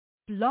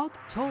Blog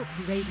Talk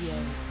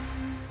Radio.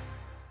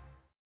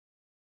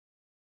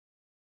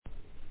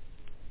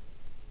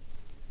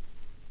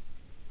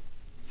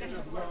 Center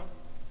of the world,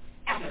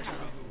 Africa.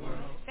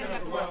 Center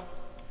of the world,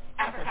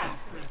 Africa.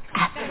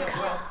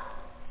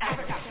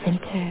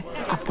 Center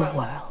of the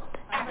world.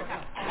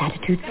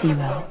 Latitude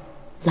 0,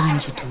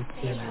 longitude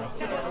 0.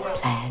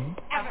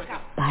 Planned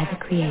by the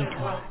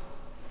Creator.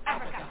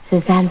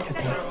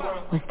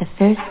 Cisanthropus was the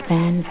first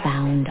man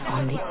found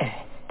on the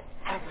earth.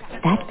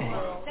 That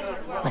earth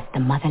was the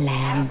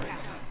motherland,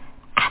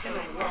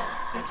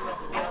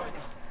 Africa.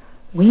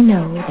 We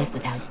know that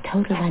without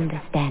total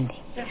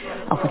understanding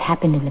of what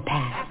happened in the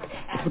past,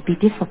 it would be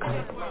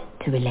difficult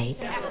to relate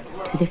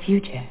to the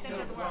future.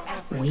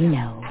 We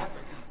know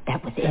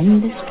that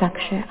within the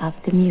structure of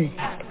the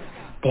music,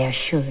 there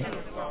should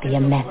be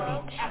a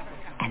message,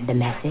 and the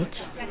message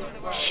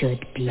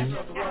should be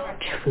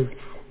truth.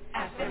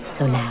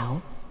 So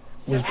now,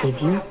 we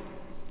give you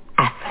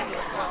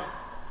Africa,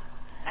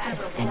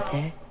 the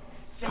center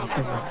of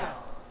the world.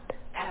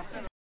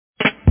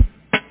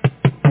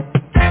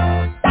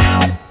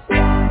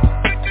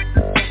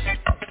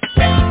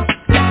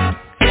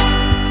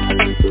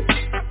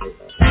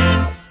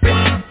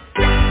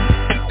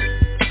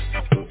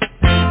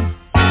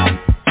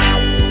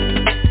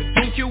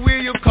 Don't you where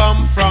you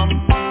come from?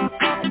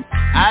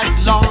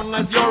 As long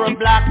as you're a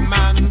black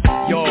man,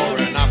 you're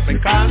an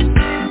African.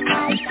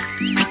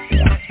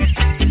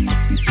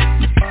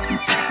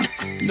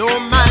 No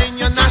mind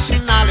your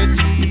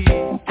nationality,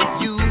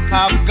 you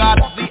have got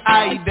the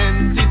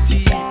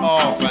identity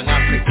of an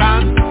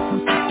African.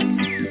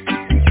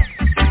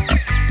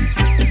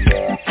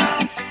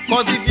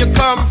 'Cause if you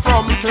come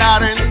from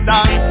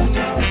Clarendon,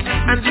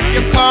 and if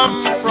you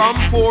come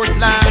from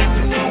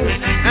Portland,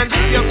 and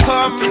if you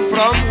come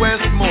from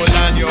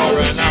Westmoreland, you're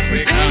an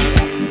African.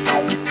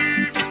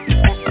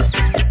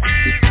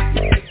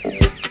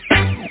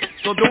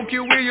 So don't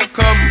care where you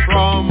come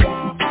from,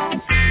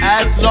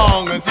 as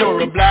long as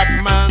you're a black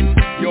man,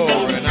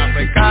 you're an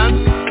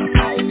African.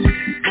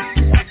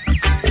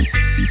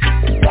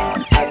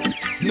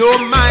 No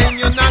mind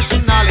your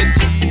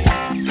nationality,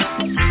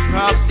 you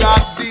have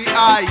got the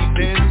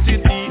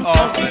identity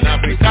of an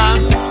African.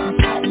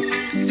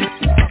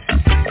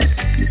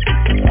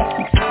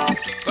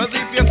 'Cause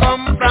if you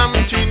come from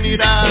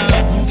Trinidad,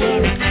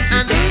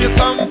 and if you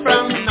come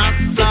from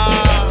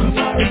Nassau,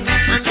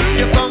 and if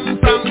you come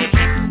from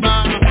Cuba,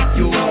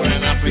 you're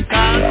an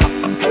African.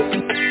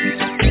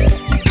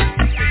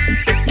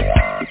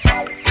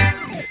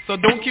 So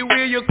don't care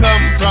where you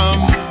come from,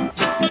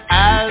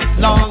 as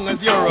long as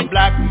you're a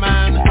black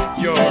man,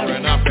 you're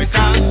an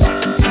African.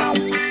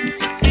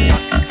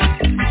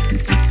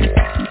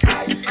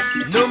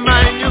 No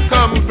mind your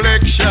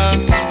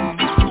complexion,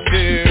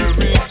 there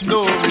is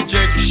no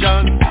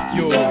rejection,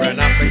 you're an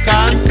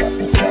African.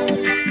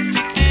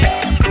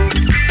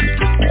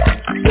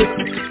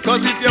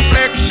 'Cause if your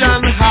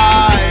flexion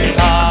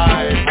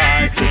high,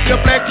 if your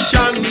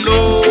flexion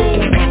low,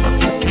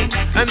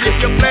 and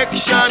if your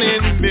flexion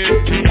in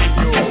between,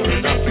 you're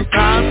an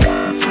African.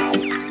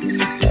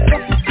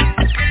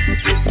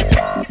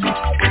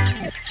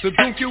 So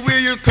don't care where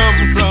you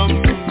come from,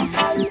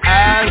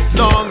 as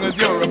long as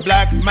you're a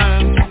black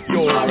man,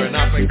 you're an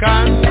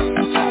African.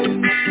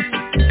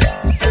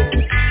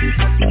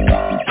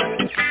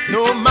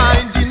 No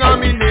mind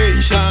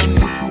denomination,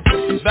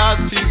 that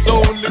is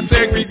only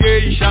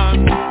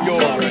segregation,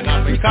 you're an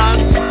African.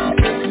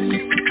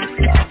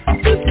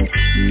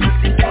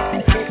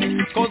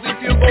 'Cause if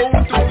you go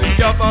to the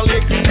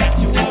Catholic,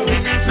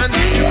 and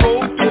if you go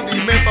to the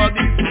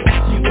Methodist,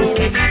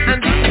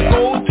 and if you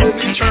go to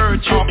the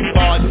Church of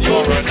God,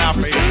 you're an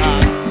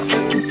African.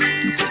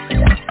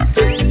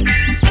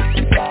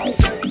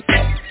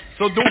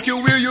 So don't care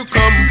where you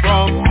come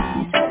from,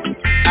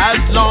 as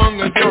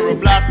long as you're a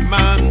black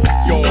man,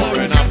 you're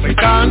an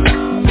African.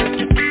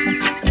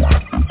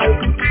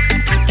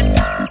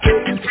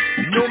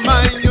 No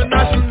mind your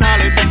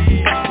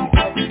nationality,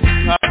 you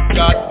have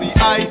got the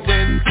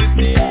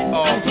identity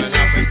of an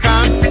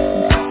African.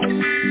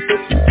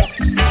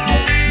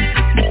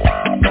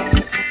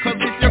 'Cause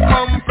if you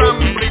come from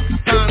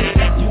Brixton,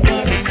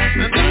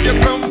 and if you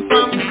come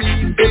from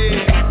Weesday,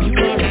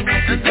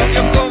 and if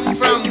you come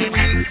from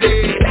Weesday,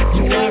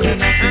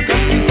 and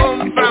if you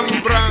come from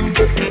Bronx,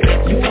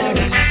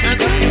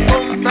 and if you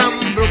come from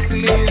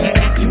Brooklyn,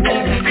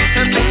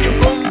 and if you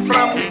come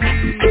from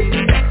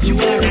Queens,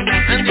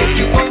 and if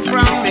you come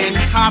from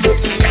Manhattan,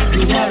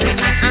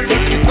 and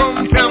if you come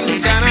from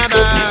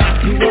Canada,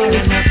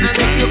 and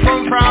if you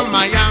come from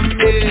Miami,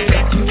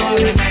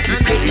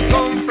 and if you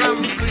come from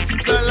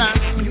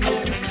Switzerland,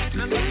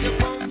 and if you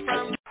come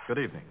from... Good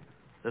evening.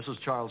 This is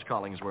Charles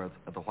Collingsworth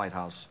at the White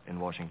House in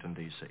Washington,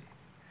 D.C.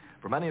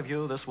 For many of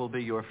you, this will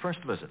be your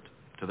first visit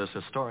to this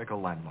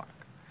historical landmark.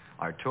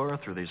 Our tour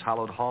through these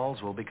hallowed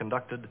halls will be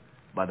conducted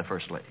by the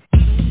First Lady.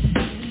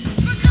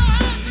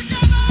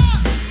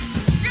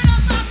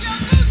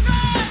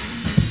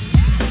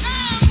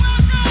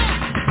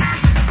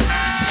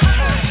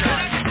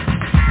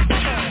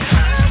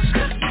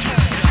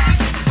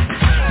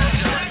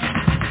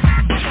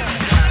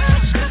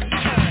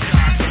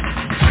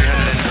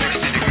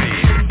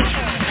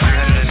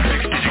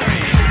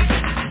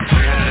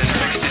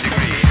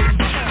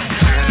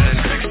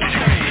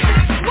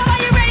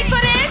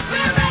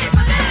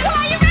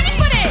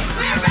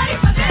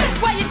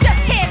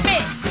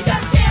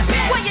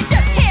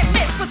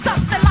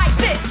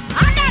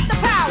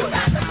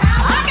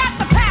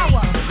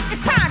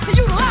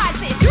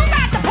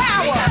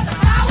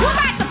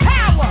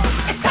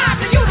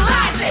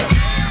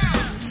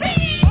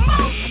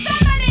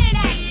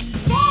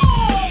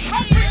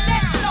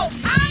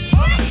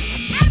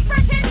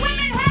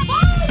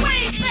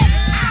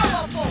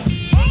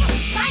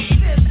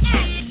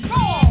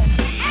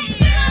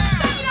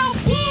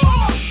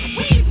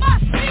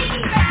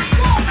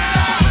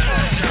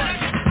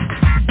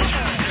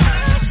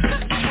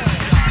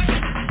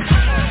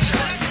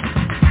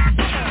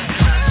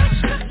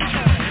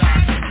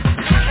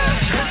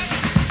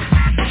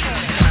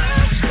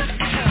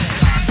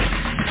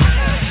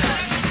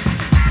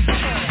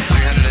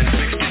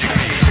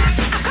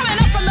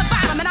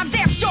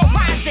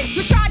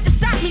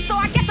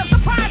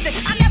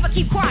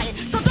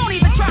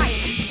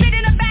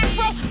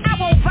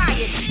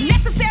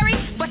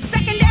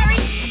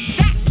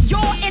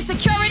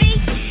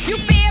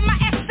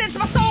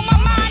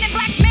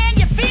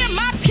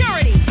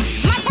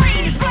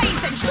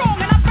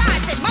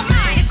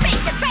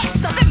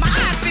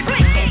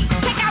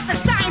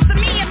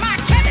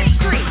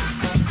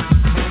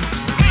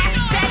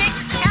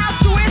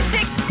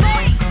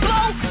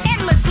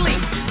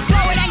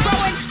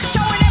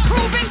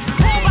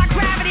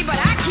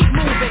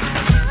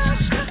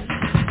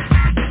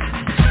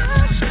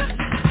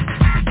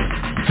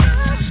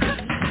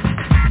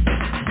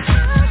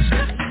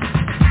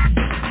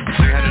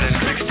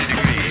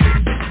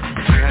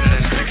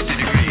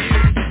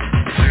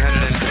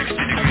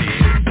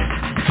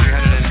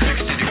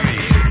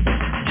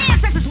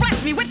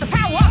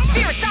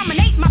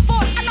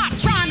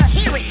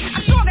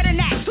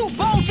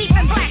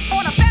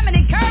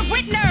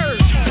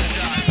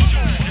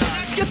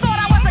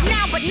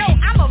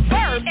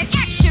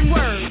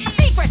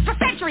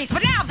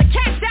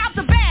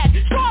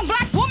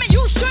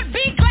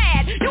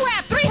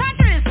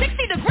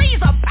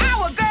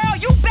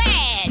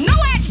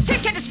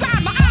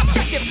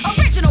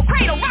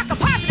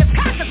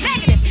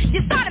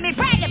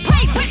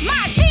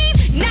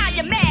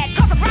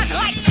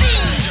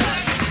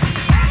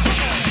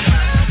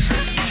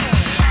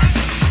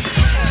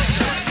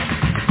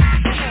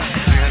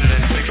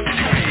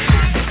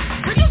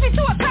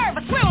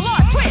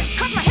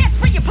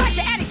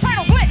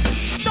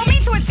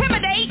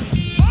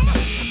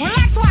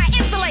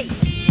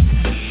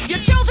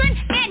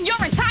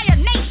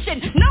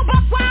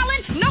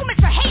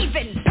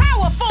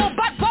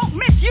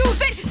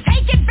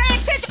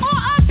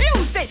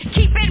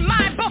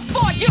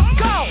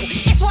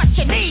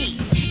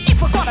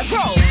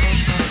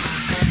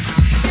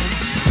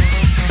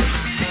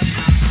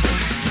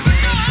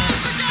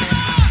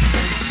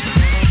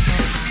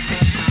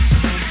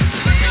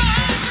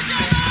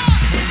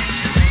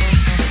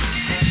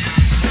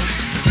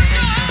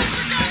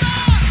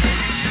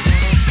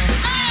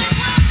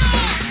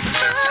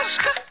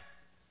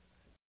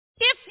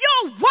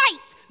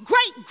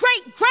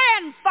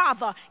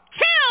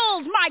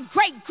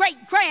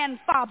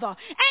 great-great-grandfather,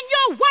 and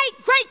your white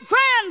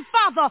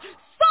great-grandfather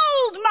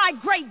sold my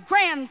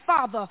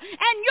great-grandfather,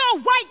 and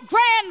your white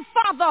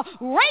grandfather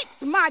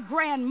raped my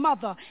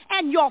grandmother,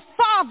 and your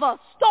father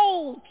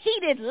stole,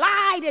 cheated,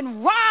 lied,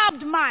 and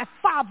robbed my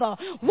father.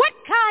 What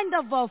kind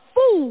of a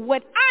fool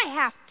would I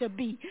have to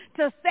be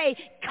to say,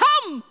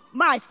 come,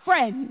 my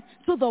friend,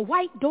 to the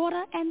white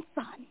daughter and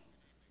son?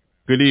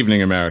 Good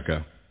evening,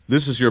 America.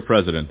 This is your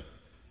president.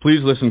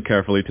 Please listen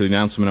carefully to the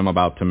announcement I'm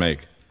about to make.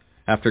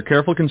 After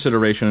careful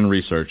consideration and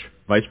research,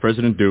 Vice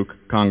President Duke,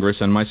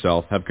 Congress, and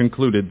myself have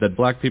concluded that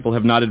black people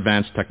have not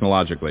advanced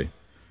technologically.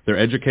 Their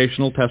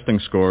educational testing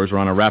scores are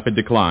on a rapid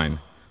decline.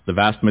 The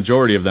vast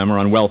majority of them are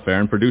on welfare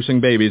and producing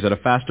babies at a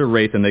faster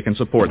rate than they can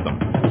support them,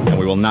 and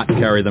we will not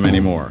carry them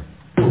anymore.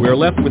 We are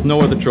left with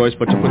no other choice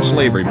but to put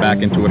slavery back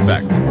into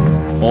effect.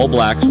 All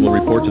blacks will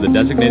report to the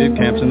designated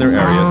camps in their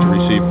area to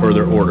receive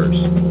further orders.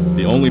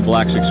 The only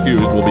blacks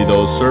excused will be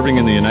those serving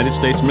in the United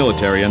States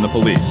military and the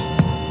police.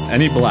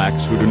 Any blacks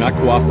who do not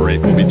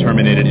cooperate will be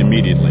terminated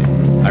immediately.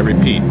 I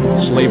repeat,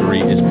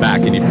 slavery is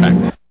back in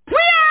effect. We're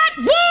at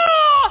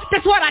war!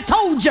 That's what I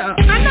told you.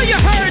 I know you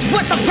heard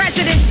what the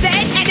president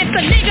said, and if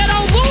the nigga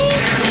don't move,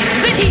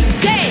 then he's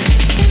dead.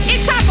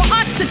 It's time for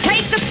us to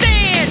take the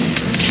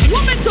stand.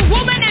 Woman to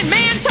woman and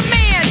man to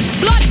man.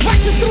 Blood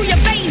rushes through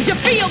your veins, you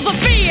feel the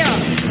fear.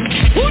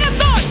 Who'd have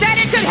thought that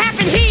it could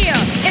happen here?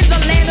 In the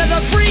land of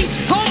the free,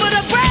 home of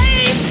the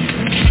brave.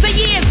 The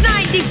year's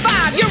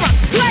 95, you're a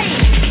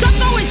slave. Some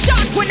go in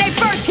shock when they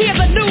first hear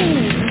the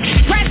news.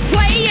 Press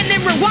play and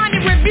then rewind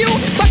and review,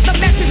 but the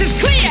message is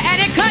clear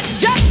and it cuts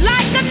just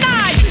like a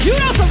knife. You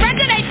don't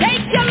surrender, they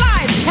take your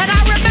life. And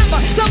I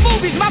remember the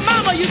movies my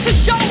mama used to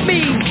show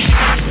me.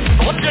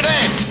 What's your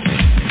name?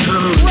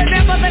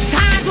 Remember the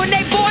times when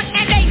they fought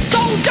and they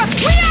sold you.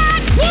 We are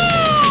at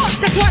war!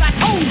 That's what I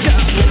told you.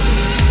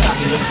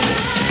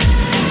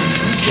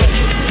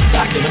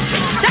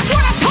 That's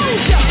what I told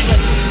you.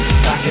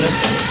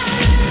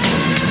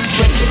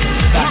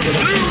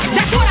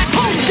 That's what I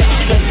told you.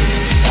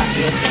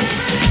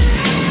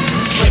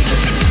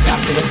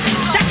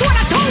 That's what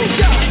I told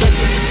you.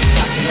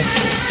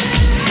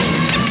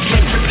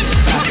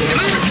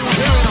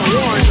 We're in a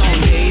war zone,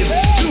 Dave.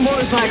 2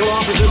 motorcycle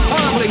officers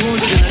horribly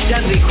wounded in a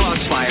deadly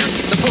crossfire.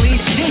 The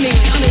police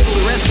seemingly unable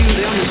to rescue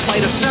them in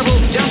spite of several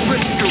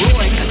desperate,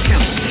 heroic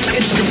attempts.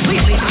 It's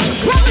completely out of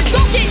control. Brothers,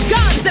 go get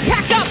guns and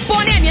pack up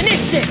on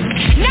ammunition.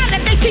 Now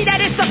that they see that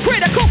it's a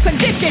critical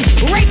condition.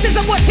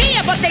 Racism was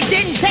here, but they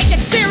didn't take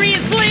it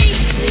seriously.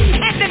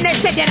 And then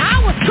they said that I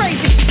was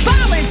crazy.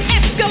 Violence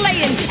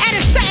escalating, and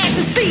it's sad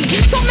to see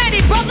so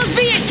many brothers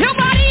being killed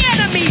by the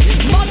enemy.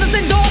 Mothers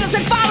and daughters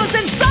and fathers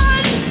and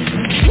sons.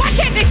 Why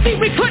can't they see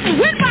we couldn't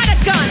win by the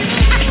gun?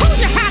 I told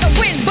you how to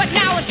win, but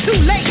now it's too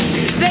late.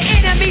 The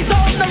enemy's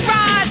on the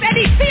rise, and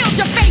he seals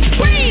your face.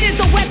 Greed is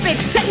a weapon,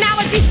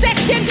 technology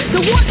section.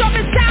 The war drum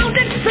is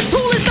sounding, the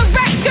tool is the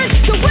record.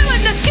 The will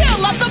and the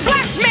skill of the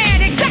black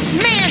man, exact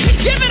man,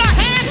 giving a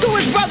hand to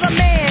his brother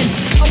man.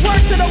 A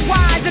word to the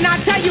wise, and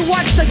I tell you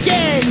once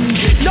again,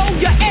 know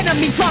your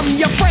enemy from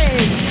your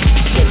friend.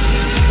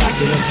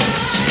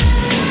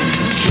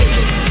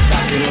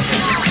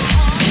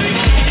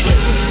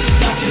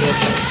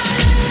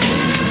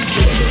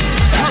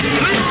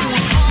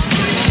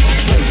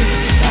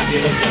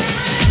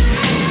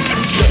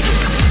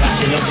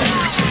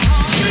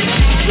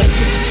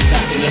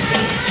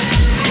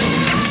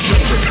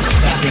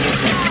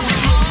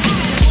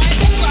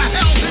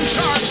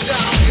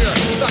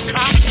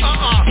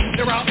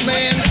 They're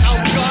outmanned,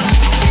 outgunned,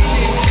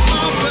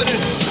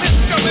 confident,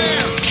 Mr.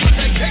 Man.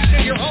 They take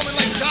you, you're home in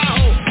Lake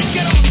Tahoe.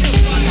 Get off your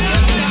butt,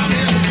 get down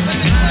here, and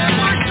declare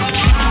martial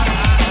law.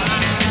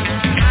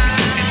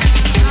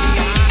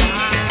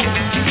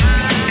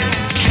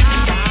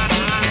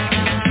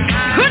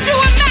 Could you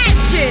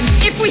imagine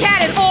if we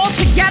had it all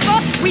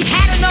together? We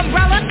had an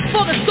umbrella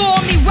for the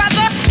stormy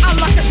weather. Our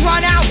luck has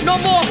run out, no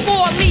more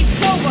 4-leaf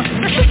clover.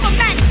 The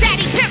Superman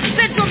Daddy Pimp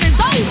syndrome is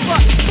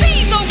over.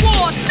 See the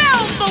war,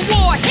 smell the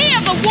war,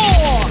 hear the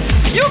war.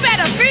 You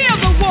better feel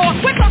the war.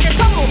 We're talking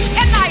total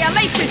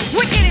annihilation.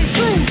 Wicked and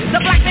true.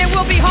 The black man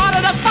will be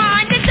harder to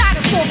find than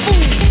dinosaur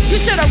food. You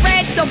should have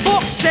read the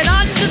books and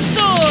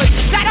understood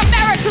that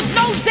America's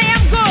no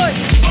damn good.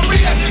 A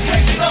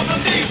re-education of the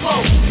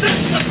Negro, this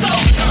is the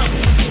soldier.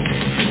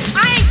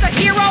 I ain't the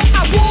hero,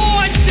 I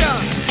warned you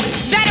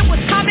that it was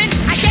coming.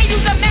 I gave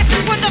you the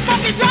message when the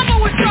funky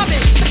drummer was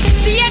drumming.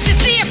 The end is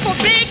here for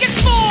big and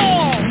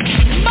small.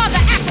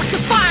 Mother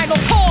Africa's final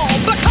call,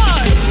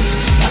 because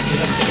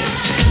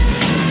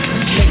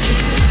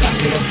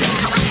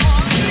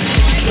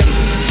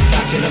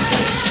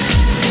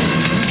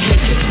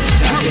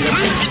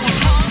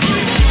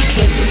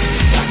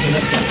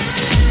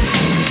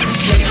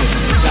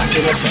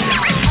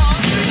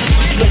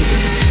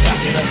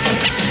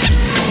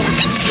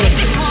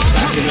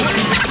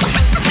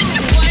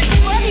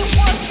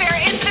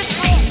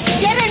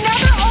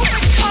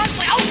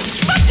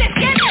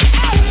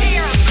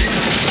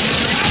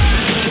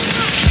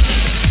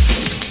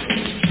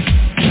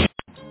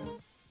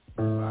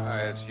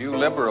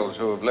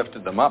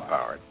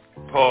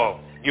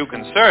you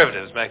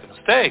conservatives make a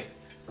mistake.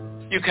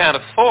 You can't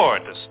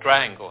afford to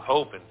strangle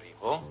hope in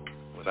people.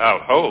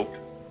 Without hope,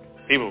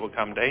 people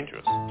become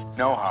dangerous.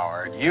 No,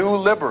 Howard. You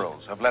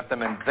liberals have let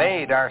them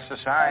invade our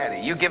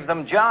society. You give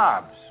them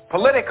jobs,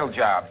 political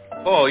jobs.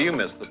 Paul, you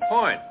missed the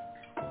point.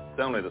 It's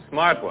only the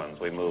smart ones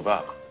we move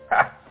up.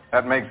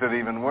 That makes it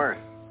even worse.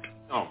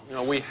 No,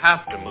 we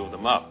have to move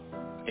them up.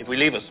 If we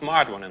leave a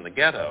smart one in the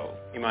ghetto,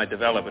 he might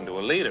develop into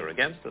a leader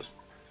against us.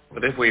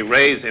 But if we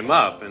raise him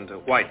up into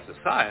white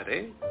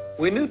society,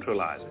 we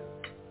neutralize him.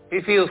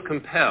 He feels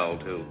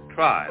compelled to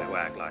try to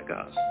act like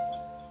us.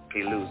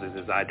 He loses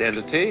his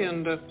identity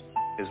and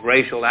his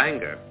racial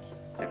anger,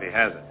 if he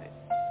has any.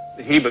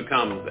 He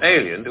becomes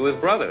alien to his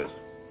brothers.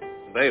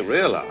 They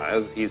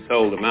realize he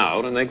sold them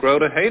out, and they grow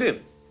to hate him.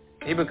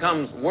 He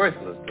becomes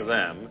worthless to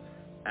them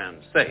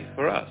and safe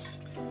for us.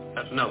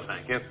 No,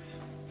 thank you.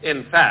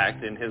 In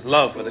fact, in his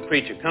love for the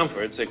creature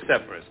comforts,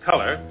 except for his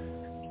color,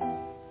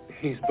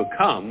 he's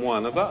become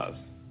one of us.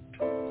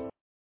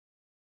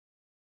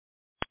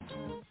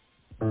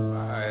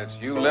 It's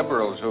you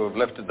liberals who have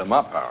lifted them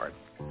up, Howard.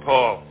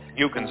 Paul,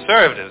 you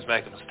conservatives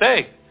make a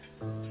mistake.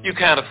 You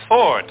can't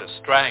afford to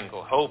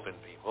strangle hope in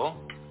people.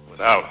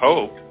 Without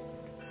hope,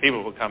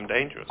 people become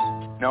dangerous.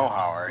 No,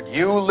 Howard.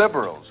 You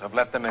liberals have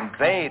let them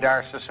invade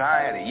our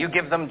society. You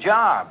give them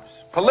jobs,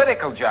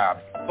 political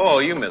jobs.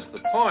 Paul, you missed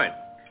the point.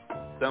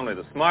 It's only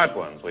the smart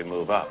ones we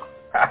move up.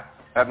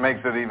 That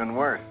makes it even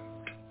worse.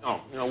 No,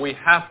 we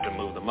have to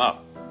move them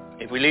up.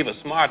 If we leave a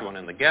smart one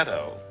in the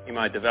ghetto, he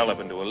might develop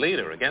into a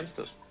leader against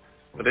us.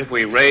 But if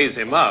we raise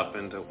him up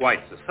into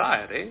white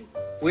society,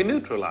 we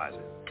neutralize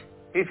him.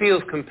 He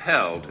feels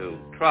compelled to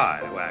try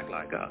to act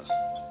like us.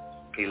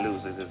 He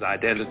loses his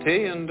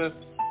identity and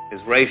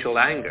his racial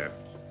anger,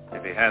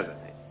 if he has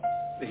any.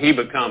 He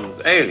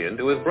becomes alien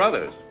to his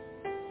brothers.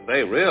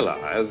 They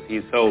realize he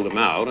sold them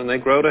out, and they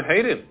grow to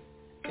hate him.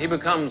 He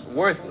becomes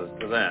worthless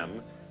to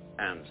them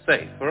and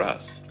safe for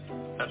us.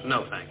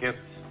 No, thank you.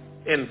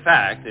 In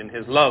fact, in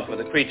his love for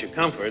the creature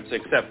comforts,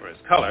 except for his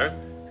color,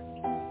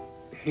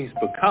 he's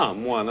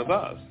become one of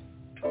us.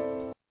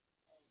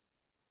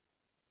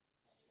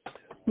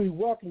 We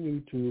welcome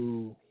you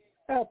to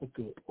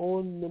Africa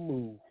on the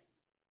Move.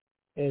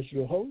 As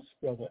your host,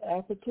 Brother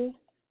Africa,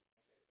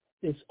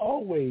 it's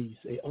always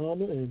an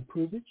honor and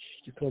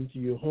privilege to come to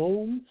your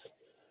homes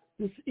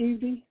this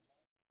evening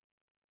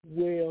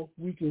where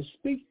we can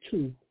speak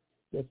to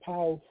the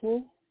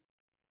powerful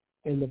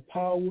and the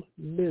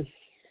powerless.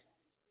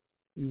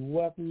 We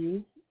welcome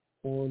you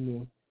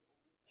on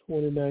the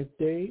 29th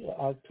day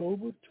of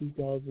October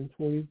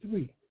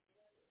 2023.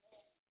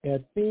 Our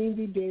theme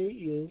today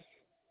is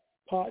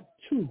Part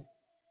 2,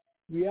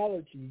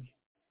 Reality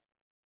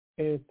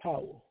and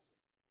Power.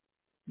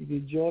 You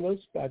can join us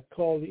by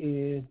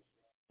calling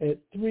in at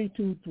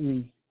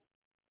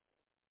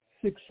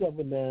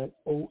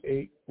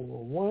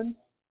 323-679-0841.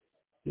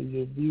 Is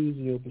your views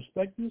and your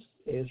perspectives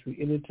as we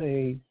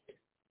entertain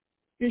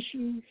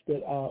issues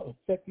that are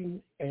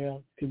affecting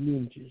our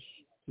communities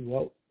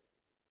throughout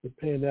the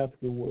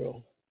Pan-African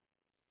world.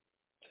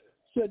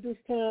 So at this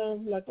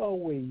time, like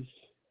always,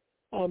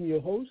 I'm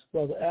your host,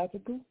 Brother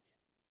Africa,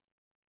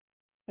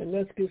 and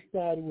let's get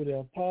started with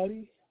our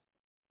party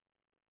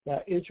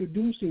by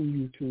introducing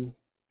you to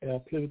our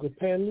political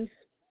panelists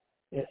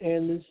and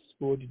analysts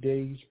for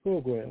today's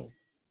program.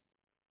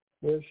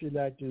 First, we'd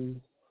like to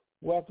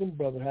welcome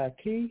Brother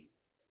Haki,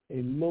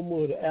 a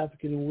member of the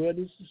African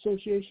Awareness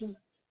Association.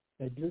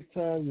 At this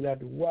time, we'd like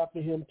to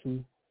welcome him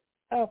to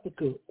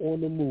Africa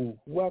on the Move.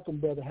 Welcome,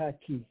 Brother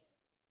Haki.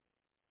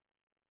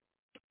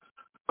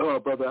 Hello,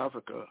 Brother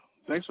Africa.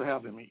 Thanks for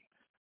having me.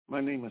 My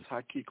name is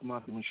Haki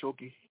Kumasi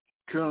Mishoki.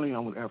 Currently,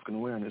 I'm with African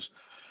Awareness.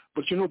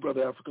 But you know,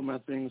 Brother Africa, my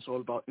thing is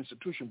all about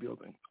institution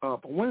building.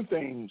 But one of the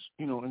things,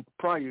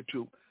 prior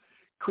to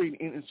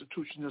creating an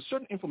institution, there's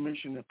certain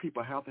information that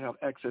people have to have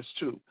access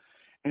to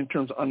in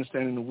terms of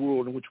understanding the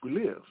world in which we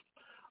live.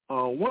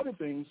 One of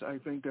the things I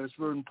think that is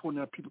very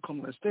important that people come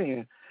to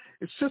understand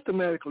is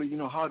systematically,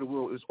 how the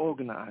world is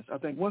organized. I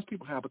think once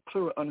people have a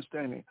clearer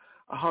understanding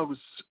of how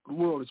the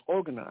world is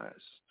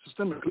organized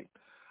systemically,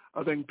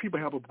 I think people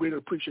have a greater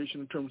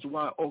appreciation in terms of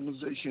why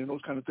organization and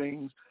those kind of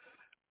things,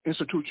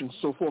 institutions,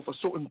 so forth, are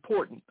so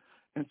important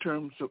in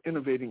terms of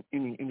innovating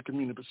in the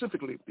community,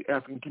 specifically the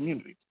African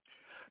community.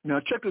 Now,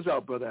 check this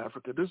out, Brother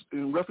Africa. This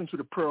in reference to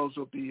the pearls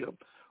of the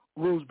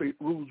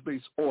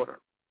rules-based order.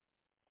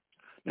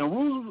 Now,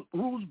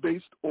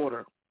 rules-based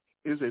order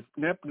is a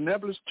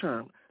nebulous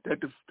term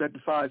that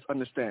defies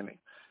understanding.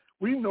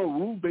 We know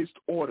rule-based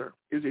order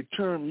is a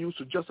term used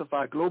to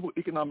justify global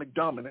economic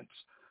dominance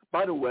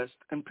by the West,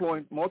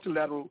 employing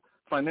multilateral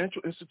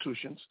financial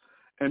institutions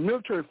and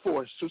military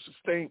force to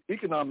sustain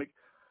economic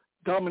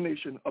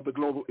domination of the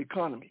global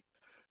economy.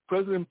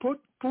 President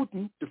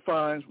Putin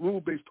defines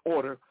rule-based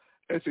order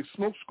as a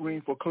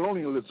smokescreen for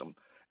colonialism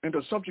and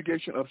the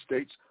subjugation of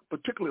states,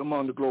 particularly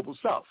among the global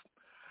South.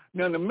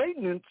 Now, the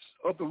maintenance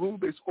of the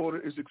rule-based order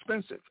is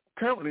expensive.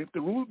 Currently,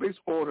 the rule-based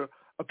order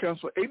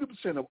accounts for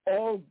 80% of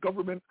all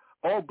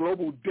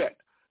global debt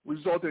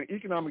resulting in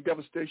economic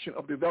devastation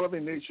of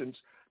developing nations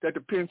that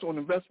depends on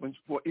investments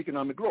for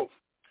economic growth.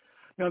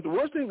 Now, the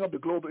worsening of the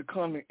global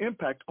economy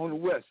impact on the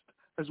West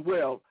as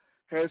well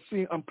has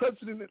seen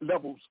unprecedented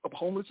levels of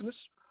homelessness,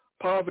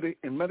 poverty,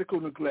 and medical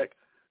neglect,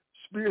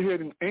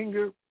 spearheading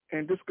anger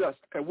and disgust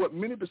at what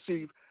many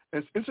perceive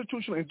as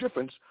institutional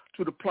indifference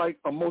to the plight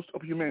of most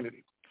of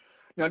humanity.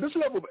 Now, this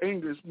level of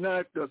anger is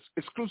not the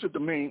exclusive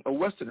domain of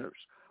Westerners,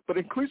 but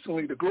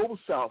increasingly the global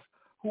South,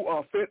 who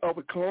are fed up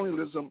with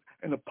colonialism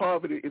and the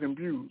poverty it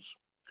imbues.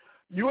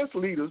 U.S.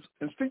 leaders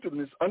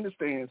instinctively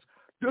understands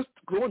this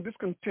growing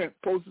discontent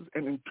poses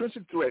an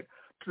intrinsic threat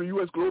to the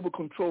U.S. global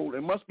control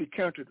and must be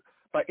countered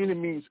by any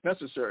means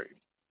necessary.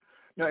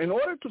 Now, in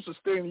order to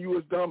sustain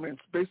U.S. dominance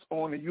based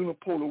on a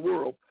unipolar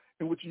world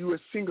in which the U.S.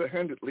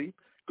 single-handedly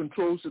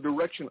controls the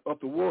direction of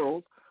the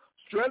world,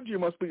 strategy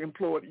must be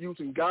employed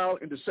using guile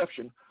and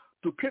deception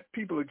to pit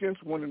people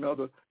against one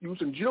another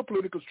using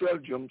geopolitical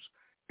stratagems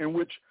in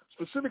which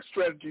specific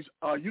strategies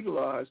are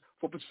utilized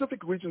for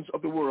specific regions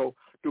of the world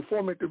to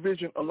form a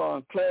division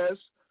along class,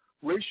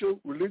 racial,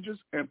 religious,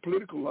 and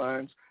political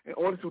lines in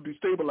order to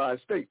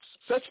destabilize states.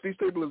 Such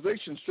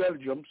destabilization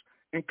stratagems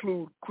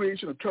include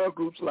creation of terror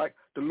groups like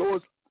the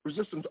Lord's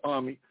Resistance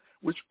Army,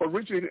 which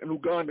originated in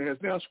Uganda, has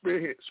now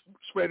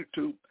spread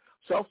to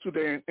South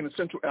Sudan and the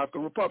Central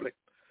African Republic.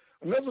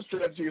 Another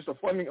strategy is the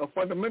funding of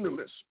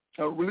fundamentalists,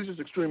 religious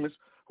extremists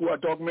who are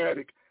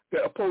dogmatic,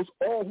 that oppose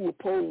all who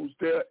oppose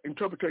their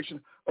interpretation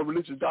of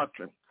religious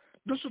doctrine.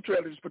 This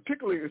strategy is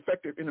particularly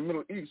effective in the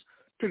Middle East,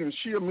 pitting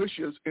Shia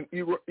militias in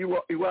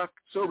Iraq,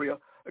 Syria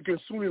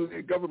against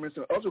Sunni-led governments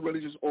and other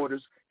religious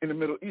orders in the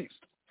Middle East.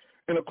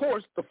 And of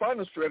course, the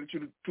final strategy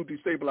to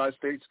destabilize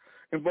states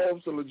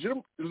involves the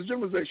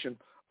legitimization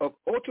of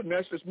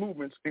ultra-nationalist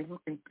movements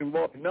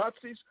involving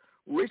Nazis,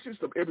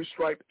 racists of every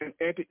stripe, and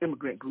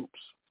anti-immigrant groups.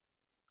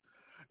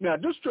 Now,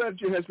 this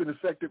strategy has been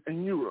effective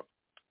in Europe.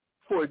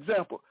 For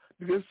example,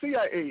 the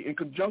CIA, in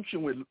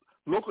conjunction with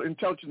local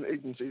intelligence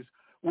agencies,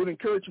 would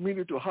encourage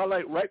media to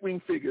highlight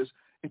right-wing figures,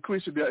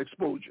 increasing their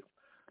exposure.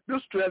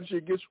 This strategy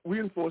gets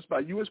reinforced by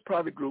U.S.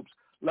 private groups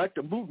like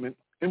the Movement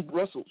in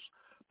Brussels,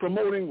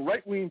 promoting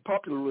right-wing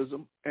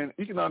populism and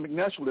economic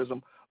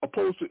nationalism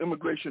opposed to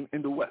immigration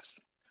in the West.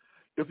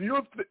 If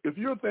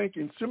you're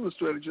thinking similar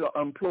strategies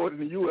are employed in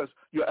the U.S.,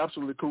 you're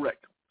absolutely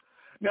correct.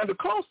 Now, the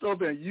cost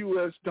of a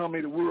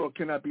U.S.-dominated world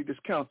cannot be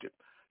discounted.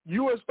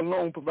 U.S.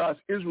 alone provides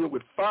Israel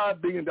with $5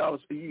 billion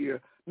a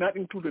year, not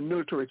including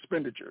military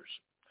expenditures.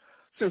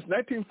 Since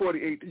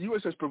 1948, the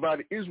U.S. has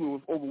provided Israel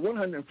with over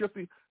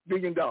 $150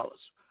 billion.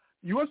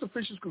 U.S.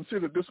 officials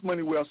consider this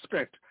money well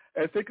spent,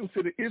 as they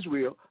consider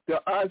Israel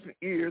their eyes and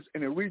ears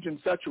in a region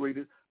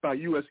saturated by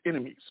U.S.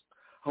 enemies.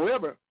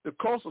 However, the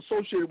costs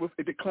associated with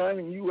a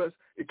declining U.S.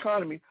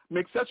 economy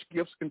make such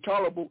gifts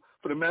intolerable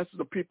for the masses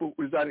of people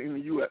residing in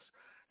the U.S.,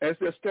 as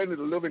their standard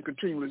of living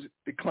continually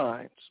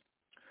declines.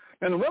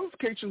 And the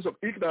ramifications of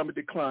economic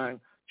decline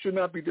should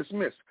not be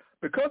dismissed.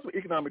 Because of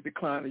economic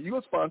decline, the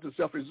U.S. finds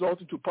itself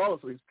resorting to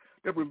policies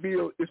that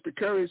reveal its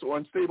precarious or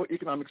unstable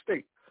economic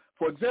state.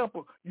 For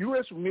example,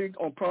 U.S. reneged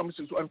on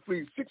promises to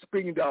unfreeze $6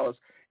 billion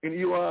in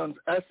Iran's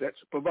assets,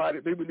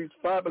 provided they released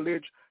 5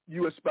 alleged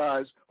U.S.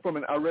 spies from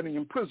an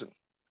Iranian prison.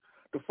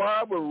 The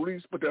 5 were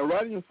released, but the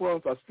Iranian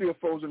funds are still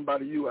frozen by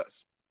the U.S.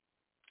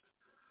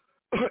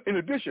 In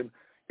addition,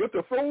 if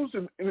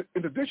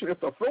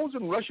the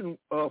frozen Russian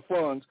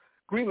funds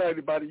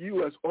greenlighted by the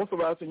U.S.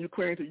 authorizing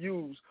Ukraine to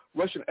use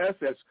Russian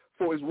assets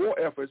for its war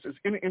efforts is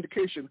any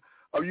indication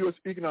of U.S.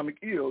 economic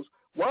ills,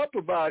 why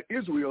provide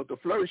Israel, the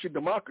flourishing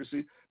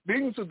democracy,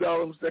 billions of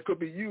dollars that could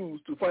be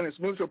used to finance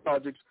military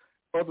projects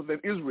other than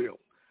Israel?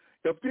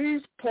 If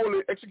these poorly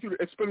executed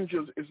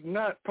expenditures is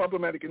not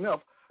problematic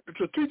enough, the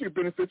strategic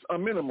benefits are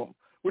minimum.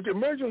 With the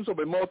emergence of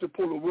a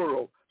multipolar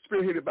world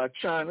spearheaded by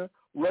China,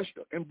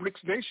 Russia, and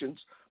BRICS nations,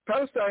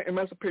 Palestine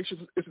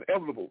emancipation is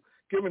inevitable,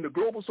 given the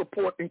global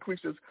support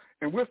increases,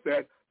 and with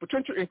that,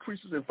 potential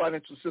increases in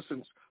financial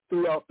assistance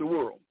throughout the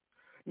world.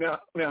 Now,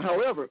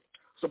 however,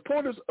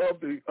 supporters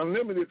of the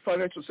unlimited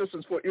financial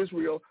assistance for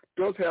Israel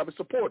does have its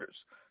supporters.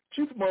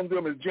 Chief among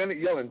them is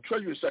Janet Yellen,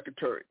 Treasury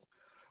Secretary.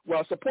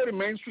 While supporting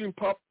mainstream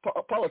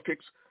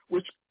politics,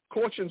 which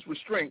cautions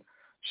restraint,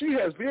 she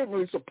has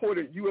vehemently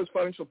supported U.S.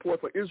 financial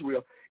support for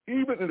Israel,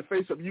 even in the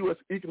face of U.S.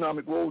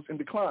 economic woes in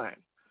decline.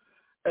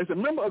 As a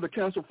member of the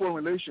Council of Foreign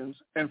Relations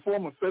and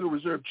former Federal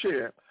Reserve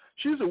Chair,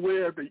 she is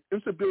aware of the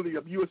instability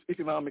of U.S.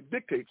 economic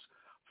dictates.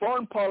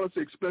 Foreign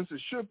policy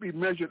expenses should be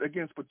measured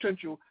against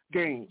potential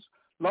gains.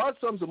 Large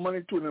sums of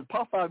money to an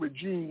impoverished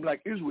regime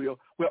like Israel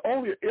will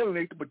only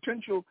alienate the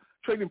potential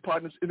trading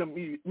partners in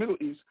the Middle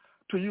East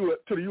to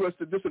the U.S.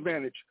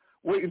 disadvantage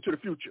way into the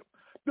future.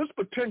 This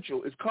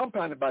potential is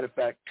compounded by the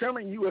fact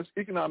current U.S.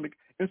 economic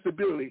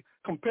instability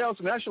compels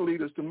national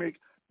leaders to make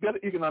better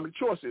economic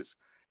choices.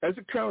 As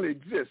it currently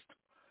exists,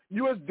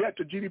 U.S. debt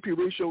to GDP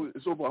ratio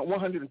is over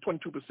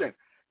 122%.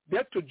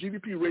 Debt to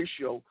GDP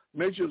ratio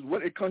measures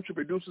what a country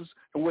produces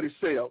and what it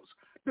sells.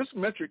 This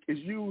metric is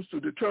used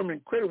to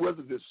determine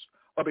creditworthiness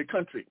of a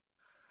country.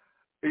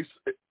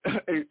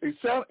 a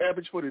sound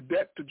average for the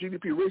debt to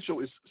GDP ratio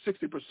is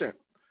 60%.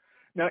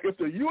 Now, if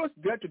the U.S.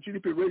 debt to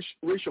GDP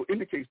ratio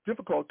indicates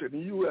difficulty in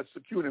the U.S.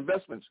 securing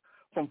investments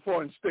from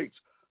foreign states,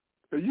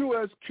 the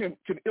U.S. can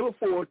ill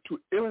afford to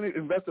alienate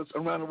investors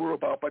around the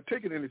world by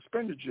taking in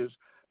expenditures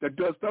that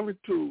does nothing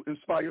to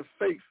inspire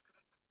faith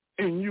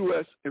in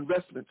U.S.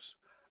 investments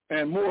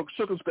and more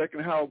circumspect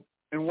in how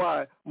and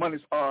why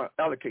monies are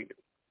allocated.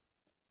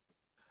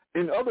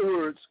 In other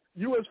words,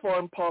 U.S.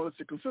 foreign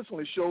policy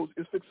consistently shows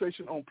its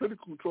fixation on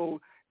political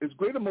control is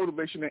greater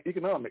motivation than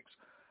economics.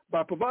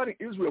 By providing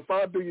Israel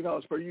 $5 billion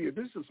per year,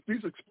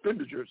 these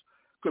expenditures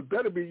could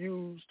better be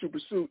used to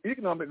pursue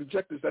economic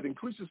objectives that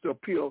increases the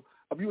appeal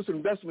of U.S.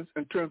 investments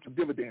in terms of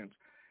dividends.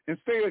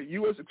 Instead,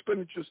 U.S.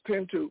 expenditures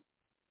tend to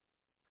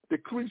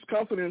decrease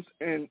confidence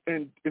in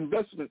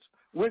investments,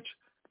 which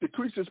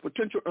decreases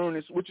potential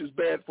earnings, which is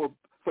bad for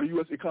the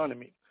U.S.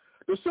 economy.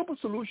 The simple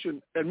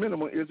solution, at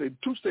minimum, is a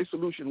two-state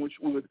solution, which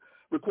would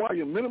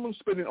require minimum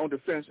spending on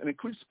defense and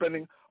increased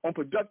spending on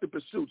productive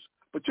pursuits,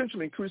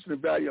 potentially increasing the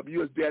value of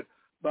U.S. debt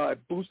by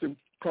boosting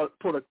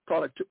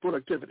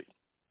productivity.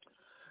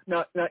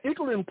 Now,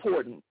 equally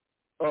important,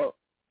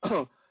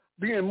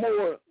 being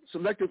more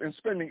selective in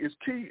spending is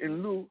key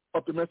in lieu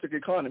of domestic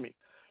economy.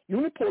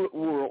 Unipolar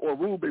world or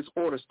rule-based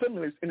order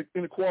stimulates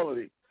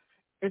inequality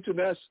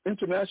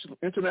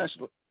internationally,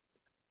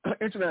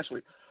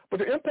 but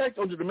the impact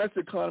on the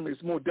domestic economy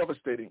is more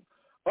devastating.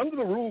 Under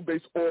the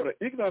rule-based order,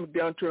 economic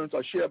downturns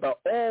are shared by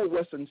all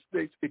Western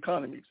states'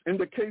 economies. In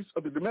the case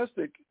of the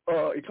domestic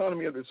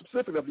economy of the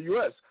specific of the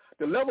U.S.,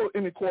 the level of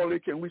inequality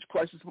can reach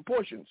crisis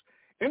proportions.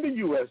 In the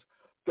U.S.,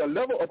 the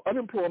level of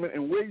unemployment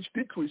and wage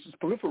decreases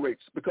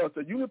proliferates because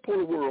the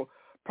unipolar world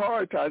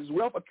prioritizes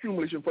wealth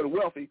accumulation for the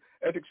wealthy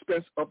at the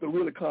expense of the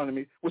real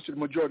economy, which the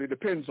majority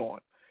depends on.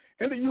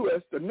 In the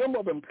U.S., the number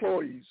of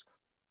employees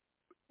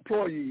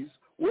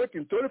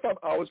working 35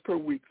 hours per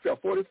week fell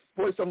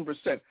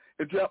 47%.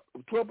 It dropped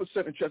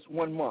 12% in just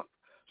 1 month.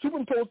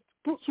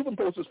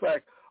 Superimposed this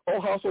fact, all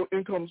household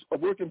incomes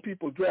of working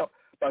people dropped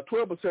by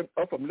 12%,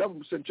 up from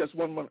 11% just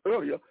 1 month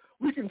earlier.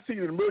 We can see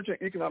an emerging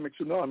economic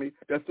tsunami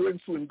that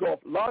threatens to engulf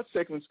large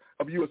segments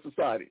of U.S.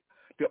 society.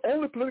 The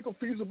only political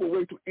feasible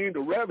way to end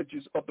the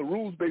ravages of the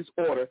rules-based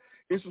order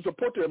is to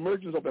support the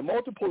emergence of a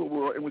multipolar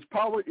world in which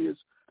power is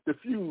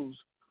diffused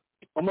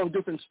among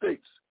different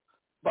states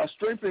by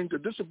strengthening the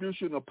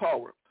distribution of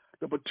power.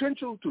 The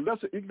potential to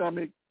lessen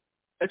economic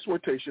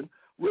exploitation,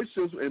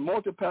 racism, and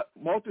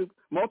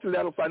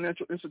multilateral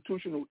financial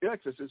institutional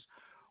excesses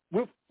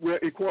where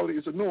equality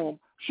is a norm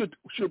should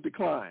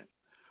decline.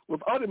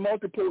 Without a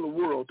multipolar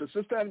world, the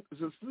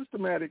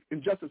systematic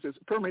injustices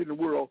permeating the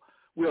world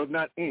will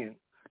not end.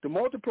 The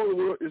multipolar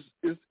world is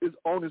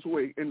on its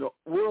way, and the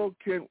world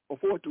can't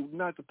afford to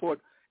not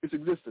support its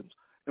existence.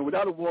 And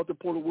without a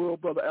multipolar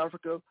world, Brother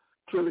Africa,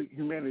 clearly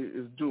humanity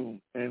is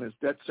doomed, and it's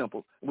that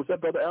simple. And with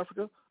that, Brother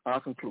Africa, I'll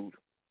conclude.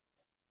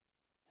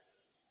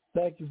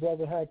 Thank you,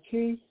 Brother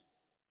Haki.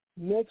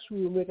 Next,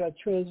 we will make our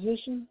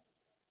transition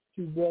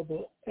to Brother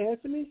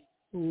Anthony,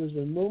 who is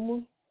a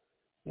member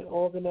and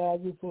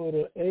organizer for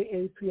the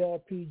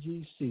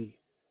AAPI-PGC.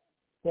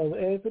 Brother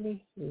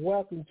Anthony,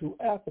 welcome to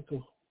Africa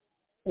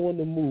on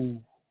the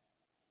Move.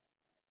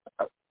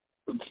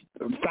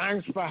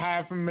 Thanks for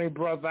having me,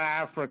 Brother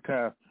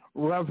Africa.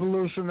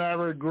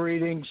 Revolutionary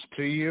greetings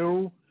to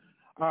you,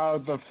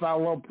 the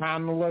fellow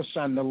panelists,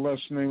 and the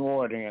listening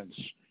audience.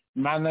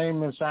 My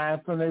name is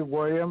Anthony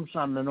Williams.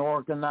 I'm an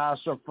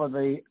organizer for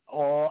the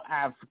All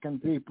African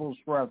People's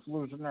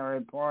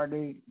Revolutionary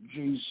Party,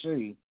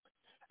 GC.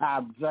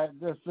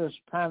 This is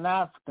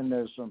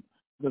Pan-Africanism,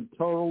 the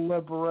total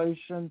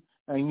liberation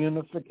and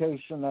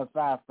unification of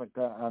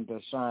Africa under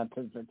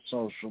scientific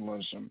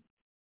socialism.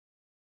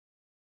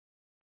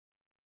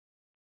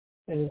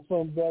 And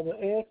from Brother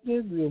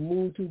Anthony, we'll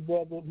move to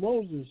Brother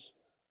Moses,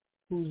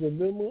 who's a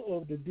member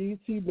of the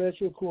DT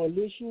Metro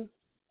Coalition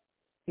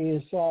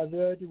in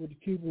solidarity with the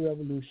Cuban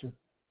Revolution.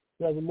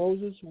 Brother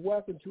Moses,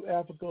 welcome to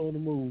Africa on the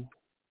Move.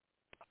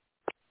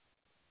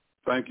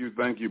 Thank you,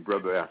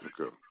 Brother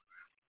Africa.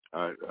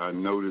 I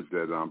noted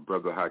that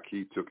Brother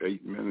Haki took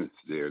 8 minutes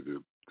there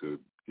to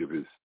give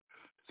his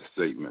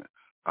statement.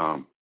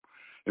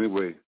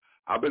 Anyway,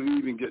 I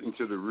believe in getting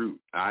to the root,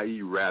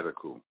 i.e.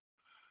 radical.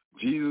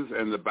 Jesus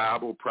and the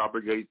Bible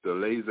propagate the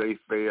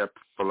laissez-faire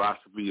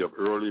philosophy of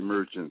early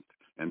merchants,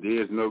 and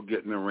there is no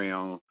getting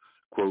around,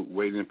 quote,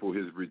 waiting for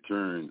his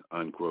return,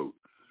 unquote.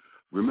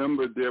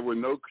 Remember, there were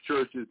no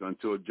churches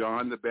until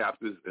John the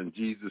Baptist and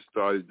Jesus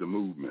started the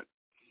movement.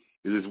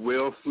 It is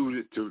well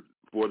suited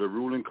for the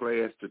ruling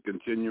class to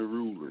continue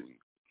ruling.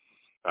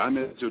 I'm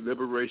into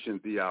liberation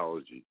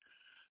theology.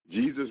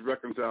 Jesus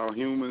reconciled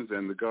humans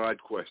and the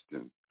God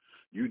question.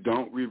 You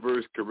don't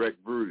reverse correct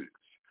verdicts.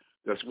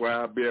 That's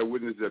why I bear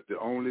witness that the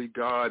only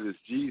God is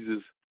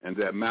Jesus and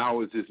that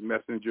Mao is his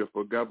messenger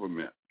for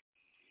government.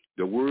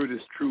 The word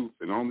is truth,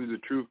 and only the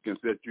truth can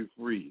set you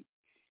free.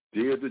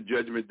 There's the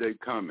judgment day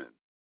coming.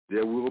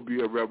 There will be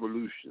a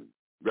revolution.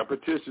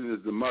 Repetition is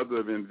the mother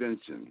of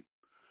invention.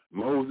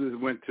 Moses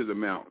went to the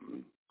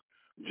mountain.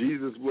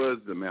 Jesus was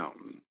the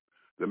mountain.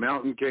 The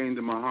mountain came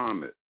to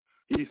Muhammad.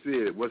 He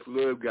said, what's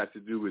love got to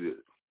do with it?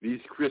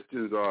 These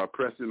Christians are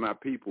oppressing my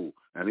people,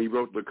 and he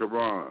wrote the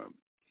Quran.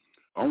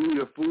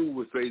 Only a fool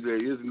would say there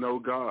is no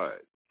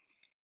God.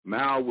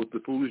 Mao was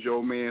the foolish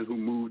old man who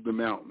moved the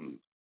mountains.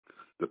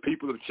 The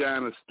people of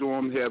China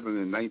stormed heaven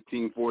in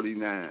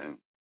 1949.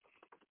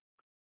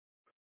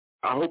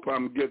 I hope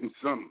I'm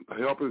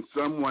helping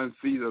someone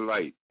see the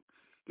light.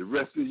 The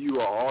rest of you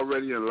are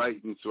already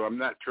enlightened, so I'm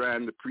not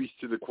trying to preach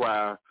to the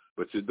choir,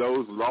 but to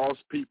those lost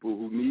people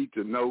who need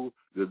to know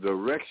the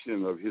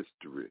direction of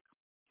history.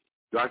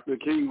 Dr.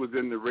 King was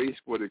in the race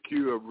for the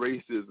cure of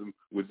racism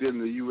within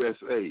the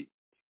USA.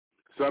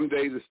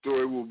 Someday the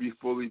story will be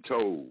fully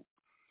told.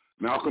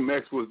 Malcolm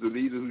X was the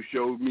leader who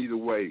showed me the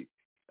way,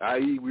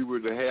 i.e. we were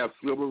to have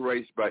civil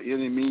rights by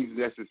any means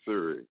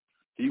necessary.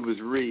 He was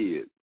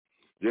red.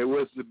 There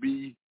was to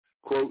be,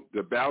 quote,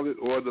 the ballot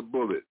or the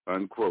bullet,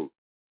 unquote.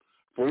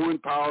 Foreign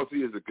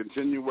policy is a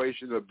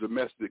continuation of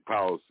domestic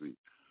policy.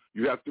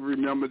 You have to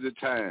remember the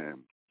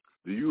time.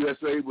 The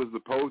USA was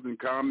opposing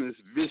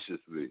communists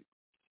viciously.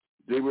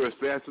 They were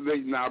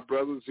assassinating our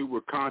brothers who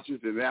were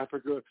conscious in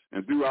Africa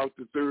and throughout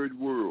the third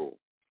world.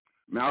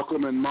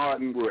 Malcolm and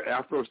Martin were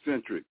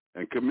Afrocentric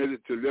and committed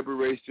to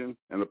liberation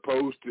and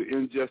opposed to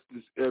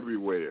injustice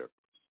everywhere.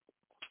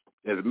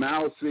 As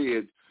Mao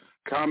said,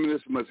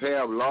 communists must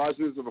have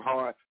largeness of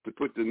heart to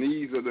put the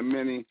needs of the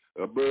many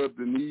above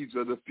the needs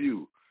of the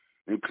few,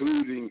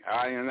 including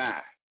I and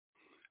I.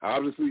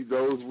 Obviously,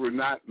 those were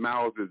not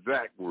Mao's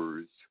exact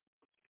words.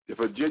 If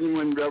a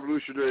genuine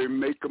revolutionary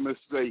make a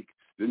mistake,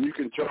 then you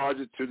can charge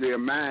it to their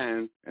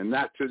mind and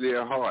not to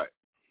their heart,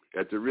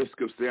 at the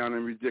risk of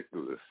sounding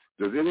ridiculous.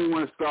 Does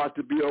anyone start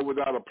to build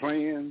without a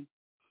plan,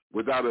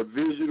 without a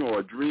vision or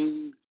a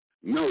dream?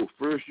 No,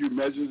 first you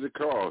measure the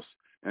cost,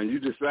 and you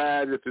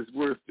decide if it's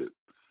worth it.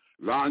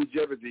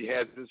 Longevity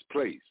has its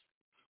place.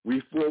 We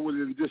forward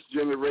in this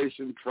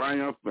generation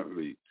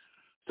triumphantly.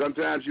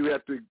 Sometimes you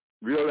have to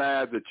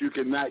realize that you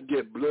cannot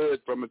get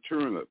blood from a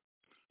turnip.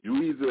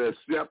 You either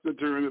accept the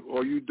turnip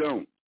or you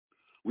don't.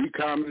 We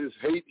communists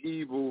hate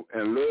evil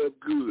and love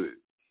good.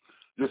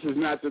 This is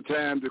not the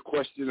time to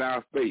question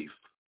our faith.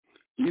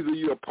 Either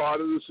you're part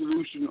of the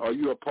solution or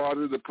you're part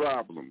of the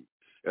problem.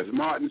 As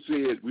Martin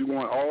said, we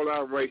want all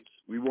our rights.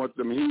 We want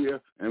them here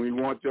and we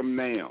want them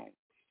now.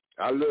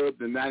 I love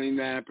the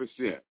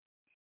 99%.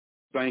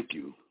 Thank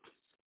you.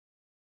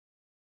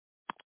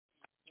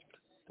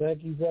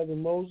 Thank you, Brother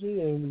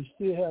Mosey. And we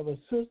still have a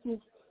sister.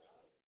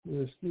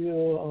 We're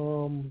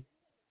still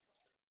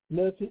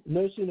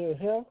nursing her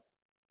health.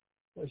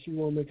 She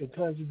want to make a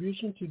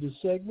contribution to the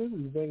segment. We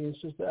bring in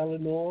Sister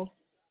Eleanor,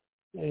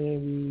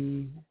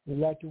 and we would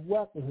like to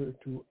welcome her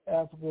to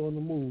Africa on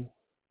the Move.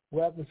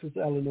 Welcome,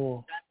 Sister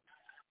Eleanor.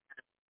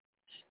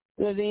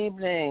 Good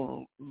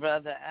evening,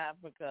 Brother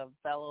Africa,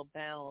 fellow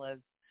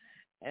panelists,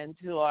 and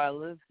to our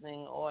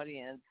listening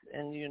audience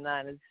in the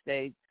United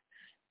States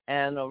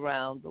and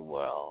around the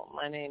world.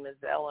 My name is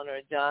Eleanor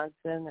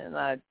Johnson, and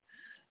I'd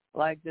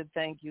like to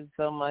thank you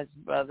so much,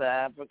 Brother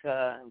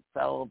Africa and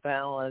fellow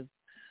panelists,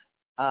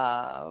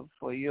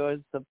 for your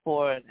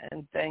support,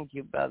 and thank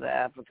you, Brother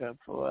Africa,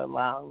 for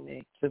allowing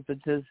me to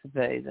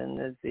participate in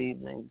this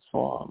evening's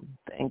forum.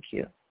 Thank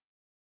you.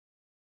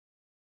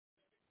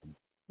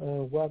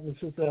 Welcome,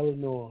 Sister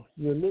Eleanor.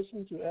 You're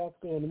listening to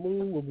Africa on the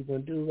Move. What we're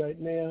going to do right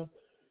now,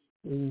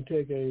 we're going to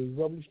take a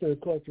revolutionary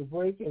cultural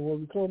break, and when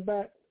we come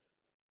back,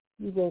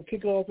 we're going to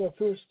kick off our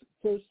first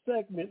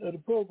segment of the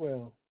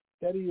program.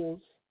 That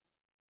is,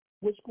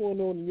 what's going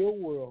on in your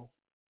world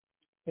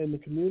and the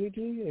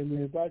community, and we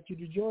invite you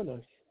to join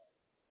us.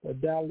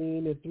 Dial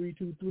in at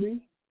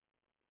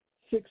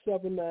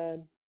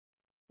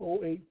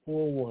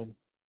 323-679-0841.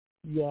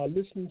 You are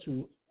listening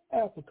to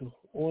Africa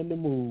on the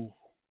Move.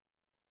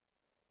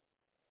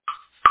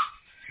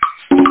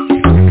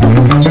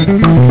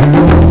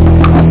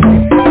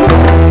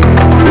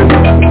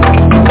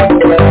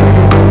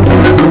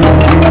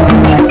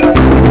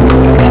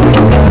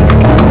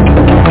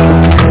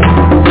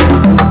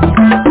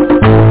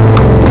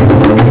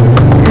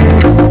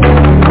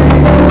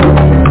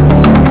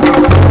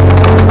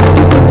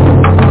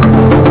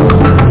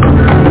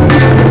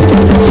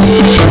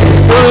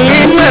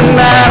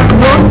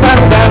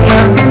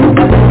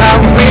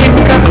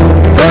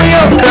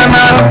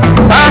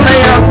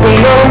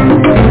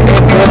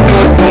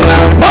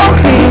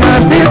 Africa,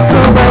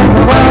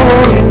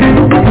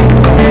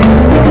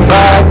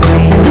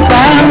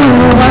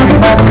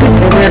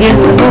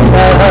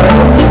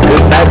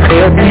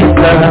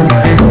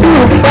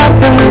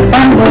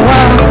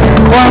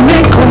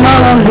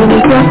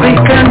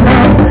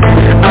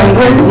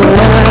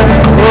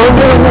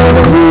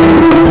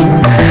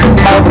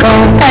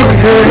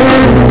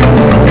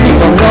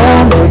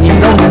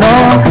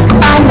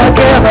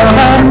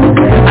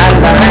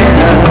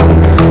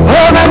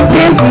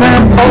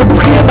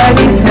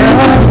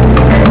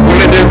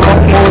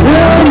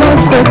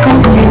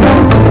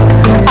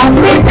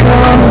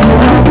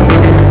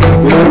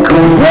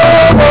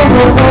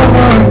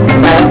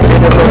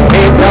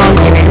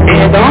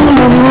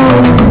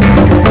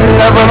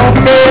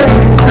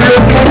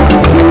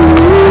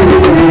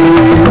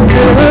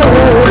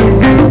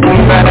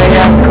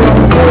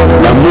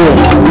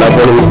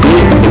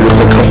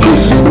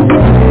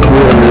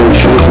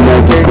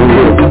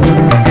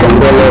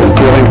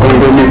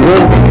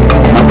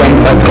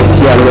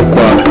 Patricia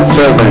Lokwa,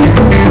 servant,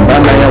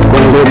 Bana ya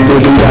Kongo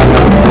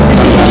Tuliana.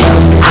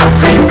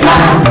 Africa,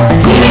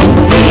 we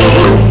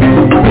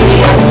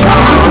are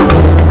strong,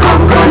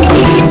 Congo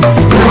East,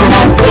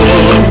 unity,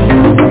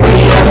 we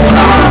are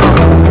strong,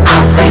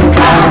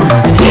 Africa,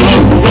 we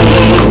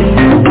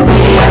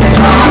are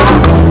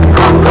strong,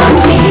 Congo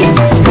East,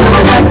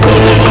 unity,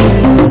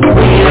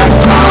 we are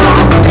strong.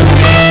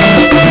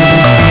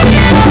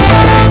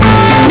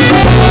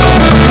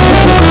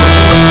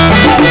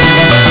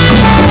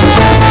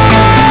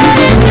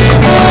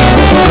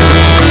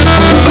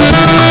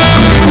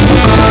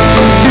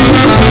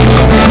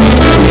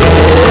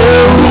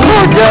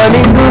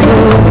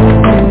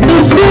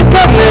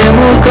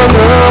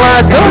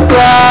 Watoto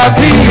wa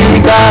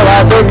Afrika,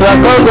 watoto wa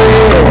Kongo,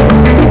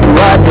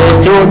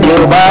 watoto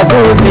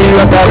ubaguzi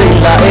wa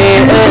kabila,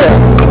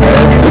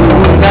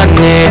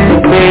 tuungane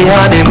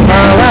tupeane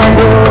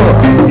mawazo,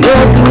 ndio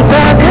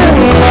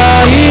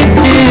tutajenga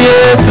nchi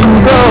yetu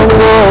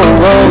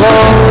Kongo,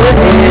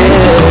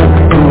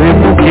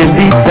 tuepuke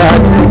vita,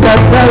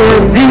 tukatae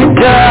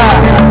vita,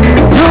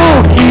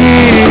 chuki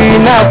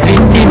na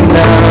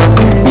fitina,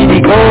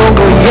 ili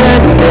Kongo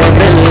iende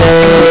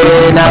mbele.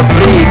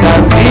 Africa,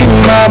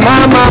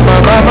 mama,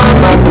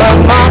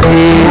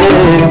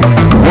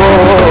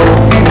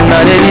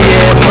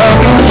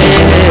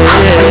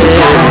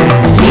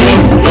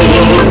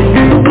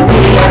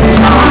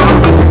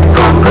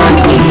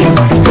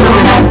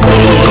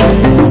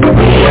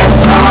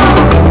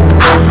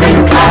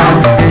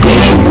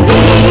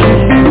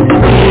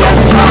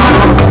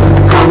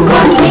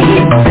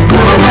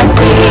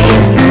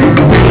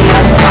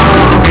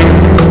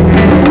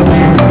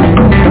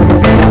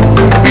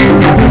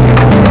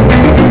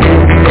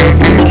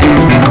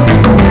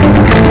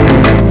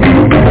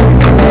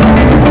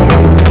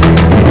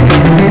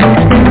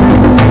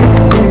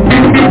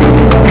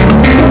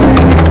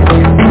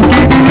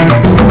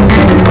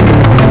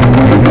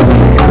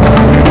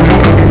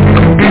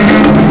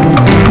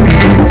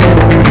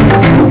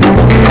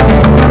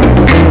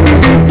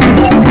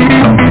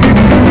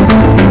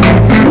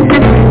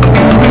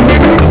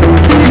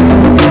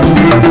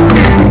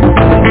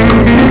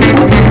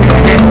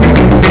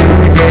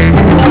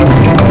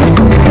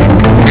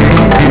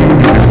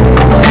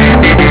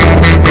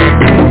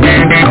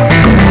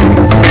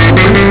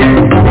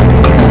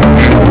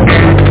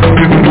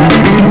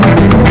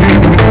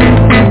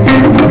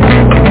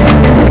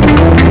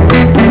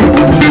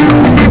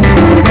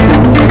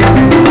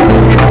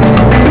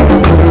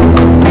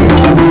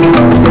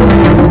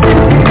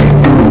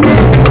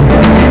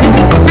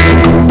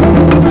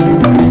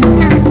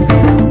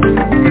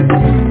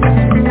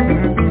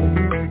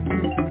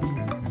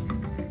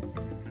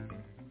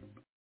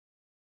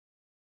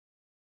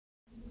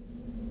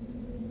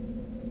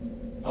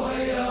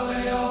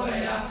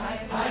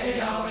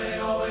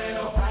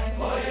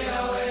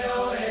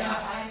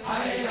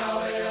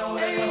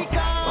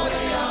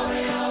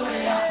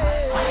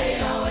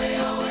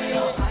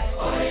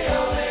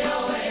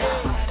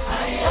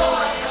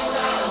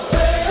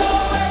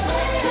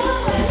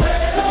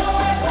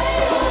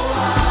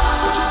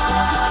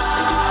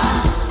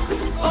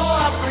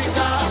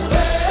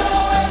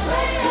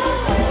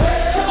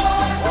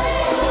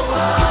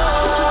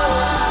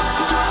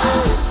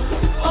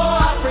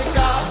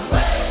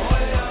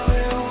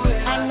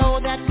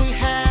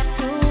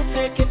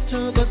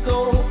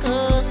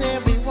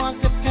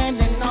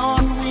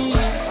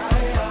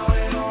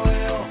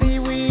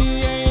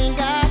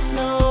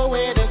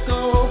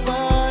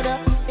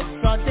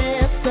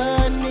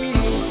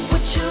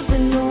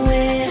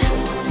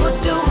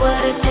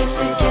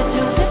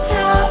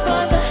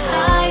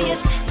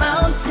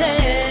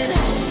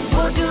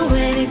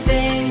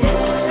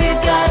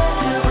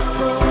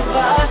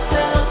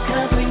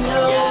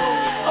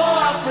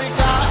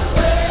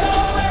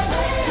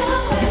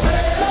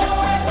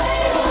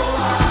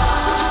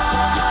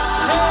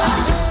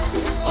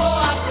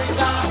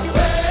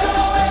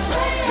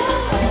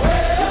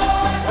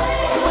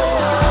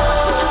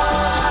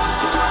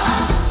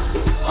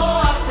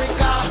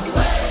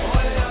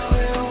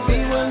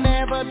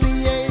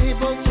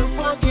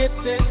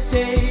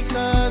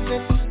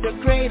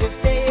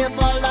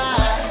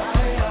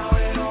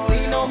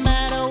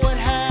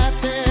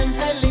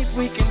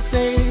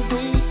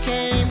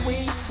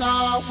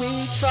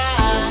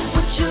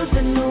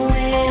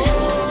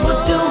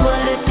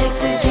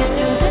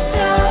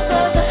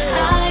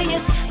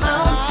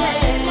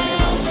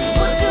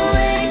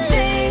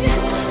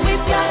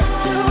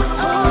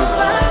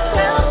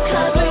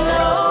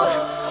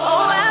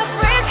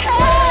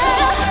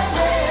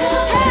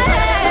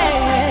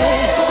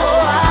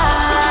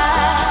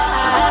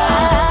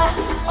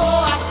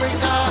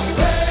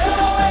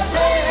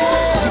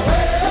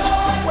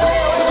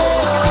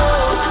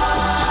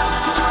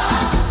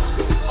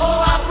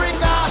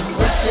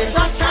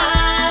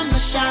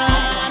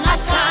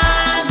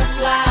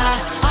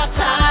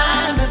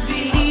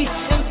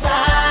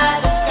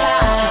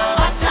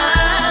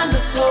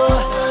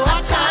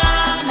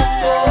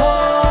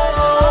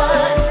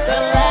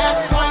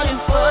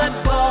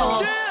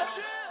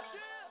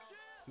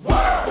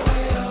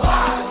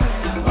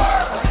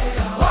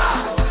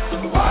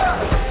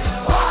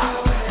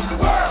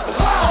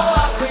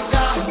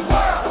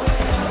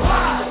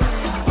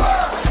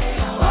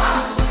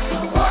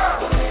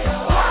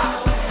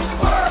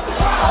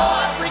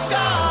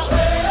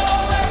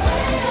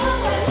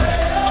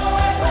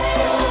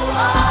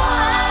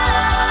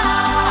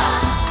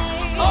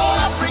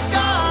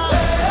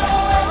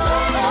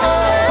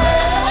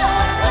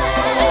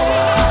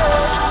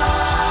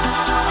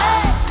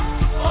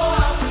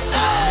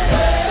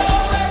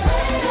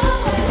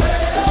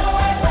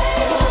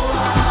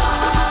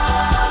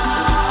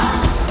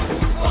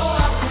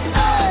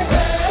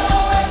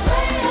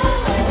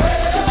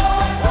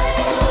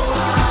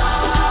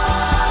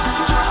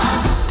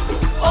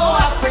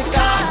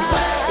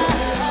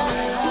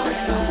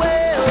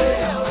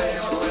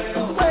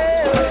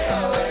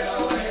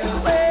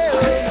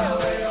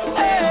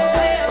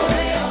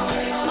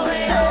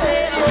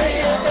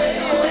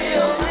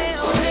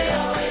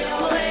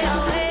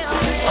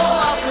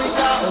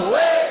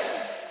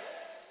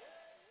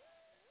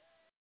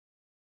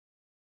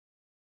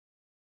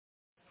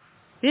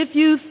 If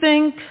you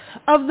think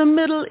of the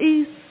Middle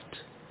East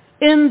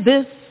in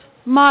this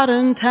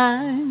modern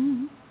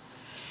time,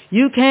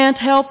 you can't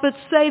help but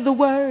say the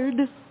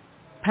word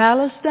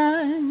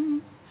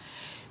Palestine.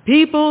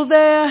 People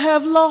there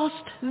have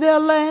lost their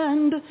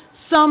land,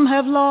 some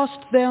have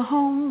lost their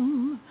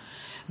home.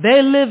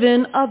 They live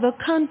in other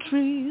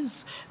countries,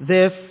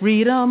 their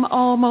freedom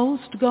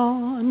almost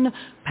gone.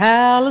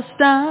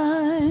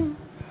 Palestine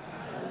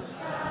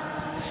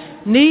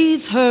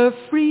needs her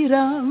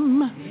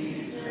freedom.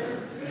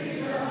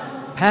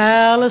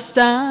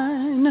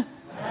 Palestine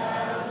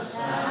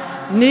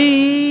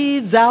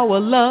needs our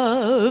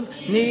love,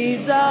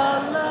 needs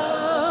our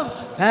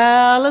love.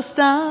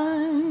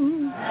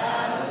 Palestine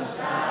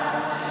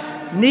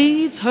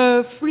needs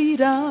her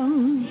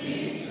freedom.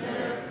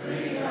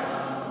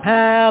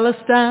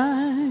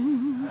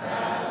 Palestine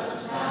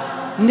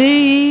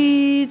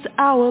needs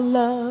our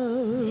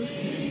love.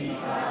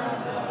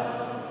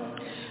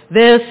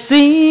 There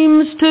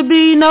seems to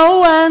be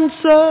no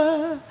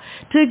answer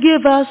to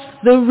give us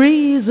the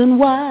reason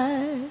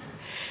why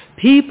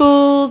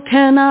people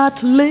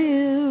cannot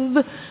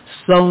live,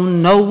 so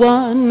no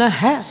one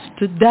has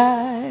to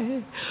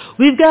die.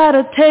 We've got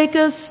to take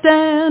a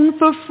stand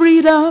for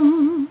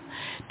freedom,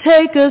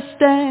 take a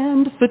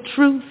stand for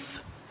truth,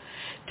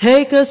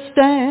 take a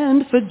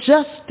stand for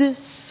justice.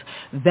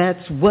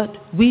 That's what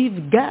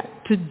we've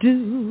got to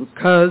do,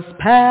 'cause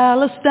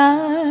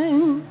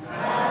Palestine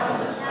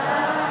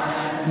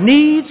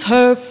needs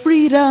her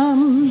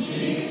freedom.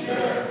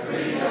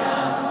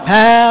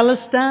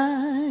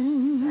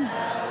 Palestine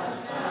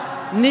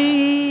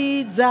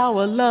needs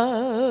our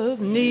love,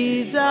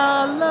 needs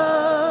our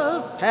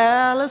love.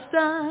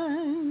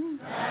 Palestine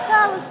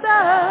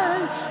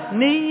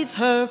needs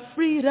her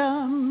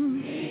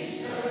freedom.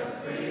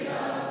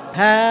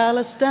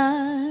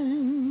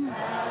 Palestine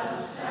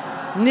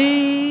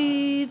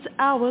needs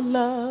our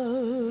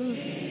love.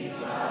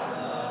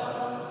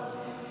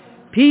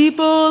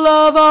 People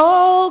of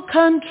all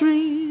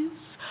countries,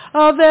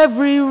 of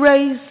every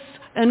race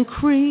and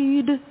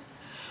creed,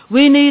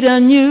 we need a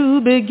new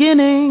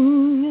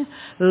beginning.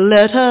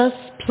 Let us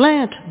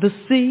plant the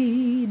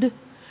seed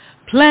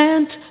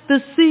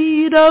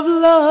of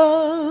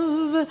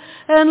love,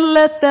 and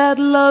let that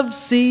love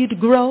seed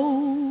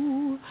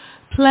grow.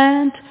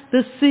 Plant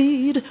the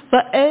seed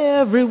for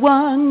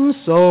everyone,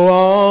 so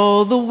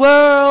all the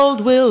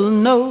world will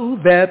know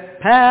that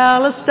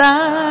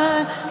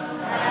Palestine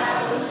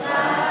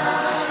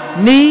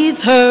needs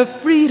her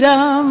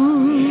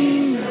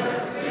freedom.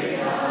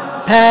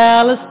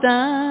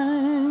 Palestine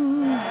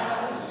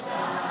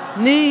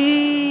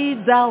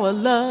needs our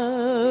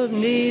love,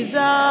 needs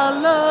our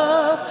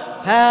love.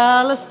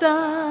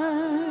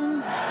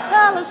 Palestine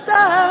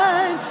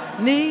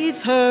needs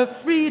her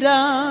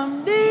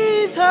freedom,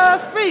 needs her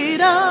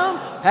freedom.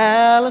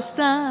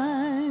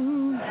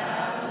 Palestine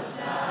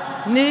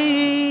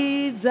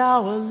needs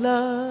our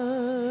love.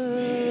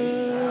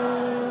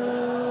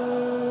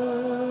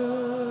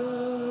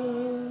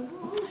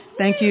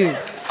 Thank you.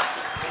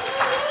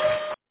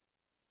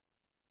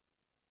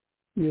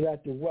 We'd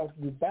like to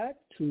welcome you back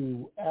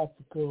to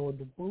Africa on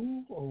the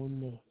Move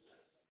on the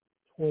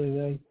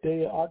 29th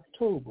day of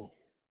October.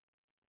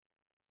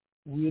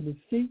 We're in the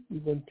seat.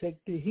 We're going to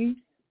take the heat.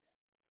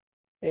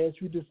 As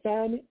we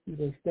define it, we're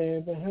going to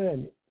stand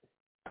behind it.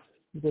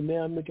 We're going to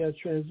now make our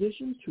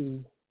transition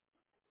to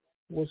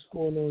what's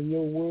going on in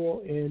your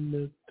world and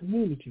the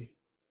community.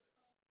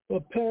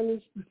 But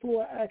panelists,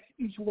 before I ask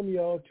each one of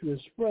y'all to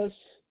express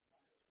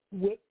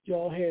what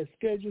y'all had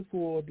scheduled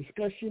for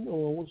discussion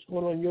on what's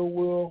going on in your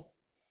world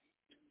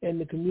and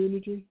the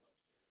community,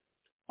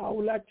 I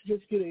would like to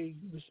just get a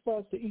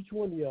response to each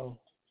one of y'all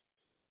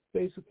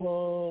based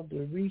upon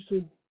the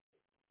recent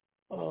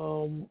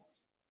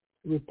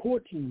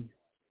reporting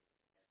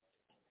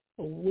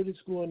on what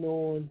is going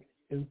on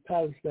in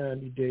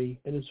Palestine today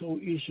and this whole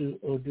issue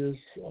of this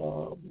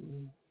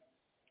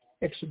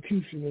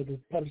execution of the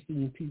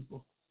Palestinian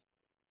people.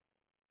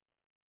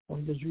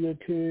 I'm just real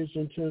curious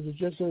in terms of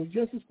just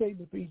a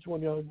statement for each one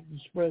of y'all to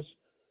express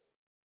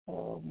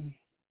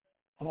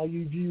how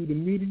you view the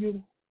media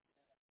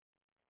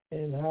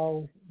and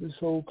how this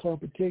whole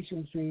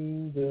confrontation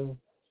between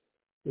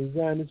the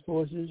Zionist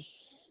forces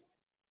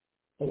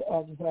of the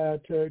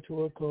occupied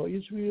territory called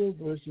Israel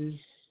versus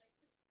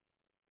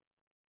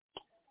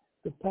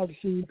the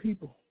Palestinian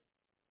people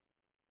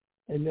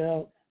and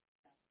now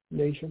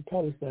nation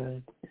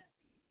Palestine.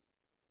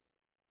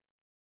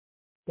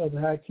 Brother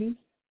Haki,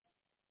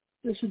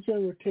 this is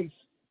general take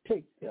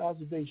the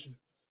observation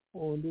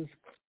on this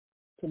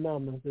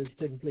phenomenon that's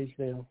taking place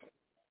now.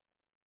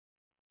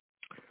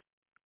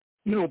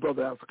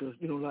 Brother Africa,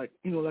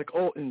 like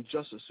all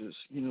injustices,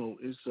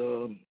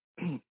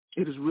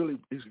 it is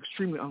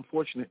extremely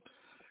unfortunate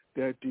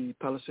that the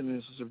Palestinians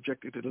are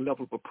subjected to the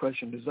level of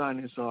oppression the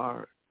Zionists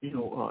are,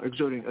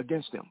 exerting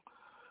against them.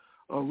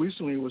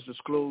 Recently, it was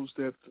disclosed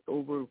that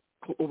over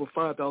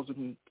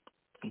 5,000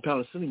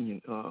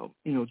 Palestinian,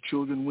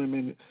 children,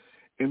 women,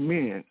 and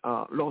men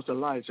lost their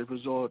lives as a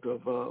result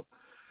of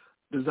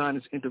the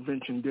Zionist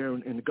intervention there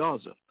in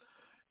Gaza.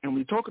 And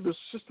we talk of this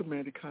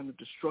systematic kind of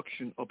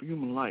destruction of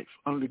human life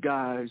under the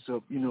guise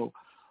of,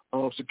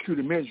 of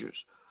security measures,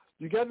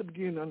 you got to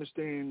begin to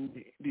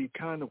understand the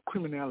kind of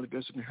criminality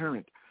that's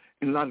inherent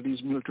in a lot of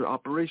these military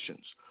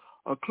operations.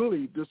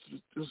 Clearly, this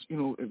is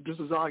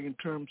in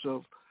terms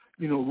of,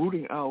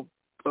 rooting out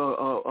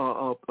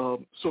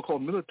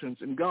so-called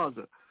militants in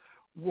Gaza.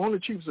 One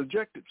achieves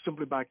objective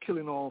simply by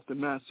killing off the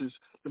masses,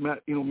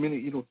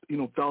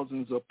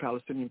 thousands of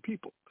Palestinian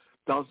people,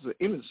 thousands of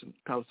innocent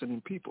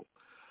Palestinian people.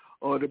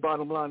 The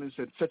bottom line is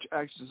that such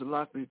actions are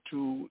likely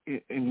to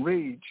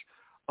enrage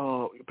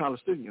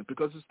Palestinians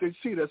because they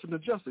see it as an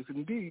injustice.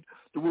 Indeed,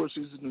 the world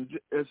sees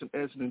it as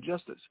an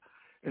injustice.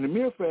 And the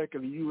mere fact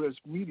that the U.S.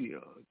 media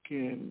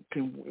can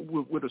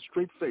with a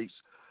straight face,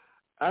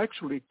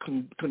 actually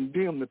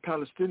condemn the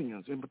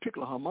Palestinians, in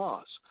particular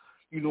Hamas,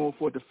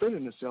 for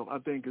defending itself, I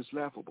think is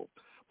laughable.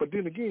 But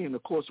then again,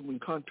 of course, in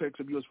context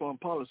of U.S. foreign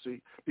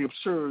policy, the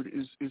absurd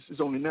is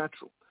only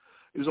natural.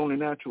 It's only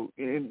natural.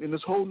 And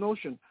this whole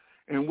notion,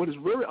 and what is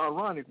very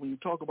ironic when you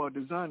talk about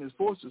the Zionist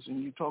forces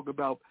and you talk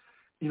about,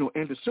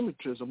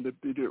 anti-Semitism,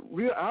 the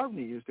real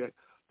irony is that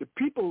the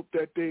people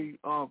that they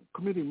are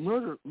committing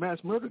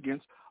mass murder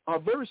against are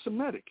very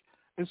Semitic.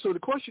 And so the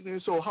question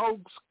is, so how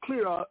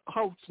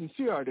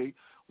sincere are they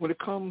when it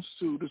comes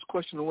to this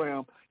question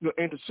around,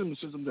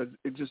 anti-Semitism that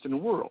exists in the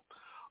world?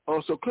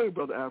 So clearly,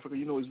 Brother Africa,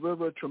 it's very,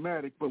 very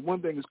traumatic. But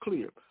one thing is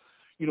clear,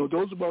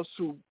 those of us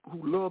who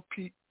love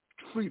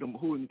freedom,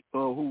 who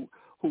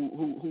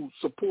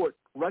support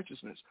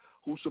righteousness,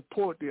 who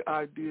support the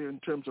idea in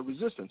terms of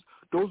resistance,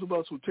 those of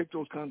us who take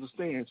those kinds of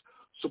stands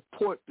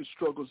support the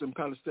struggles in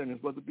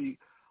Palestinians, whether it be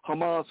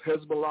Hamas,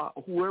 Hezbollah,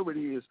 or whoever it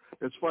is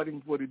that's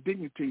fighting for the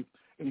dignity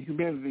and the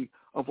humanity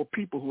of a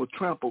people who are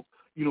trampled,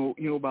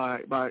 by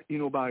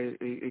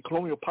a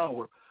colonial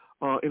power.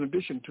 In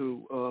addition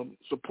to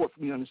support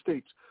from the United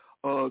States,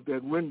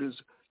 that renders,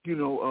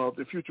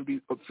 the future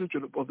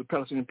of the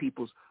Palestinian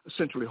peoples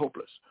essentially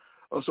hopeless.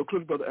 So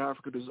clearly, Brother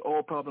Africa, this is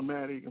all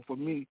problematic, and for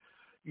me,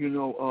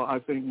 I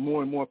think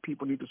more and more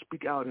people need to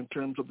speak out in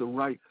terms of the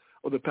right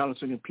of the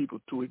Palestinian people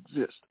to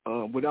exist.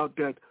 Without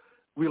that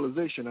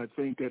realization, I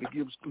think that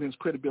it lends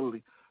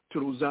credibility to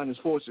those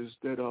Zionist forces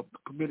that are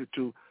committed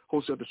to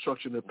wholesale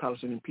destruction of the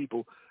Palestinian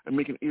people and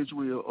making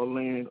Israel a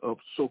land of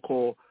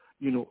so-called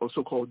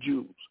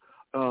Jews.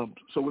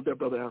 So with that,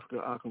 Brother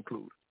Africa, I'll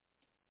conclude.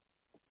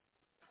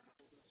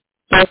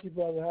 Thank you,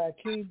 Brother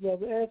Hakeem.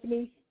 Brother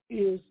Anthony,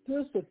 is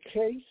this a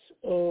case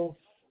of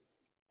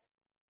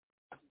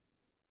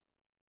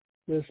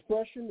the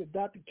expression that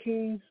Dr.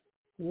 King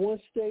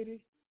once stated,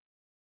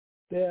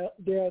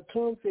 there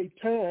comes a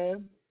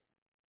time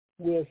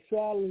where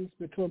silence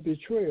becomes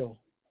betrayal,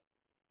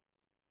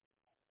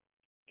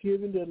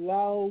 given the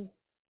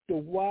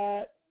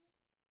wide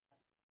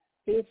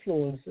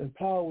influence and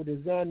power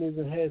that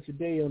Zionism has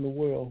today on the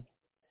world.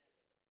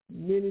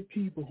 Many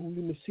people who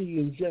even see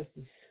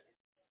injustice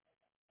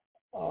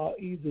are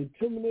either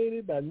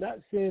intimidated by not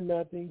saying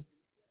nothing,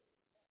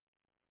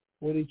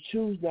 or they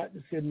choose not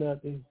to say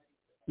nothing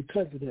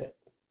because of that.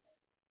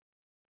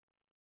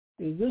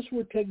 Is this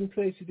what's taking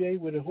place today,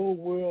 where the whole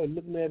world is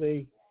looking at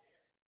a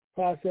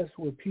process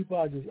where people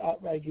are just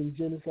outright getting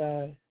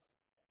genocide,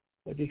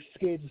 but they're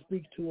scared to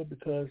speak to it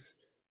because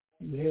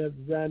you have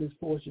the Zionist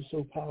forces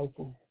so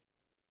powerful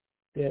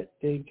that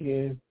they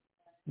can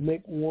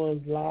make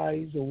one's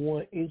lives or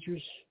one's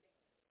interests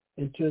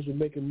in terms of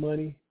making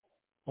money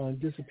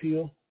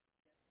disappear?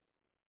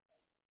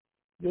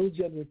 Those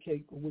general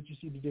take on what you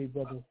see today,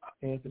 Brother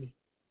Anthony.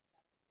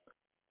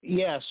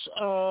 Yes,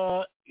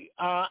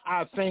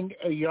 I think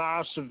your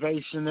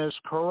observation is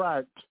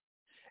correct.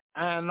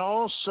 And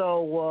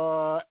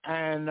also,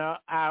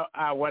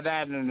 I would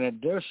add an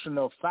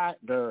additional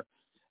factor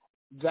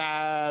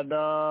that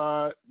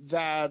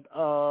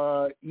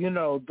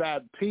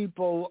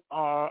people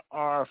are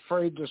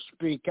afraid to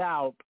speak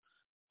out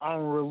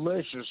on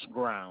religious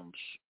grounds.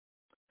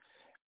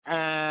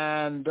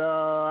 And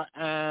the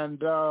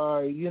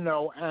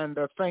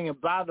thing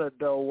about it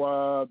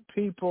though,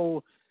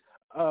 people,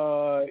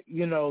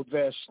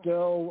 there's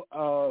still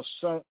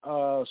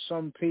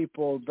some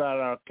people that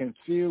are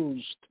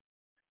confused,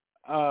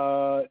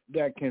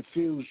 that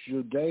confuse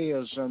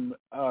Judaism,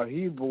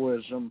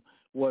 Hebrewism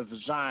with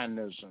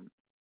Zionism,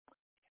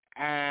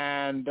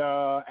 and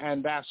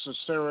that's a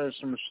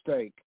serious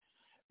mistake,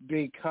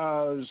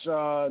 because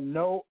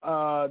no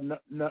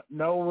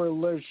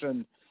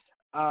religion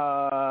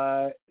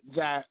that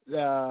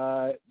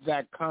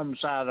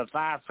comes out of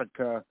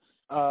Africa,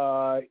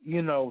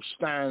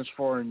 stands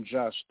for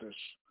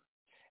injustice.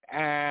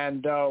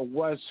 And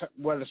what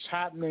is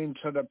happening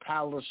to the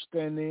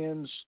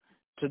Palestinians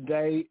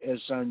today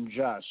is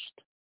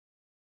unjust,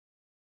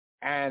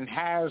 and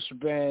has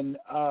been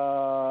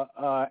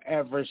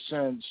ever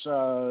since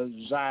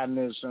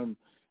Zionism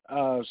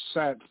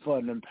set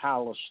foot in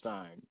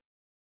Palestine.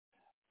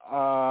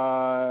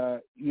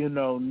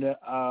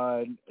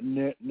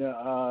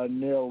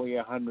 Nearly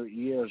 100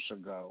 years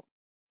ago.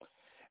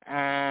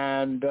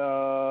 And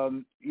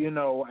the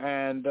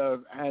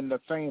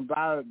thing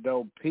about it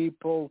though,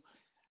 people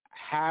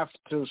have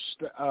to,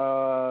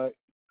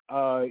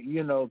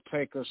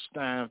 take a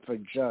stand for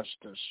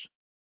justice.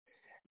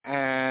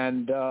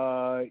 And,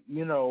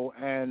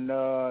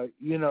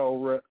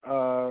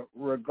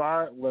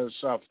 regardless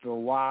of the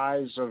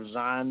lies of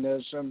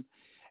Zionism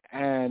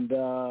and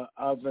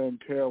other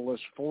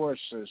imperialist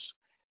forces,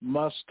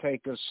 must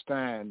take a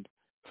stand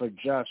for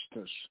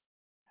justice.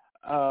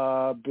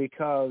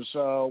 Because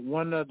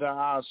one of the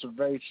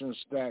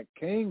observations that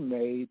King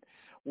made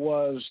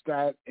was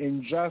that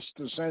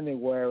injustice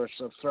anywhere is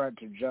a threat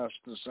to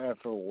justice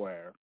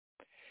everywhere.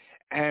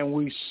 And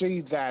we see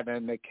that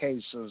in the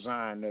case of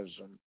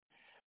Zionism,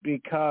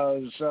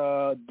 because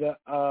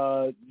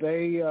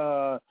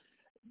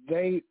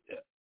they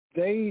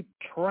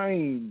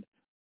train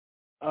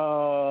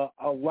a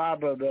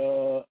lot of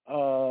the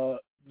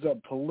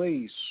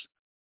police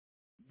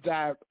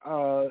that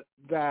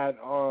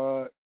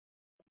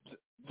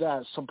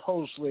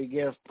supposedly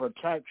give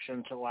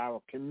protection to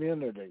our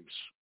communities,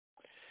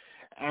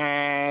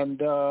 and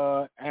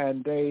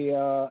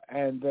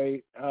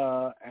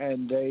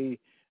they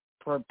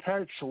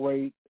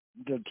perpetuate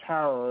the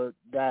terror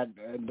that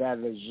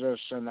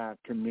exists in our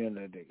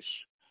communities.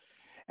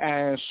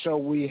 And so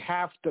we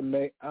have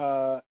to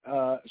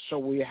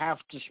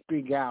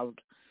speak out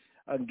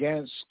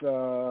against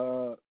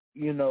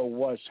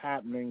what's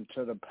happening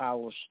to the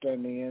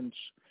Palestinians,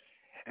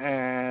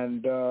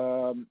 and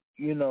they're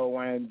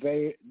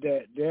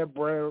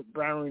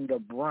bearing the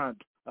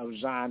brunt of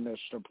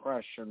Zionist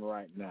oppression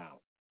right now.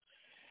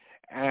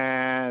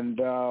 And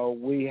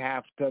we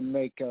have to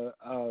make a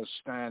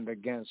stand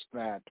against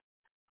that.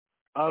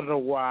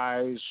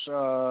 Otherwise,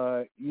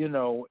 it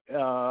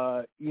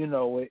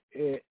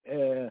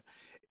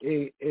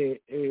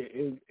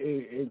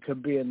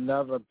could be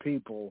another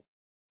people,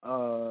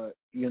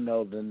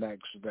 the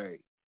next day.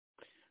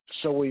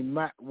 So we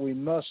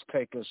must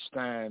take a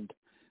stand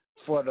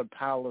for the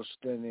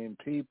Palestinian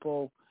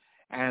people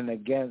and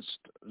against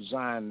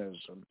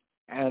Zionism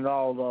and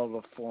all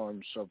other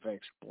forms of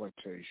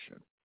exploitation.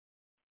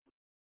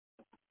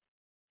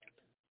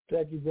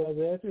 Thank you,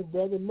 Brother Anthony.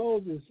 Brother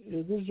Moses,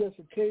 is this just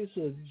a case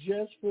of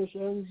just versus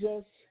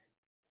unjust?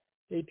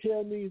 They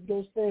tell me if you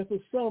don't stand for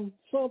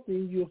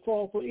something, you'll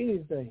fall for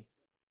anything.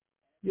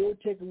 Your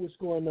take on what's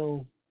going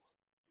on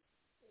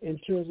in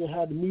terms of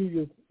how the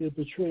media is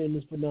portraying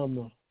this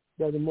phenomenon.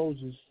 Brother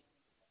Moses.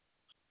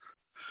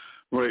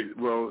 Right.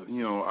 Well,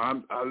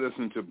 I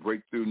listen to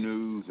Breakthrough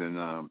News and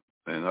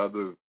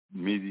other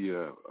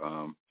media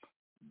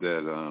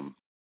that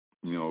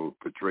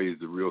portrays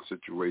the real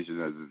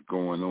situation as it's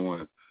going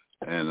on,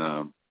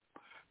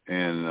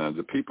 and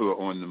the people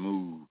are on the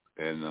move,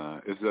 and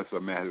it's just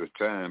a matter of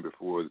time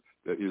before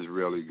the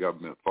Israeli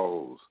government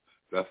falls.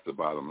 That's the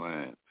bottom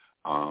line.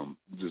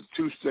 The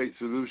two-state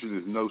solution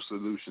is no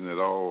solution at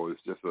all.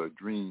 It's just a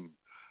dream.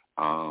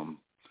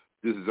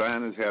 The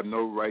Zionists have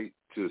no right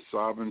to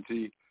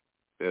sovereignty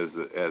as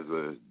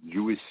a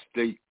Jewish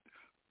state,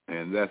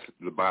 and that's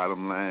the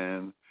bottom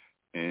line.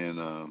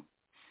 And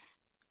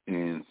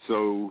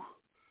so,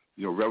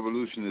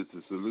 revolution is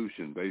the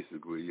solution,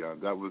 basically. I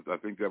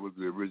think that was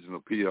the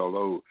original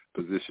PLO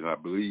position, I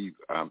believe,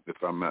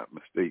 if I'm not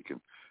mistaken.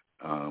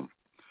 I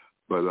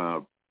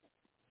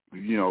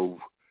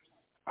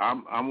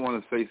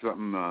want to say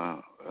something.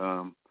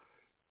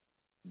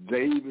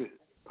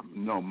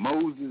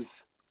 Moses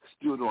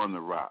stood on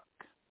the rock.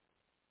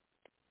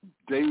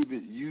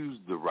 David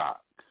used the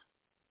rock.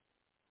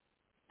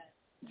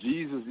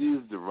 Jesus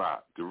is the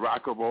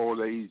rock of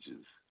all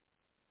ages.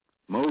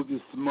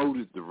 Moses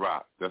smote the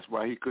rock. That's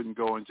why he couldn't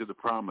go into the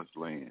promised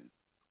land.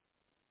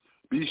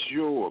 Be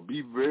sure,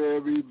 be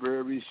very,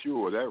 very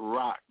sure. That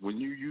rock, when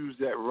you use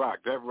that rock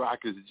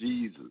is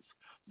Jesus,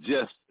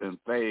 just and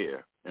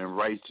fair and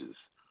righteous.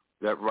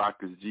 That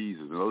rock is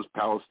Jesus. And those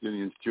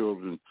Palestinian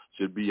children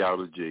should be out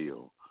of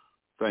jail.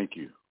 Thank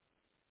you.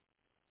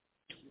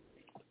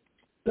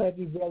 Thank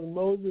you, Brother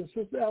Moses.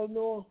 Sister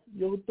Eleanor,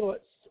 your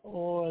thoughts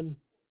on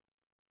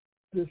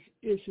this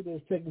issue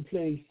that's taking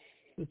place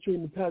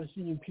between the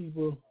Palestinian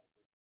people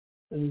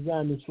and the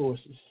Zionist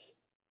forces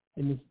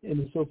in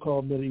the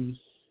so-called Middle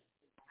East.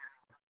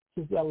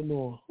 Sister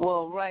Eleanor.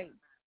 Well, right.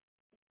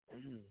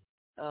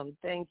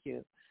 Thank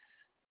you.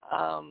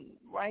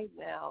 Right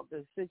now,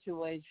 the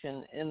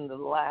situation in the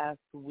last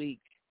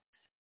week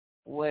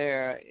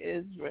where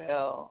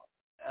Israel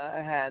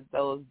had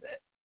those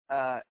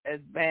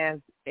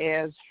advanced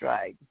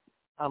airstrikes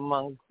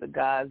amongst the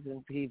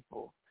Gazan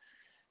people,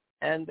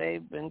 and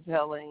they've been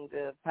telling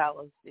the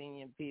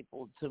Palestinian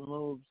people to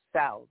move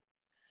south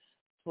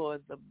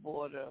toward the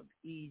border of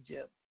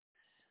Egypt,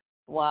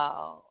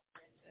 while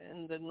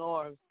in the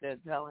north they're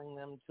telling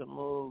them to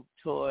move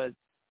towards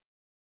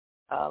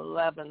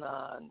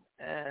Lebanon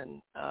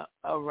and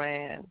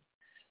Iran.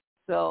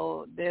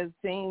 So there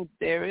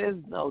is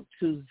no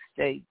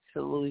two-state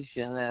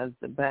solution, as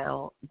the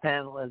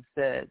panelist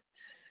said.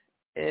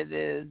 It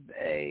is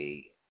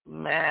a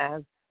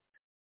mass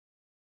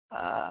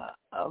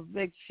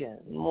eviction.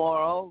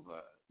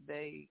 Moreover,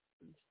 they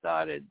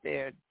started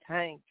their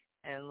tank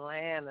and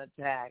land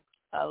attacks,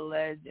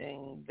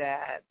 alleging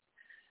that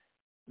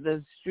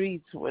the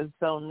streets were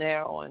so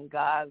narrow in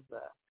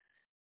Gaza,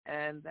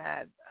 and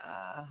that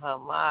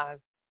Hamas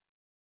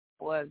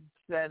was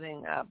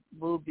setting up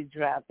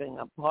booby-trapping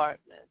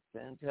apartments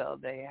until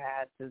they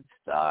had to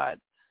start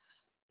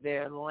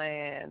their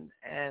land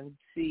and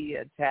sea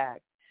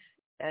attack.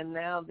 And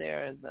now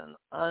there is an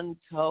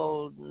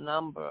untold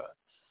number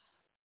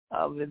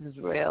of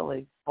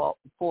Israeli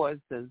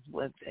forces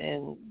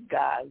within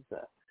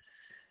Gaza.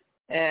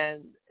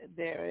 And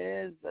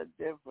there is a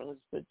difference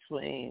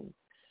between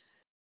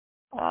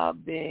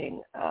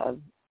being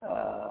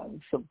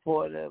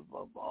supportive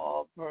of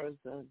all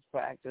persons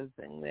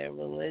practicing their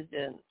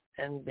religion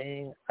and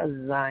being a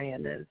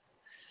Zionist.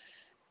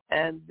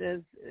 And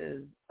this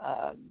is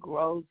a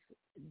gross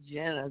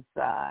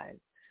genocide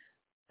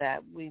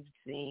that we've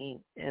seen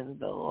in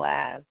the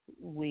last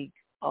week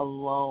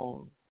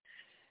alone.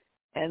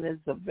 And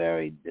it's a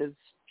very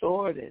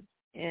distorted,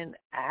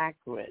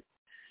 inaccurate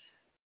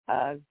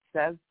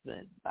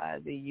assessment by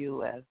the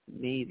U.S.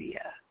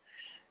 media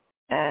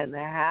and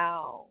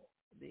how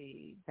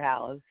the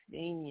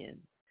Palestinian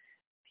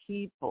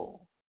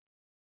people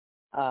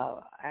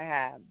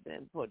have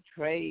been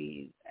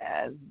portrayed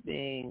as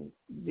being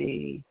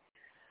the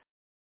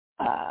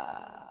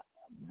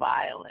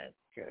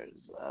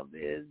violenters of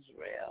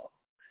Israel.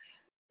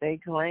 Israel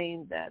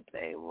claimed that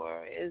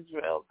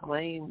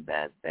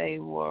they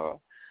were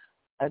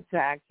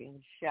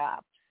attacking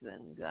shops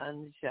and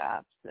gun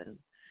shops and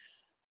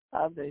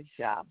other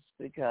shops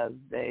because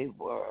they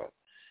were,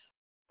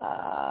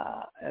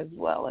 as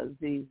well as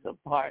these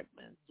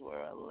apartments,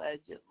 were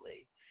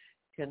allegedly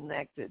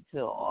connected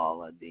to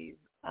all of these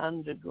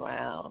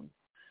underground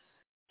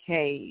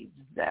caves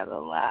that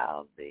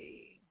allowed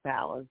the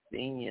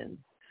Palestinians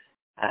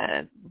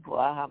and for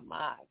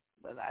Hamas,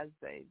 but I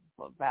say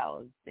for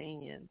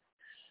Palestinians,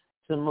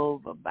 to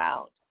move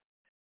about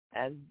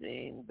as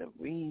being the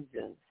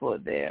reason for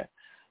their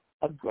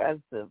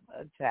aggressive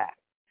attack.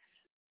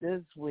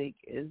 This week,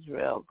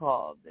 Israel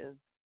called this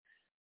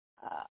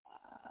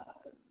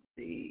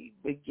the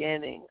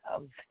beginning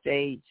of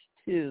stage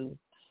 2,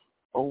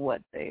 or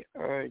what they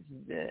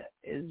urged the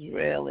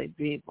Israeli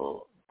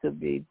people to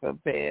be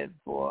prepared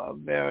for a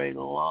very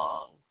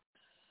long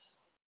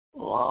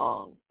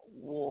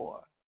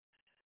war.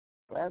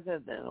 Rather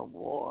than a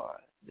war,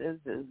 this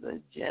is a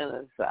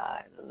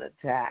genocide, an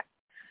attack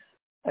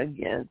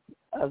against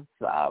a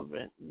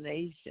sovereign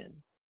nation,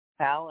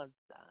 Palestine.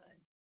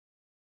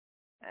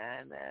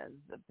 And as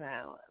the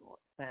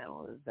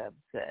panelists have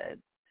said,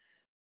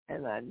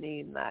 and I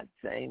need not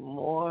say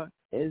more,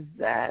 is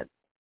that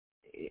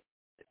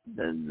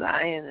the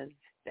Zionist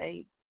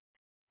state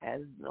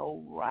has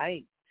no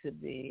right to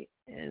be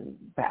in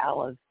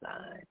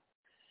Palestine.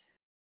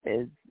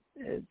 It's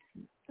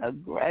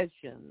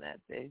aggression that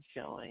they're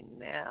showing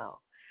now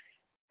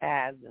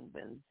hasn't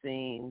been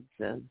seen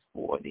since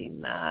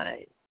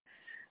 1949.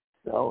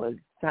 So it's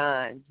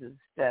time to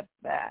step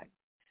back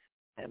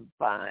and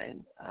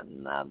find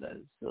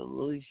another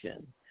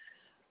solution.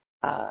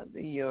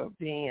 The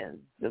Europeans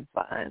to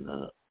find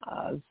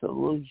a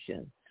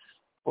solution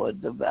for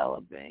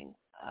developing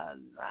a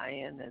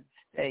Zionist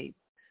state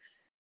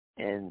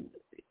in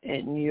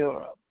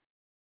Europe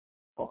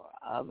or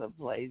other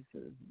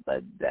places,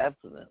 but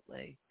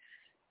definitely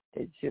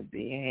it should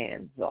be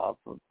hands off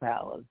of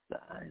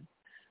Palestine.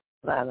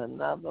 Not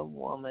another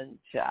woman,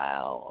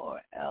 child,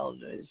 or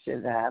elder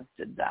should have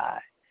to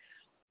die.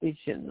 We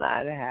should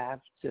not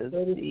have to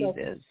see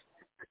this.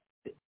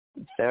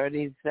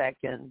 30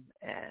 seconds,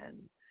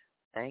 and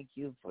thank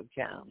you for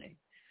counting.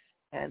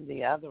 And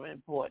the other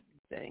important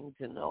thing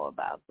to know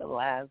about the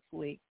last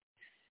week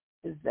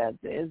is that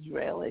the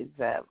Israelis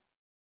have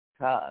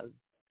caused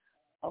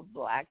a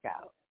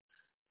blackout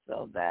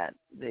so that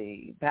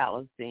the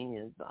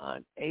Palestinians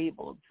aren't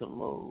able to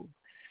move.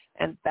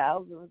 And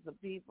thousands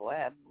of people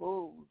have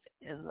moved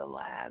in the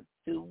last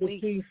 2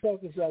 weeks. 15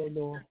 seconds,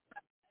 Eleanor.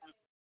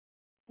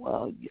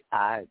 Well,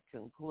 I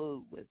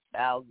conclude with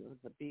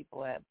thousands of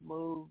people have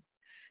moved,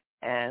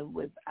 and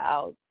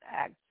without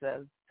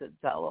access to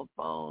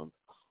telephone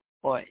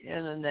or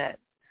internet,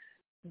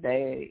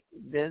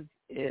 this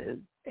is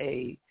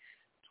a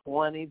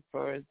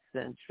 21st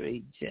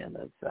century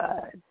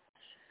genocide.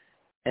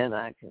 And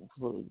I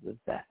conclude with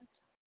that.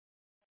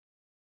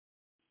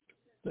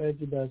 Thank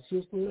you, my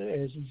sister.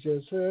 As you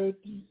just heard,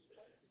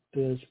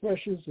 the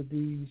expressions of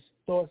these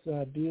thoughts and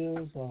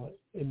ideas are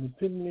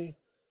independently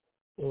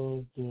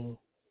of the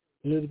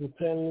political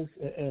panelists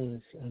and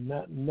analysts, and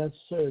not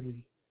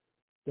necessarily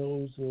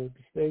those of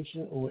the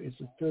station or its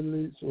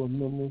affiliates or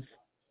members.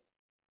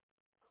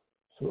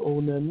 So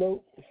on that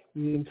note,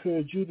 we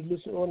encourage you to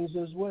listen audience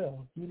as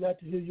well. We'd like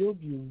to hear your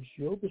views,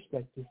 your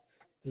perspective.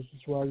 This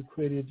is why we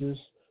created this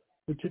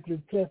particular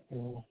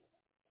platform.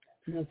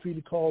 Feel free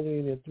to call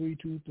in at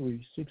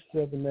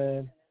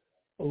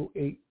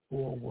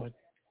 323-679-0841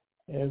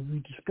 as we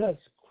discuss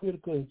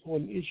critical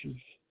important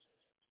issues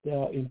that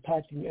are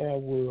impacting our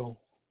world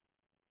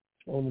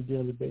on a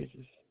daily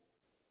basis.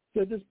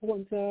 So at this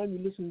point in time, you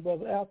listen to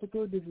Brother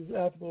Africa. This is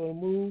Africa on the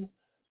Move.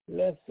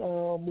 Let's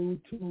move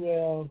to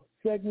our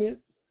segment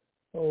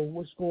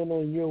what's going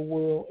on in your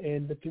world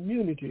and the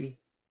community.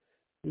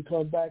 We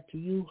come back to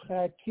you,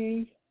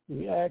 Haki.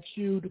 We ask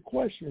you the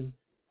question,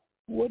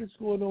 what is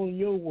going on in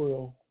your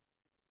world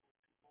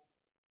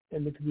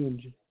and the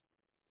community?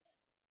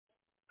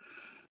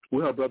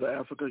 Well, Brother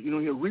Africa,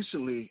 here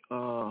recently,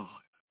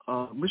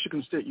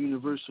 Michigan State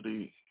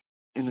University,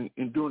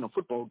 during a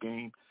football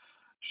game,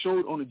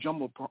 showed on the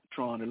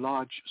Jumbotron, a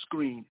large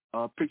screen,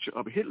 picture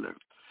of Hitler.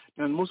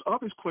 Now, the most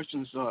obvious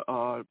questions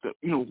are,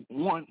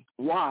 one,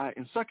 why,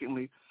 and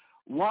secondly,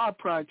 why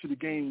prior to the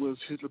game was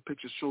Hitler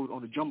picture showed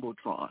on the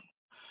Jumbotron?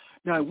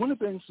 Now, one of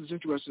the things that's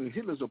interesting is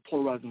Hitler's a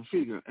polarizing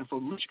figure, and for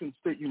Michigan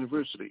State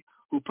University,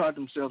 who pride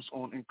themselves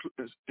on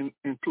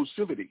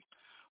inclusivity,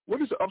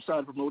 what is the upside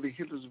of promoting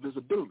Hitler's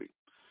visibility?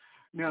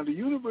 Now, the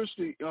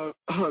university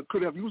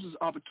could have used this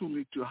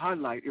opportunity to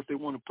highlight, if they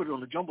want to put it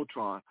on the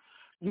Jumbotron,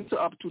 use the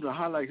opportunity to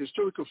highlight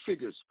historical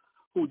figures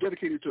who are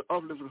dedicated to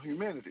uplifting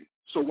humanity.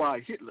 So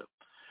why Hitler?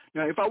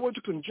 Now, if I were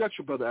to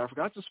conjecture, Brother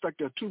Africa, I suspect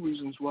there are two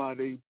reasons why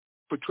they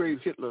portrayed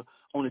Hitler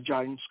on a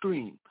giant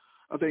screen.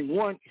 I think,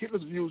 one,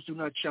 Hitler's views do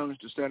not challenge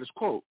the status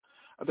quo.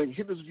 I think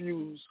Hitler's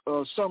views,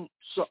 the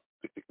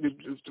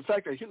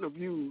fact that Hitler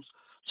views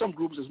some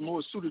groups as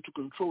more suited to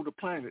control the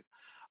planet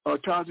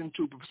ties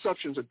into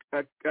perceptions of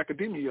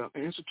academia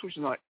and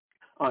institutions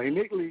are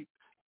innately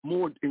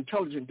more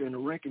intelligent than the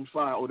rank and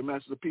file or the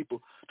masses of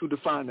people to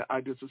define the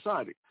ideal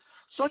society.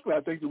 Secondly,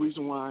 I think the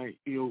reason why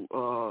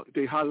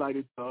they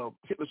highlighted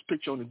Hitler's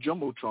picture on the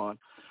Jumbotron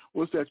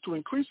was that to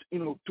increase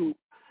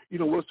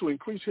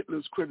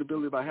Hitler's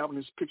credibility by having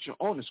his picture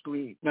on the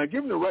screen. Now,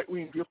 given the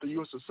right-wing drift of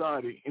U.S.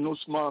 society in no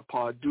small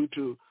part due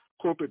to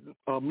corporate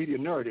media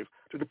narrative,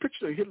 to the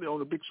picture of Hitler on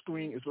the big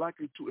screen is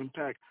likely to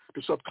impact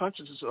the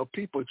subconsciousness of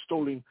people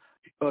extolling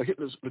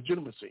Hitler's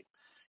legitimacy.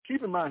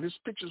 Keep in mind, his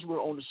pictures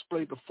were on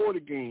display before the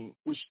game,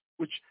 which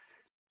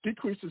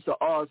decreases the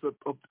odds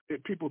of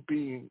people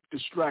being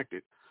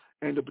distracted,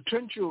 and the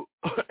potential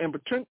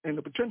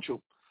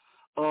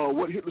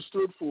what Hitler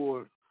stood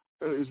for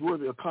is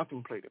worthy of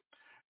contemplating.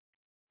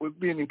 With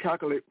being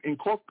inculcated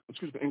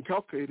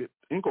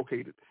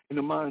in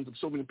the minds of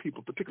so many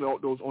people, particularly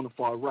those on the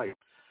far right.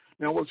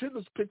 Now, was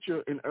Hitler's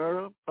picture an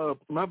error?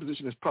 My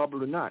position is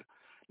probably not.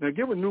 Now,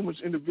 given numerous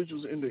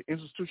individuals in the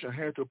institution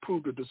had to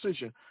approve the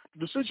decision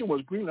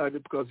was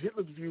green-lighted because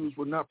Hitler's views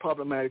were not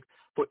problematic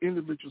for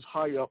individuals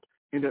high up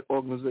in that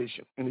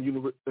organization, in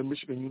the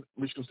Michigan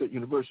State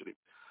University.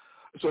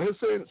 So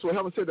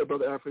having said that,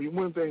 Brother Africa,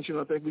 one of the things,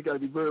 I think we got to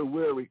be very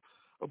wary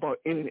about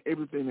any and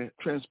everything that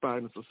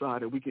transpires in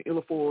society. We can ill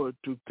afford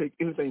to take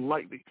anything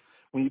lightly.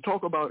 When you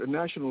talk about a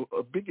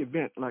big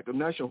event like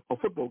a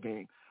football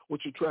game,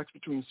 which attracts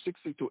between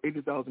 60 to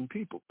 80,000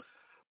 people,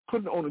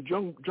 putting on a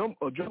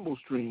jumbo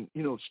screen,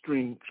 one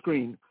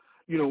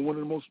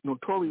of the most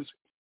notorious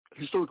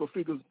historical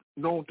figures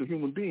known to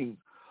human beings,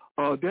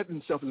 that in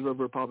itself is very,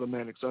 very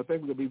problematic. So I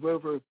think we're going to be very,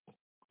 very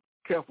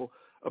careful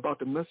about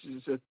the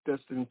messages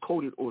that's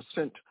encoded or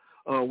sent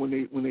when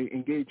they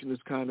engage in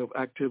this kind of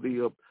activity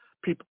of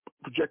people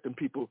projecting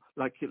people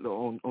like Hitler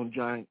on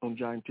giant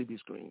TV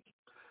screens.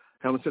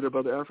 Having said that,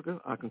 Brother Africa,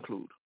 I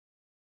conclude.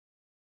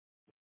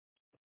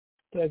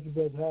 Thank you,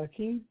 Brother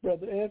Hakeem.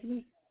 Brother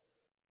Anthony,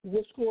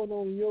 what's going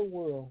on in your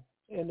world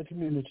and the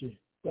community,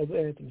 Brother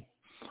Anthony?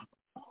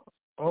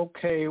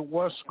 Okay,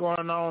 what's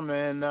going on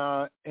in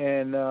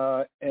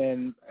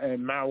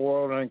my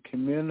world and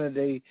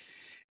community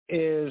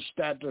is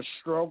that the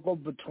struggle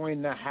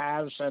between the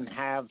haves and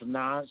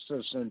have-nots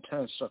is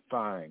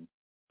intensifying.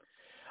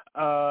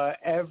 All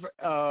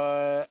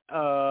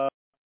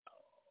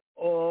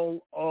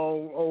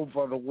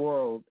over the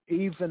world,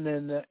 even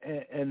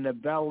in the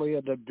belly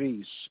of the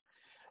beast,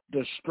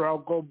 the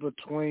struggle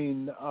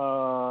between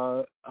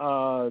the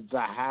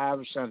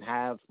haves and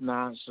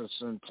have-nots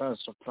is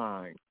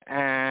intensifying,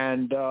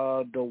 and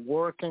the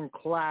working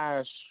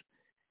class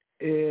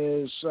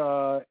is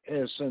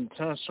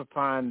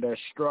intensifying their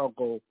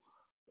struggle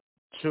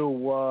to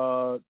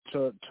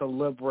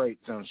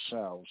liberate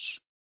themselves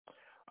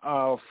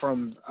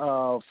from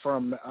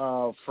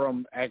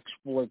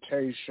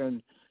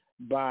exploitation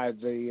by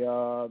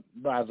the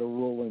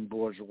ruling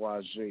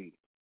bourgeoisie.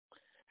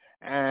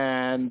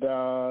 And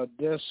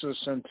this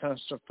is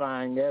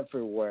intensifying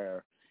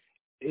everywhere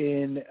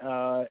in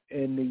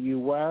the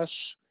U.S.,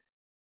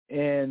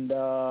 in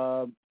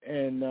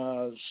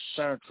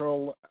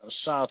Central,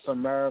 South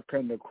America,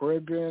 and the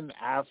Caribbean,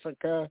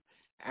 Africa,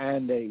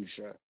 and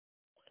Asia.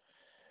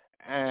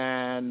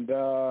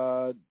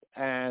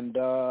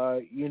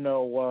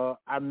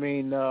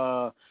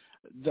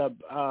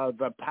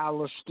 The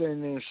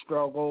Palestinian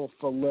struggle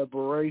for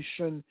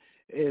liberation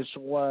is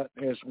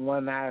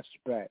one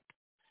aspect,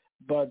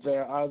 but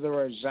there are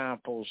other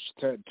examples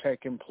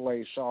taking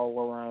place all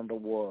around the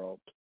world,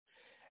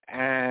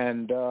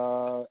 and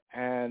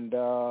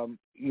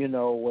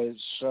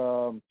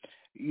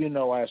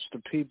as the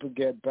people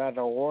get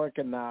better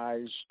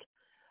organized,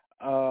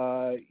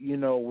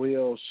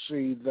 we'll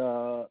see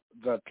the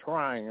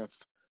triumph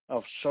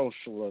of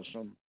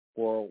socialism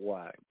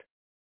worldwide.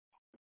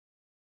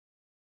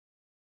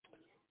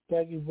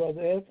 Thank you,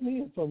 Brother Anthony.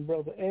 And from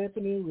Brother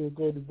Anthony, we'll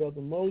go to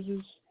Brother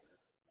Moses.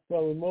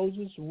 Brother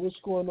Moses, what's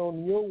going on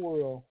in your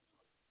world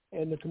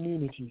and the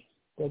community?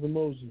 Brother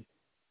Moses.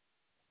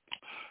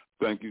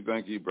 Thank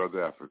you,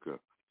 Brother Africa.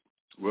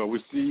 Well, we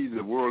see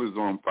the world is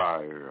on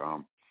fire.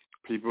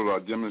 People are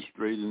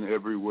demonstrating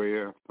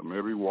everywhere from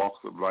every walk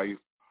of life.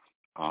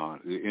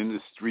 They're in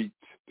the streets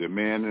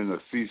demanding a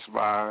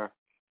ceasefire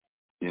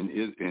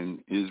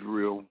in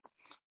Israel.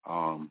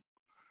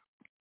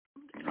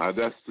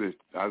 That's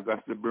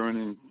the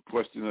burning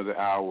question of the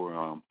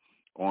hour.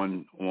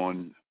 On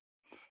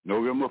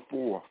November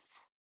 4th,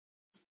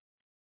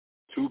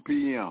 2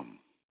 p.m.,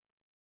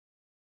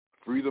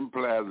 Freedom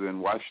Plaza in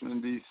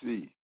Washington,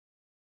 D.C.,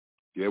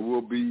 there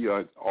will be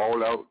an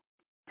all-out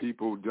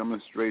people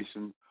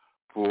demonstration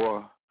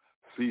for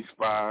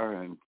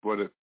ceasefire and for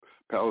the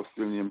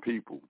Palestinian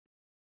people.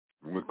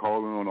 And we're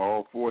calling on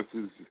all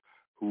forces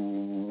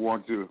who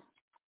want to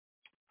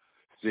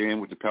stand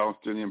with the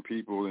Palestinian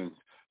people and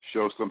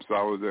show some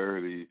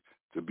solidarity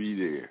to be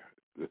there.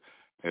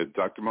 As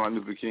Dr. Martin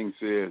Luther King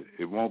said,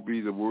 it won't be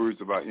the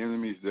words of our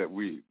enemies that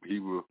he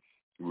will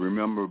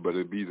remember, but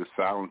it'll be the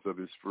silence of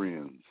his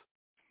friends.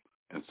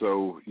 And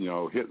so,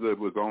 Hitler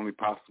was only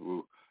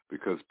possible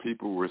because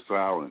people were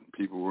silent.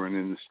 People weren't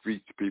in the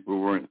streets.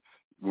 People weren't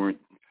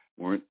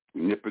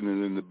nipping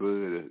it in the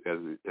bud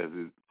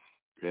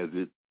as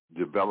it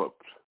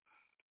developed.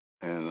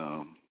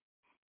 And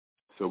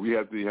so we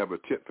have to have a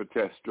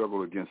tit-for-tat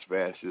struggle against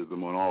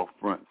fascism on all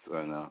fronts.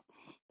 And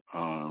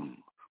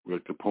we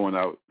have to point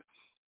out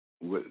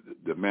what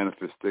the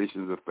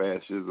manifestations of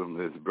fascism,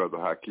 as Brother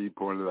Haki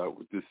pointed out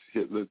with this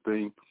Hitler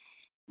thing.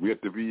 We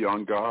have to be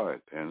on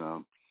guard and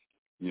a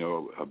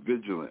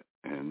vigilant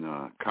and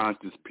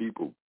conscious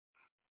people,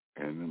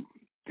 and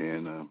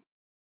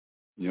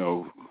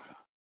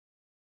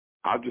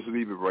I'll just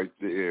leave it right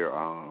there.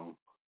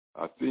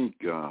 I think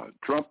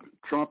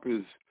Trump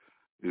is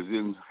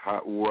in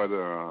hot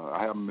water.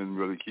 I haven't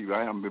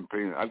been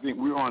paying. I think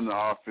we're on the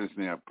offense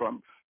now.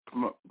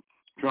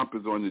 Trump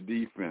is on the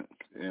defense,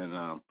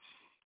 and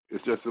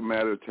it's just a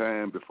matter of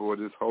time before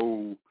this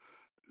whole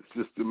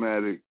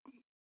systematic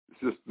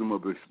system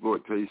of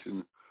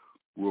exploitation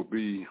will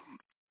be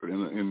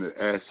in the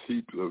ash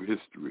heap of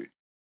history.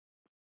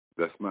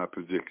 That's my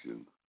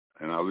prediction,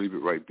 and I'll leave it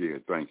right there.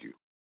 Thank you.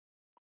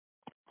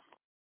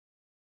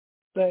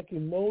 Thank you,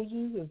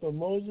 Moses. And from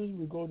Moses,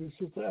 we go to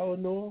Sister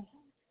Eleanor.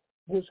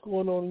 What's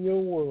going on in your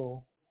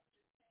world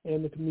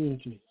and the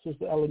community,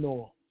 Sister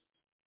Eleanor?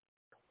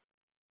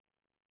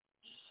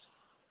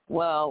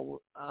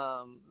 Well,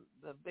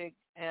 the big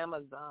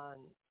Amazon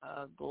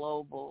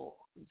global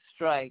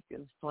strike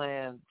is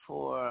planned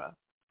for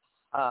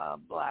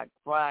Black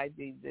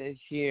Friday this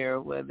year,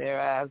 where they're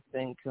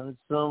asking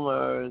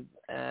consumers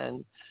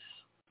and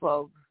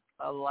folks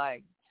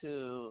alike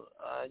to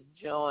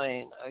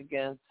join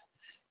against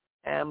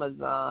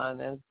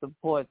Amazon and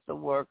support the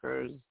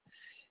workers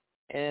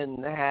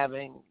in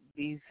having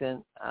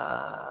decent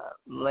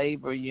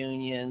labor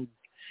unions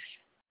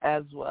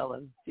as well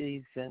as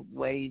decent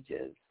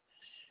wages.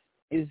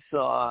 You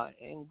saw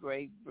in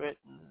Great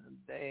Britain,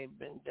 they've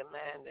been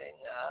demanding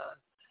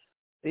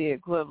the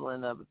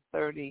equivalent of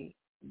 $30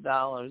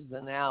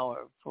 an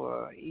hour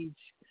for each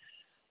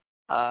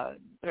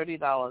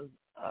 $30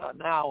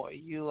 an hour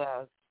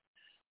U.S.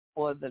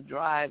 for the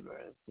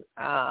drivers,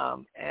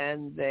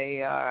 and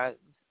they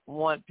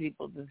want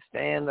people to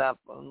stand up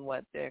on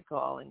what they're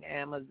calling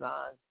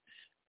Amazon's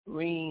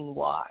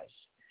greenwash,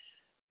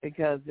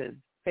 because it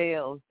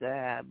fails to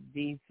have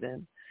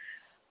decent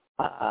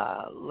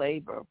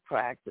labor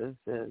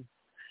practices.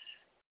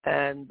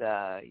 And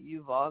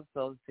you've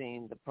also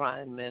seen the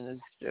Prime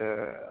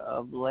Minister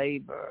of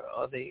Labor,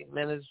 or the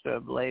Minister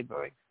of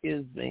Labor,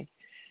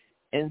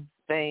 in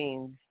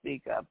Spain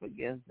speak up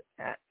against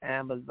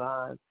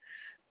Amazon,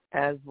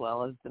 as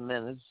well as the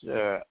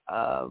Minister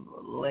of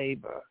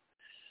Labor.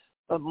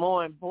 But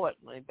more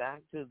importantly,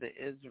 back to the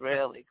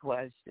Israeli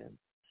question,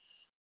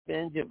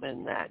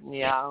 Benjamin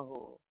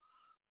Netanyahu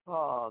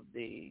called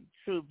the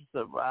troops'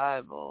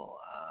 arrival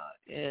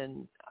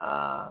in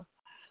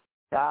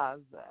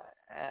Gaza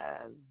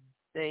as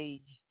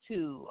stage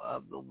 2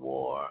 of the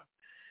war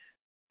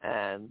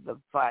and the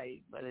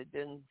fight, but it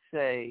didn't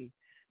say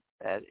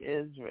that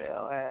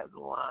Israel had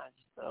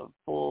launched a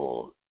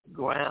full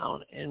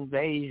ground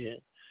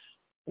invasion,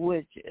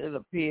 which it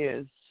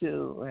appears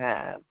to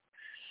have.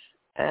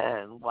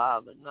 And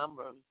while the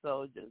number of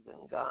soldiers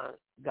in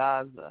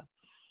Gaza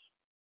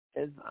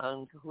is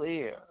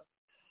unclear,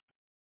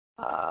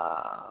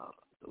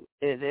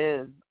 it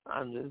is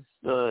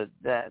understood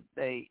that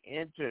they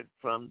entered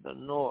from the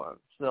north.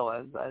 So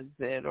as I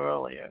said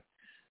earlier,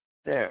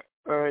 they're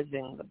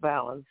urging the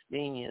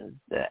Palestinians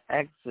to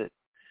exit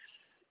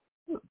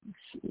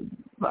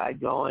by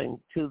going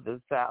to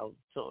the south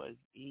towards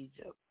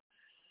Egypt.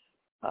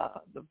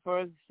 The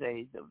first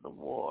stage of the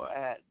war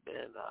had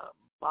been a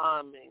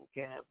bombing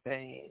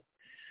campaign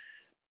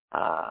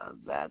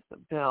that the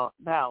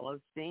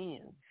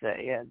Palestinians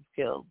say has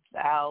killed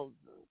thousands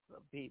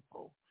of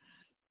people,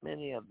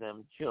 many of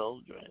them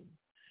children.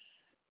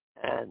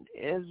 And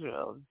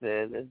Israel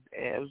said its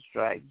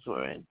airstrikes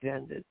were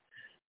intended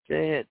to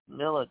hit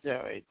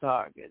military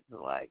targets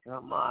like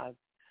Hamas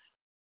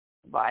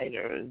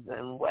fighters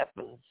and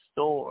weapons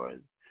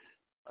stores.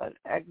 But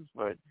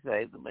experts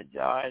say the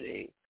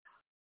majority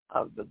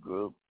of the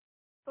group's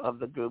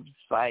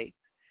fight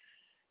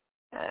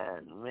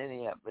and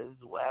many of his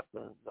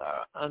weapons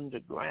are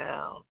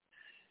underground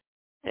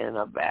in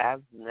a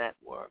vast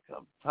network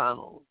of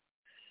tunnels.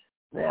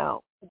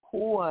 Now,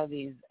 who are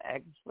these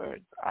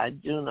experts? I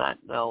do not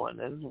know.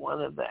 And as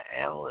one of the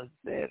analysts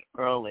said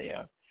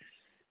earlier,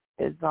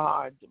 it's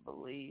hard to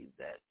believe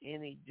that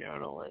any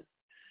journalist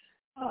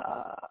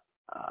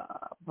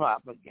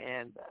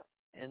propaganda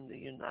in the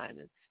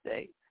United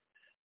States,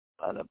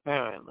 but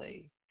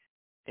apparently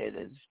it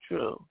is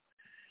true.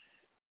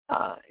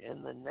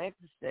 In the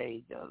next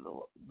stage of the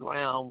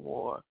ground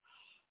war,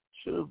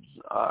 troops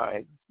are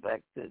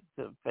expected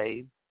to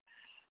face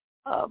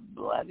a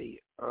bloody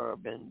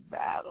urban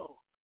battle.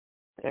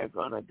 They're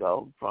going to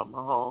go from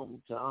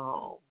home to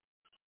home.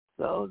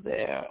 So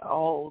their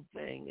whole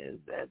thing is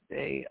that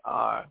they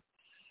are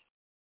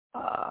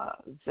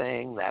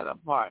saying that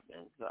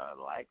apartments are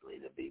likely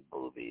to be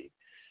booby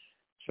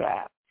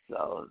trapped.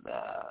 So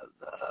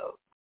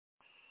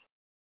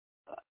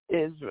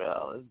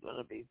Israel is going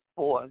to be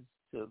forced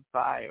to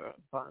fire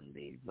upon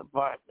these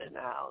apartment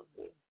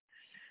houses,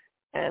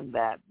 and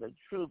that the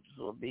troops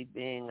will be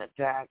being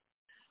attacked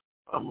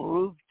from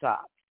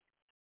rooftops.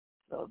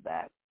 So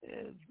that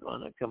is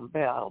going to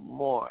compel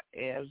more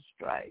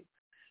airstrikes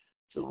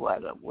to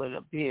what would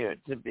appear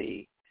to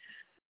be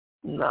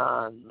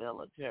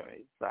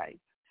non-military sites.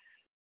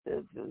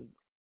 This is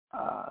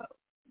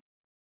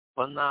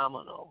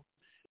phenomenal.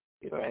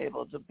 You're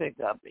able to pick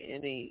up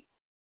any,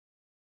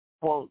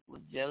 quote,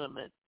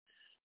 legitimate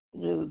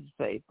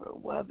newspaper,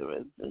 whether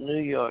it's the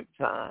New York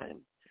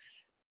Times,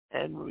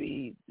 and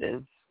read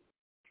this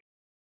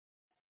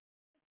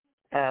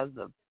as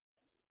a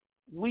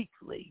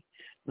weekly,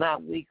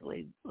 not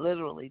weekly,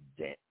 literally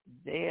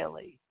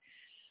daily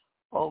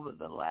over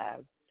the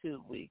last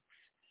 2 weeks.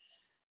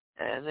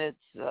 And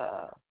it's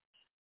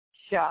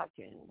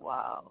shocking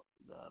while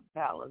the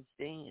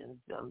Palestinians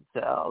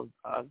themselves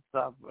are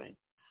suffering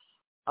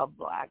a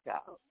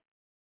blackout,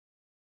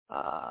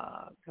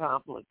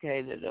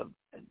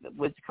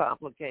 which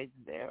complicates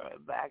their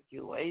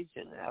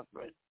evacuation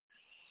efforts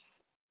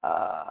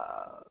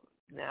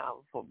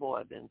now for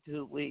more than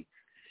 2 weeks.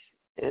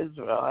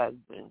 Israel has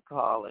been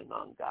calling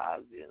on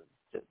Gazans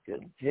to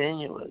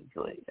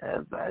continuously,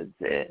 as I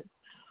said,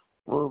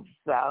 move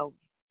south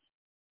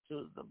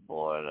to the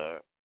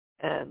border,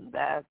 and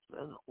that's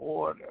an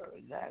order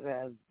that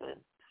has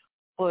been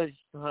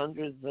pushed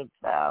hundreds of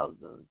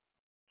thousands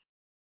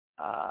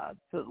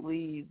to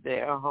leave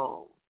their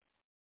homes.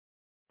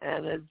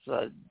 And it's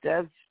a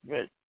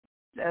desperate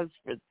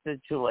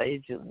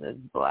situation, this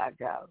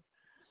blackout.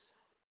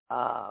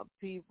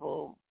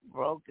 People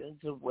broke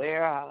into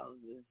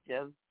warehouses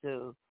just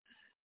to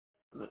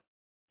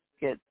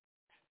get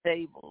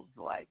staples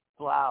like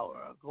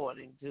flour,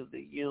 according to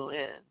the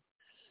UN.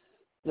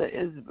 The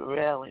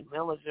Israeli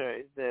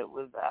military said,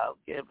 without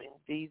giving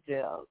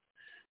details,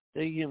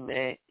 the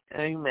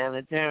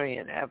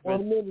humanitarian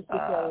efforts,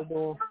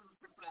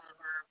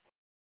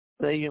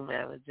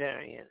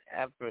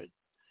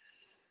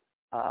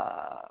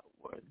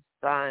 were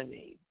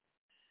stymied,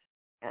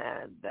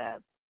 and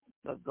that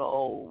the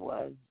goal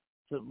was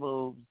to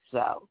move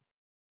south.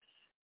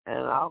 And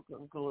I'll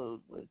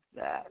conclude with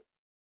that.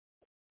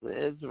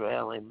 The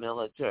Israeli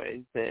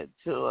military said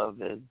 2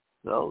 of its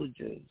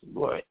soldiers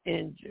were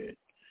injured,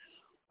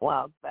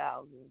 while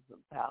thousands of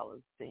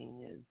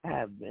Palestinians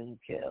have been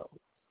killed.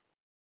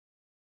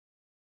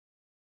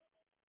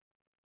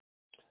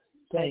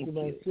 Thank you,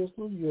 my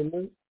sister.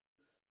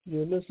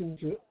 You're listening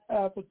to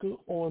Africa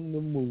on the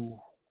Move.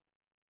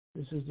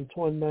 This is the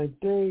 29th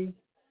day.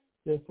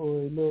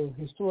 Therefore, a little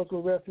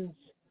historical reference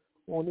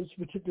on this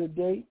particular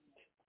date.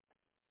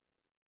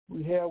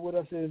 We have with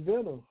us an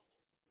inventor,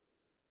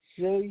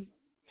 J.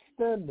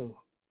 Stender.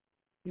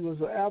 He was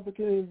an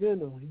African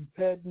inventor. He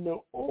patented the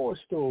oil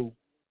stove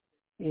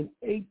in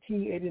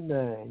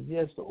 1889.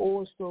 Yes, the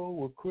oil stove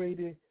was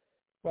created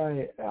by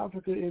an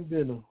African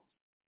inventor,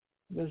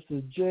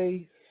 Mr.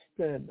 J.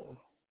 Stender.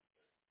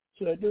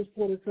 So at this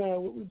point in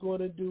time, what we're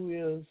going to do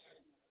is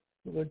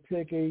we're going to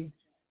take a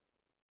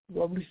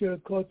revolutionary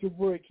culture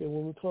break, and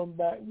when we come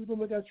back, we're going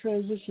to make our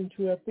transition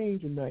to our theme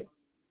tonight.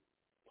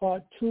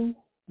 Part 2,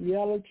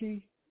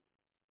 reality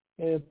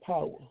and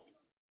power.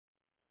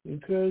 We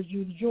encourage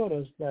you to join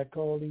us by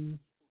calling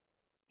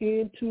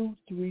into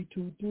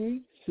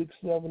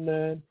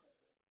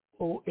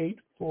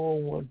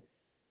 323-679-0841.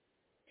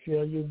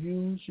 Share your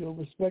views, your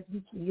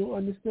perspectives, and your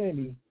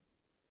understanding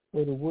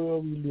of the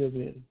world we live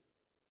in.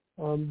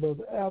 I'm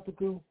Brother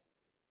Africa.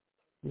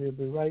 We'll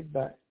be right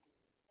back.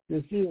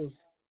 This is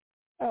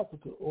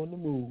Africa on the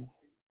Move.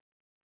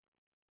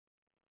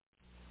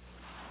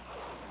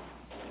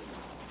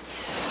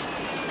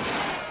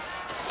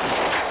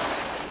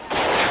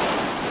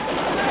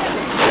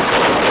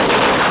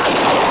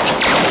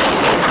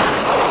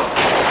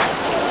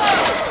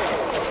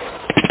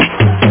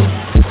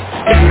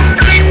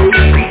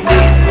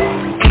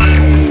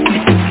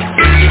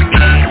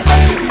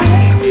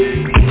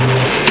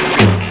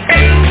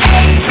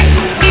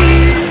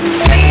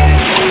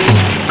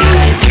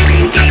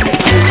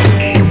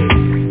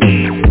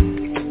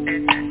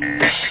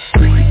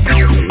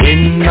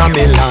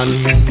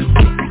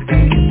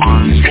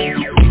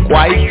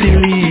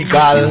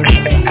 hospital,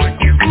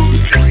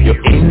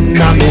 you're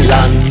in a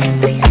Milan.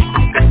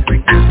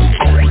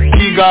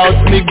 Dig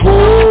out me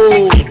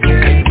gold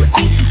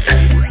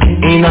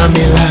in a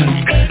Milan.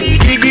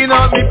 Digging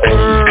out me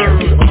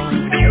pearl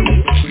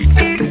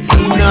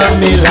in a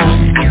Milan.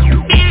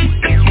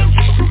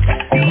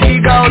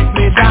 Dig out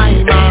me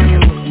diamond.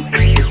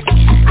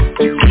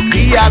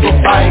 We are go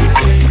fight,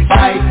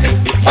 fight,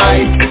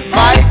 fight,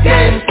 fight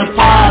against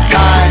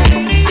apartheid.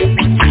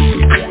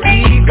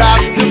 We got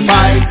to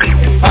fight,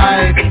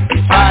 fight,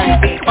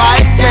 fight,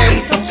 fight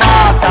against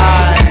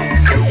apartheid.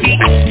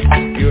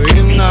 You're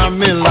in a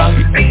Milan,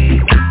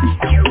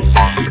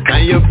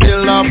 and you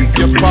build up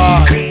your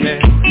party.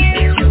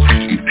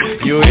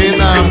 You're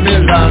in a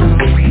Milan,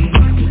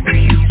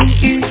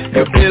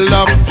 you build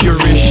up your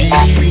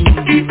regime.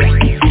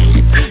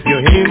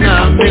 You're in a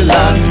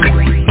Milan,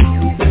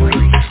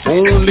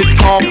 only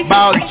talk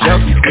about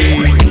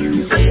justice.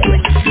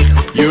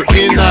 You're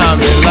in a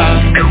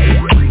Milan,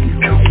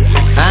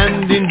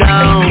 handing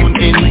down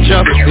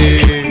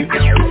injustice.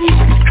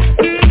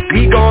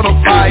 We gonna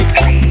fight,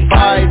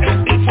 fight,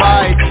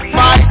 fight,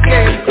 fight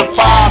against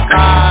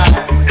apartheid.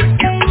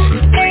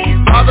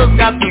 Others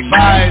got to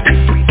fight,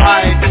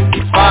 fight,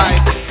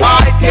 fight,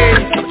 fight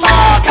against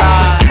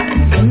apartheid.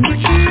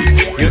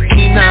 You're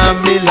in a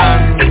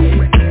Milan,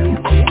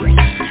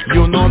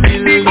 you know me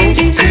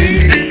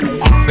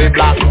for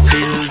black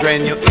children.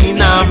 You're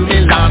in a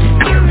Milan,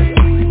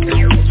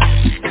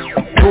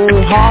 no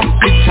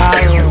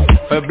hospital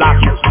for black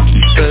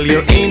people.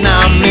 You're in a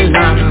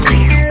Milan,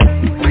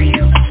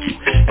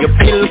 you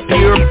build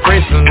your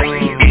prison.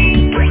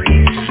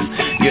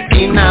 You're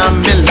in a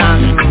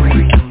Milan,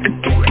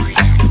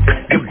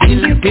 you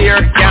build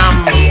your camp.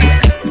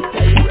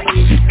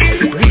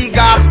 We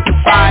got to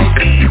fight,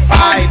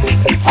 fight,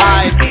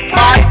 fight,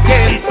 fight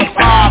against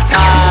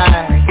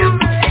apartheid.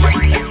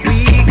 We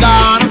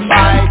gonna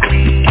fight,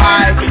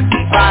 fight,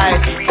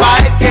 fight,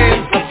 fight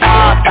against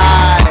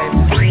apartheid.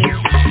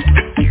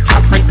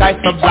 Africa is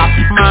a black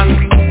man.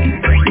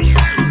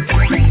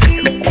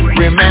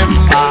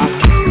 Remember,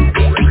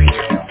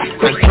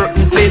 in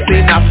certain places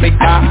in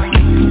Africa,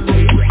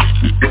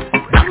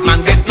 black man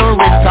get no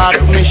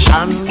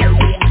recognition.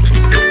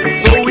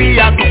 So we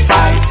have to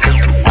fight,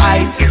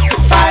 fight,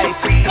 fight,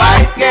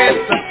 fight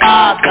against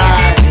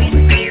apartheid.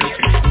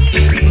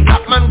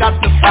 Black man got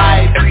to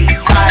fight,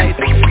 fight,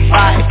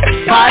 fight,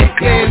 fight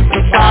against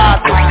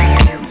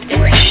apartheid.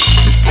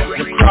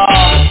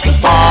 Cross the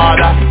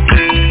border,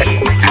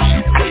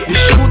 you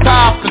shoot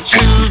off the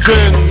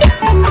children.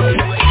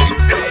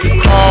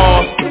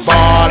 Cross the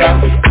border,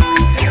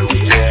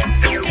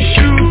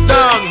 shoot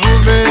down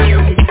women.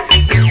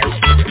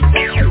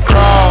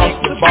 Cross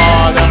the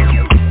border,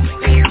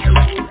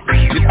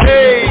 you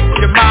take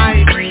your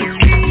mind.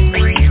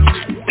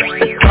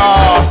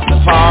 Cross the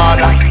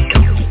border,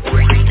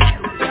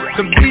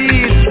 the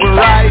beats were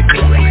right.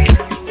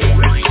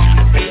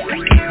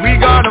 We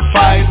gonna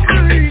fight,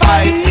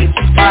 fight,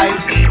 fight,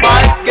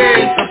 fight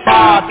against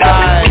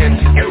apartheid.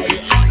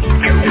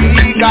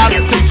 We got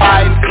to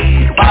fight,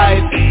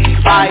 fight,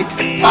 fight,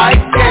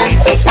 fight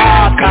against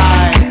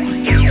apartheid.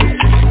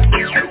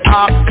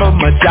 After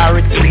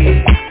majority,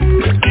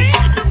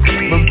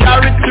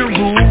 majority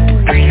rule,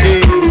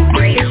 yeah.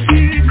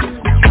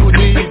 To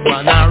the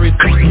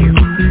minority,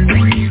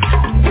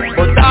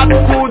 but that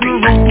could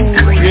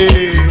rule, yeah.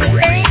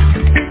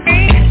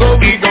 So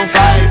we gon'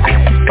 fight,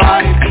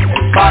 fight,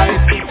 fight,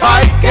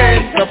 fight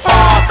against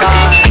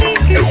apartheid.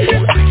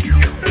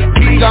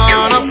 We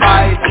gonna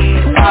fight,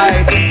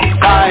 fight,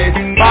 fight,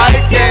 fight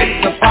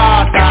against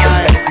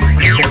apartheid.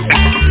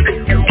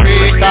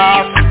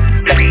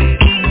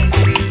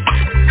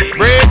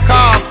 Break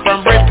off from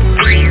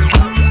Britain.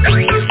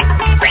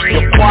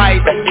 You're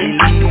quite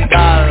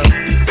illegal.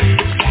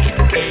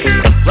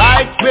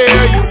 Right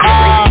where you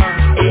are,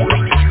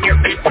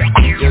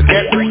 you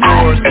get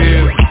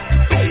resources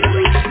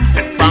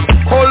from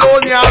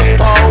colonial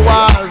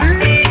powers,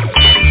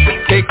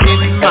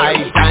 taking my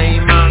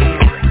diamond,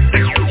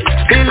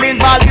 stealing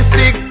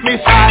ballistic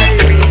missiles.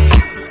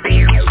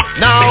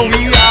 Now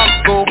we have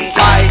to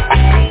fight,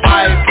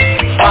 fight,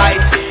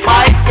 fight,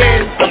 fight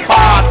against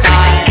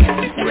apartheid.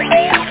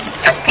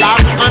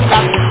 Black man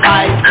got to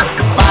fight,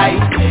 fight,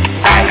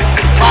 fight,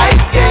 fight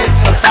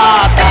against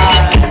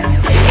apartheid.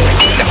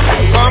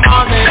 Come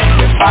on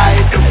and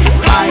fight,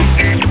 fight,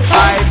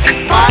 fight,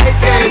 fight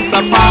against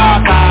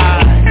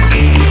apartheid.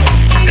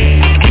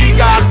 We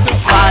got to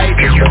fight,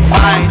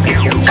 fight,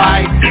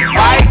 fight,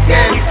 fight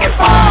against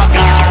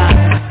apartheid.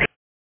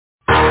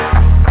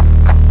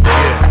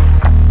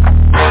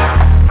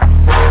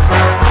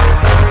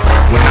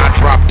 When I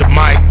dropped the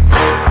mic,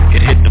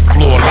 it hit the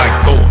floor like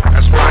Thor.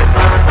 That's right.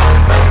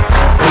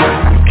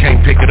 You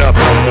can't pick it up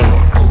no more.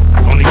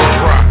 Don't even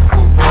try.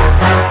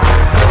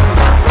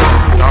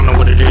 Y'all know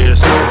what it is.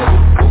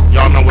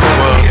 Y'all know what it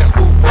was.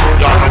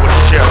 Y'all know what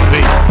it shall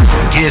be.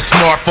 Get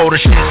smart before the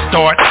shit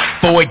start,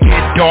 before it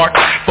get dark,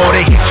 before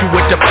they hit you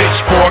with the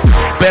pitchfork.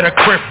 Better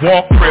crip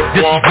walk,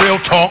 this is real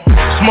talk.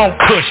 Smoke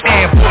push,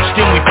 ambush,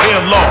 then we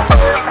peel off.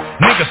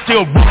 Niggas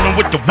still rolling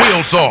with the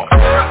wheels off.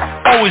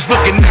 always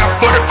looking out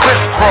for the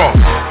crisscross.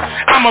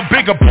 I'm a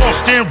bigger boss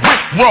than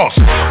Rick Ross,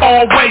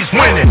 always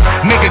winning,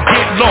 nigga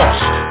get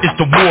lost. It's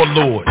the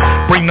warlord,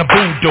 bring the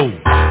voodoo.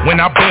 When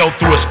I bail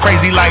through, it's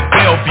crazy like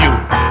Bellevue.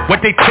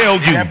 What they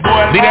tell you,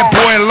 leave that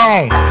boy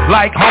alone,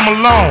 like Home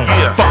Alone.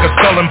 Fuck a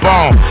skull and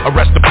bone,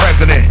 arrest the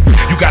president.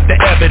 You got the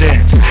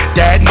evidence,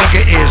 that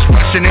nigga is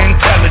Russian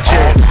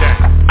intelligence.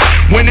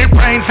 When it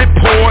rains, it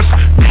pours.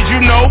 Did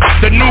you know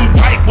the new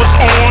white was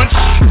orange?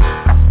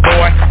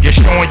 Boy, you're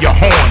showing your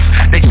horns.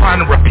 They trying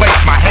to replace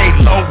my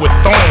halo with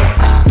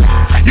thorns.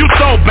 You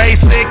so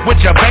basic with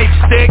your vape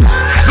stick.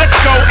 Let's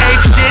go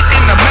ape shit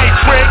in the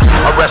Matrix.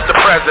 Arrest the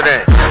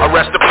president.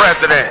 Arrest the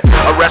president.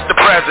 Arrest the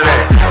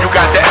president. You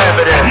got the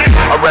evidence.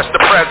 Arrest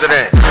the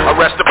president.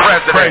 Arrest the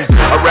president.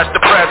 Arrest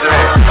the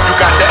president. You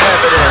got the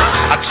evidence.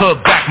 I took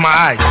back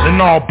my ice in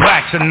all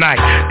black tonight.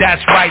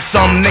 That's right,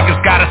 some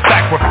niggas gotta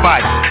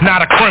sacrifice.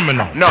 Not a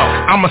criminal. No,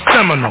 I'm a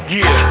Seminole.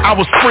 I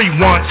was free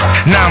once,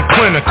 now I'm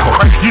clinical.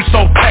 You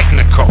so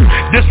technical.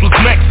 This was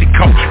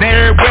Mexico. Now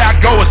everywhere I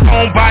go is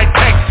owned by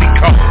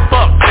Texaco.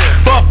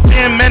 Fuck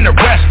them and the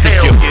rest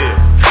of you.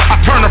 I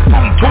turn a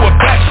fruit into a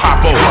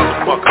vegetable.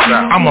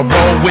 I'ma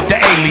roll with the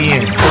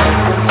aliens.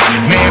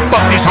 Man,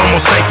 fuck these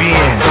homo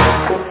sapiens.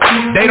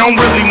 They don't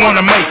really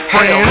wanna make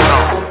friends.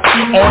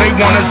 All they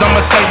want is a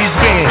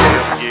Mercedes-Benz.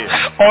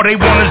 All they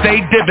want is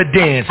they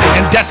dividends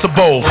and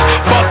decibels.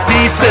 Fuck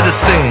these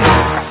citizens.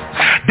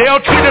 They'll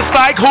treat us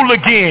like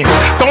hooligans.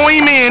 Throw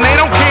him in, they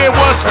don't care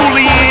what school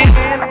he in.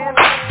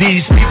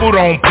 These people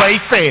don't play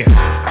fair.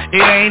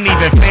 It ain't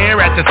even fair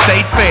at the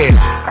state fair.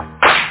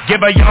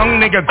 Give a young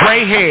nigga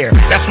gray hair,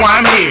 that's why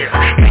I'm here.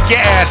 Make your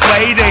ass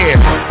lay there.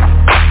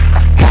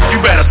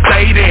 You better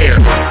stay there.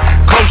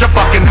 Close your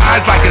fucking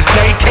eyes like it's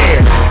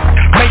daycare.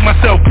 Make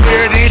myself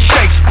clearer than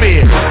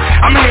Shakespeare.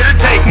 I'm here to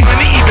take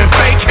money, even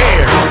fake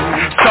hair.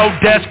 So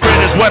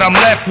desperate is what I'm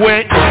left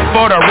with.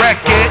 For the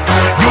record,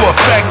 you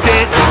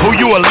affected. Who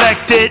you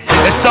elected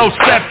is so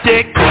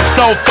septic,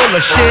 so full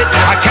of shit,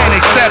 I can't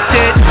accept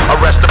it.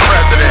 Arrest the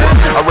president.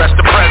 Arrest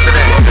the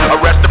president.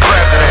 Arrest the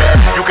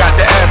president. You got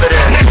the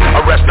evidence.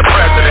 Arrest the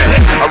president.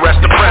 Arrest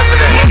the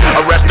president.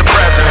 Arrest the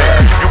president.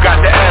 You got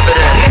the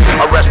evidence.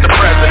 Arrest the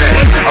president.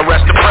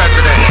 Arrest the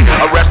president.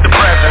 Arrest the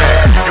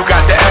president. You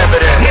got the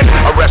evidence.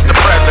 Arrest the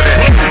president.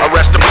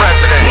 Arrest the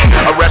president.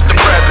 Arrest the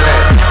president.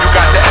 You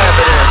got the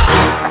evidence.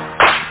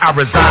 I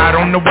reside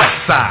on the west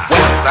side.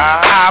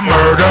 I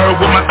murder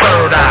with my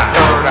third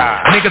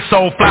eye. Niggas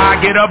so fly,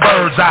 get a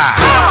bird's eye.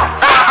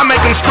 I make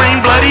them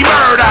scream bloody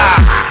murder.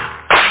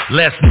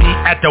 Let's meet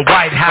at the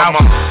White House.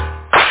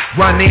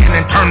 Run in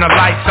and turn the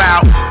lights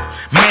out.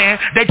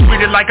 Man, they treat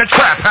it like a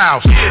trap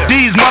house.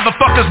 These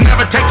motherfuckers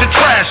never take the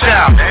trash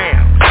out.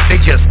 They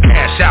just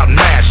cash out and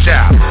mash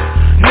out.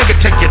 Nigga,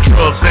 take your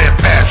drugs and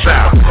pass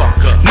out.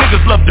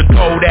 Niggas love to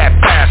go that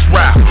fast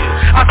route.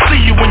 I see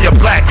you when your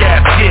black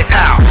ass get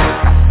out.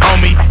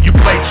 Homie, you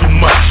play too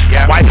much.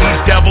 Why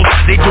these devils,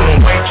 they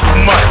doing way too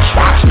much.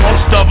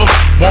 Most of them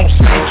won't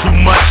say too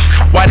much.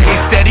 Why they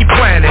steady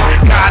planning,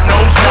 God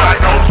knows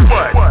what.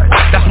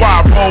 That's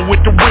why I roll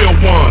with the real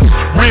ones.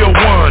 Real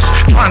ones,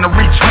 trying to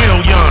reach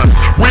millions.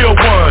 Real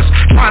ones,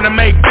 trying to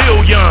make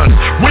billions.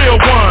 Real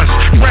ones,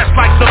 dressed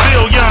like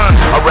civilians.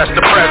 Arrest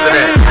the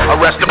president.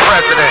 Arrest the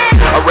president.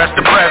 Arrest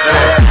the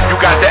president. You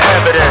got the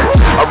evidence.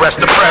 Arrest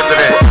the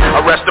president.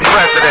 Arrest the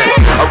president.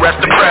 Arrest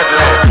the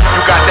president.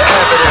 You got the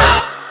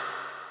evidence.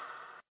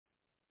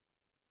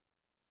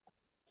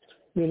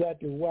 We'd like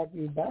to welcome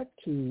you back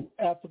to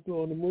Africa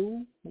on the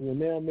Move. We'll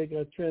now make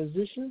our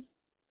transition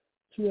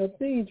to our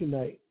theme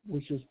tonight,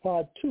 which is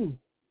part 2,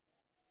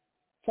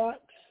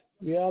 Facts,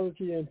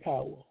 Reality, and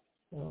Power.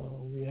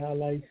 We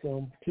highlight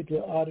some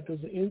particular articles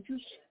of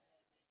interest,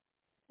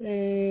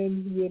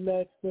 and we'd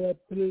like the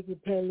political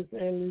panelists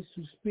and analysts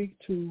to speak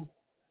to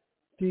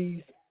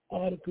these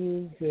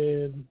articles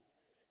and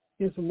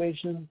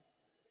information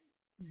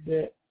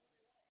that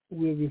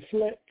will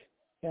reflect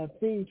our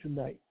theme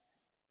tonight.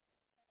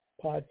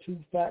 Part 2,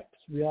 Facts,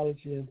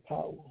 Reality, and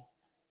Power.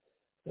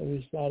 And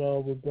we start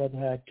off with Brother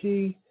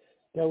Haki.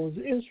 That was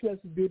an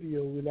interesting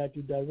video. We'd like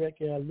to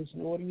direct our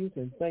listening audience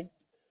and thank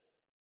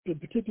the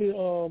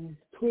particular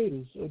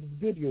creators of the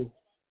video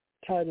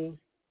titled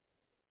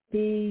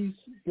These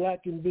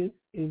Black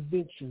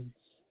Inventions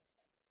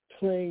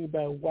Claimed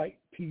by White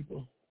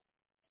People.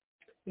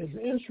 It's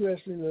an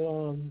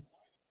interesting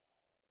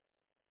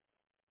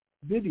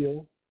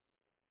video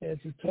as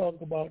we talk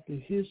about the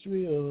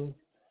history of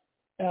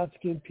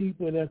African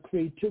people and their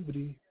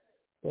creativity,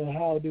 and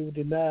how they were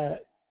denied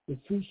the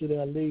fruits of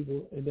their labor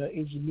and their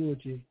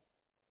ingenuity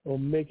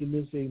on making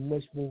this a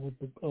much more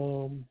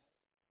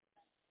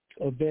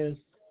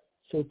advanced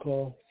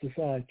so-called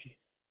society.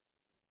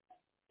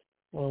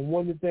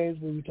 One of the things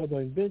when we talk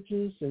about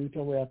inventions and we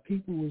talk about our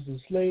people who was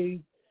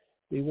enslaved,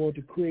 they wanted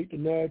to create the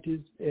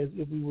narratives as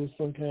if we were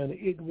some kind of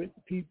ignorant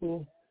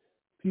people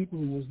who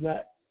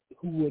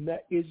were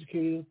not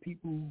educated,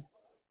 people who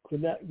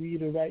could not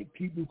read or write,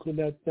 people who could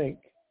not think.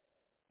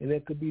 And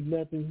that could be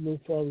nothing no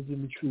farther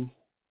than the truth.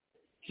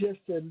 Just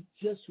to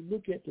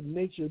look at the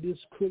nature of this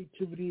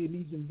creativity and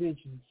these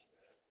inventions,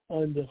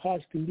 under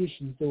harsh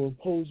conditions that were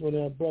imposed on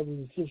our brothers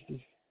and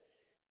sisters,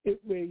 it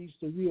raised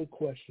the real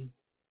question,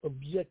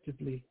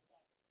 objectively,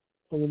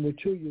 on a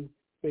material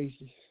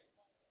basis.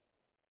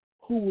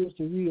 Who was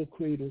the real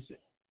creators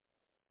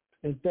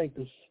and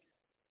thinkers?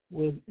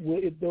 Were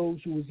it those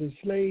who was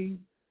enslaved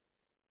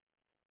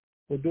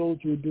or those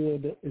who were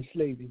doing the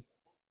enslaving?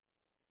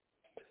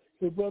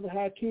 So, Brother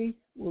Haki,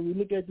 when we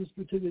look at this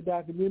particular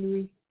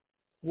documentary,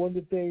 one of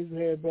the things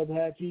we had, Brother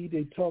Haki,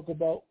 they talk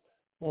about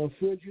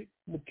Frederick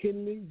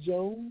McKinley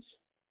Jones,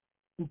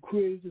 who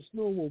created the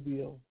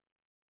snowmobile.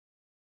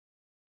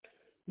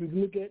 We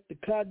look at the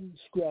cotton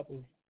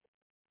scrapper,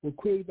 was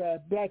created by a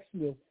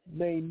blacksmith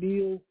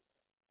named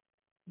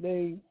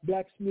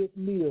Blacksmith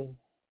Neal.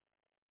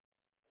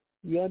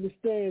 We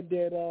understand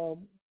that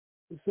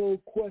this whole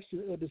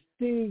question of the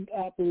steam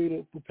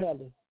operated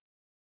propeller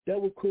that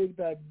was created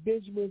by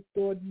Benjamin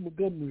Thornton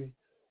Montgomery,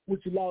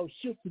 which allowed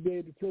ships to be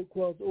able to float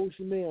across the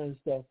ocean now and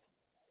stuff.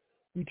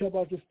 We talk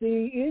about the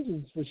steam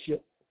engines for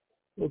ships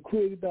were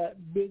created by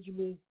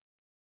Benjamin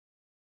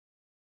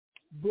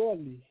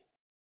Broadley.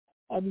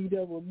 I mean,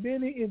 there were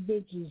many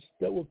inventions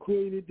that were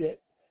created that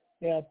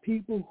there are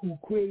people who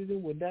created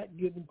them were not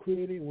given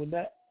credit and were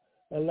not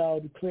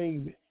allowed to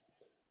claim it,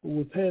 but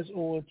were passed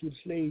on to the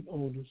slave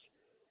owners,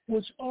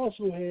 which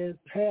also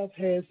have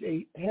had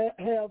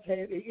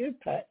an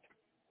impact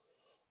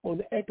on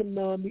the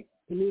economic,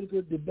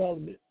 political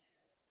development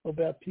of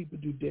our people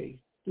today.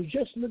 So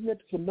just looking at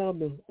the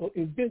phenomenon of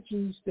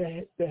inventions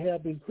that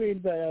have been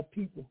created by our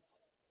people,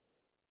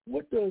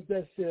 what does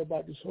that say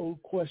about this whole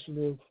question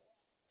of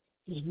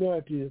this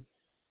narrative,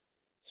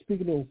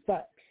 speaking of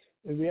facts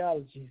and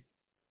reality?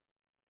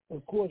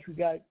 Of course, we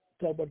got to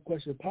talk about the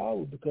question of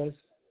power, because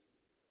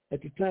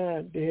at the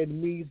time they had the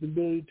means and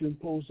ability to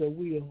impose their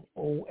will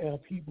on our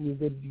people and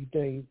invented these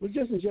things. But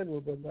just in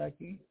general, Brother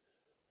Lackey,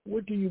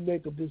 what do you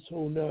make of this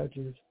whole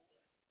narrative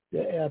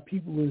that our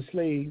people were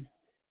enslaved?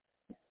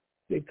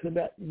 They could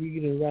not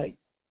read and write.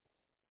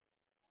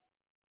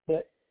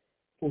 But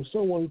for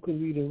someone who could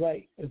read and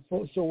write, and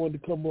for someone to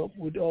come up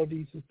with all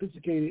these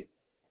sophisticated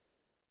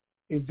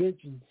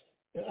inventions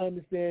and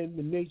understand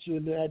the nature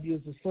and the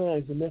ideas of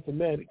science and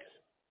mathematics,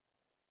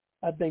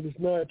 I think this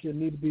narrative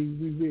needs to be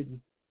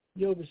rewritten.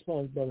 Your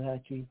response, Brother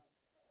Hakeem.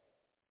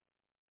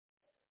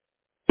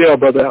 Yeah,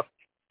 Brother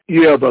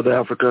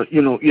Africa.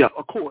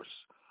 Of course.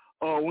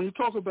 When you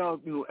talk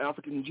about,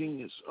 African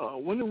genius,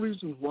 one of the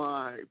reasons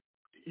why,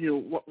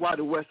 why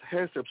the West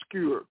has to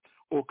obscure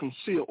or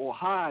conceal or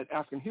hide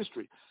African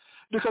history,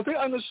 because they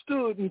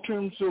understood in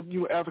terms of,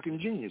 African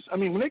genius. I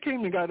mean, when they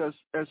came and got us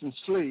as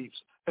slaves,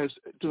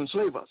 to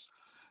enslave us,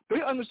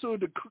 they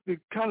understood the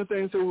kind of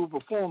things they were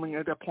performing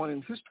at that point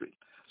in history.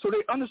 So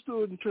they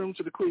understood in terms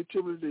of the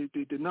creativity,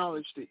 the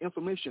knowledge, the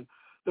information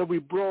that we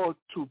brought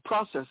to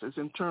processes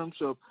in terms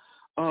of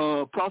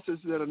processes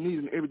that are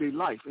needed in everyday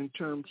life, in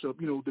terms of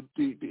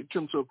in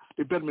terms of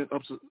the betterment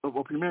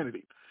of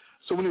humanity.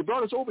 So when they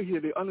brought us over here,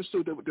 they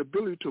understood that the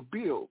ability to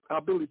build, our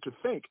ability to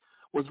think,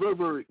 was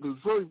very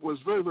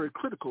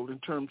critical in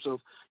terms of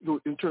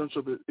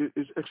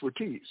its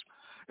expertise.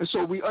 And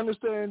so we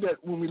understand that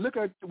when we look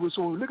at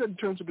in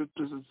terms of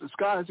the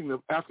disguising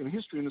of African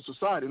history in the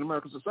society, in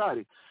American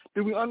society,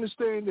 then we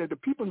understand that the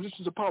people in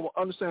positions of power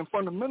understand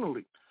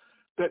fundamentally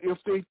that if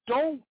they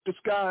don't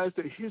disguise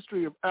the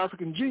history of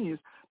African genius,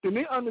 then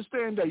they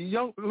understand that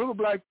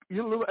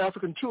little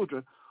African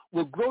children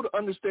will grow to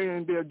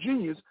understand their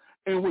genius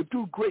and will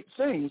do great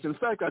things. In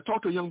fact, I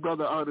talked to a young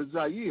brother out of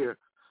Zaire,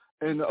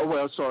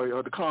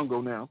 the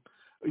Congo now,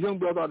 a young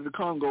brother out of the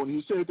Congo, and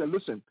he said that,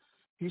 listen,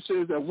 he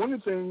says that one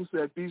of the things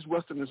that these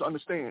Westerners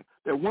understand,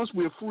 that once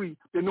we're free,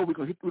 they know we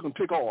can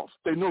take off.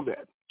 They know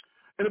that.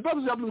 And the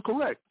brother's absolutely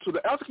correct. So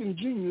the African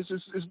genius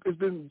has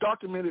been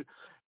documented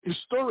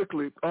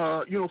historically,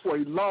 for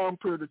a long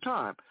period of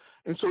time.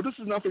 And so this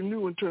is nothing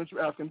new in terms of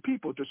African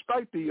people,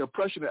 despite the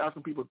oppression that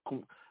African people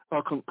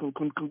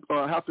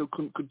have to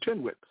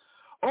contend with.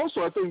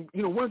 Also, I think,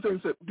 one of the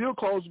things that Bill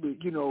Cosby,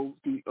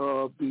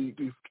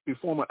 the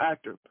former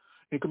actor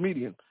and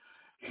comedian,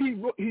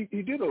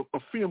 he did a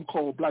film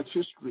called Black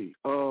History,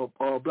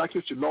 Black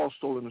History Lost,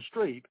 Stolen, and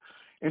Strayed,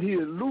 and he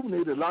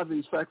illuminated a lot of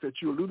these facts that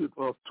you alluded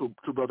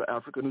to Brother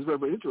Africa, and it's very,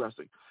 very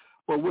interesting.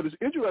 But what is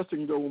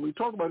interesting, though, when we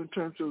talk about in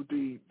terms of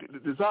the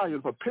desire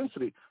and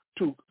propensity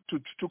to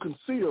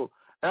conceal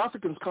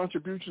Africans'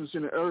 contributions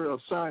in the area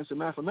of science and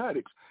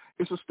mathematics,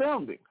 it's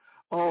astounding.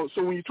 So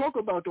when you talk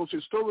about those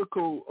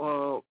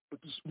historical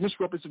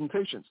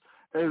misrepresentations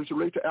as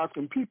relate to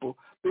African people,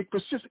 they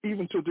persist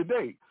even to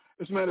today.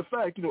 As a matter of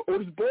fact,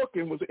 Otis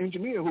Borkin was an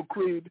engineer who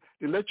created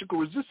electrical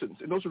resistance,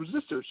 and those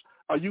resistors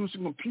are used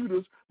in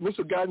computers,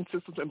 missile guidance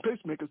systems, and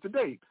pacemakers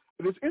today.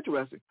 It is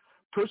interesting.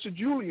 Percy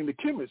Julian, the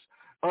chemist,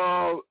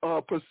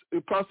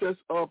 process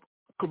of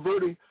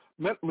converting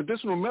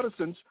medicinal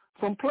medicines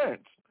from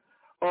plants.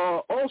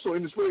 Also,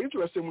 and it's very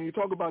interesting when you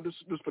talk about this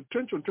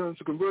potential in terms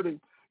of converting,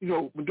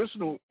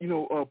 medicinal,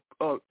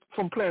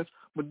 from plants,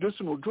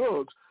 medicinal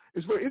drugs.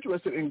 It's very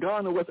interesting. In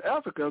Ghana, West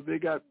Africa, they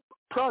got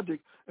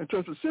project in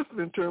terms of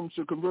syphilis, in terms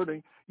of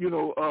converting,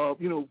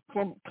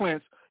 from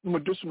plants,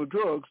 medicinal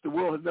drugs the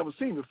world has never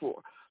seen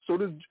before. So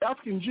this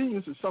African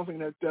genius is something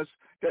that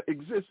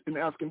exists in the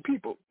African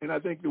people, and I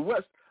think the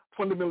West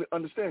fundamentally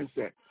understands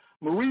that.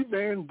 Marie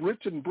Van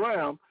Britton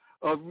Brown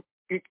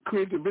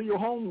created the video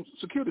home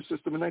security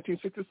system in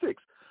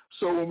 1966.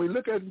 So when we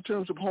look at it in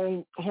terms of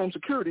home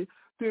security,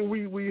 then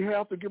we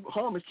have to give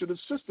homage to the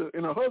sister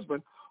and her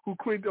husband who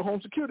created the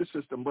home security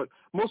system. But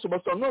most of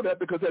us don't know that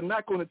because they're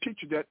not going to teach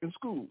you that in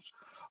schools.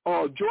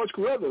 George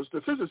Carruthers,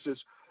 the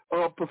physicist,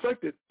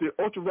 perfected the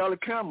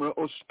ultraviolet camera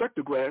or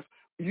spectrograph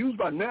used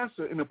by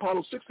NASA in the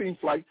Apollo 16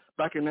 flight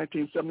back in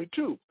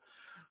 1972.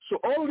 So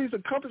all of these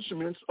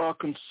accomplishments are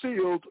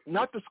concealed,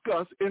 not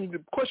discussed, and the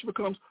question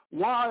becomes,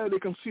 why are they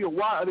concealed?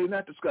 Why are they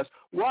not discussed?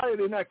 Why are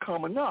they not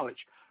common knowledge?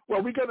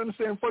 Well, we got to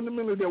understand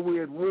fundamentally that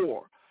we're at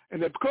war,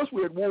 and that because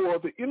we're at war,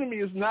 the enemy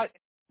is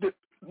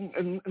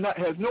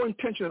has no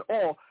intention at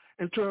all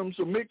in terms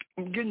of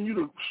getting you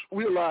to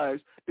realize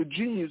the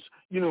genius,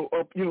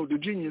 the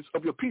genius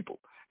of your people.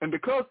 And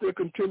because they're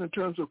content in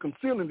terms of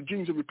concealing the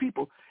genius of your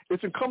people,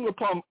 it's incumbent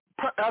upon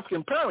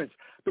African parents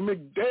to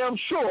make damn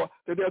sure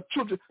that their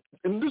children,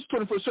 in this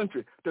 21st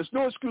century, there's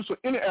no excuse for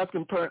any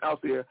African parent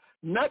out there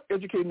not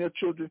educating their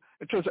children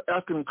in terms of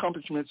African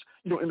accomplishments,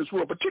 in this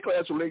world, particularly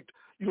as it relates,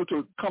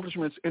 to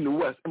accomplishments in the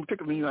West, and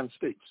particularly in the United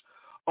States.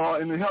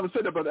 And having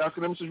said that, Brother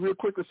African, let me just real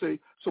quickly say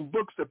some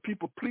books that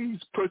people please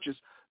purchase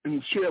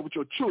and share with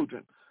your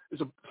children.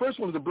 First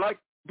one is the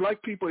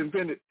Black People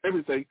Invented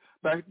Everything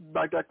by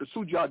Dr.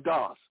 Sujat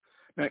Das.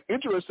 Now,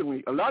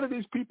 interestingly, a lot of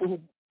these people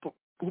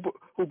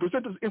who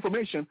present this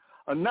information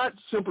are not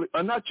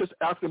just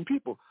African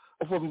people,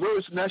 are from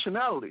various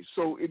nationalities.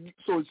 So it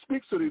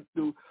speaks to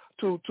the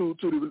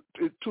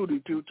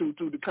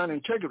kind of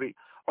integrity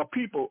of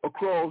people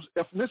across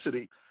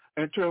ethnicity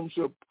in terms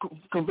of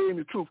conveying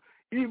the truth,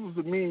 even if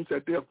it means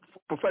that their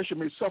profession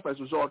may suffer as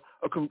a result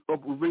of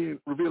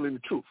revealing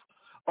the truth.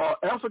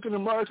 African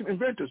American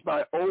Inventors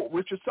by O.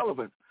 Richard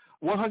Sullivan,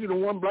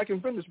 101 Black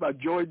Inventors by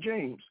Joy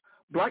James,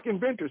 Black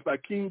Inventors by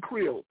King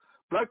Creel,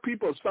 Black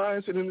People of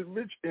Science and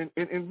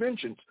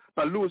Inventions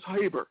by Louis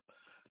Haber.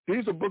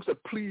 These are books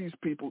that please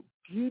people.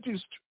 You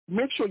just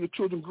make sure your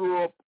children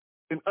grow up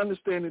in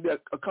understanding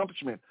that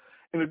accomplishment.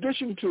 In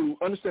addition to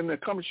understanding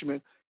that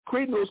accomplishment,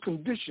 creating those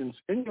conditions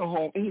in your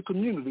home, in your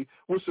community,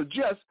 will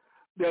suggest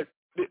that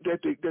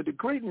the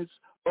greatness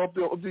of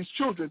these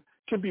children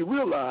can be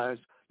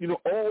realized.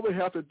 All they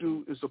have to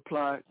do is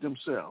apply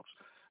themselves.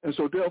 And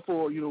so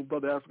therefore,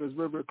 Brother Africa is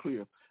very, very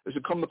clear. It's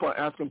incumbent upon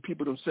African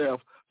people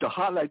themselves to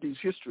highlight these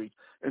histories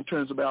in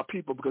terms of our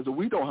people, because if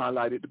we don't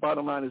highlight it, the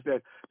bottom line is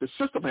that the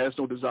system has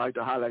no desire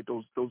to highlight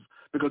those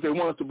because they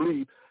want us to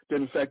believe that,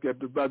 in fact,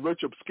 that by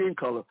virtue of skin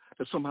color,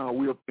 that somehow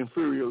we are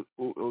inferior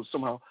or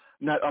somehow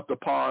not up to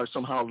par, or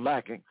somehow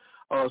lacking.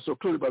 So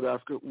clearly, Brother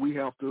Africa, we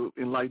have to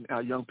enlighten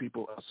our young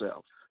people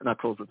ourselves. And I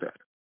close with that.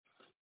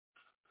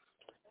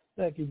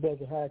 Thank you,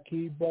 Brother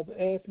Haki. Brother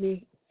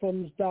Anthony,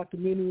 from this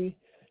documentary,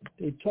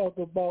 they talk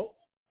about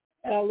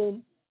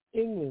Alan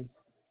England,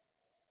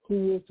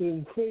 who was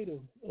the creator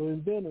or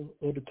inventor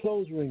of the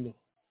clothes wringer,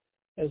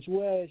 as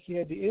well as she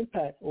had the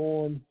impact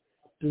on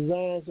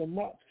designs of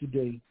mops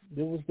today.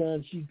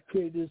 She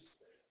created this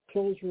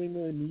clothes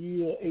wringer in the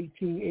year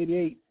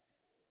 1888,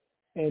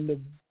 and the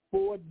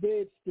board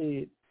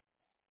bedstead,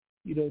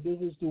 this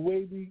is the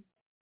way we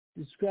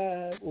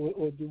describe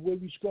or the way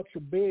we structure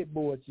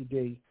bedboards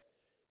today.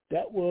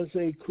 That was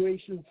a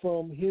creation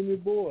from Henry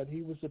Board.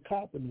 He was a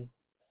carpenter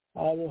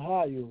out of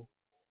Ohio.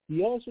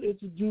 He also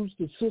introduced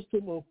the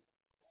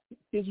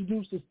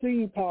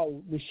steam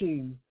power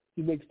machine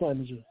to make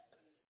furniture.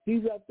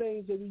 These are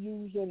things that we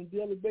use on a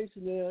daily basis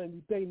now, and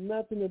we think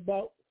nothing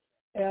about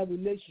our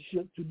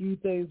relationship to do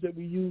things that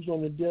we use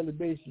on a daily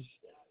basis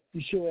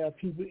to show our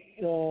people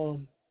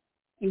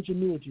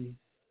ingenuity.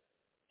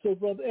 So,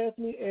 Brother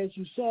Anthony, as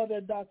you saw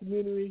that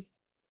documentary,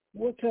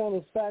 what kind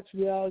of facts,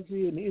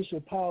 reality, and the issue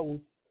of power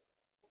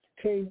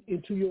came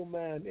into your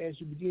mind as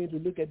you began to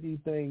look at these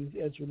things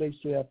as it relates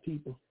to our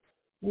people?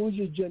 What was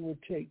your general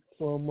take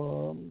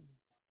from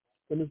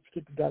this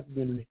particular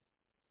documentary,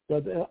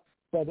 Brother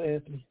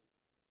Anthony?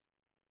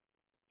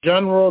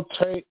 General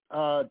take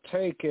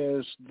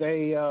is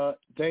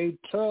they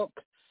took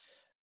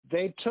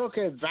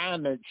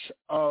advantage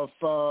of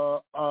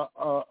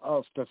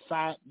the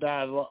fact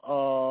that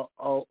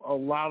a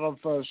lot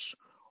of us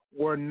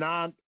were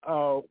not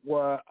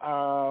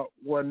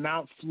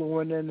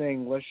fluent in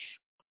English,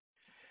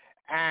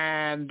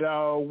 and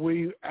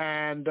our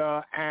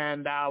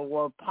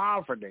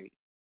poverty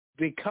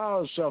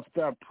because of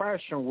the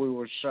oppression we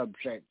were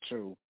subject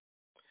to.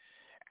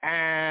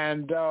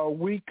 And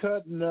we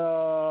couldn't,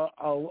 a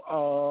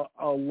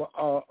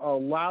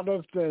lot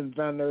of the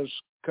inventors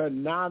could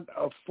not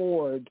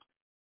afford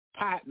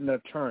patent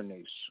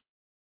attorneys.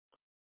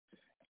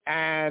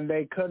 And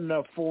they couldn't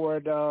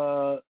afford,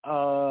 the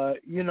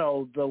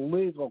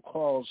legal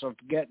costs of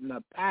getting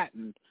a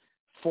patent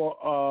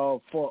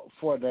for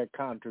their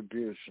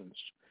contributions.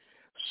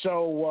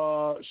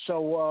 So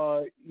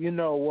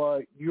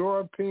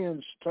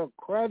Europeans took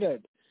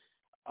credit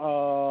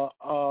for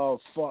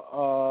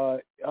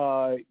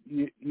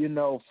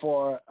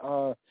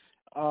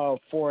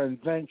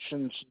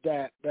inventions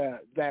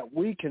that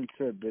we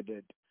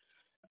contributed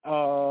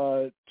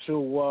to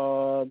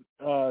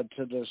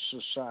the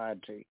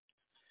society,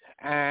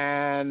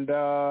 and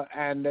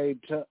they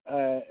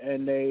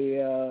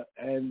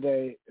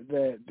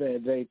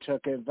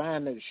took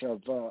advantage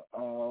of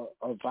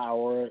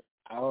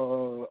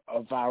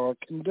our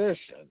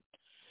condition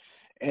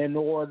in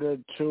order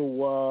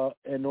to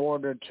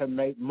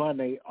make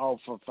money off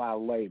of our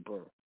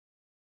labor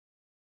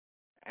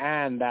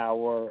and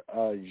our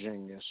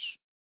genius.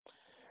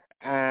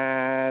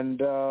 And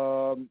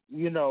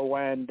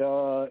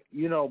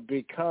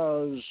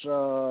because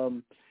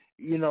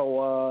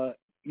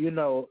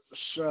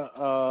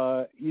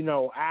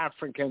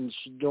Africans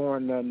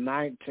during the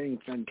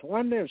 19th and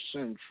 20th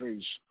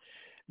centuries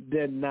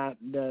did not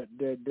know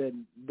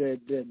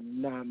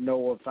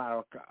of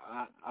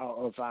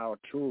our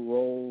true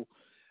role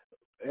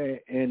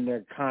in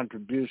their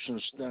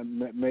contributions that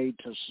made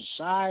to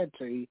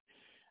society.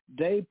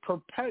 They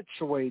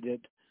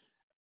perpetuated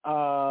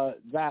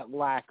that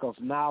lack of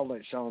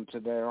knowledge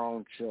onto their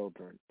own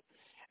children,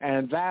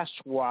 and that's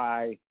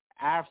why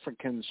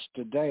Africans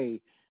today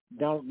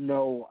don't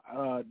know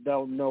of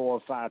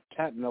our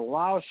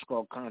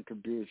technological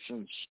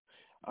contributions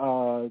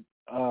to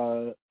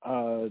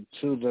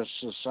the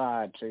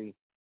society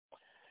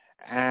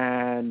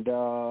and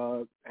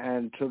to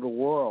the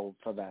world,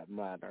 for that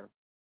matter.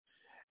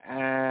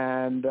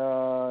 And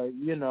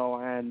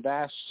and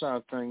that's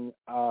something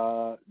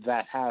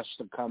that has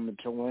to come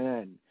to an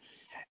end.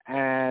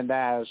 And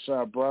as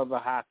Brother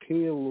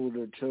Haki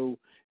alluded to,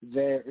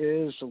 there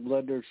is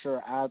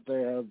literature out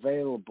there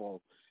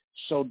available.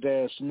 So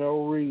there's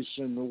no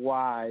reason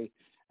why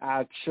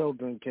our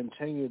children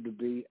continue to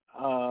be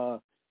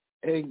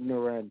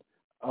ignorant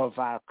of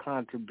our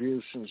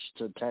contributions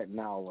to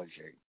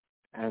technology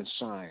and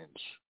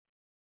science.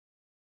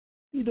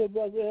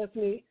 Brother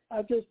Anthony,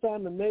 I just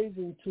found it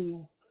amazing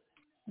to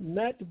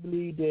not to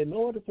believe that in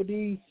order for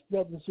these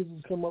brothers and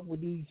sisters to come up with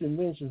these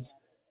inventions,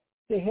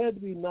 they had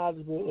to be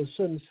knowledgeable of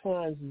certain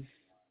sciences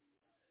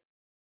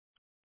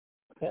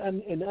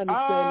and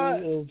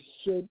understanding of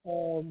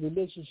certain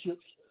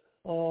relationships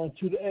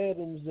to the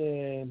atoms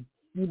and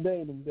you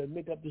name them that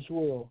make up this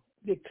world.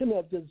 They couldn't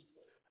have just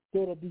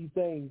thought of these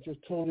things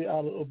just totally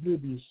out of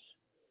oblivious.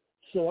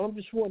 So I'm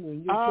just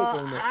wondering your take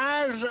on that.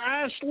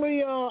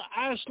 Actually,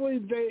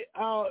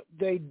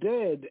 they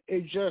did.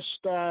 It's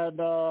just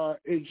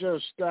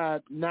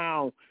that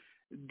now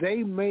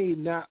they may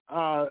not.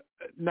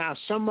 Now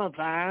some of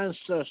our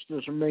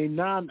ancestors may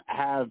not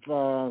have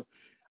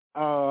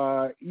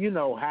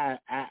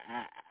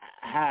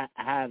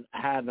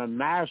had a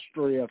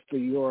mastery of the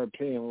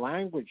European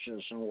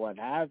languages and what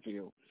have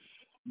you.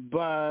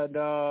 But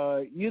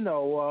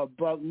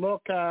but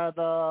look at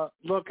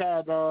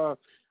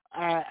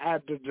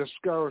the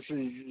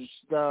discourses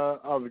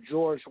of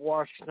George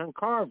Washington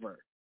Carver,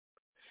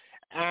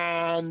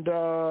 and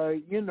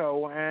the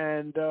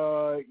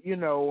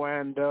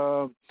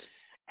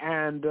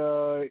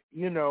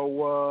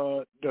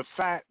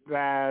fact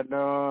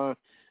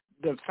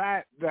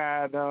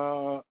that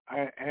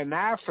an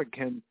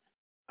African,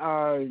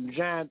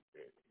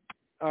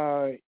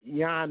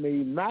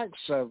 Yanni Max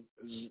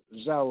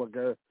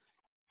Zeliger,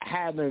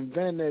 had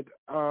invented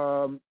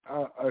a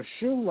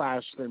shoe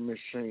lasting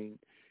machine,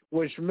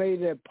 which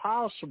made it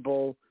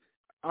possible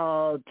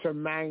to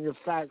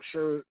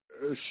manufacture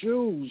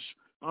shoes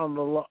on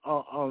a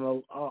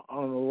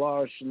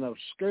large enough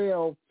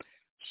scale,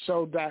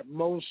 so that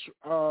most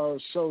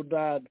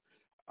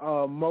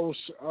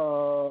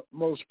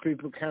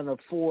people can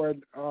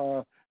afford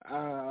a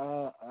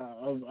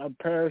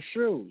pair of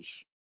shoes.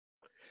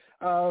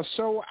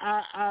 So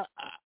I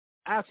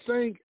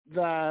think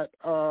that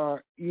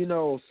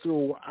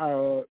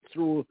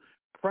through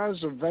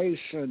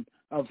preservation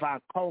of our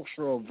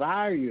cultural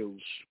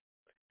values,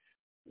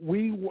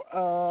 we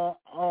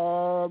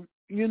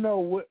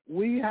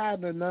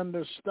had an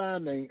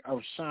understanding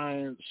of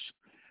science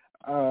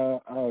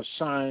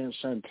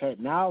and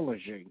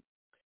technology,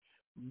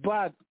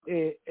 but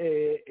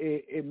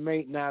it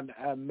may not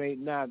have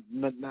been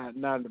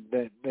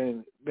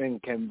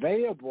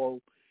conveyable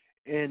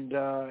in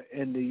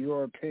the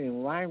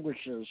European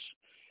languages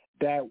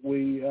that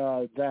we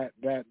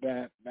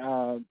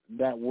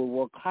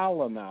were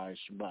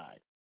colonized by.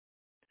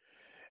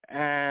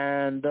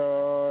 And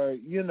I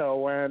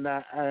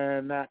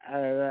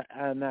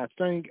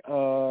think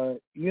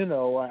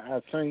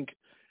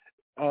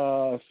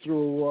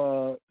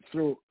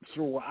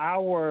through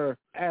our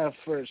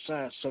efforts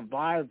at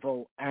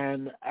survival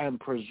and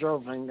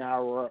preserving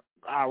our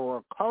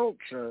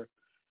culture,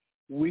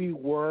 we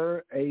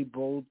were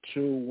able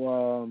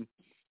to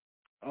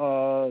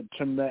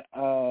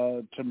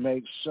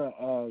make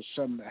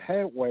some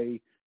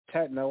headway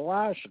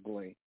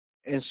technologically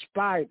in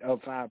spite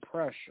of our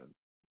oppression.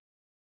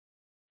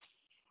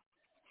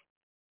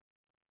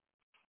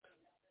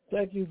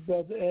 Thank you,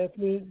 Brother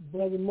Anthony.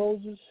 Brother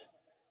Moses,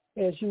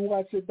 as you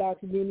watch the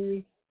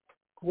documentary,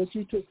 what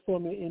you took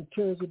from it in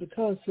terms of the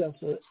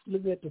concepts of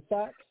looking at the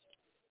facts,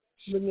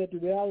 looking at the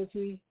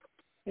reality,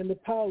 and the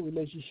power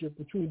relationship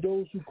between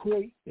those who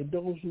create and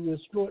those who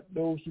exploit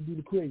those who do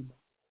the creating.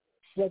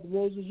 Brother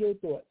Moses, your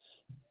thoughts?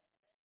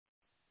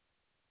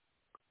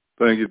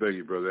 Thank you,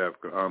 Brother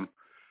Africa.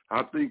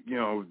 I think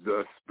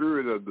the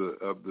spirit of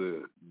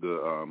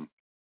the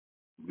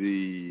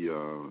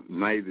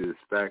night is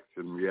facts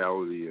and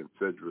reality,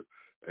 etc.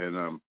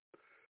 And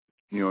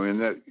in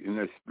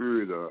that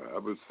spirit, I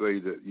would say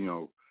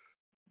that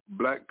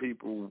black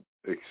people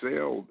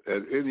excel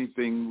at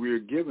anything we're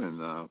given.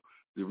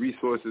 The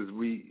resources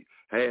we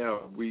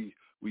have, we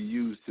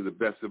use to the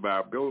best of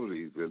our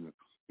abilities, and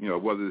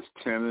whether it's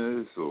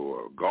tennis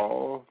or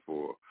golf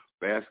or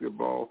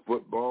basketball,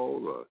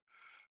 football,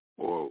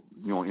 or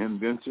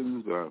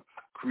inventions,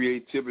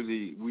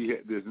 creativity.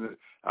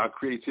 Our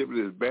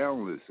creativity is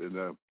boundless,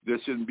 and there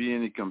shouldn't be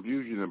any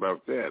confusion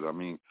about that. I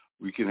mean,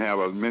 we can have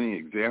many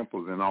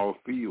examples in all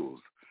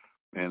fields,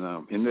 and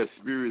in that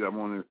spirit, I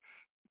want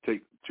to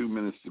take 2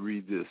 minutes to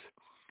read this.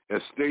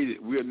 As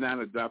stated, we are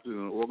now adopting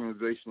an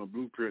organizational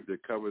blueprint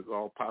that covers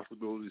all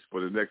possibilities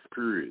for the next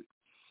period.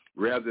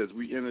 Rather, as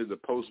we enter the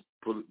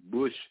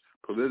post-Bush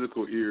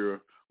political era,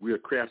 we are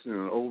crafting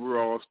an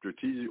overall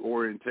strategic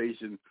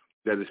orientation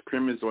that is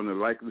premised on the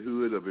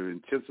likelihood of an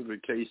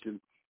intensification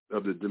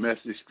of the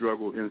domestic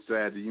struggle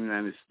inside the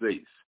United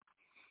States.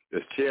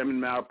 As Chairman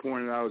Mao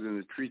pointed out in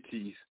the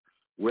treatise,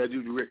 where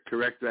do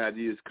correct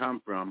ideas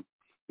come from?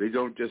 They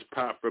don't just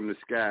pop from the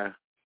sky,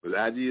 but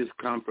ideas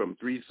come from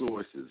three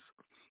sources: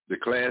 the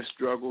class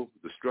struggle,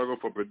 the struggle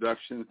for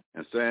production,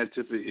 and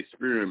scientific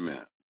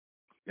experiment.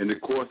 In the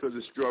course of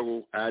the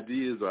struggle,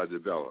 ideas are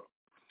developed.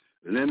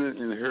 Lenin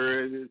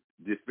inherited,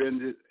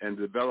 defended, and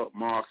developed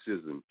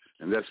Marxism,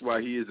 and that's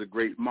why he is a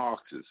great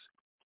Marxist.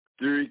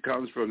 Theory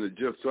comes from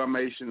the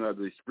summation of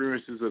the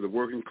experiences of the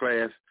working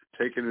class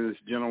taken in its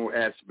general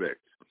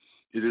aspects.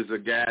 It is a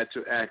guide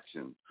to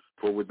action,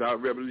 for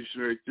without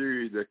revolutionary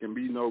theory, there can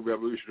be no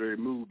revolutionary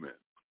movement.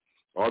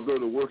 Although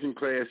the working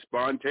class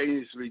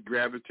spontaneously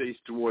gravitates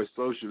towards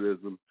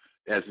socialism,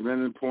 as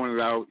Lenin pointed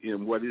out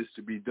in What Is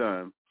to Be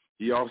Done,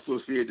 he also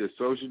said that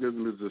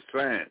socialism is a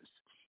science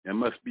and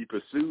must be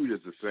pursued as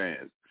a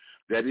science.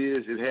 That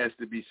is, it has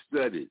to be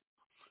studied.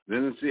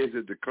 Lenin says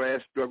that the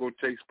class struggle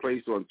takes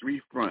place on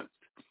three fronts: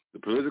 the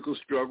political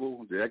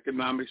struggle, the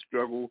economic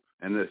struggle,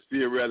 and the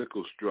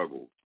theoretical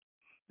struggle.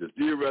 The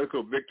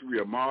theoretical victory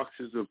of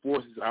Marxism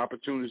forces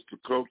opportunists to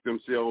cloak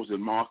themselves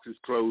in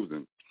Marxist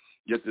clothing,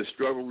 yet the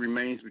struggle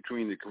remains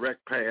between the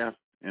correct path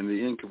and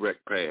the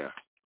incorrect path.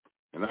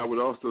 And I would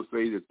also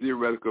say the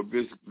theoretical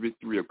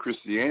victory of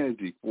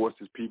Christianity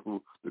forces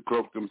people to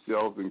cloak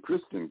themselves in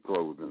Christian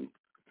clothing.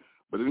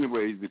 But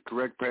anyway, the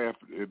correct path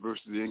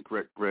versus the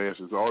incorrect path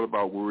is all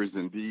about words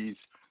and deeds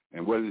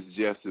and what is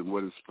just and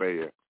what is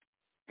fair.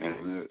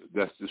 And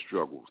that's the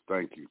struggle.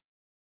 Thank you.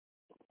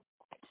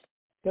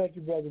 Thank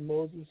you, Brother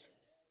Moses.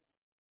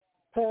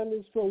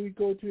 Panelists, before we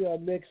go to our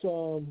next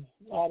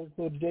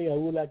article today, I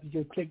would like to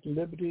just take the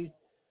liberty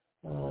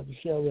to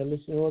share with our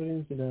listening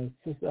audience and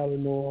Sister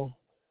Eleanor,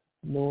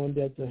 knowing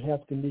that the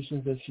health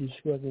conditions that she's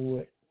struggling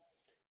with.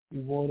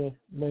 We want to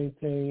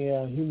maintain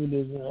our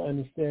humanism, our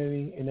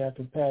understanding, and our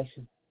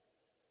compassion.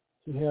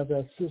 To have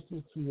our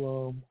sisters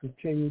to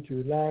continue to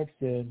relax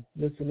and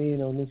listen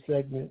in on this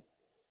segment,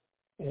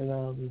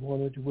 and we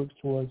wanted to work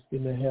towards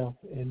getting their health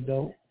and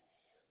don't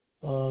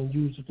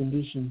use the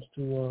conditions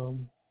to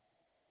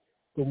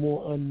for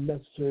more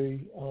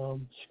unnecessary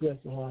stress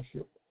and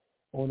hardship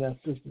on our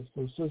sisters.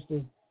 So,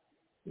 sister,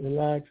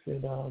 relax,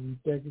 and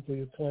thank you for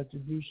your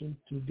contribution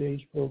to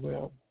today's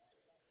program.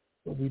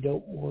 But we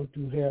don't want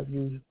to have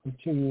you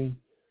continuing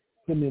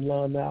putting in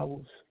long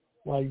hours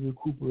while you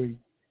recuperate.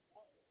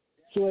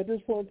 So at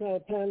this point in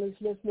time, panelists,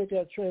 let's make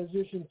our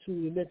transition to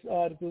the next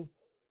article,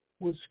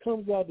 which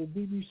comes out of the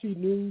BBC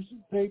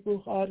newspaper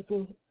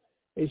article,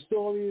 a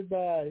story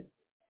by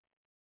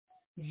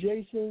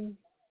Jason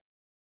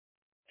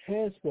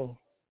Hansford.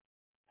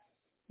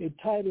 It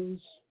titles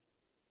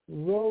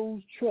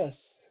Rose Trust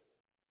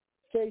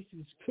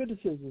Faces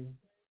Criticism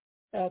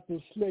After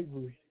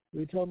Slavery.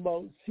 We're talking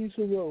about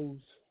Cecil Rose,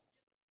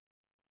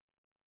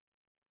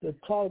 the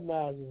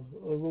colonizer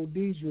of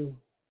Rhodesia,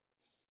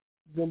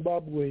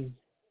 Zimbabwe,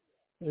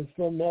 and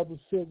some other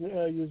southern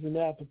areas in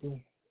Africa,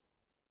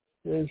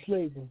 the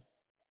enslaver.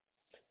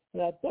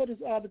 And I thought this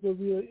article was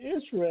really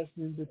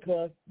interesting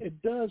because it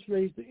does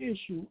raise the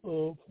issue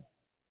of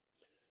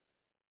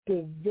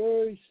the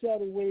very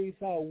subtle ways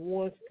how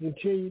one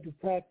continue to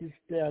practice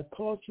their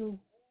culture,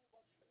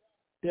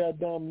 their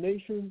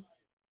domination,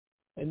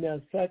 and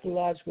their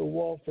psychological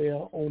warfare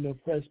on the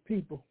oppressed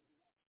people.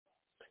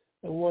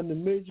 And one of the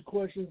major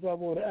questions I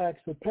want to ask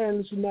the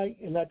panelists tonight,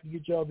 and I can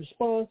get your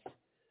response.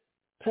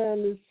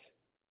 Panelists,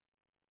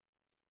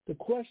 the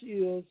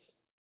question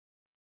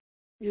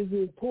is it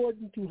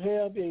important to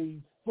have a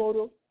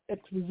photo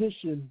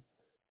exposition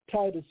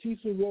titled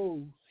Cecil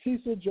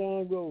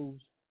John Rose,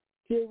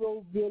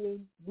 hero,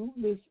 villain,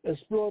 ruthless,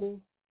 exploiter,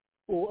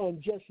 or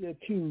unjustly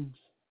accused?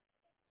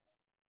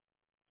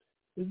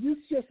 Is this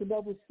just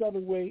another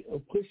subtle way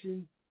of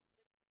pushing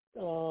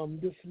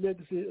this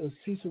legacy of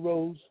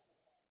Cicero's?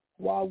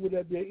 Why would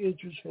there be an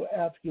interest for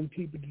African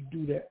people to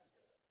do that?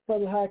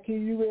 Brother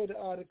Hakeem, you read the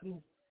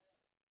article.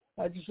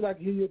 I'd just like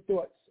to hear your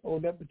thoughts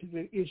on that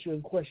particular issue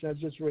and question I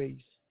just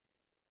raised.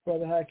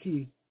 Brother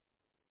Hakeem.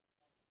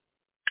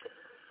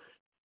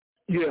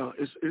 Yeah,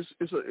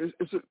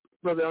 it's a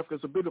Brother Africa,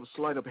 it's a bit of a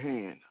sleight of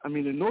hand. I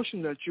mean, the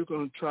notion that you're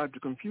going to try to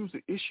confuse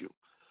the issue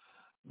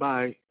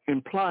by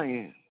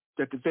implying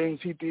that the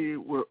things he did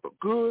were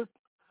good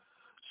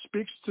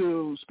speaks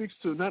to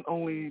not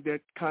only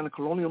that kind of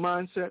colonial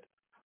mindset,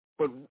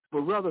 but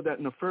rather that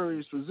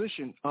nefarious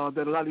position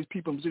that a lot of these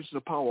people in positions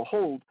of power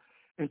hold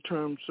in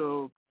terms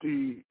of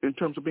being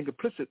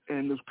complicit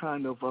in this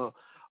kind of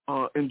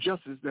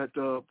injustice that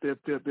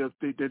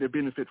they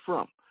benefit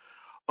from.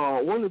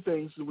 One of the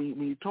things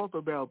when you talk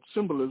about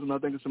symbolism, I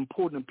think it's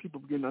important that people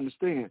begin to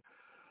understand,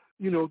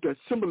 that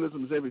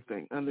symbolism is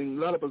everything. I mean,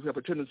 a lot of us have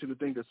a tendency to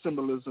think that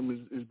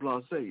symbolism is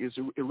blasé, is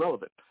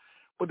irrelevant.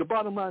 But the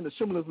bottom line is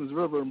symbolism is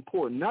very, very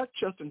important, not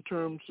just in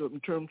terms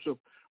of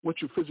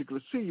what you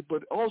physically see,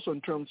 but also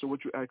in terms of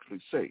what you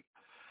actually say.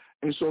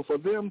 And so for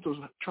them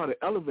to try to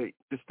elevate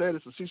the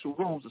status of Cecil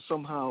Rhodes as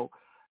somehow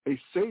a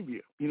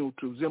savior,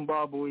 to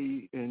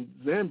Zimbabwe and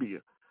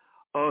Zambia,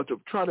 to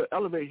try to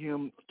elevate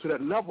him to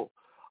that level,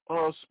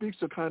 speaks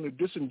to kind of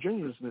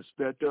disingenuousness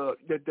that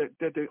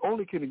they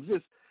only can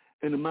exist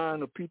in the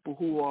mind of people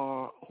who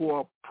are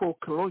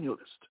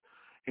pro-colonialist.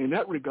 In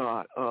that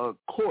regard, of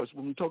course,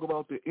 when we talk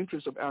about the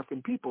interests of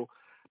African people,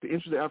 the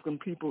interest of African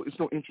people is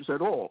no interest at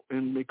all.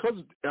 And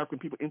because African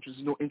people interest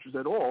is no interest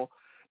at all,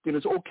 then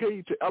it's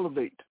okay to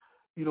elevate,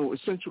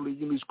 essentially,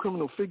 these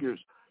criminal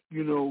figures,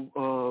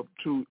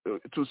 to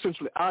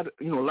essentially,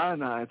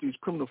 lionize these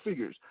criminal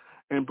figures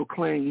and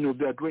proclaim,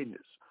 their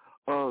greatness.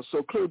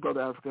 So clearly,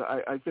 Brother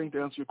Africa, I think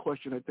to answer your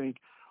question, I think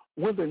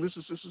one thing this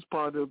is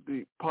part of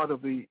the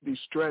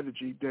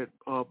strategy that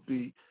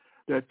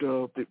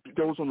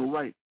those on the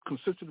right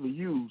consistently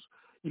use,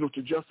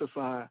 to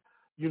justify,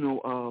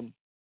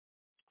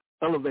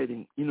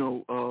 elevating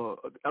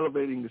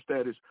the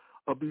status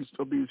of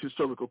these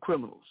historical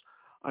criminals.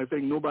 I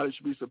think nobody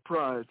should be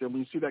surprised that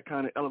when you see that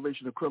kind of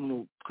elevation of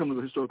criminal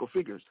historical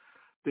figures,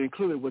 then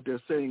clearly what they're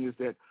saying is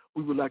that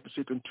we would like to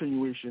see a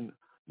continuation,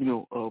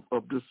 of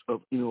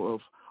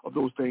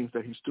those things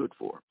that he stood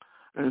for.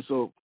 And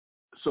so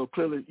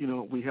clearly,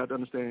 we have to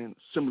understand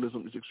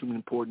symbolism is extremely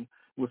important.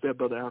 With that,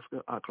 Brother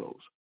Africa, I close.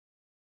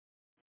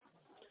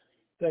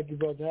 Thank you,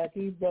 Brother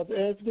Hakeem. Brother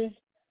Anthony,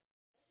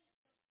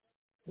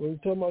 when we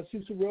talk about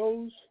Cecil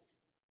Rhodes,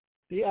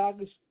 the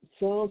August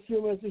saw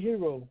him as a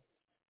hero,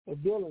 a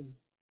villain,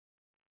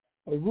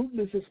 a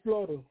ruthless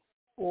exploiter,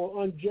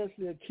 or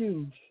unjustly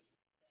accused.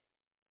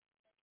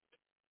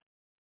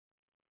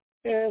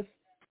 As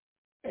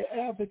an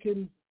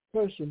African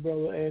person,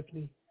 Brother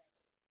Anthony,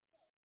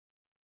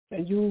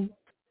 and you,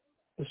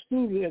 a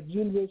student at the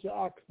University of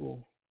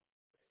Oxford,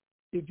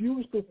 if you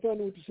was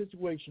confronted with the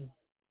situation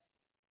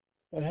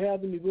of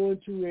having to go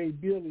into a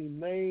building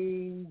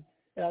named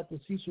after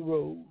Cecil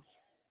Rhodes,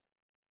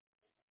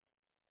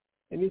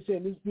 and they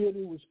said this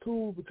building was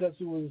cool because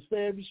it was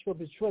established from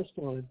his trust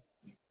fund,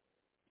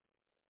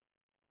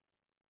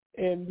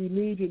 and we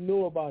need to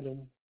know about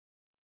him,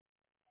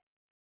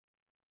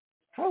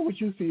 how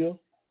would you feel,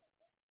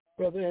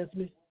 Brother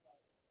Anthony?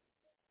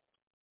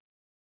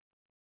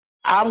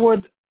 I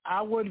would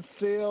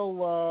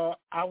feel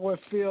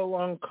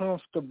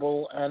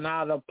uncomfortable and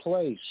out of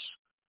place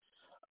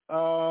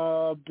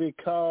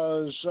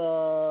because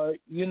knowing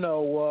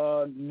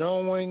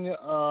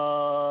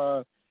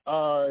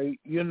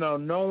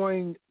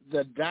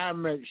the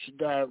damage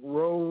that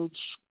Rhodes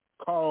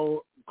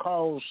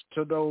caused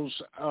to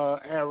those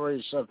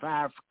areas of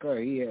Africa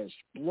he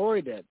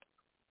exploited,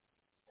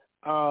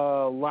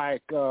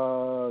 like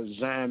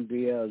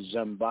Zambia,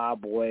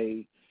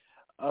 Zimbabwe,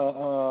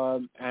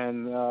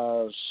 and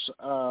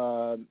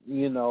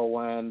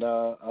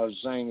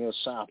Zanga,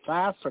 South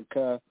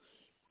Africa,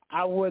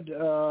 I would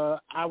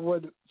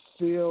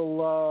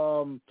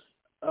feel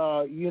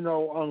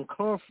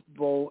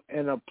uncomfortable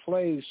in a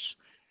place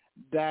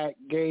that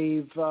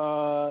gave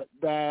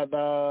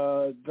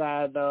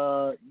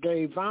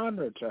gave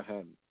honor to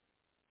him.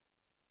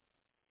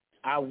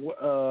 I would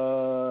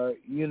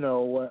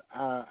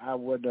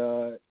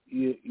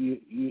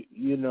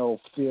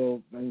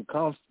feel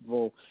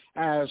uncomfortable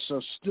as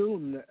a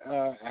student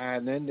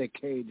and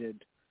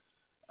indicated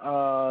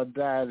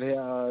that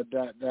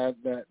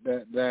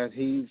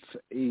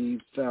he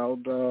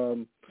felt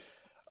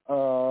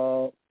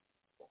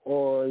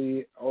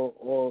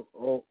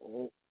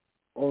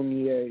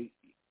Onyekachi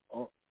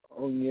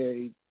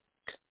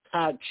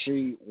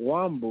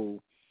Wambu.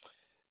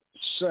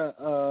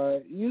 So,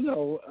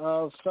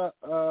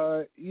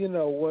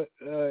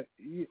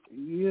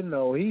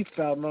 he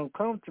felt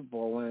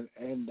uncomfortable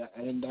in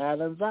that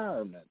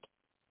environment,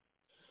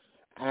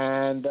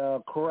 and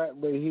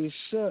correctly he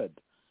should,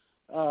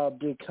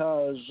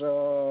 because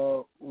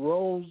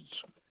Rhodes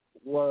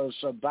was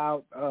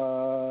about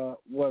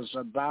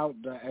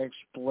the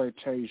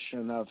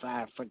exploitation of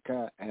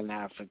Africa and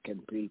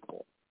African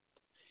people.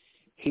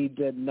 He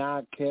did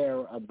not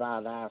care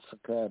about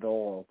Africa at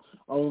all,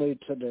 only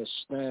to the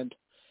extent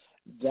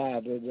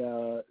that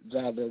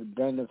it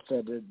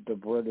benefited the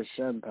British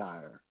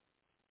Empire.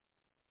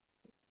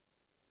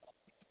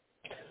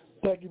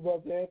 Thank you,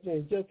 Brother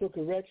Anthony. Just for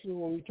correction,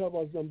 when we talk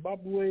about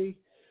Zimbabwe,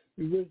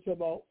 we really talk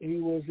about he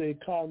was a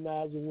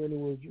colonizer when it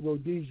was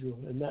Rhodesia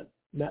and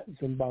not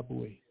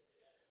Zimbabwe.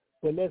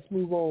 But let's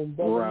move on.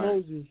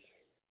 Brother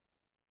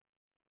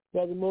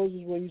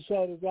Moses, when you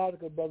saw this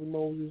article, Brother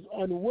Moses,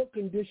 under what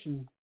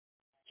condition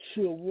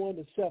should one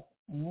accept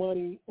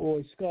money or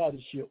a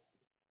scholarship?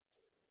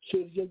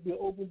 Should it just be an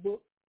open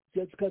book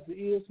just because it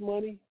is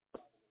money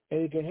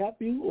and it can help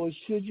you, or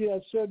should you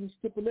have certain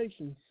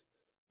stipulations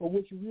of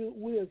which you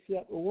will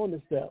accept or won't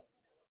accept?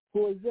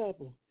 For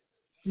example,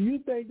 do you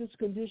think this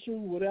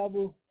condition would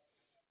ever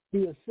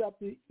be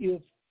accepted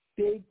if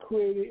they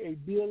created a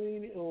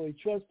building or a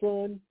trust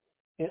fund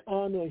in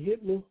honor of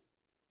Hitler,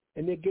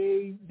 and they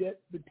gave that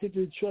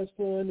particular trust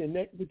fund and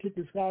that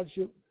particular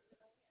scholarship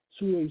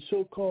to a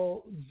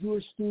so-called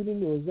Jewish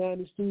student or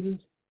Zionist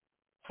student?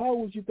 How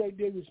would you think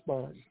they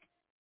respond?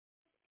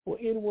 Or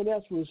anyone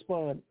else would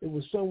respond? It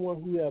was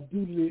someone who had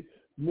brutally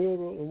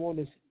murdered and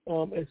wanted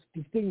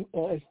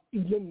to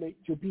eliminate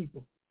your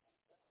people.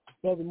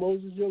 Brother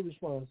Moses, your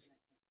response.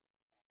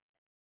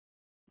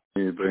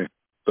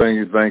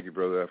 Thank you,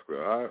 Brother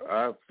Africa.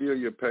 I feel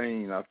your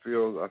pain. I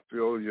feel I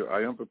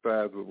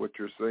empathize with what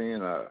you're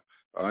saying. I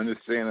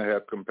understand. I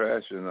have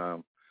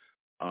compassion.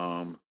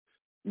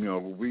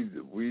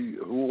 We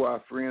who are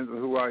our friends and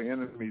who are our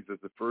enemies is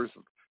the first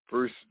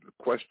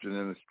question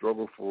in the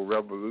struggle for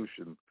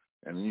revolution.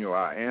 And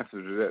our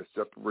answer to that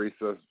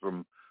separates us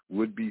from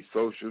would-be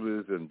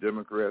socialists and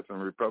Democrats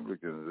and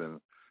Republicans.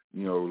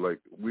 And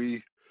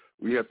we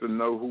have to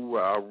know who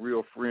our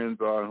real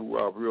friends are and who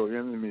our real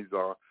enemies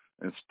are,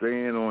 and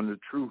stand on the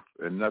truth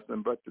and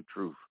nothing but the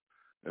truth.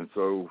 And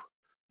so,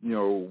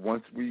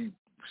 once we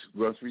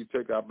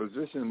take our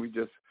position, we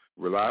just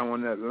rely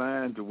on that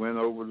line to win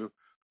over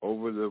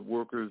the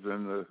workers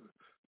and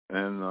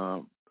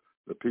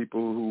the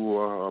people who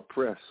are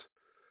oppressed.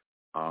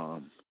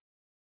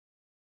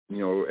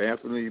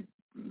 Anthony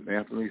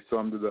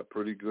summed it up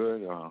pretty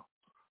good.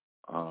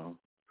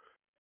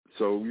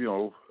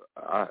 So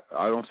I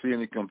don't see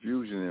any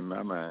confusion in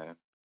my mind.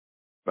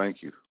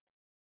 Thank you.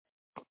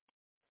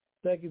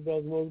 Thank you,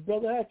 Brother Moses.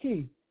 Brother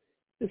Hakeem,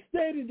 it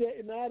stated that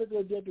in the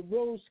article that the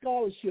Rhodes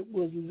Scholarship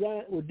was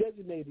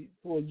designated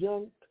for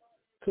young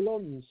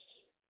colonials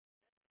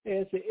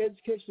as an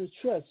educational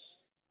trust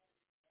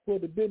for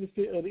the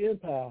benefit of the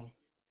empire.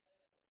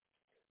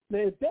 Now,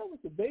 if that was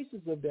the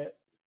basis of that,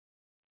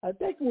 I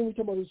think when we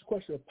talk about this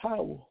question of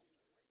power,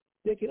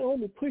 they can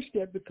only push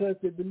that because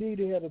they believe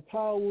they have the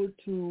power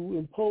to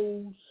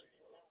impose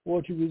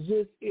or to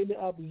resist any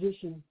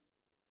opposition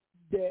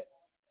that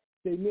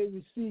they may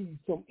receive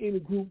from any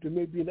group that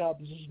may be in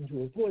opposition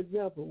to it. For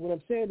example, what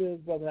I'm saying is,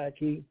 Brother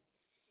Hakeem,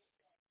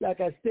 like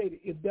I stated,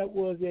 if that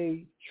was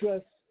a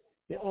trust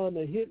in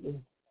honor of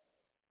Hitler,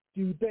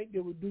 do you think they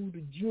would do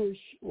the Jewish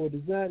or the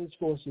Zionist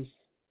forces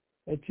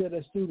and tell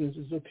their students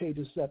it's okay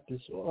to accept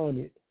this or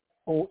honor it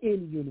on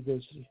any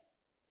university?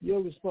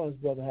 Your response,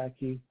 Brother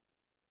Hakeem.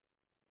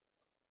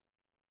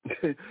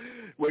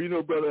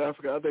 Well, Brother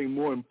Africa, I think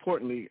more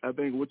importantly, I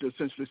think what they're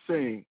essentially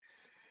saying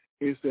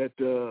is that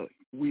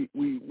we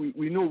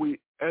know we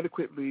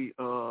adequately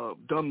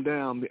dumb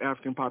down the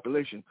African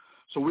population,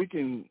 so we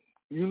can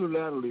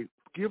unilaterally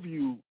give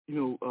you,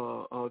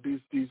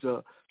 these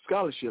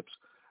scholarships,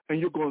 and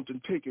you're going to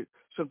take it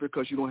simply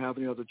because you don't have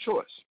any other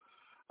choice.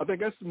 I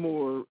think that's the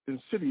more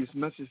insidious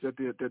message that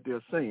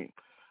they're saying.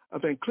 I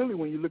think clearly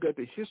when you look at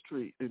the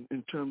history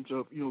in terms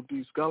of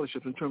these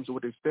scholarships, in terms of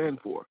what they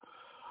stand for,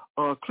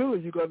 clearly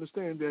you can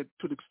understand that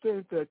to the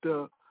extent that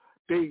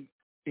they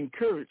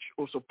encourage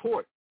or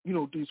support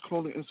these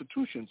colonial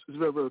institutions is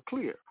very, very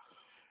clear.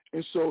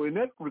 And so in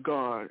that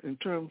regard, in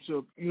terms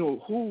of,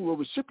 who are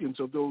recipients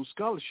of those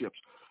scholarships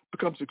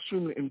becomes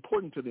extremely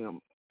important to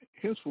them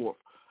henceforth.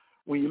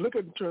 When you look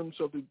at in terms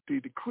of the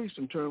decrease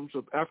in terms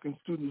of African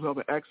students who have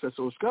access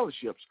to those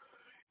scholarships,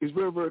 it's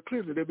very, very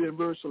clear that they're being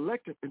very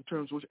selective in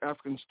terms of which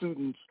African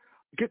students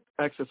get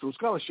access to those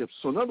scholarships.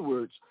 So in other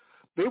words,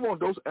 they want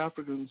those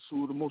Africans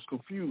who are the most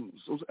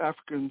confused, those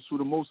Africans who are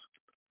the most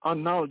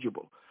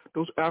unknowledgeable,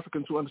 those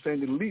Africans who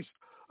understand the least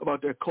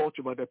about their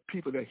culture, about their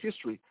people, their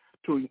history,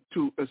 to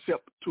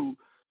accept, to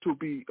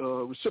be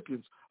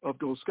recipients of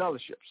those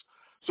scholarships.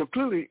 So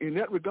clearly, in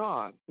that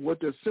regard,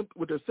 what they're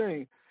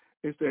saying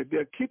is that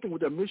they're keeping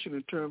with their mission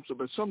in terms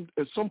of at some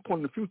point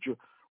in the future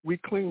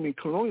reclaiming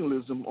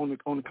colonialism on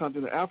the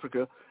continent of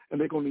Africa, and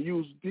they're going to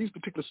use these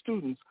particular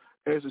students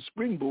as a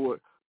springboard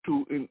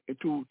to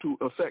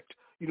affect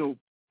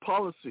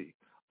policy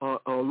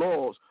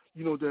laws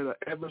that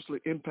adversely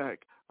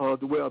impact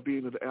the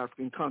well-being of the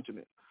African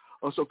continent.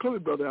 So clearly,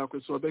 Brother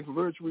Africa, so I think for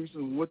various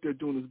reasons what they're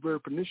doing is very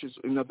pernicious,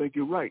 and I think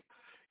you're right.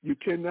 You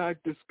cannot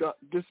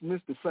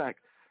dismiss the fact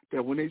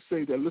that when they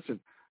say that, listen,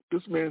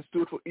 this man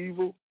stood for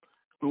evil.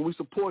 When we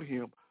support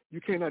him, you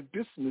cannot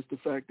dismiss the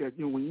fact that,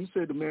 when you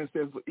say the man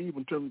stands for evil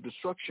in terms of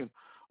destruction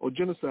or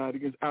genocide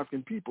against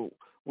African people,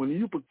 when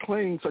you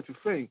proclaim such a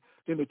thing,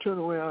 then to turn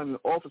around and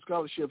offer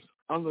scholarships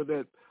under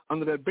that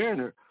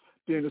banner,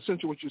 then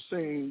essentially what you're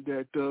saying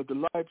that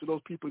the lives of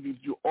those people that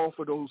you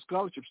offer those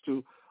scholarships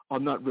to are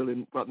not very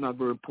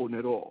important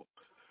at all.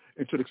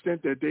 And to the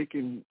extent that they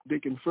can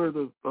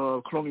further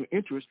colonial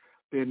interest,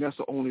 then that's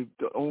the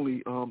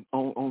only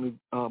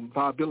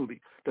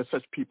viability that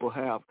such people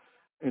have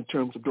in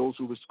terms of those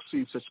who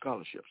receive such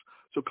scholarships.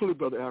 So clearly,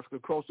 Brother Africa,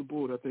 across the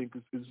board, I think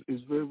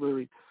is very,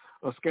 very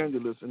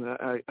scandalous. And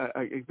I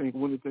think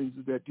one of the things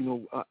is that,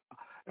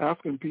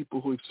 African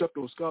people who accept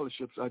those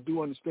scholarships, I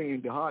do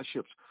understand the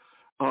hardships,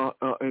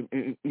 and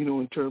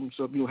in terms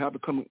of,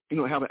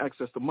 having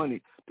access to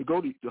money to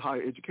go to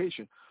higher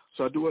education.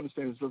 So I do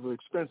understand it's very, very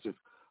expensive.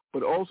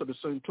 But also, the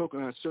same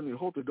token, I certainly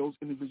hope that those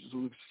individuals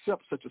who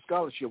accept such a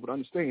scholarship would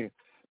understand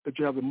that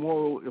you have a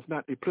moral, if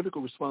not a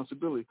political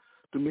responsibility,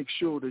 to make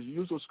sure that you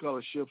use those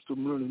scholarships to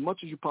learn as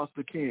much as you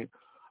possibly can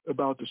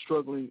about the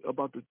struggles of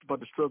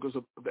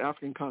the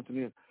African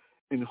continent,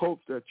 in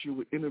hopes that you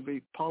would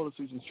innovate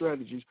policies and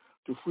strategies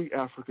to free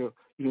Africa,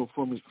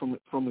 from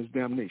its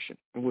damnation.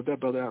 And with that,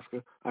 Brother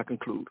Africa, I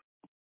conclude.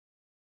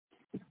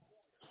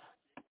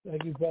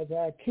 Thank you, Brother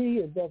Aki.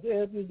 And Brother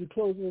Anthony, to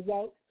close us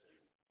out,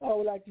 I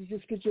would like to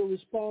just get your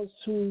response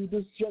to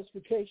this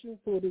justification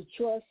for the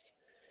trust,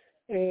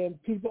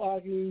 and people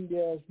arguing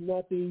there's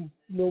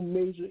no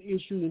major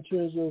issue in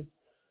terms of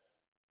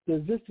the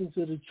existence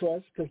of the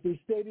trust, because they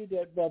stated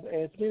that, Brother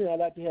Anthony, and I'd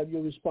like to have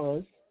your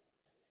response.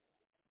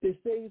 They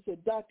stated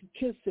that Dr.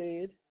 Kiss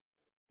said,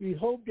 "We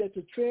hope that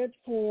the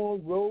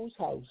transformed Rose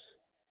House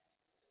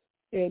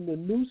and the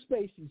new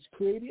spaces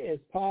created as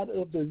part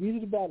of the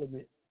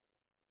redevelopment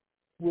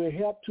will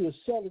help to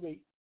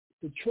accelerate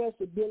the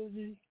trust's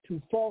ability to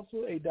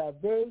foster a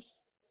diverse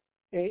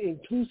and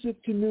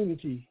inclusive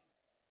community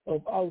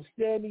of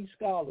outstanding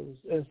scholars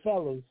and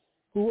fellows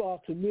who are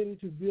committed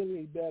to building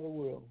a better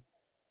world."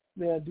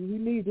 Now, do we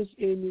need this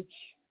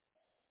image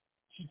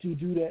to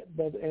do that,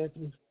 Brother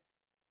Anthony?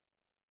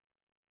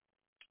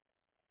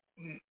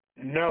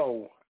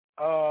 No,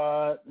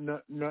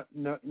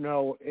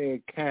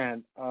 it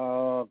can't,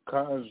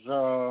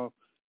 because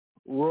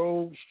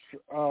Rhodes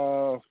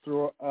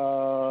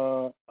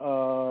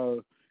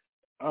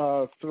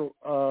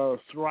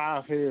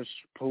throughout his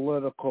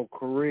political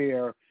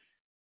career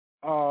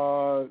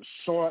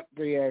sought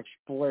the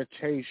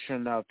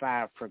exploitation of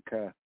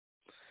Africa,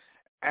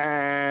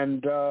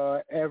 and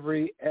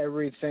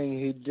everything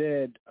he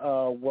did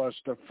was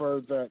to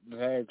further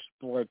the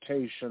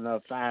exploitation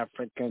of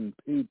African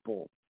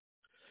people,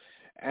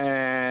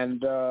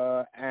 and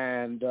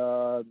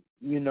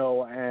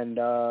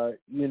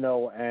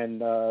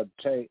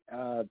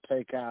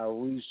take our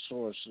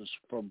resources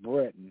for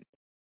Britain.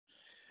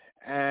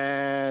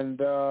 And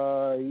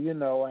I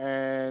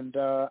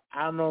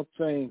don't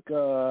think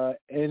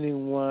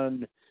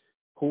anyone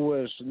who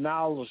is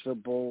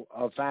knowledgeable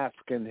of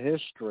African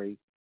history,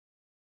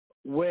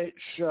 which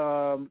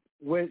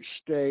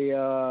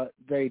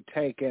they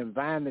take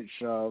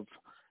advantage of,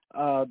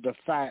 the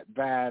fact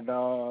that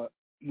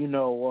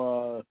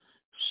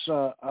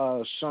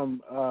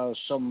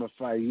some of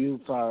our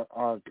youth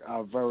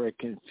are very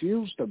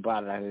confused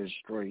about our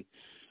history,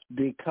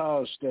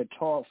 because they're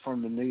taught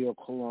from a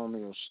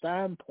neocolonial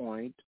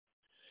standpoint,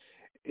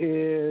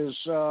 does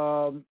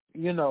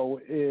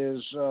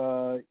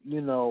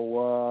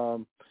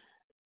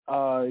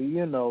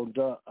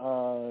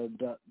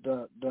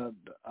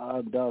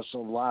a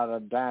lot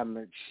of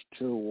damage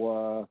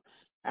to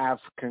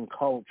African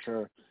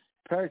culture,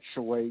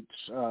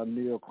 perpetuates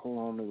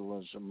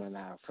neocolonialism in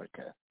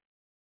Africa.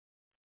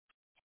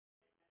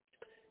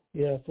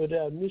 Yeah, for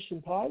their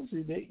mission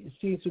policy, it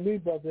seems to me,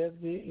 Brother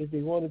Anthony, if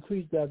they want to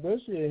increase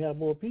diversity and have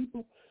more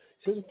people,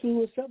 it's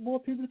to accept more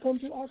people to come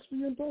to Oxford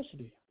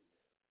University.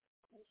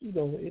 It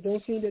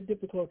don't seem that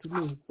difficult to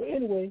me. But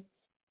anyway,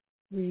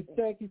 we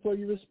thank you for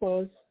your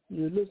response.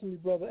 You're listening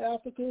to Brother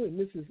Africa, and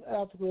this is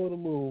Africa on the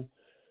Moon.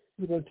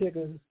 We're going to take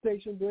a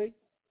station break,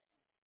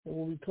 and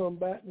when we come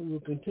back, we will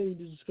continue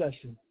the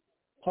discussion.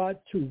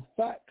 Part 2,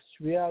 Facts,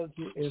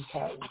 Reality, and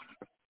Power.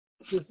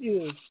 This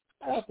is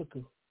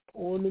Africa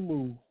on the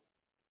Move.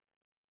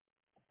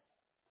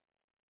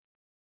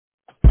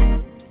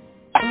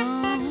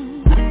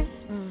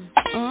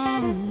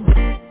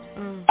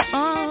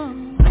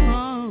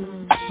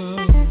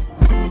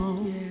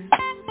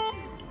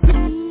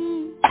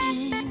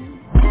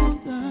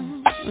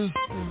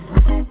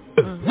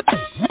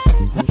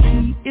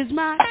 He is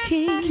my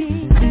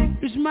king,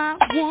 is my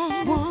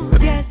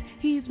one. Yes,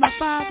 he's my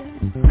father.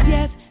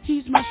 Yes,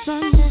 he's my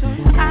son.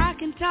 I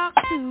can talk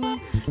to him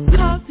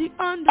because he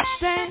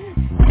understands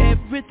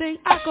everything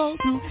I go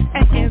through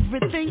and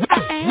everything I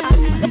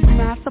am. He's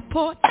my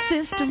support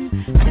system.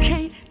 I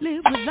can't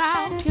live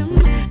without him.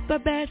 The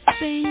best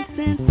thing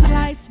since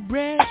sliced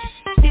bread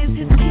is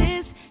his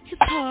kiss, his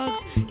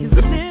hugs, his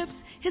lips,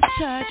 his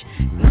touch.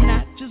 And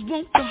I just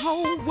want the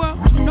whole world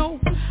to know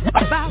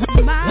about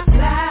my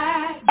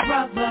black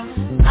brother,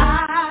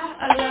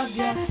 I love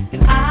you,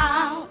 and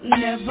I'll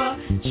never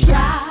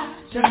try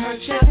to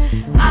hurt you.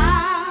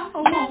 I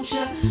want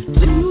you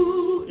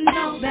to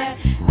know that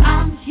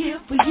I'm here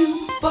for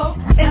you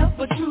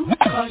forever true,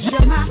 'cause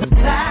you're my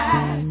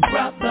black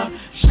brother,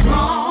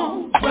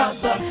 strong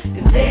brother,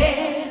 and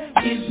there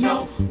is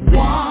no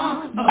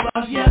one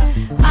above you.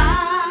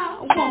 I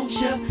want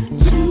you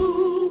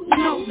to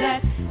know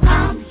that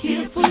I'm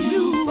here for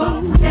you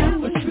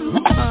forever true.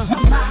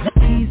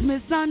 He's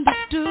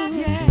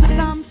misunderstood.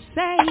 Some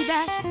say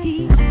that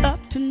he's up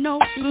to no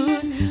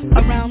good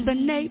around the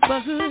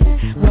neighborhood.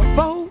 Well,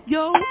 for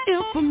your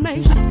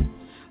information,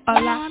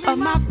 a lot of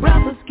my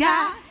brothers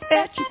got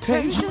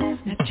education.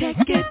 Now check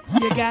it,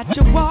 you got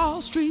your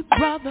Wall Street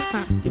brother,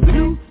 your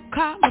blue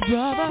collar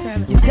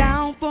brother, you're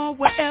down for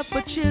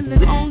whatever,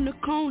 chilling on the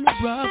corner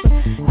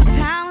brother, your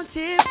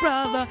talented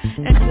brother,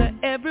 and to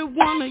every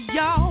one of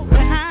y'all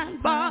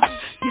behind bars,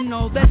 you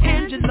know that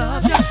Angie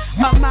loves you,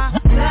 my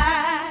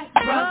black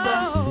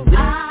brother.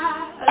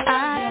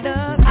 I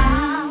love you.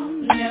 I'll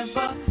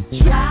never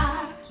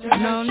try to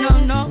hurt you.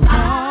 No. I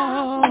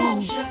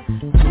want you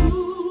to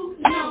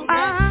know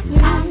that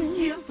I'm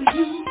here for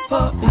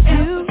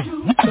you,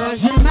 cause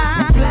you're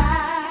my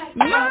black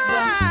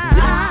brother.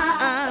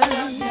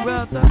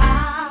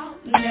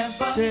 I'll never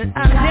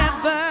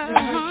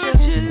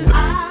hurt you. I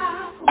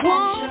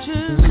want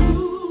you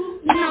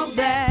to know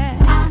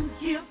that I'm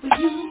here for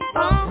you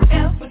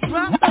forever,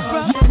 brother.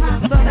 My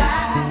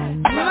black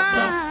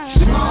brother,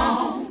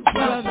 strong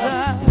brother.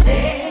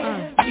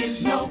 There is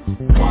no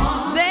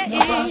one.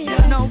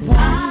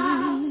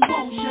 I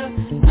want you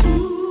to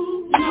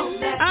know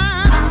that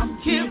I'm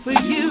here for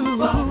you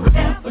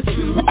forever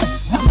true.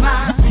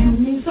 You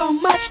mean so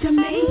much to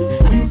me.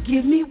 You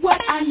give me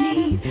what I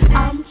need.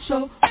 I'm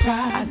so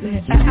proud of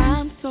it.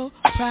 I'm so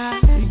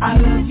proud. I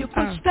love you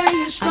for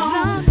staying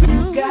strong.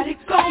 You got it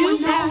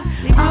going now.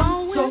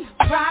 I'm so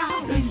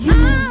proud of you.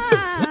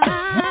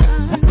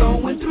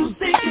 Going through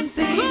thick and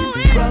thin,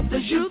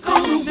 brothers, you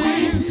gonna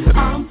win.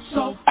 I'm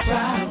so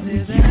proud of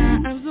you.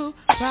 I'm so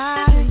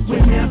proud of you.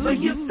 Whenever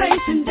you're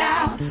facing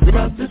down,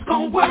 brothers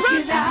gonna work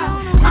it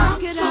out.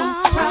 I'm so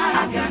proud.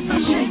 I got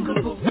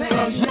unshakable faith.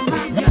 You're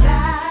my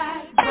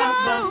black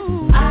brother.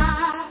 I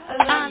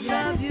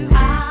love you.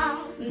 I'll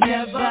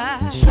never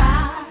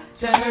try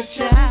to hurt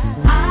you.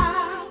 I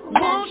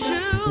want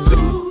you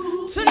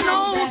to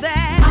know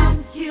that I'm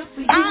here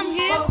for you,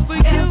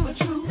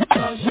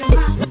 'cause you're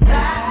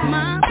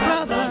my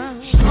brother,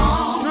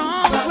 strong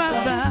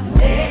brother.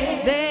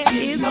 There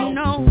is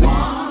no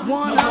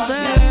one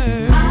other.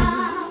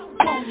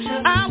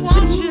 I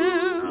want you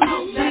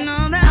to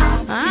know that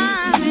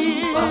I'm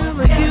here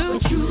for you,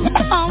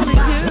 only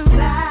you.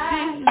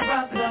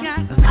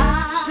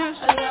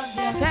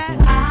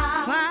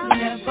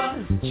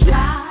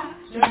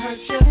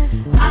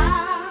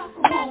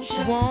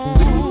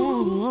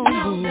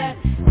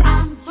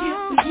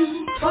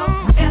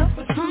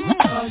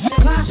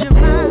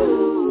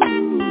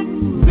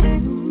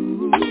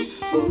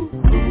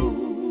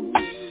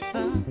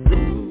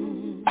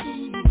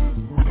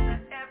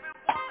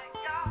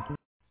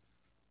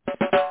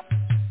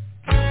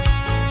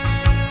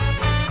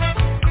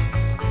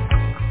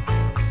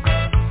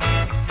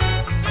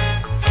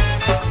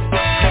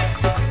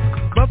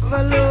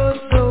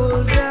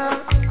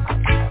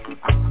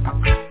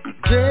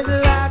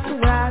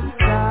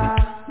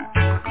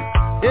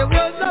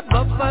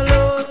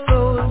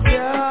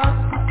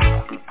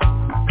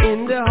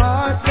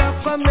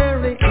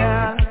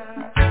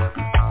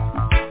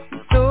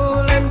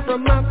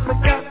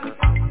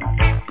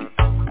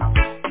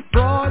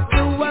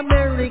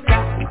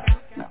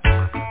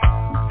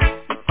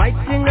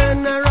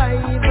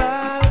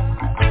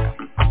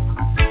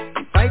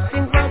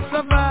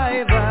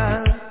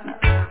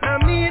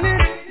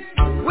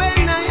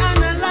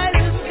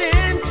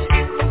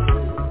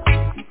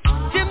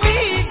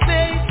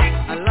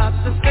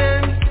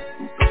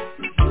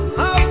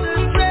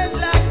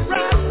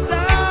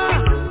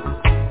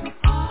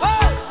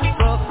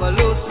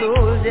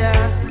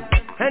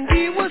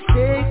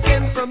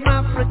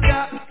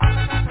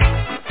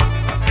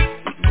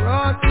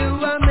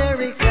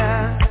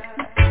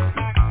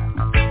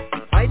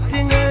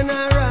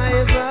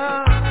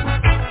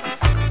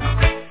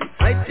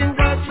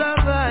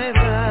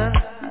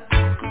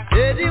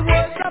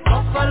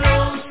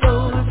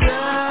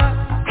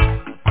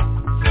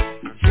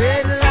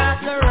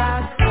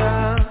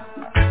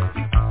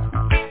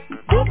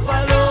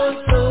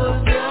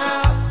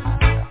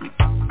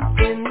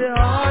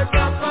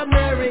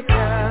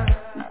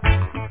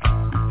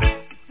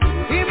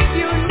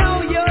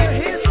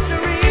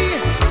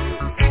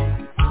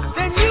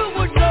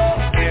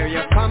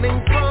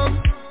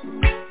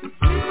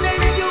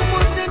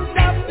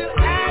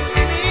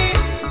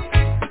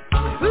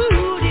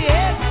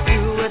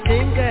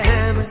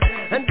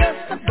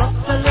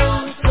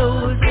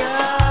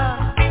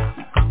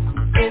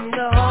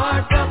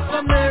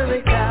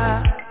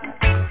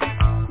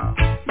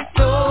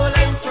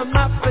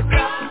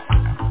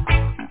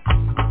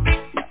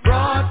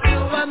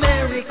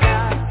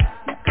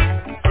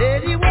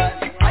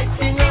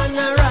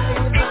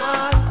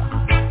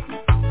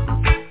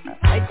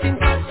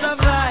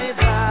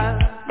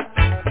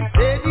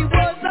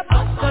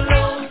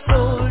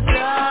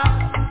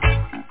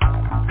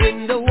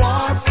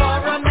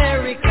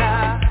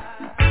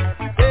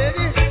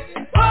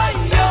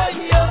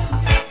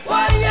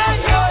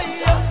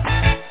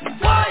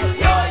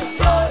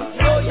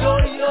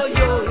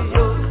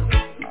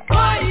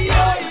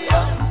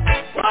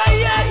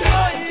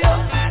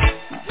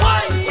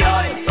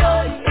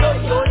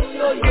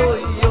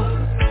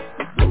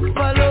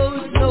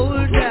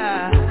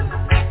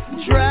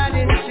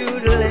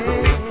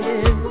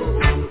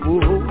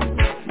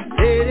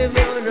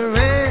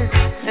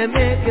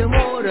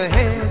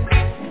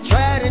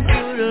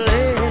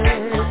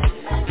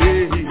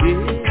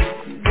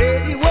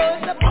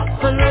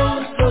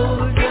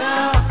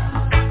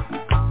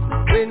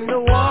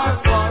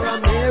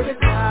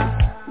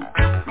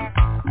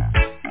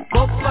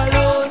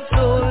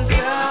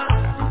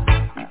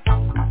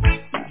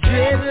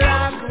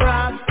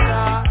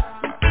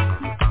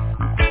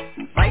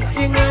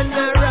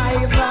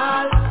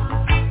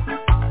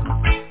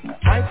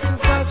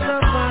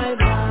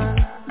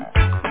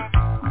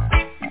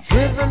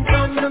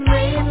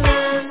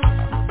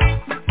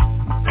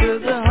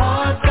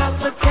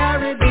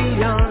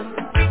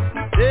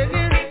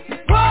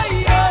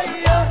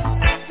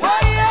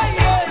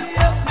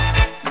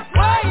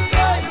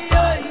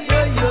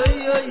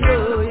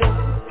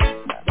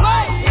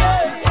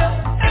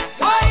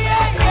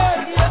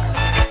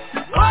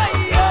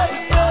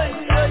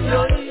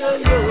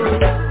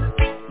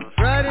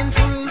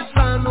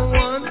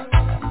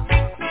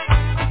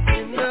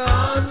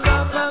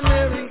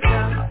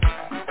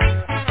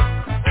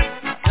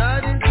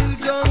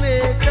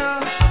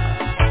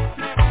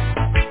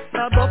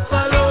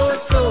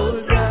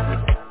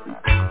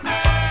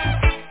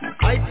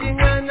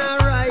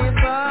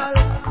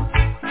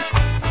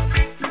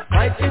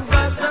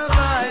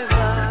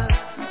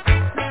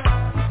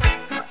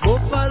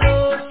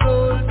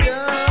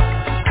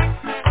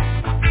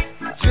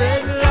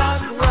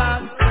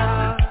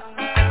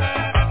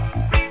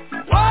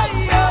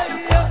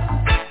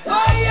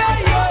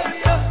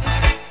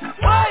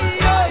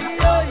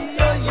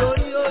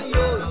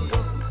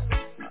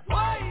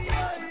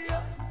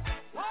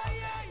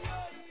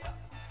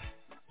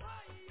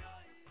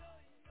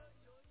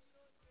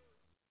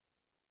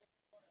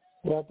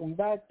 Welcome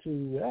back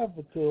to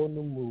Africa on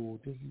the Move.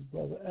 This is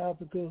Brother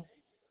Africa.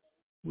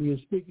 We are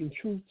speaking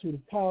truth to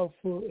the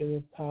powerful and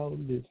the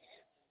powerless.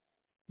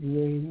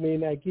 We may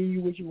not give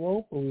you what you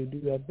want, but we'll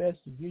do our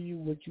best to give you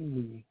what you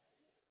need.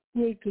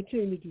 We'll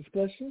continue the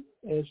discussion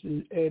as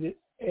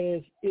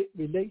it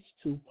relates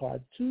to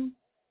Part 2,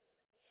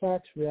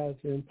 Facts,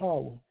 Reality, and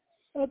Power.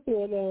 I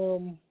thought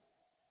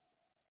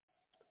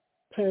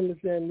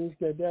panelists analysts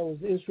that was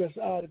an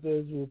interesting article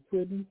as we were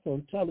putting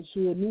from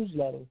Talasua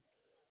Newsletter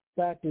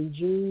back in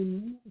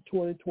June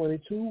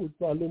 2022, was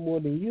about a little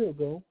more than a year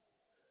ago,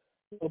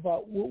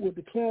 about what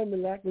the climate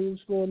like and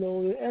what's going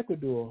on in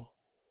Ecuador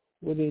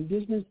with the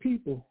indigenous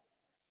people.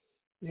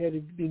 They had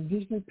the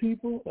indigenous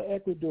people of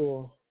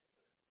Ecuador,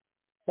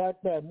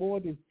 backed by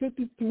more than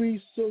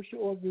 53 social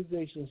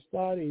organizations,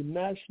 started a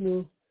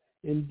national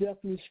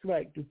indefinite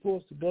strike to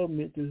force the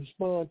government to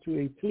respond to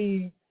a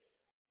plea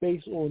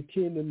based on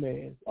 10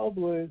 demands. In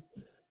other words,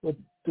 but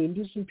the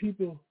indigenous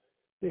people,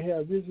 they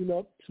have risen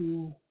up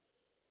to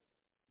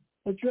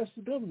address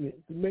the government,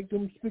 to make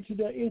them speak to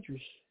their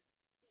interests.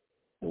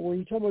 And when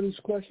you talk about this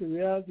question,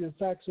 reality and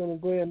facts on the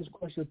ground, this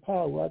question of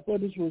power, I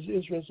thought this was an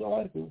interesting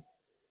article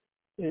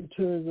in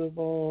terms of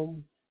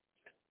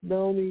not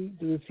only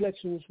the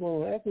reflections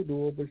from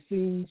Ecuador, but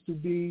seems to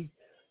be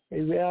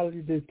a reality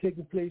that's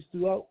taking place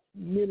throughout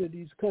many of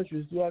these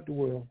countries throughout the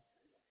world.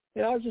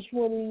 And I was just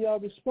wondering your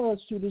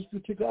response to this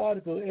particular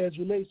article as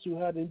relates to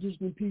how the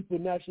indigenous people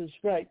national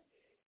strike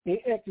in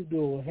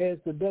Ecuador has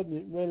the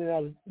government running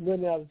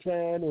out of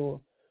time or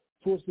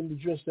forced them to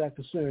address that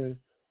concern.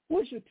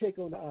 What's your take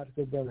on the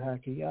article, Brother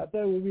Haki? I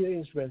thought it was really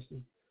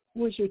interesting.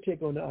 What's your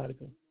take on the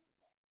article?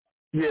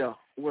 Yeah,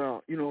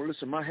 well,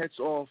 listen, my hat's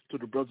off to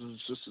the brothers and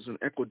sisters in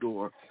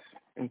Ecuador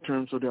in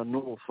terms of their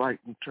noble fight,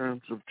 in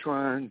terms of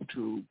trying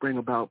to bring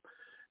about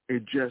a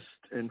just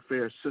and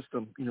fair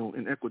system,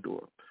 in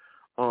Ecuador.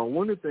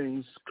 One of the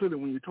things, clearly,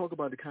 when you talk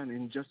about the kind of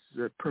injustice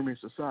that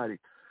permeates society,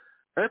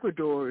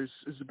 Ecuador is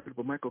a bit of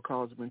a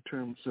microcosm in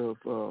terms of,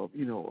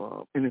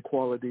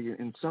 inequality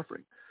and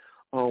suffering.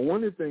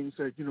 One of the things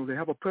that, they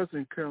have a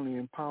president currently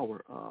in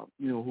power,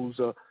 who's,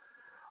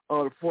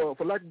 for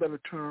lack of a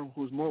better term,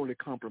 who's morally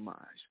compromised.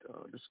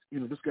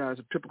 This guy is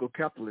a typical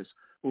capitalist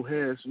who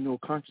has no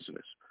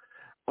consciousness.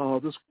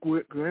 This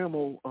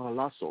Guillermo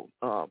Lasso,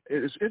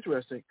 it is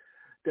interesting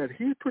that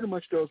he pretty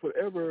much does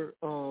whatever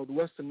the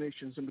Western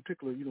nations, in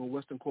particular,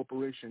 Western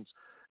corporations,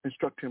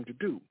 instruct him to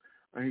do.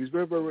 And he's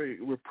very, very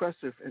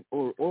repressive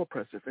or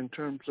oppressive in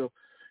terms of,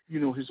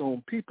 his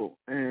own people.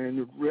 And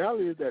the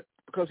reality is that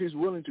because he's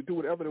willing to do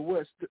whatever the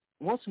West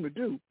wants him to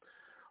do,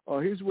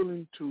 he's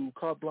willing to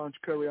carte blanche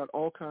carry out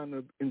all kind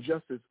of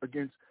injustice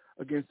against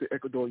the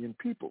Ecuadorian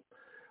people.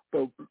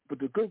 But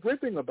the great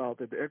thing about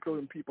that, the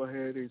Ecuadorian people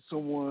had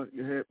someone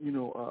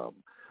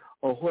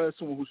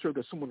who served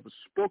as somewhat of a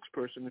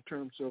spokesperson in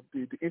terms of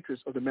the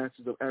interests of the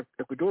masses of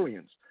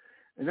Ecuadorians,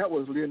 and that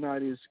was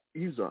Leonidas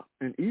Issa.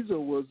 And Issa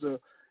was a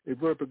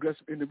very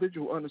progressive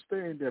individual who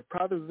understands that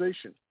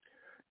privatization,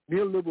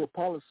 neoliberal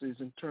policies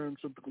in terms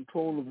of the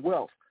control of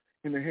wealth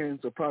in the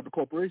hands of private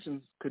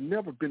corporations could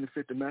never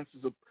benefit the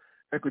masses of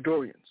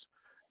Ecuadorians.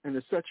 And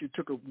as such, he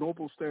took a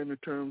noble stand in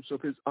terms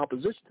of his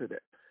opposition to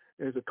that.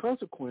 As a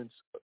consequence,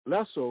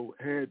 Lasso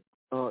had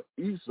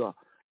Issa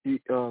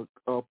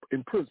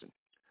in prison.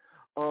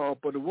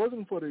 But it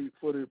wasn't for the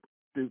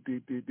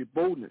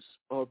boldness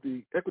of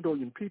the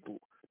Ecuadorian people.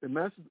 The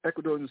masses of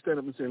Ecuadorians stand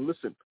up and say,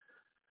 listen,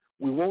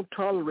 we won't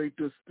tolerate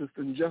this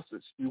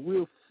injustice. You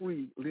will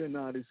free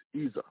Leonidas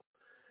Issa.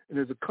 And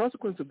as a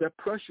consequence of that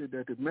pressure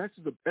that the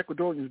masses of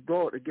Ecuadorians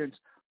brought against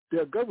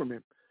their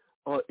government,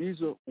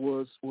 Issa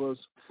was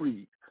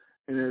freed.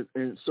 And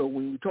so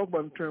when you talk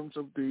about in terms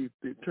of the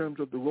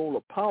role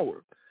of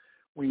power,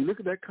 when you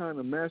look at that kind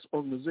of mass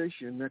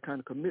organization, that kind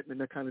of commitment,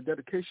 that kind of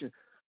dedication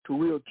to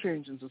real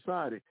change in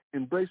society,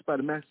 embraced by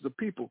the masses of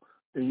people,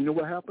 then you know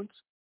what happens?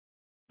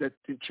 That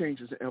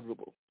change is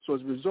inevitable. So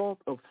as a result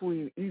of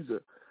freeing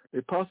Issa,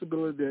 a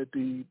possibility that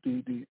the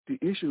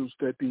issues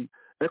that the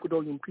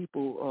Ecuadorian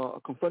people are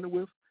confronted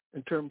with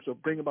in terms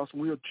of bringing about some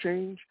real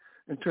change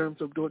in terms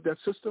of that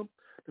system,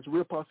 there's a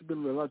real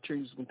possibility that a lot of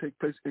changes will take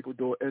place in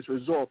Ecuador as a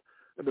result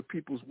of the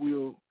people's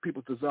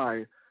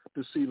desire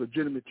to see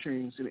legitimate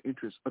change in the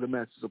interests of the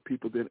masses of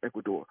people there in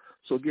Ecuador.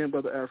 So again,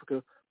 Brother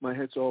Africa, my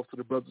hats off to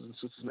the brothers and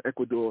sisters in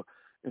Ecuador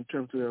in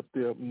terms of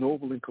their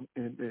noble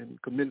and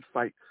committed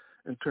fight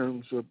in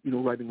terms of,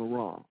 righting a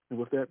wrong. And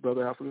with that,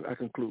 Brother Africa, I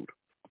conclude.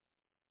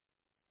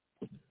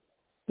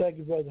 Thank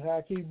you, Brother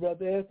Haki.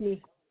 Brother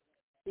Anthony,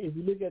 if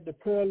you look at the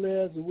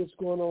parallels of what's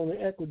going on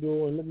in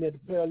Ecuador and looking at the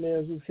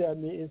parallels of what's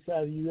happening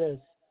inside the U.S.,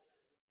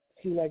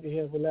 it seems like they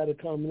have a lot of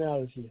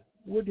commonality.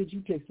 What did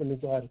you take from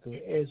this article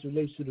as it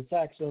relates to the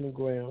facts on the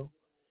ground,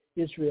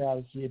 its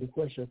reality, and the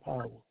question of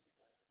power?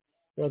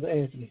 Brother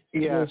Anthony,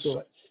 yes.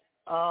 Your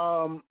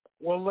thoughts?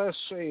 Well, let's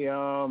see.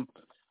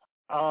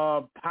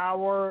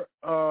 Power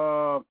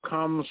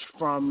comes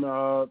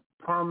from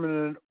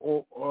permanent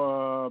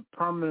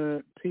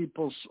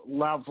people's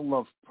level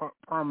of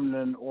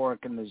permanent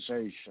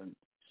organization.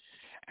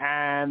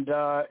 And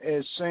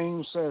it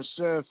seems as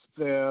if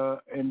the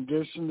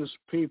indigenous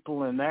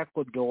people in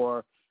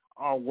Ecuador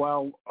are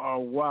well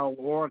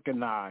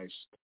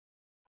organized,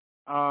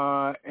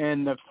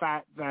 and the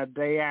fact that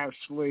they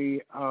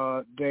actually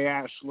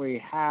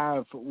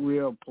have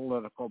real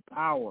political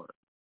power.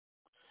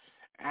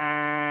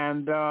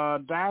 And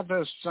that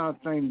is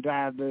something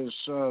that is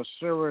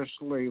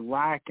seriously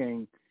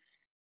lacking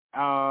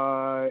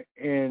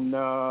in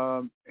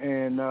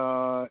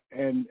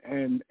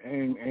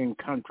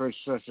countries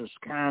such as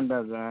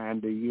Canada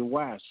and the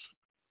U.S.,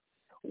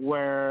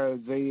 where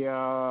the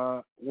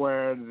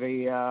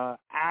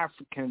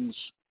Africans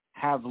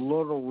have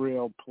little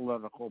real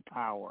political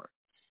power,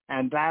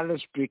 and that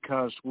is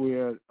because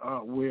we're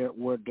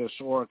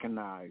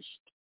disorganized.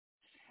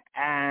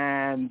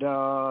 And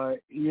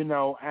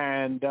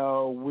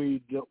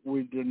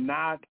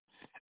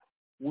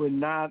we're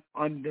not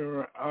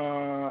under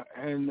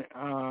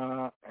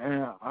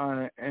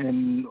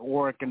an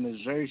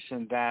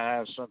organization that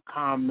has a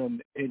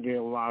common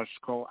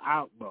ideological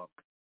outlook,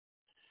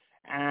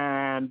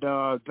 and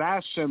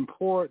that's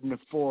important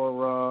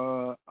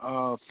for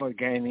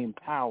gaining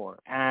power.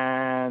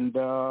 And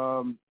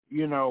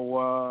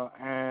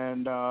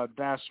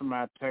that's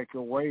my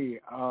takeaway.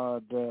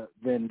 The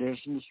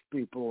indigenous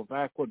people of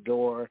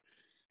Ecuador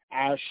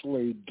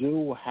actually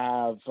do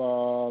have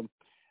a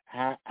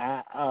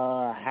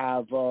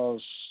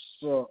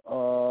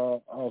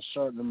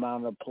certain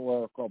amount of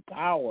political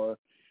power,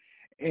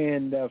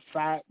 in the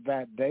fact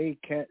that they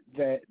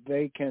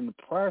can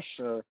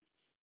pressure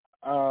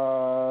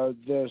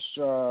this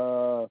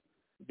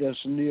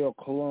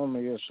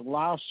neo-colonialist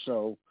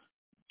Lasso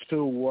to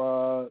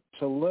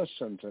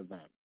listen to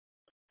them.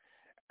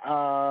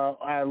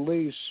 At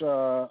least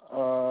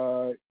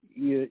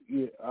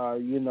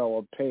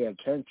pay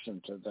attention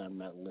to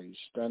them, at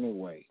least,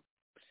 anyway.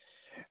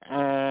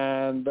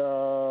 And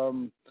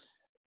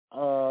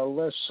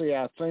let's see.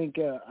 I think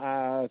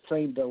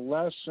the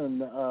lesson,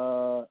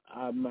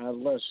 my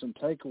lesson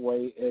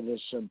takeaway, it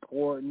is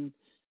important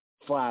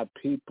for our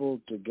people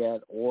to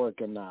get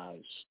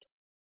organized,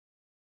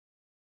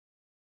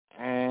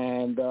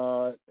 and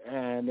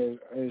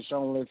it's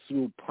only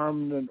through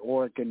permanent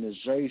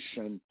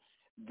organization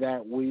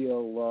that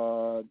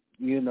we'll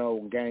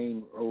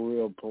gain a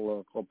real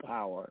political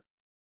power.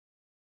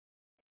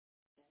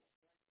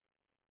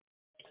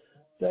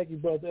 Thank you,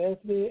 Brother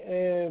Anthony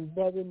and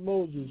Brother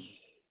Moses.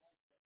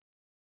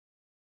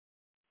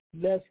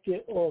 Let's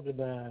get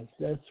organized.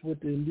 That's what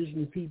the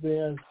indigenous people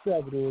in El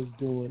Salvador is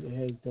doing and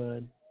has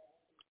done.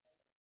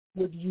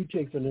 What did you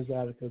take from this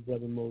article,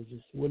 Brother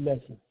Moses? What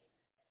lesson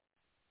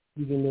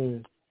you can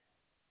learn?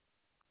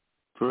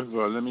 First of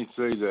all, let me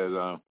say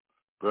that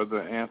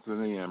Brother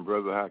Anthony and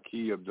Brother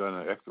Haki have done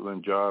an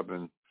excellent job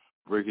in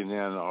breaking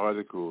down the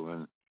article,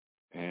 and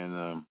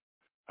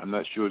I'm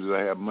not sure that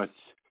I have much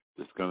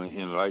that's going to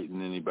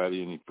enlighten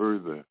anybody any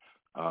further.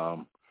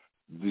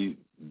 The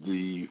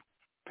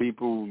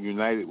people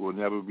united will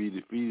never be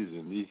defeated,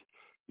 and these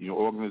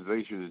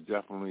organization is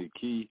definitely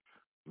key.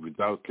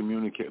 Without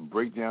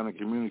breakdown in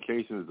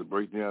communication is a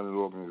breakdown in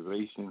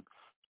organization,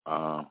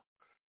 and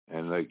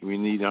we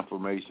need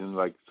information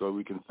so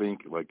we can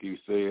think, like you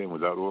said. And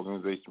without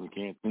organization, we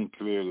can't think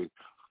clearly.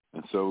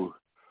 And so,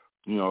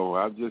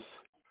 I just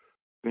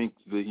think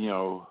that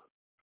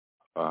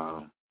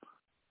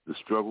the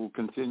struggle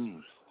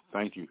continues.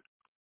 Thank you.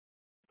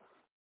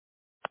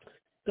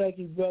 Thank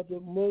you, Brother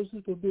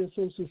Moses, for being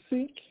so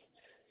succinct.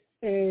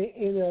 And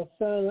in our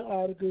final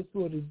article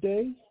for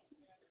today,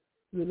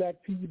 we'd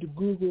like people to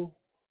Google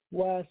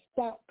why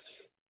stocks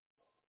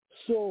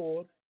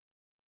soared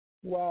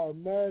while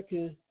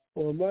America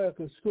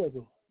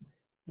struggled.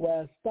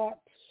 Why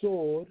stocks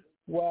soared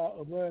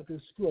while America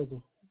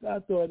struggled. I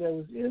thought that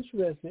was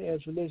interesting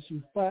as relates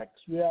to facts,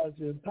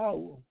 reality, and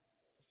power.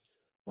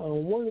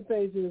 One of the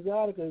things in this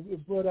article,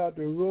 it brought out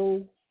the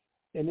role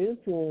and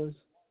influence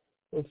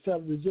of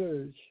Federal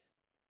Reserve.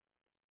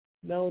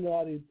 Not only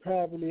are they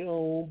privately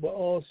owned, but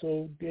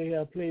also they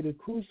have played a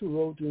crucial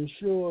role to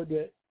ensure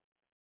that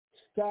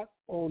stock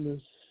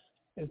owners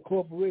and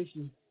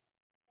corporations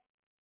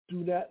do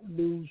not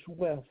lose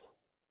wealth,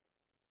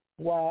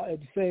 while at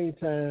the same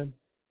time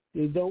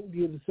they don't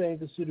give the same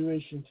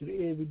consideration to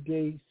the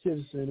everyday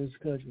citizen in this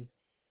country.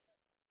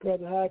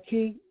 Brother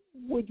Haki,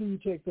 what do you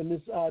take from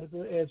this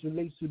article as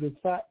relates to the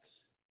facts,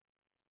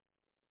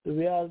 the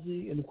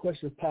reality, and the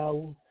question of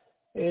power,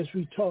 as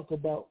we talk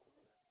about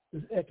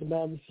this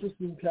economic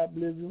system,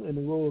 capitalism, and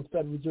the role of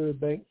Federal Reserve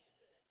Bank,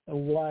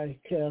 and why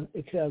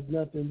it cares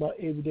nothing about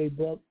everyday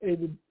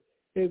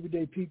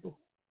people?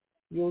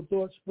 Your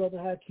thoughts, Brother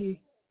Haki?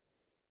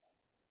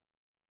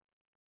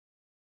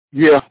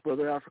 Yeah,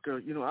 Brother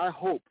Africa. I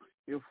hope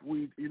if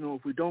we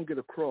don't get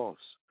across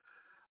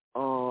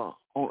on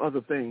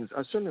other things,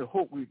 I certainly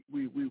hope we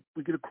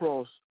get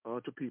across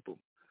to people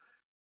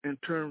in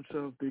terms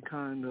of the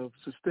kind of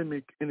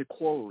systemic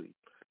inequality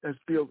that's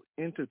built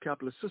into the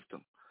capitalist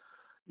system.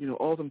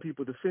 All them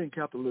people defend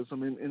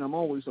capitalism, and I'm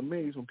always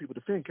amazed when people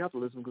defend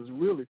capitalism, because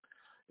really,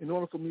 in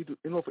order for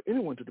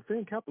anyone to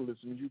defend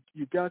capitalism,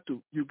 you got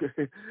to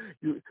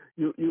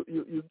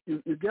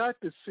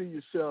see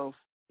yourself.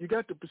 You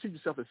got to perceive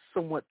yourself as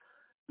somewhat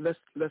less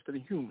than a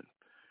human.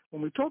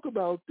 When we talk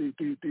about the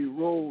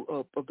role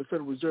of the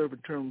Federal Reserve in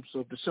terms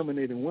of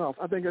disseminating wealth,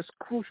 I think that's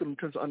crucial in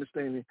terms of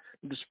understanding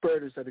the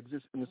disparities that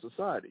exist in the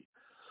society.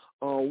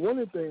 One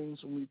of the things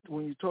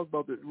when you talk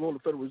about the role of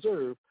the Federal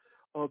Reserve,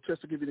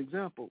 just to give you an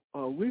example,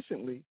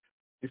 recently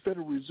the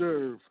Federal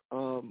Reserve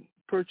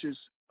purchased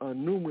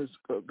numerous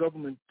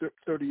government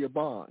 30-year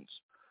bonds.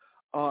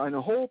 And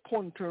the whole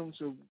point in terms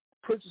of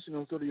purchasing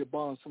those 30-year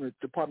bonds from the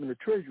Department of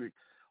Treasury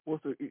was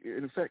to,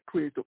 in effect,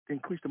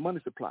 increase the money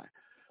supply.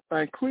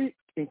 By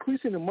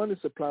increasing the money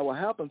supply, what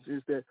happens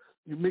is that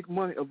you make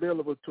money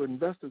available to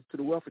investors, to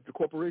the wealthy, to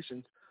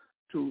corporations,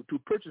 to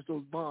purchase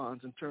those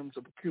bonds in terms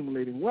of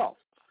accumulating wealth.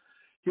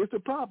 Here's the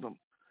problem.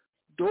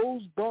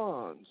 Those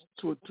bonds,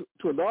 to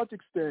a large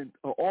extent,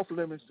 are off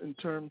limits in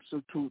terms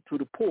of to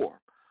the poor.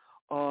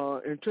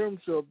 In terms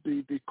of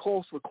the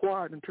costs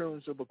required in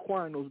terms of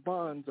acquiring those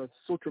bonds are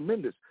so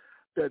tremendous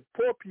that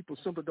poor people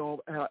simply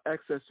don't have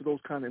access to those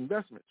kind of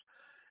investments.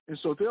 And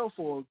so,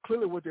 therefore,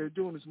 clearly what they're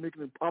doing is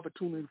making an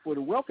opportunity for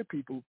the wealthy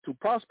people to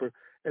prosper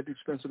at the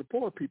expense of the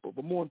poor people.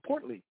 But more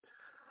importantly,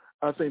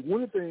 I think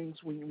one of the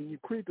things when you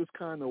create this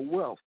kind of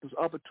wealth, this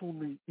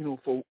opportunity,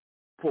 for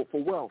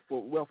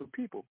wealthy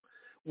people,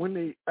 when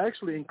they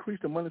actually increase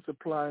the money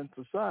supply in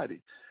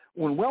society,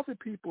 when wealthy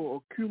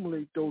people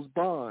accumulate those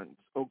bonds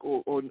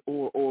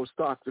or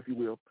stocks, if you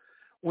will,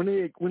 when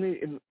they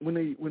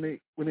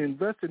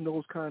invest in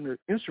those kind of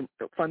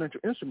financial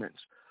instruments,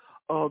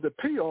 the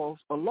payoffs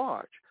are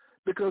large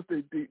because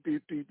the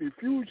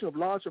infusion of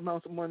large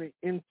amounts of money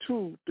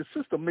into the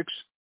system makes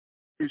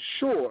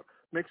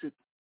it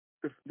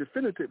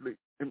definitively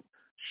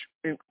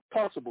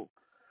impossible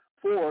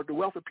for the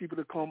wealthy people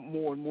to become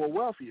more and more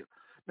wealthier.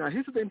 Now,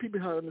 here's the thing people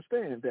have to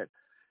understand, that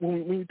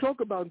when you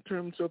talk about in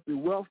terms of the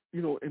wealth,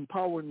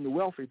 empowering the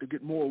wealthy to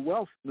get more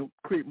wealth,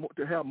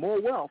 to have more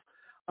wealth,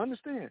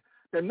 understand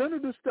that none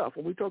of this stuff,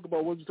 when we talk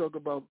about whether we talk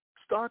about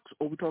stocks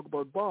or we talk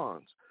about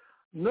bonds,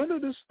 none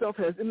of this stuff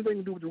has anything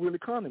to do with the real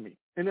economy.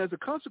 And as a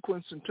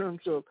consequence in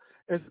terms of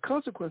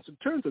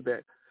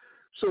that,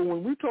 so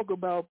when we talk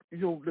about,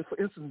 for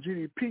instance,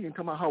 GDP and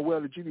talk about how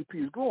well the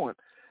GDP is growing,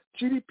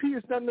 GDP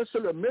is not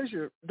necessarily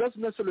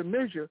doesn't necessarily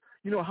measure,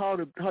 how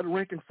the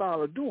rank and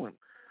file are doing,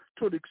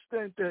 to the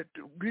extent that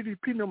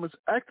GDP numbers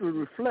actually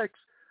reflects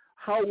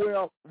how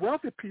well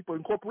wealthy people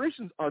and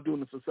corporations are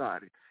doing in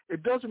society.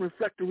 It doesn't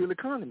reflect the real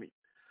economy.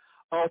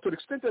 To the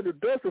extent that it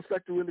does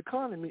reflect the real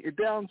economy, it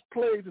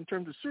downplays in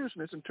terms of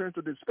seriousness, in terms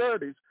of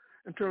disparities,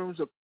 in terms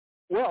of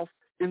wealth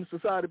in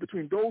society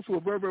between those who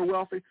are very, very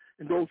wealthy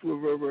and those who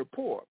are very, very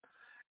poor.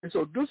 And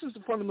so this is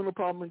the fundamental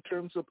problem in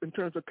terms of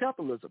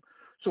capitalism.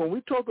 So when we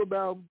talk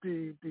about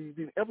the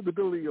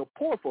inevitability of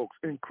poor folks,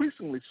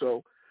 increasingly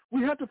so,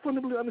 we have to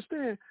fundamentally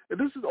understand that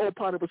this is all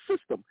part of a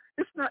system.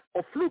 It's not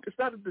a fluke. It's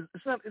not an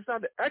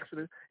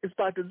accident. It's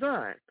by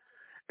design.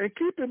 And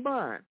keep in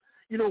mind,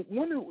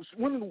 one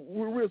of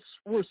the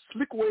real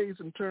slick ways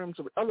in terms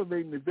of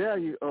elevating the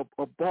value of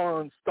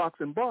bonds,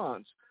 stocks, and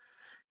bonds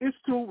is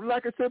to,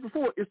 like I said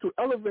before, is to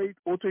elevate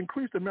or to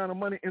increase the amount of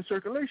money in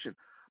circulation.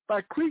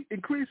 By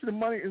increasing the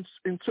money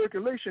in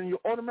circulation, you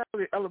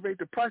automatically elevate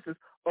the prices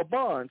of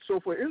bonds. So,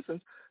 for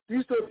instance,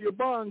 these 30-year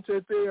bonds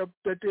that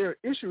they're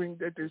issuing,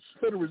 that the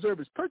Federal Reserve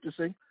is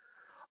purchasing,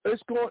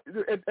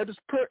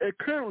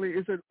 currently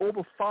is at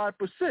over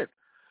 5%.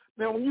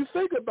 Now, when you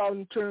think about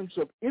when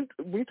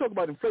you talk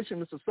about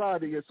inflation in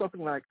society, it's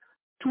something like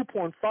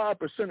 2.5%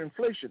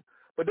 inflation,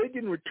 but they're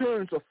getting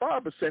returns of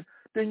 5%.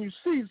 Then you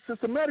see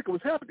systematically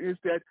what's happening is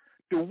that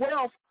the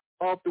wealth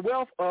of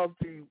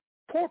the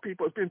poor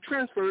people is being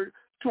transferred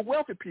to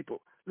wealthy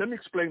people. Let me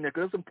explain that,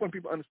 because it's important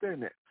people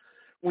understand that.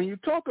 When you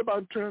talk about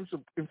in terms of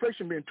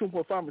inflation being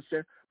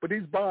 2.5%, but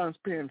these bonds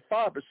paying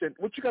 5%,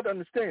 what you got to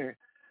understand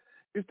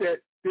is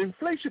that the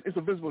inflation is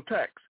a visible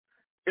tax.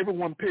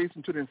 Everyone pays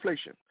into the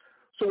inflation.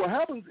 So what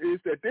happens is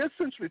that they're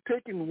essentially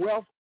taking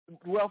wealth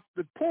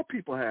that poor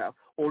people have,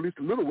 or at least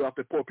a little wealth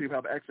that poor people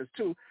have access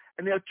to,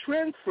 and they're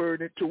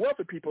transferring it to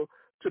wealthy people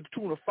to the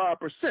tune of 5%.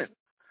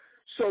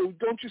 So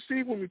don't you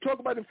see, when we talk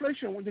about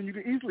inflation, then you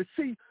can easily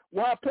see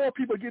why poor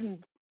people are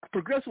getting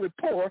progressively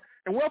poor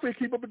and wealthy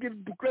people are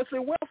getting progressively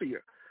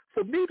wealthier.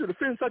 For me to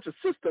defend such a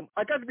system,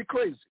 I got to be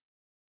crazy.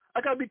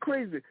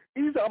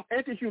 Either I'm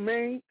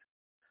anti-humane,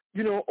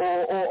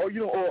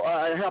 or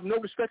I have no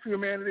respect for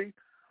humanity,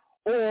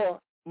 or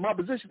my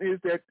position is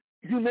that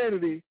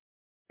humanity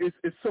is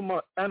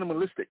somewhat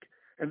animalistic,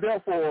 and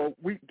therefore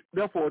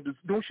this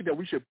notion that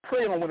we should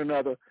prey on one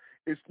another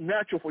is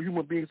natural for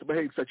human beings to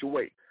behave such a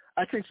way.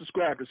 I can't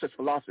subscribe to such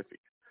philosophy.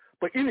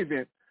 But in any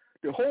event,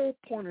 the whole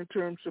point in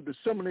terms of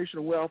dissemination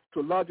of wealth to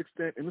a large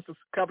extent in this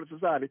capitalist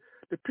society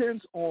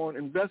depends on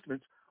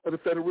investments of the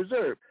Federal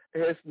Reserve.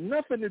 It has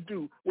nothing to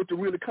do with the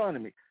real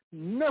economy,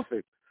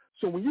 nothing.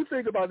 So when you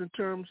think about in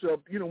terms of,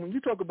 when you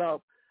talk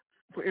about,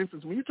 for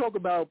instance, when you talk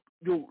about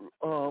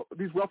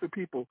these wealthy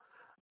people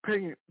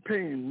paying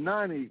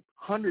 90,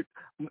 100,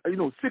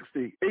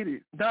 60,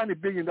 80,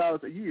 $90 billion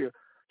a year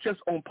just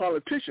on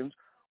politicians.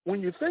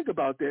 When you think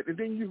about that, and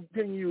then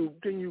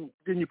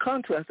you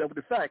contrast that with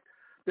the fact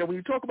that when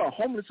you talk about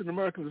homelessness in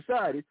American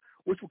society,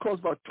 which would cost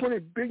about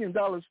 $20 billion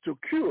to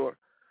cure,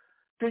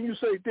 then you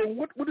say, then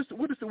what's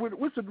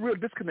the real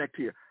disconnect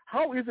here?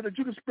 How is it that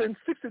you can spend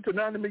 $60 to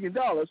 $90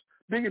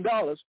 billion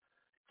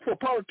for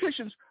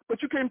politicians,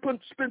 but you can't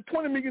spend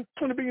 $20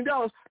 billion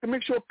to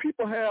make sure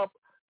people have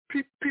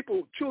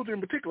children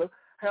in particular,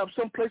 have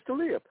some place to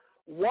live?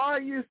 Why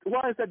is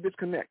that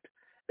disconnect?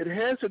 It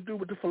has to do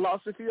with the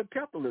philosophy of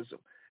capitalism.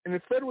 And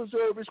the Federal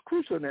Reserve is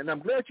crucial in that. And I'm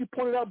glad you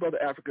pointed out,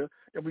 Brother Africa,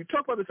 that when we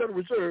talk about the Federal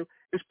Reserve,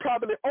 it's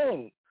privately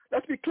owned.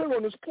 Let's be clear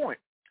on this point.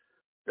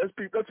 Let's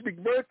be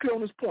very clear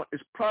on this point.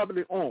 It's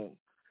privately owned.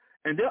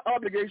 And their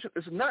obligation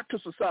is not to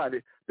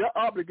society. Their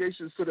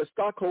obligation is to their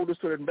stockholders,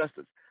 to their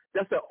investors.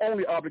 That's their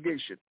only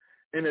obligation.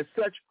 And as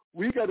such,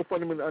 we got to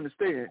fundamentally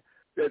understand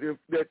that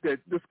that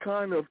this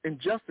kind of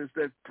injustice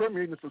that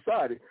permeates in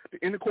society, the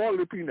inequality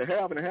between the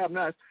have and the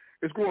have-nots,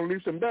 is growing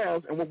leaps and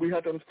bounds. And what we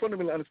have to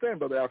fundamentally understand,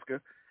 Brother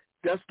Africa,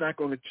 that's not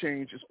going to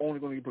change. It's only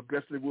going to be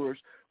progressively worse,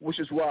 which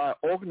is why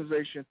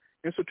organizations,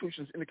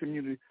 institutions in the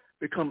community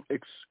become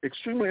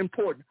extremely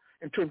important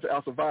in terms of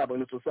our survival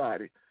in the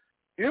society.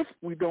 If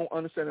we don't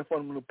understand that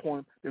fundamental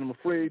point, then I'm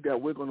afraid that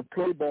we're going to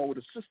play ball with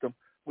a system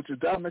which is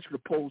diametrically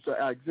opposed to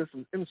our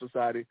existence in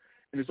society,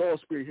 and it's all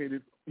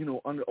spearheaded,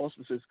 under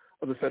auspices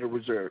of the Federal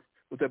Reserve.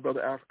 With that,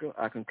 Brother Africa,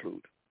 I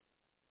conclude.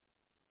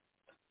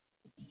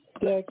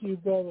 Thank you,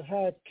 Brother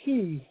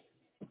Haki.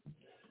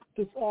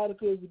 This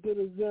article is a good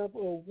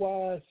example of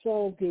why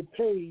some get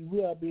paid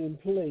without being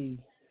played.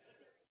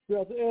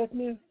 Brother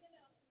Anthony,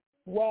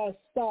 why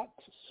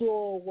stocks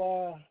soar,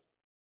 why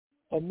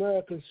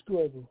America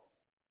struggle.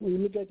 When you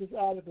look at this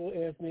article,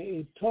 Anthony,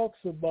 it talks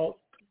about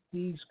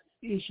these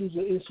issues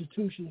or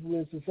institutions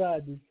within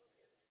society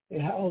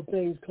and how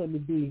things come to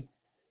be.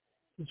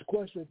 This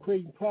question of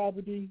creating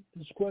poverty,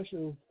 this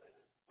question of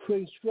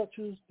creating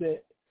structures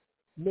that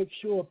make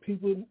sure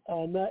people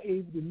are not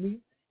able to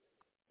meet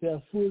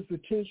their full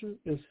potential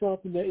is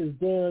something that is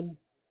done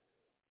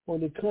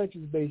on a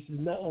conscious basis,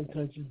 not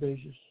unconscious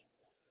basis.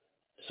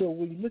 So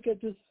when you look at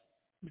this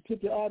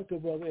particular article,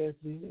 Brother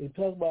Anthony, and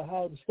talk about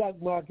how the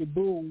stock market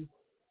boomed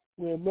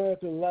when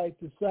American life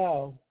is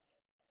sound,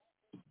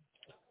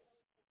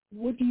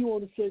 what do you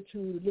want to say to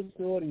the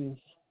listening audience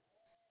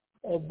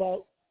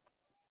about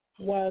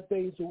why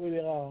things are where they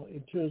are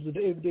in terms of the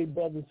everyday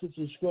brothers and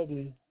sisters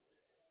struggling,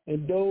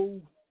 and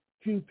those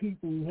few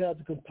people who have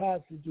the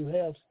capacity to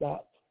have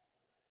stock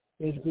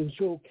and to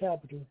control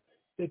capital,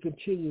 they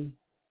continue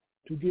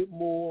to get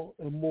more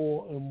and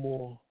more and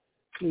more?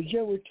 Your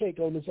general take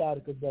on this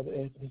article, Brother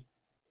Anthony.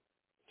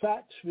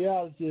 Facts,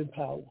 reality, and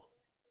power.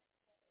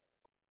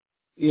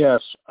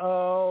 Yes.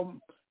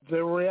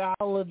 The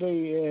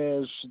reality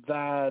is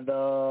that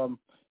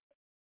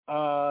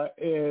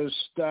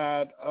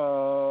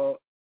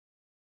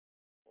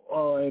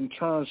in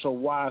terms of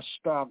why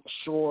stocks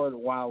soared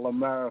while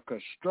America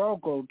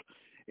struggled,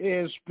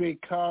 is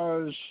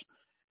because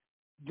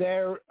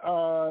there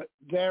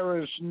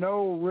is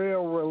no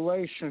real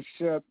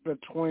relationship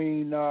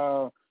between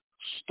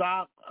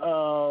stocks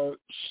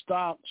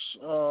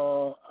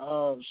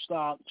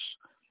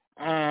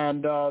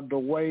and the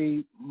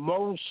way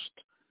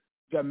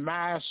the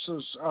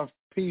masses of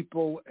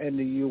people in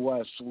the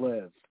U.S.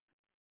 live.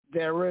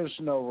 There is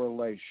no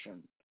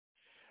relation.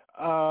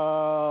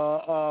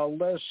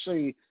 Let's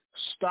see.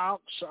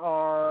 Stocks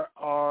are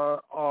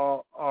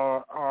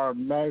a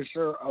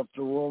measure of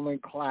the ruling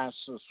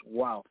class's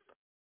wealth,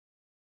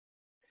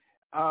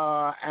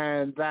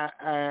 and that's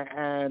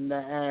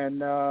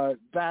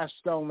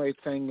the only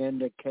thing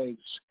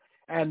indicates.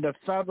 And the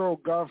federal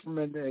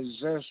government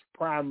exists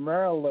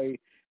primarily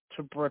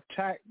to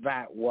protect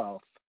that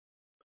wealth,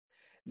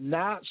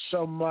 not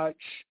so much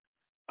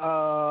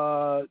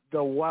the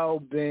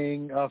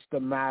well-being of the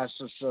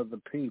masses of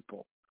the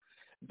people.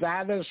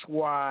 That is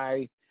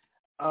why,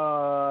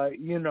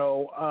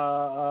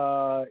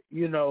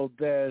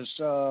 there's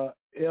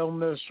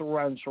illness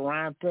runs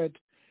rampant.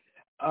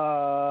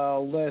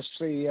 Let's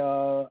see,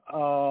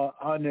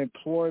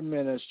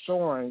 unemployment is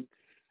soaring.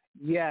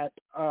 Yet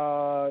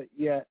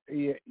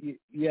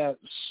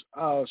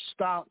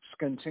stocks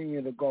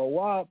continue to go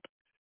up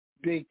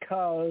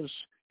because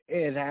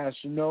it has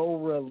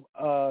no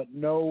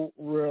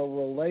real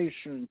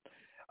relation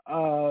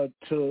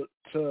to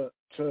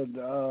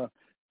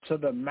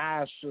the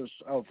masses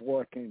of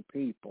working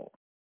people.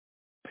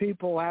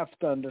 People have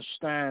to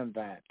understand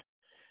that,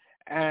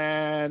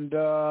 and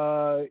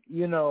I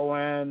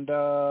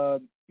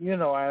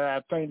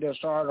think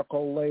this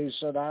article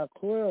lays it out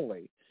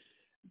clearly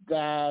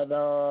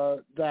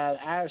that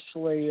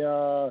actually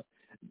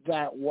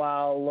that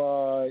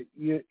while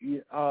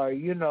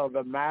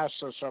the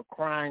masses are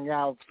crying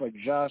out for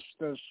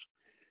justice,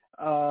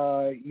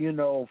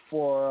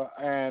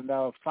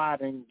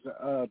 fighting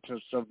to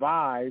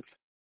survive,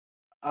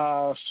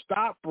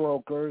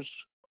 stockbrokers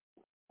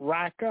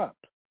rack up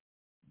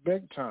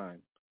big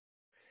time.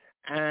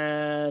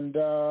 and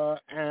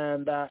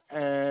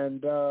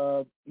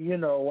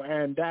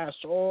that's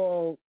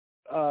all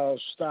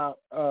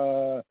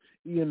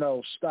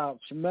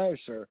Stout's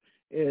measure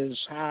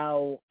is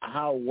how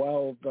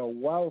well the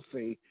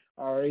wealthy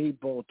are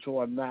able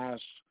to amass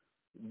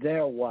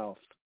their wealth.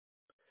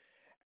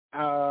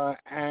 While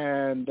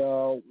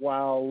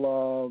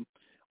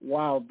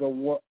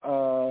the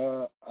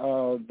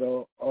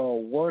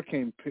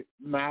working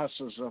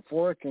masses of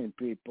working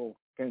people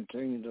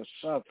continue to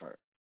suffer,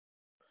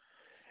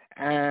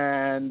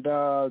 and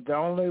the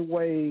only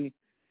way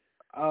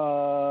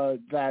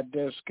that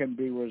this can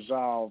be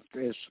resolved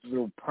is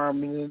through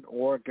permanent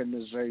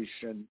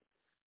organization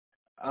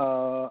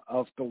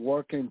of the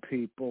working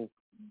people,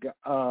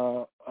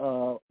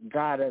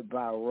 guided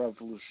by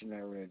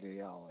revolutionary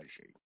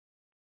ideology.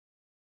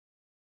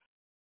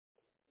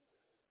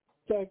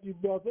 Thank you,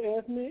 Brother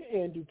Anthony.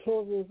 And to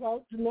close us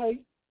out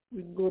tonight,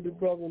 we can go to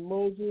Brother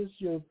Moses.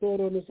 Your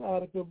thought on this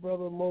article,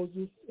 Brother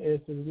Moses, as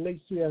it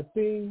relates to our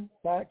theme,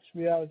 facts,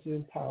 reality,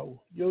 and power.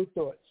 Your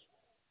thoughts,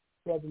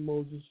 Brother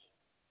Moses.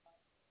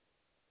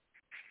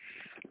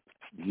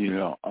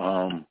 Yeah,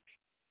 I'm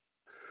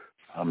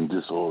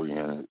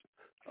disoriented.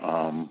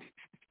 No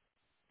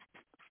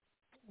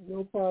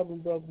problem,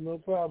 brother, no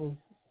problem.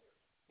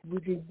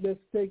 Let's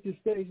take a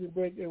station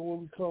break, and when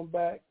we come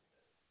back,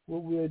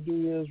 what we'll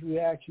do is we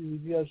actually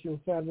give us your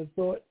final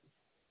thought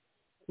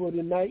for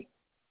the night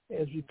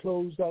as we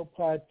close out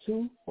part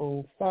 2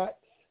 on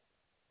facts,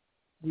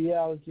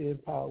 reality,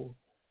 and power.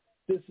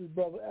 This is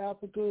Brother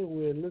Africa, and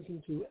we're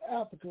listening to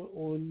Africa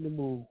on the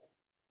Move.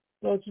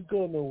 Don't you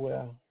go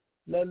nowhere.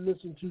 Let's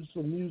listen to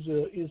some music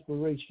of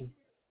inspiration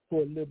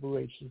for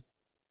liberation.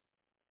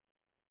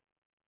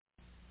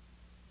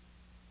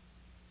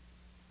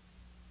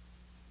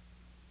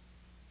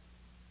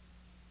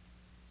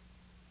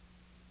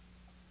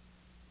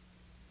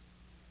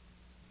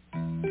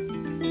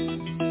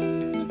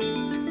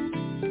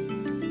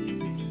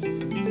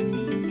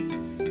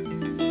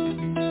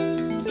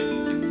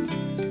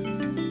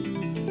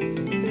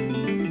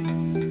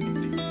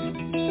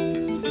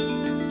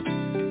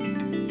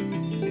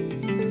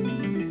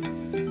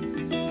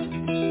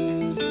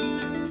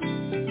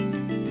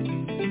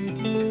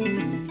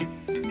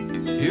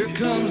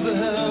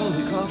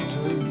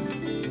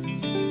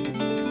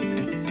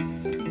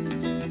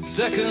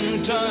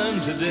 Second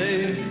time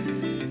today,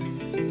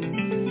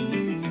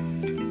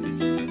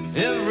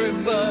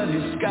 everybody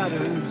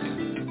scatters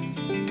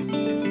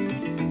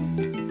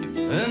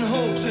and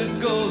hopes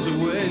it goes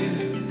away.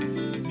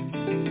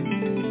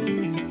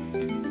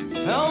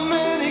 How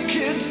many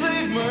kids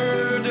they've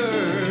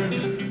murdered,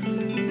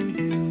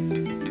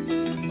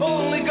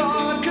 only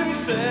God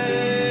can say.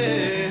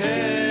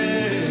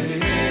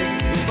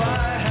 If I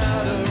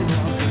had a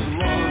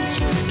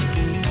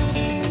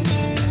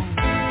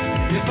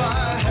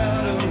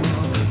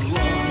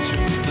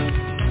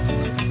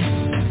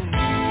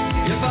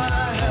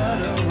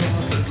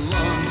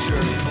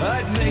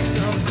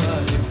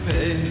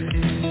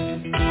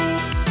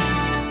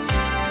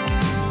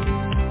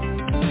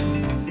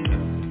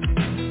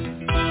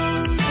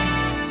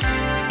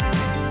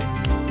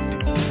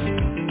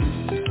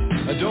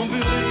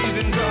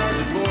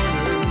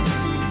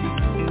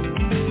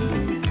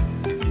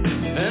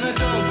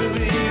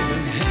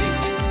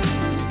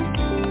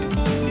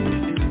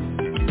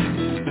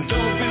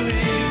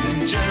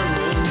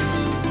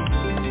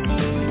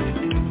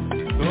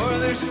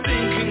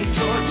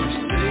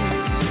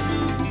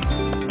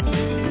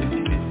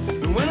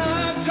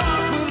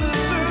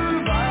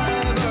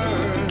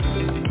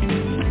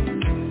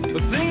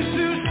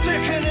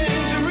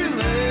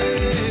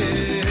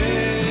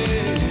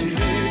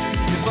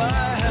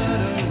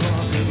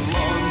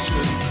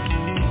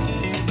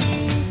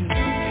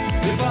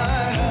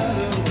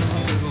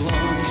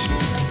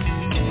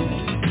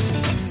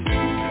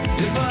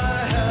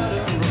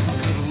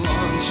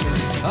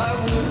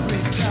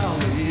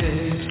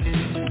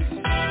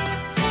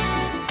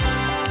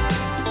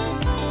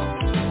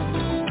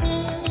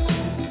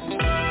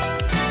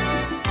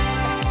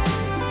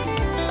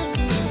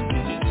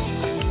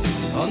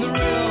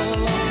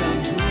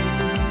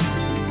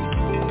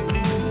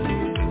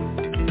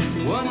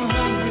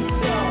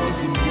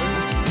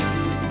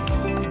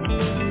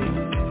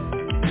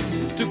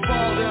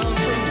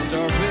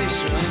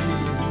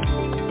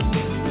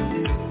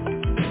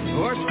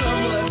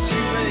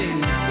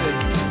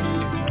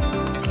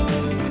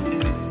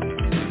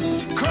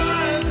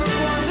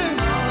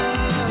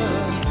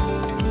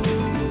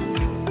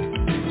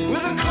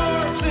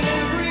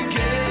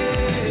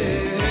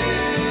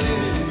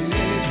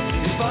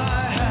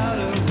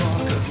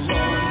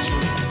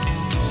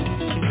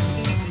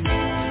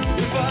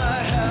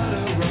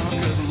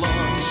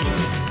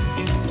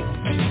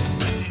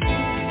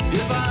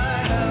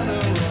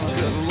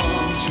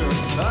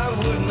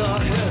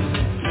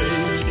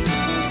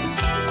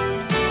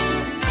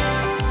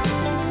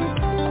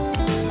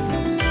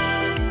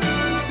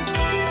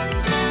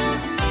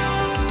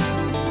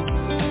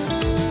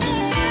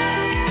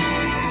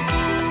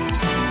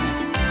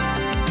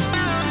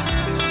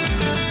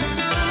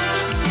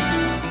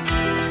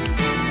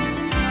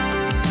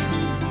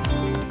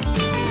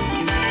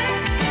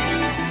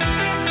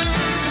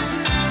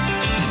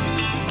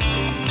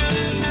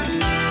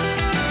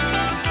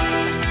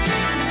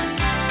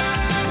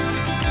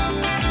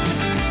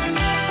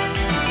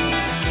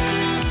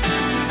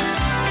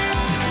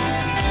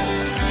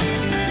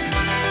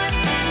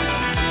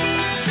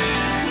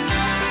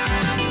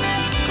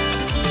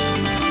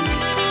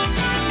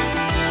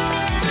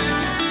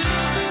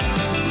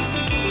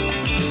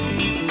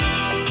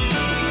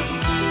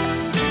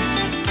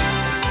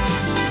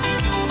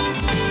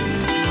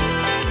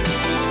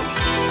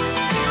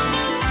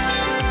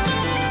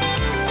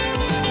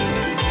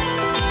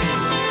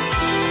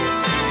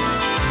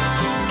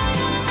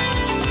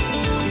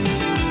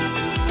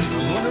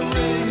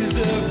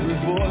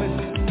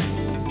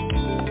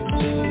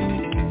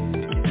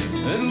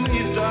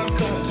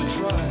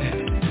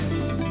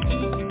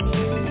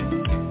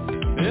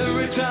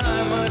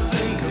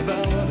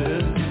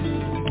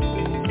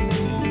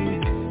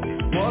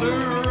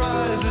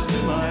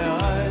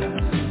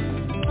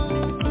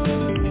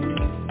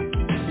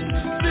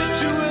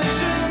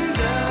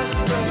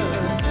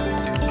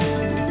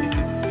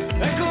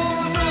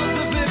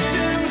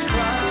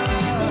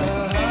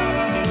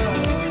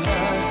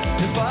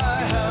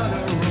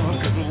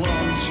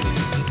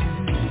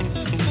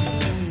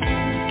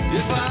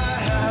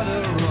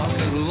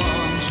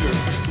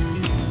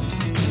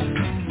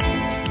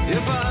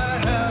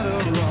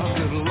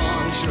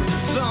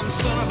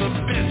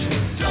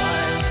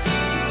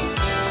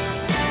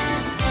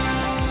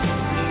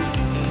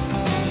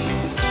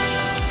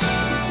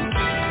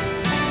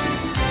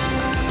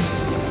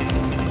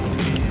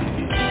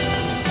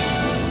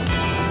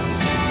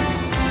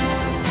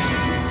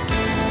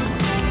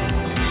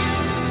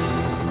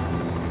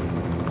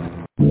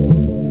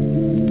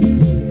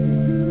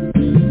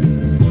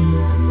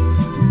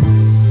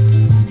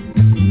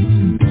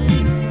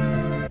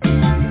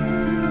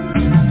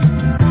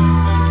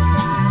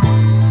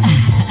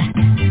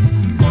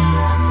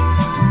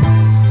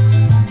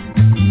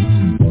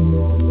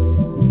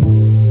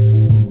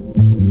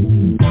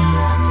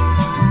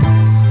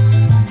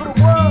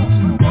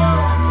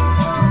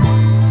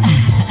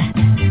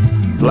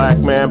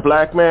man,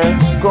 black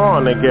man, go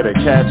on and get a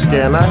CAT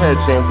scan. Our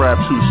heads ain't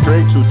wrapped too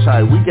straight, too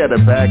tight. We get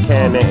a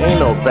backhand, there ain't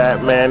no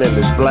Batman in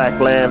this black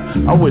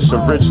land. I wish a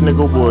rich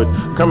nigga would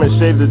come and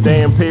save the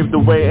day and pave the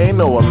way. Ain't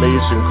no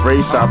amazing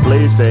grace. I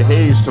blaze the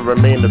haze to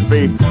remain the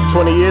faith.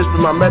 20 years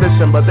been my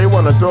medicine, but they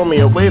wanna throw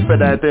me away for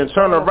that, then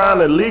turn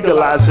around and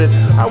legalize it.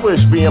 I wish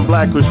being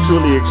black was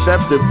truly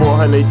accepted.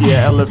 400-year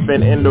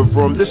elephant in the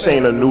room. This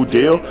ain't a new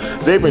deal.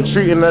 They've been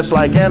treating us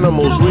like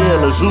animals. We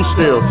in a zoo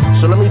still.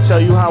 So let me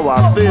tell you how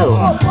I feel.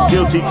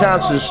 Guilty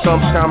conscience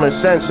trumps common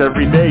sense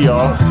every day,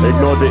 y'all.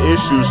 Ignore the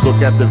issues,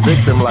 look at the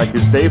victim like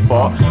it's their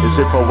fault. As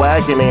if a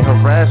wagon ain't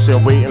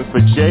harassing, waiting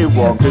for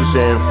jaywalkers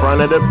in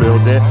front of the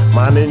building,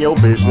 minding your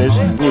business.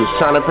 You was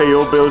trying to pay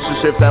your bills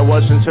as if that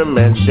wasn't to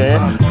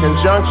mention.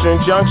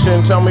 Conjunction,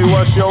 junction, tell me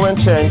what's your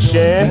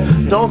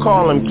intention. Don't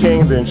call him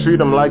king, then treat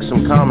him like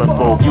some common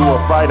folk. You a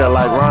fighter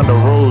like Ronda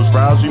Rose,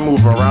 Rousey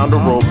move around the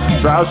rope,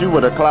 drowsy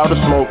with a cloud of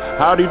smoke.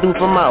 How'd he do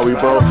for Maui,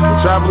 bro?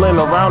 Traveling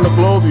around the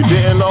globe, you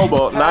didn't know,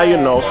 but now you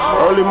know.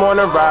 Early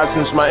morning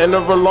risings, my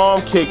inner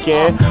alarm kick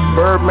in.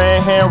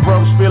 Birdman hand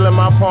rubs, feeling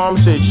my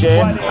palms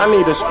itching. I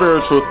need a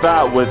spiritual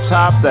thought with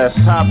top that's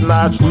top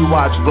notch. We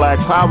watch Black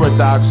Power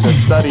docs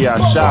and study our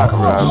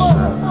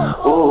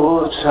chakras.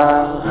 Ooh,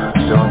 child,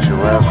 don't you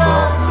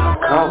ever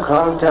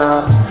come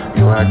down.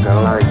 You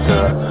acting like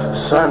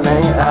the sun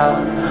ain't out.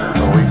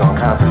 But we gon'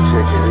 cop a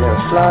ticket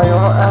and fly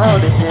on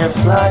out of here,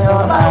 fly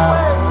on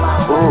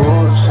out.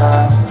 Ooh,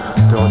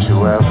 child, don't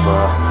you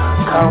ever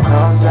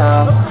come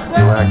down.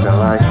 You acting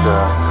like the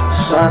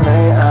sun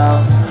ain't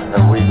out.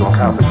 And we gon'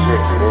 cop a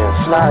ticket and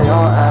fly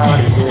on out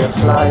of here,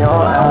 fly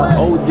on out.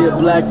 Oh dear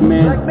black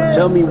man,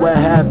 tell me what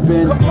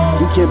happened.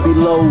 You can't be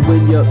low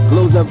when your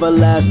glow's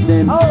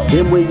everlasting.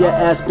 Then when your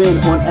ass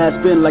been on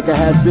Aspen like I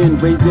has been.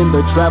 Raised in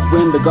the trap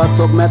when the gods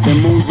talk math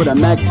and moves with a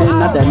Mac 10.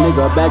 Not that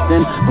nigga back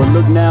then, but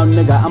look now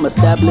nigga, I'm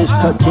established.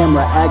 Cut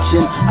camera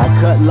action, I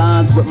cut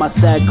lines with my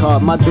SAG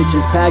card. My bitch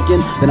is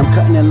packing, then I'm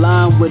cutting in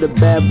line with a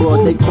bad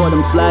boy. They caught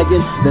him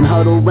flagging, then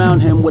huddle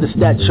around him with a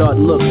stat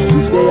chart. Look,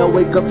 each day I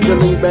wake up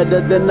feeling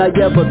better than I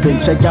ever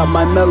been. Check out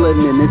my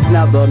melanin, it's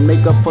now the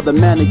makeup for the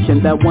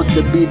mannequin that wants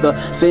to be the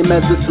same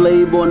as the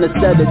slave on the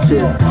sedative.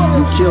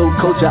 You kill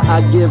culture,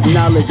 I give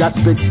knowledge, I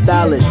spit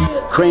stylish.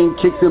 Crane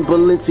kicks and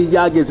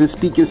Balenciagas and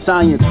speaking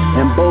science.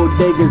 And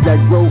bodegas that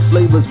grow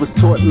flavors was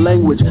taught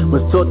language.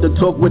 Was taught to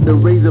talk with the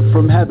razor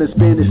from having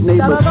Spanish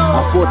neighbors.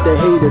 I fought the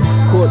haters,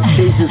 court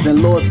cases and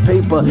lost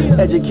paper.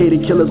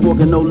 Educated killers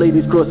walking no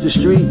ladies cross the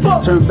street.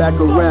 Turn back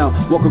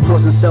around, walk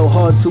across and sell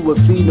hard to a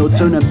fee. No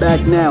turning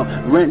back now,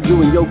 rent due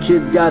and your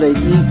kids gotta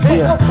eat,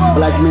 yeah.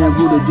 Black man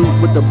rooted deep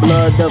with the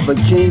blood of a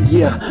king,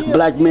 yeah.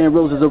 Black man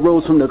rose as a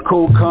rose from the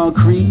cold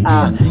concrete.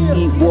 I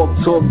eat, walk,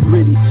 talk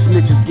gritty.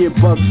 Snitches get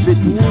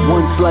 $1.50,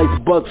 one slice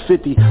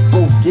 $1.50.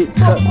 Both get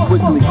cut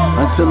quickly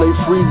until they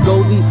free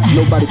Goldie.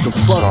 Nobody can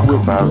fuck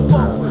with me.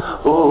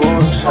 Ooh,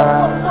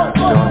 child,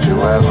 don't you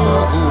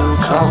ever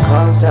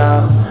come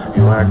down.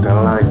 You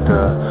acting like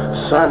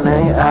the sun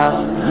ain't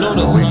out.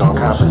 But we gon'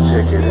 cop a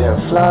ticket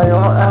and fly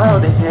on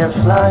out of here,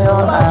 fly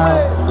on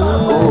out.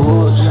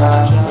 Ooh,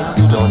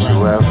 child, don't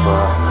you ever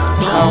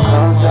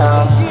come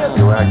down.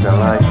 You acting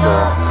like the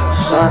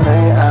sun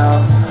ain't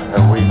out.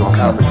 And we gon'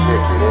 cop a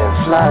ticket and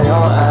fly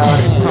on out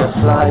of here,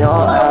 fly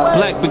on out.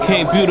 Black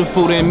became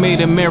beautiful, then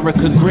made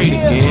America great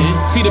again.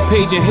 See the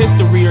page in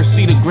history or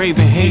see the grave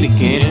in hate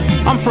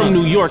again. I'm from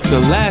New York, the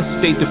last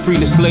state to free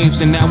the slaves,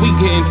 and now we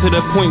getting to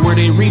the point where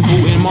they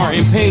rebooting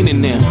Martin Payne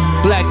and them.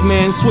 Black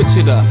man, switch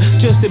it up,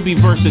 just to be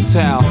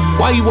versatile.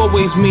 Why you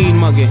always mean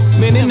mugging?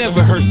 Man, it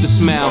never hurts to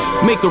smile.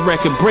 Make a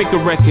record, break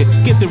a record,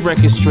 get the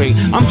record straight.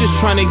 I'm just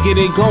trying to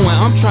get it going,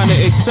 I'm trying to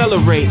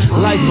accelerate.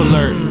 Life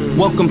alert,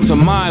 welcome to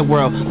my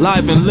world.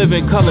 Live and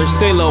living color,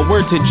 stay low.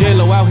 Word to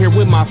J-Lo, out here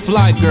with my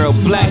fly girl.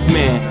 Black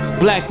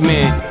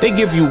man, they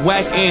give you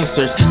whack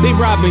answers. They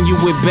robbing you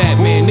with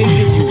Batman, they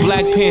give you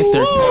Black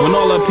Panther. When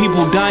all the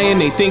people dying,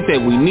 they think that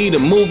we need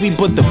a movie,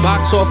 but the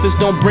box office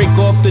don't break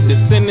off the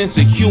descendants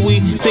of Huey.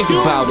 Think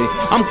about it,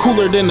 I'm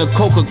cooler than a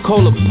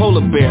Coca-Cola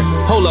polar bear.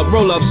 Hold up,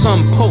 roll up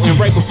something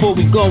potent right before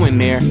we go in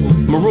there.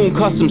 Maroon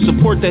Custom,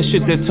 support that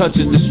shit that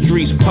touches the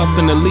streets.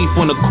 Puffing a leaf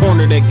on a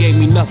corner that gave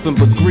me nothing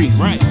but grief.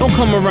 Don't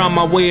come around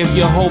my way if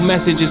your whole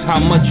message is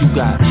how much you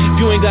got. If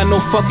you ain't got no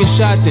fucking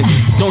shot, then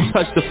don't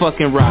touch the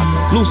fucking rock.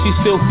 Lucy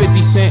still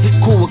 50 cent,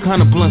 cool, what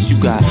kind of blunts you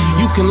got?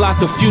 You can lock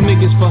a few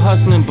niggas for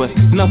hustling, but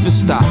nothing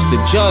stops.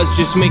 The judge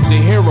just makes a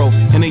hero,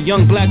 and a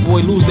young black boy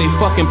lose they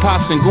fucking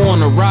pops and go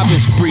on a robbing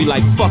spree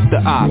like fuck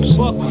the ops.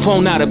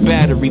 Phone out of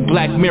battery,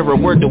 Black Mirror,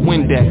 word to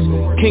Windex.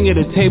 King of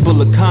the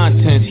table of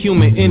contents,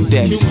 human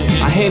index.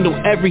 I handle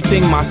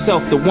everything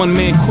myself, the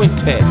one-man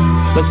quintet.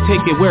 Let's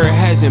take it where it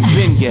hasn't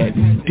been yet.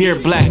 Dear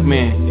black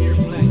man,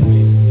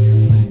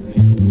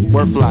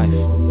 worth life.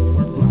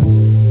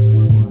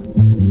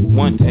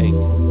 One take.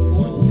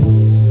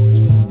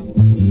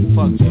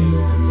 Fuck Jay.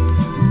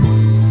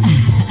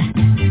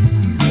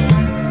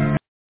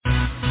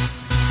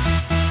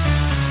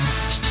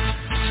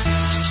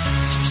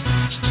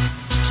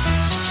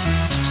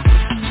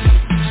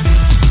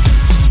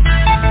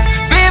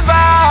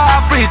 Viva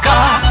Africa,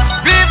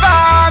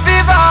 Viva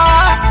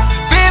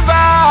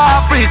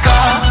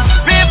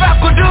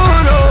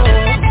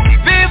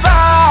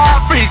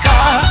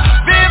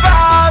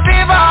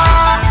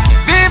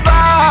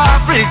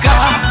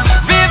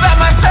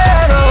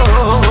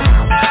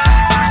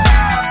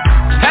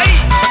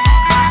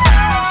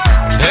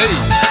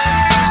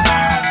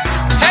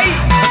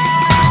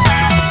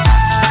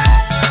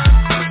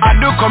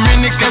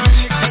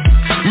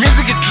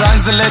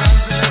village.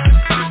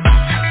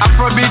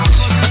 Afrobeat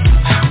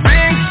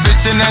brings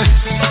bitterness.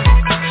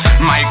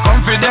 My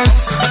confidence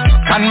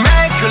can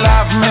make you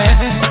love me.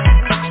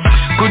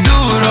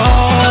 Kuduro,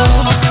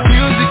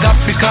 music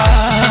Africa.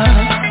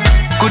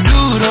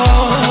 Kuduro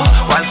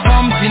was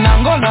formed in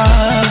Angola,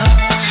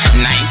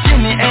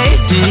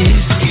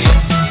 1980s.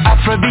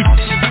 Afrobeat.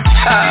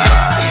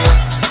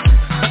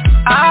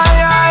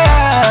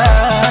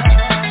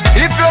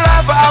 If you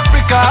love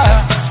Africa,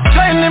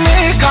 join me,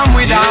 come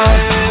with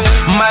us.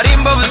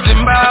 Marimba of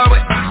Zimbabwe,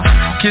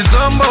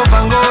 Kizombo of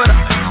Angola,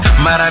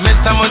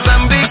 Maramesa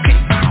Mozambique,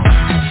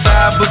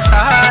 Sabu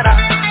Sahara,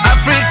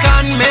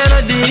 African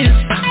melodies.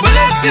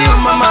 Bless you,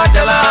 Mama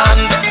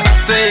Deland.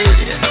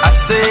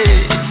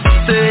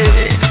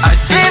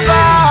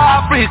 Viva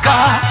Africa,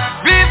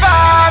 viva,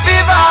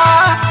 viva,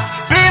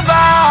 viva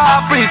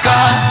Africa,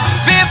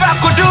 viva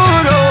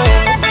Kuduro,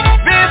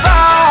 viva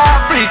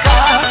Africa,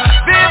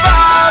 viva,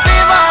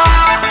 viva,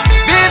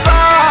 viva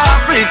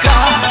Africa,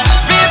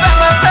 viva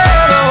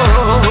Mapero.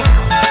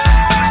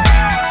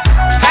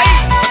 Hey,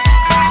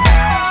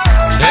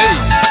 hey,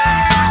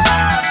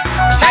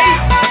 hey.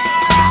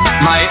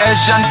 My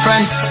Asian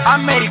friends,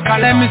 America,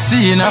 let me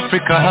see in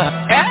Africa.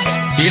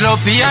 Hilo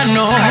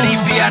piano,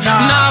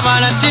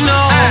 Nava Latino,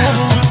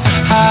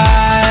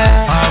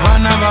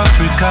 Havana of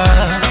Africa.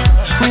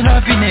 We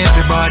loving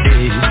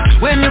everybody.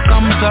 When you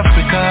come to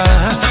Africa,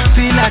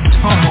 feel at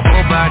home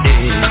over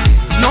there.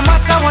 No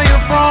matter where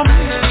you're from,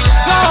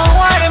 so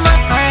what my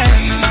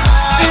friend?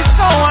 It's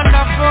so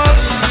wonderful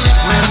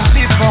when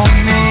people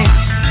meet.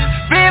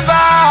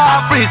 Viva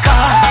Africa,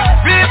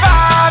 viva,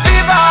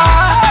 viva,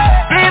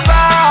 viva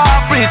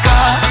Africa,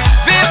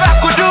 viva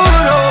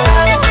Kuduro.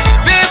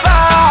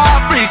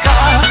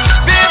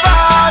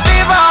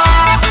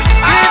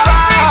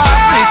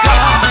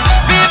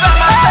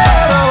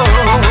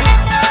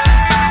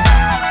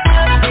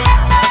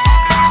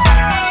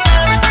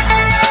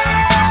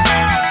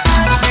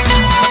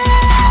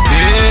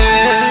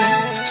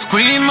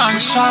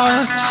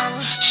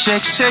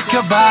 Shake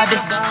your body,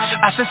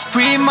 I say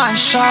scream and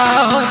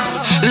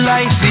shout.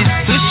 Life is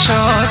too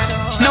short.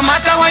 No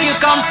matter where you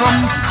come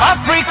from,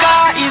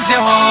 Africa is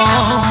your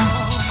home.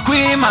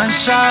 Scream and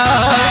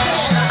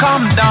shout,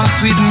 come dance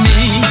with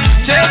me.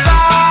 Cheza,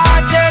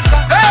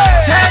 cheza,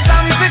 cheza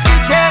mziki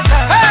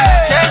cheza.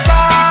 Cheza,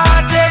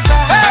 cheza,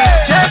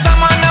 cheza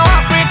mwana wa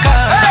Afrika.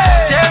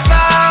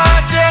 Cheza,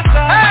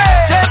 cheza,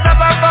 cheza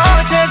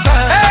baba cheza.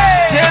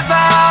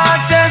 Cheza,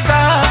 cheza,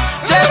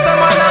 cheza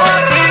mwana wa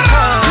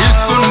Afrika.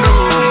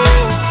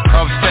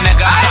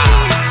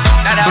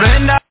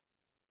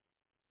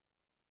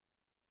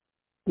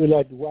 We'd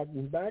like to welcome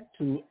you back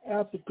to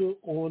Africa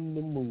on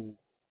the Move.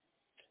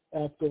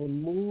 Africa on the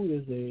Move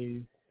is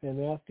a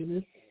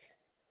Pan-Africanist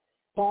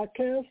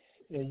podcast,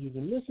 and you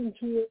can listen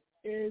to it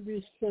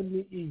every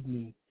Sunday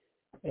evening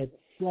at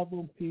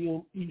 7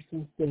 p.m.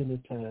 Eastern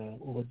Standard Time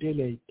or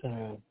Daylight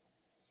Time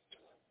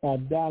by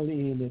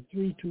dialing in at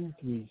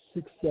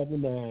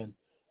 323-679-0841,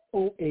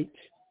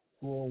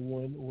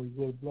 or you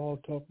go to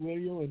Blog Talk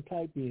Radio and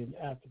type in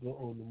Africa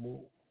on the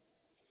Move.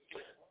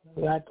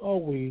 Like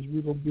always,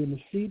 we're going to be in the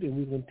seat and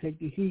we're going to take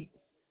the heat.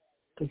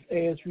 Because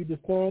as we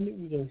define it,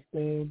 we're going to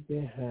stand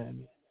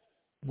behind it.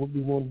 What we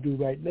want to do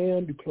right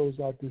now to close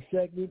out this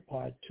segment,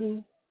 part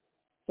 2,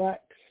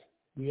 facts,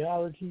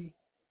 reality,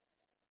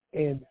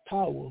 and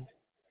power,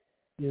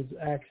 is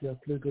actually our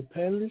political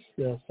panelists,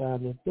 their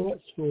final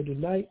thoughts for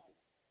tonight.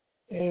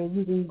 And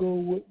we can go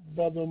with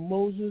Brother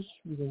Moses.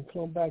 We can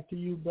come back to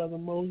you, Brother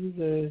Moses,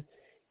 and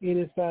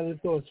any final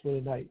thoughts for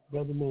tonight,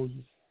 Brother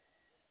Moses.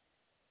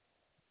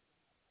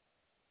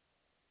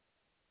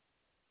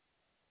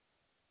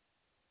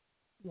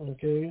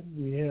 Okay,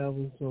 we have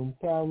some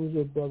problems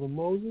with Brother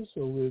Moses,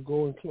 so we'll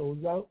go and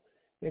close out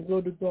and go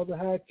to Brother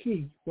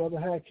Haki. Brother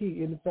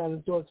Haki, any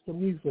final thoughts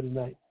from you for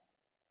tonight?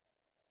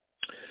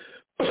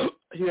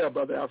 Yeah,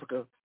 Brother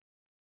Africa.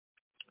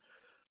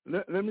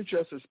 Let me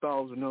just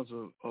espouse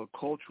another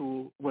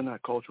cultural, well,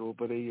 not cultural,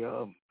 but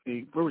a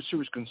very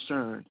serious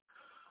concern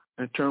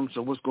in terms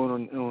of what's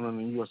going on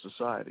in U.S.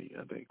 society.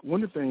 I think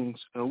one of the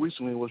things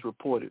recently was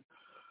reported.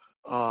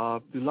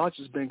 The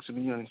largest banks in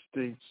the United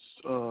States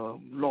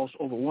lost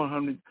over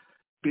 $100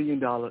 billion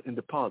in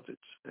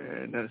deposits.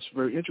 And it's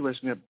very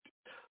interesting that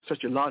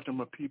such a large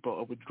number of people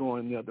are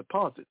withdrawing their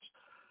deposits.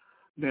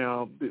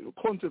 Now,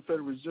 according to the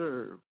Federal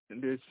Reserve,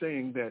 and they're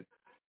saying that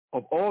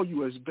of all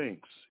U.S.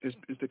 banks, it's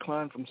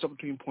declined from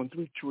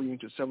 $17.3 trillion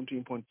to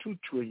 $17.2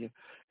 trillion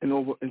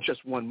in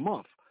just 1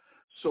 month.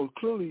 So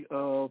clearly,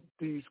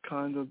 these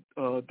kind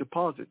of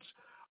deposits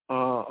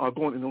are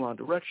going in the wrong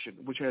direction,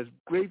 which has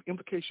grave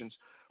implications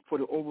for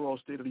the overall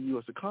state of the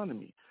U.S.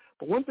 economy.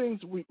 But one thing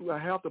I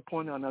have to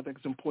point out, and I think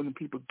it's important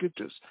people get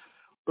this.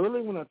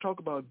 Earlier when I talk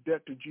about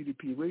debt to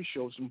GDP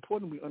ratio, it's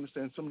important we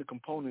understand some of the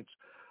components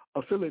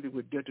affiliated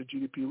with debt to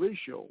GDP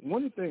ratio.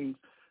 One of the things,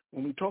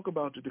 when we talk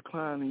about the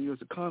decline in the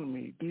U.S.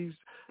 economy, the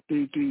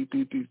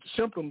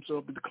symptoms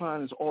of the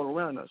decline is all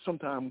around us.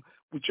 Sometimes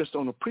we just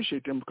don't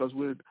appreciate them because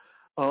we're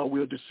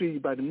we're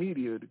deceived by the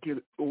media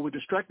or we're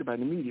distracted by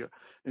the media,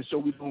 and so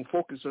we don't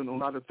focus on a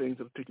lot of things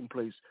that are taking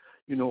place,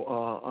 in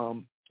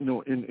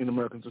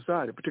American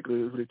society,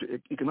 particularly related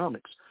to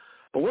economics.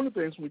 But one of the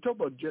things when we talk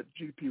about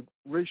GDP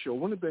ratio,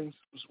 one of the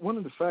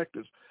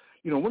factors,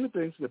 one of the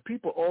things that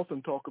people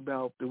often talk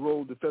about the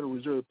role the Federal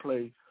Reserve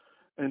play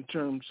in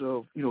terms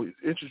of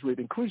interest rate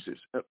increases.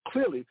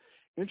 Clearly,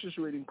 interest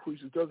rate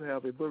increases does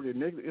have a very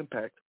negative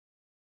impact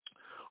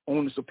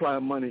on the supply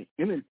of money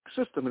in the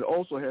system. It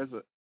also has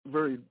a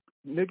very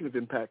negative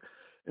impact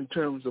in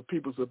terms of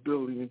people's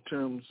ability, in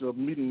terms of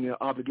meeting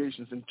their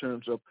obligations, in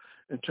terms of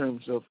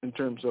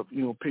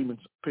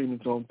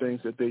payments on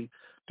things that they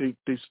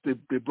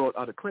brought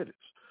out of credits.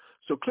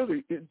 So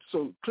clearly,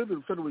 the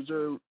Federal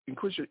Reserve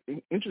interest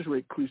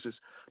rate increases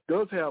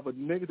does have a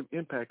negative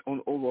impact on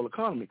the overall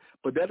economy,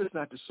 but that is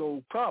not the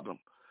sole problem.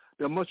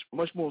 There are much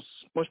more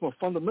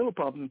fundamental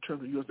problems in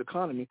terms of the U.S.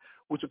 economy,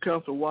 which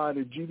accounts for why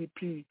the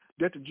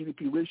debt to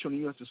GDP ratio in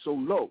the U.S. is so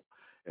low.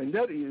 And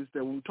that is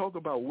that when we talk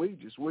about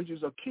wages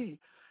are key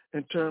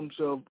in terms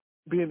of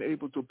being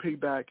able to pay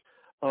back.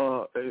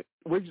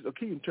 Wages are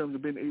key in terms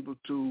of being able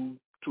to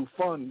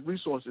fund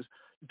resources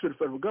to the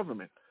federal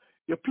government.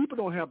 If people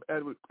don't have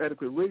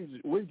adequate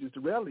wages, the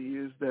reality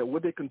is that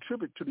what they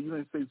contribute to the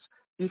United States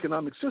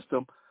economic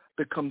system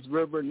becomes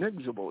very, very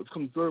negligible. It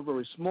becomes very,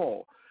 very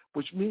small,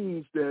 which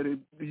means that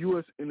the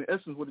U.S., in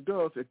essence, what it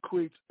does, it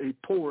creates a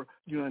poor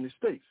United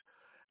States.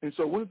 And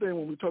so one thing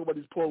when we talk about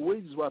these poor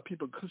wages, why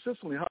people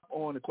consistently hop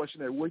on the question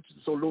that wages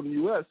are so low in the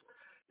U.S.,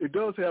 it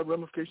does have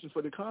ramifications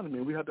for the economy,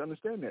 and we have to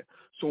understand that.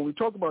 So when we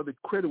talk about the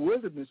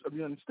creditworthiness of the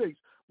United States,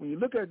 when you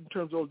look at it in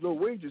terms of those low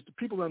wages, the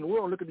people around the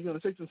world look at the United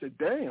States and say,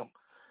 damn,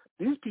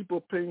 these people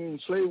are paying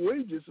slave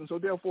wages, and so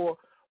therefore,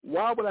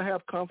 why would I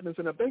have confidence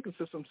in a banking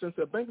system since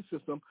that banking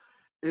system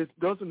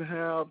doesn't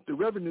have the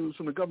revenues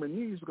from the government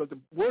needs because the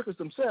workers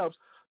themselves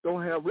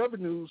don't have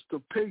revenues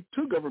to pay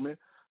to government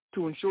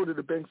to ensure that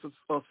the banks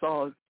are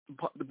solid.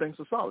 The banks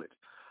are solid.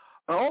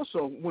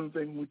 Also, one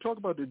thing, when we talk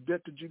about the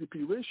debt to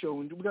GDP ratio,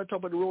 we got to talk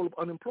about the role of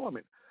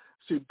unemployment.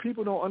 See,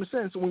 people don't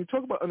understand. So when we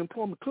talk about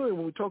unemployment, clearly,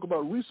 when we talk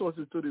about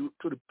resources to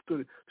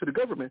the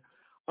government,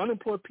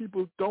 unemployed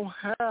people don't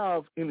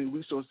have any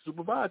resources to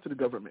provide to the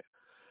government.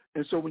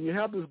 And so when you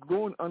have this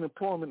growing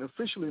unemployment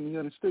officially in the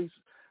United States,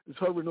 it's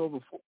hovering over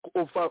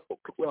 5.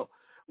 Well,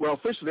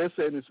 officially they're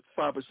saying it's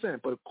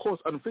 5%, but of course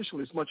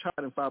unofficially it's much higher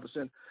than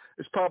 5%.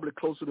 It's probably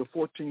closer to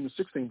 14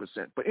 to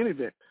 16%. But in any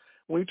event,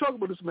 when you talk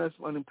about this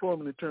massive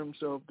unemployment in terms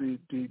of the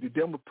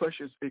downward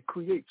pressures it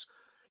creates,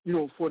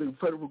 for the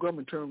federal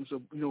government in terms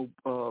of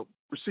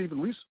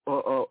receiving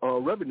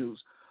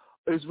revenues,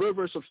 is very,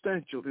 very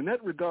substantial. In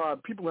that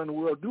regard, people around the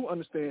world do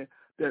understand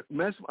that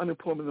massive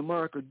unemployment in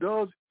America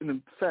does,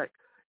 in fact,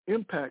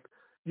 impact,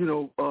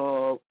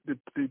 the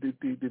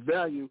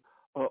value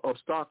of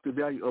stock, the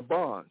value of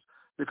bonds,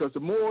 because the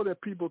more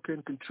that people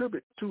can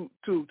contribute to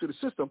the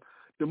system,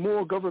 the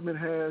more government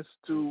has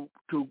to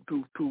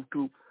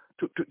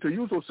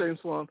use those same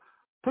funds,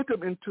 put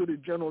them into the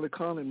general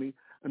economy,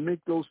 and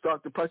make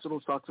the price of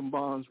those stocks and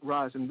bonds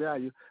rise in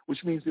value,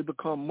 which means they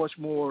become much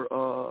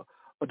more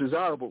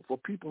desirable for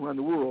people around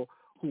the world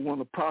who want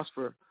to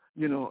prosper,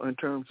 in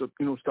terms of,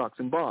 stocks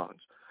and bonds.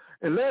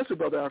 And lastly,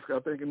 Brother Africa, I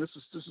think, and this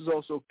is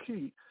also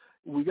key,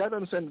 we got to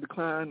understand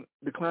the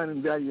decline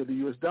in value of the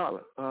U.S.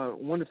 dollar.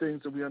 One of the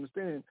things that we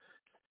understand,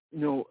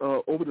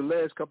 over the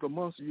last couple of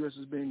months, the U.S.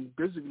 has been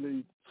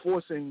busily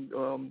forcing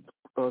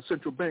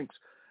central banks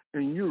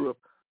in Europe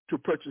to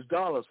purchase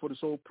dollars for the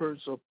sole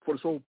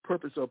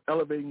purpose of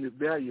elevating the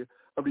value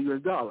of the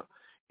U.S. dollar.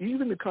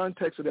 Even in the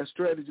context of that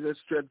strategy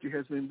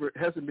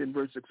hasn't been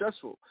very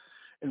successful.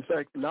 In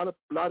fact, a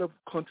lot of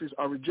countries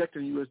are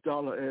rejecting the U.S.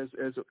 dollar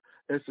as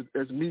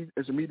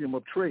a medium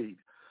of trade.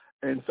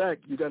 And in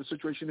fact, you got a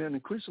situation there, and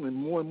increasingly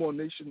more and more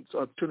nations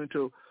are turning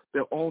to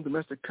their own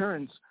domestic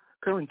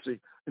currency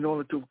in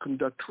order to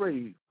conduct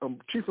trade.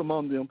 Chief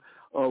among them,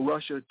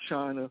 Russia,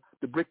 China,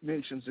 the BRIC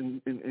nations,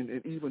 and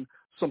even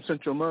some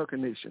Central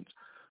American nations.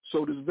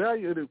 So the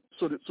value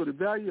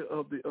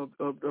of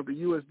the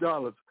U.S.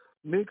 dollars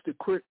makes the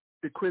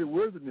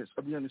creditworthiness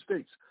of the United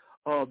States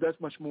that's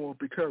much more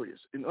precarious.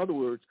 In other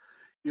words,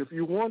 if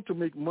you want to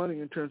make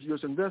money in terms of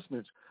U.S.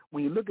 investments,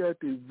 when you look at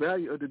the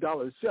value of the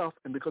dollar itself,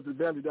 and because the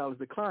value of the dollar is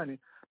declining,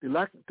 the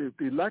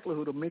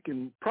likelihood of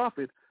making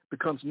profit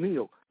becomes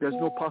nil. There's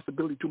no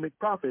possibility to make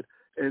profit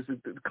as the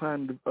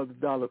decline of the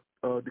dollar,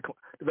 the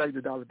value of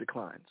the dollar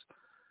declines.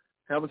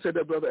 Having said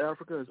that, Brother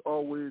Africa, as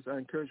always, I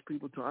encourage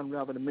people to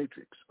unravel the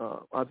matrix.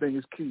 I think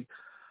it's key.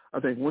 I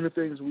think one of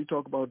the things we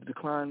talk about the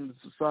decline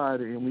of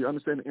society, and we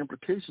understand the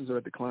implications of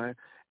that decline,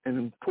 and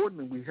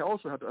importantly, we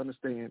also have to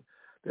understand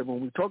that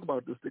when we talk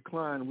about this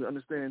decline, we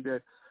understand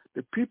that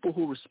the people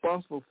who are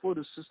responsible for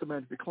the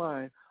systematic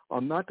decline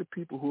are not the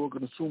people who are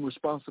going to assume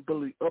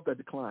responsibility of that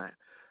decline.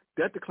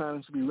 That decline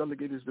is to be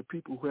relegated to the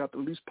people who have the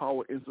least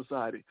power in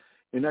society.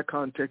 In that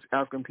context,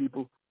 African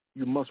people,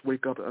 you must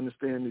wake up and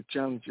understand the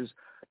challenges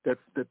that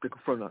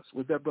confront us.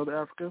 With that, Brother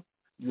Africa,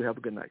 you have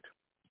a good night.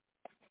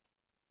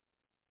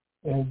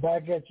 And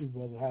back at you,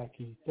 Brother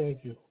Haki.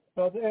 Thank you.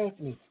 Brother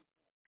Anthony,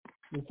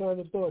 Your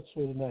final thoughts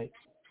for tonight.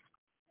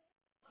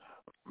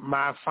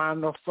 My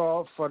final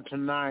thought for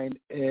tonight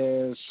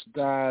is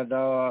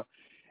that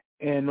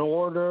in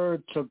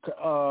order to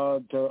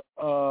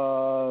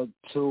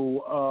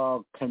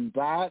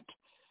combat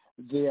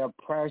the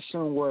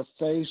oppression we're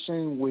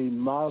facing, we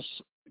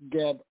must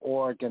get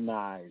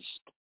organized.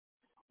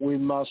 We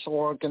must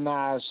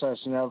organize as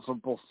never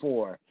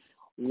before.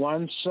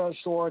 One such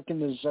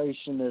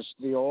organization is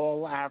the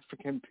All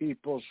African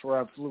People's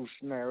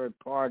Revolutionary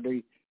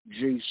Party,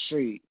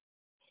 GC.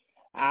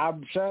 Our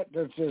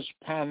objective is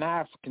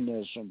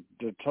Pan-Africanism,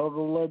 the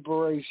total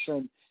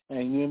liberation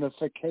and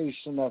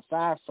unification of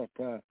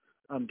Africa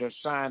under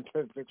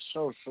scientific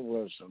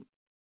socialism.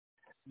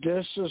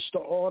 This is the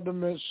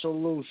ultimate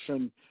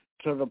solution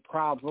to the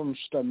problems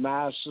the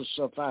masses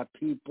of our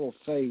people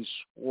face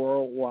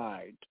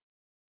worldwide.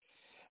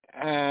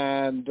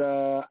 And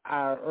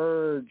I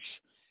urge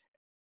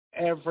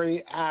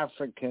every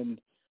African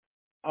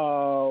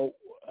to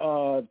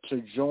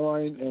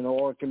join an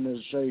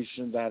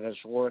organization that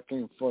is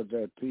working for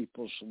their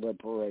people's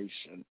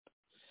liberation.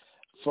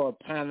 For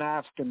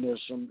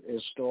Pan-Africanism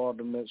is the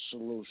ultimate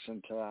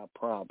solution to our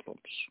problems.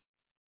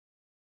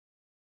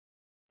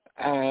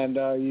 And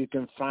you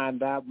can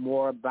find out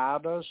more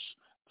about us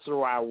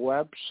through our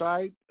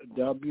website,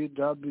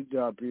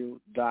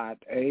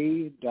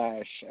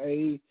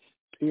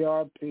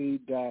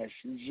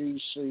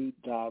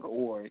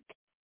 www.aprp-gc.org.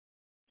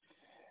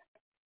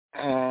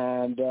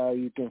 And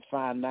you can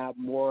find out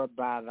more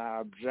about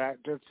our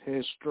objective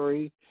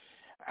history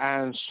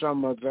and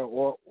some of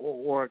the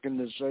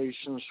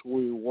organizations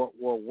we're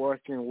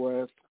working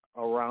with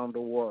around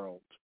the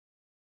world.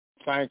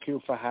 Thank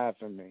you for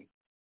having me.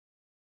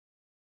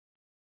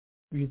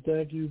 We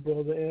thank you,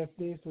 Brother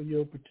Anthony, for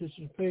your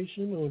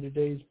participation on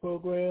today's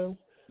program.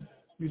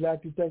 We'd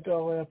like to thank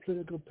all our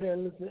political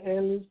panelists and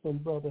analysts, from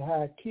Brother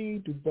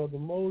Haki to Brother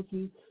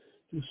Mosey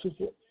to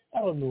Sister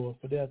Eleanor,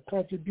 for their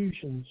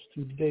contributions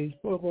to today's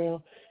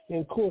program, and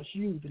of course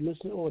you, the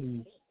listening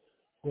audience,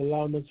 for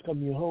allowing us to come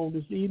to your home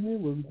this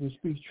evening where we can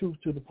speak truth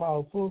to the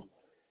powerful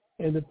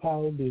and the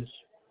powerless.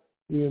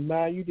 We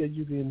remind you that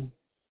you can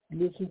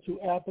listen to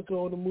Africa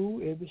on the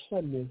Move every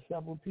Sunday at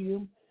 7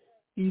 p.m.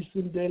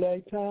 Eastern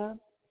Daylight Time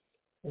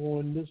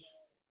on this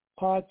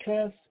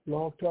podcast,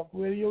 Blog Talk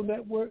Radio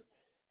Network,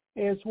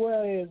 as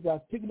well as by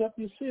picking up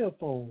your cell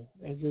phone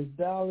and just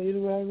dial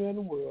in around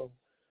the world.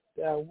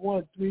 Dial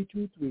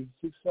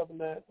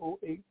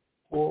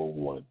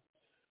 1-323-679-0841.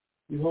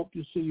 We hope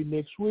to see you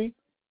next week.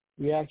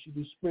 We ask you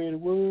to spread the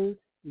word.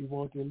 We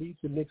want to at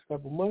least the next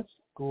couple of months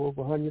go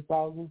over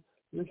 100,000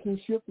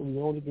 listenership, and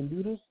we only can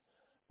do this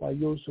by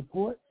your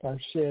support, by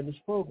sharing this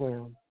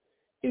program.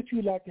 If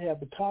you'd like to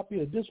have a copy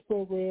of this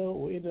program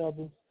or any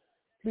other,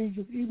 please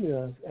just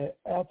email us at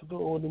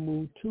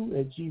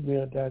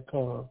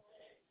africaonthemove2@gmail.com.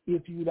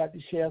 If you'd like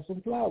to share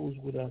some flowers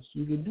with us,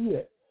 you can do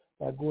that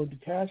by going to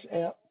Cash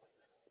App,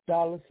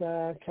 $,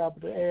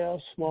 capital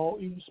L, small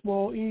e,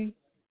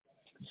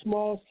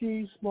 small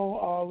c, small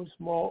r,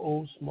 small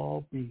o,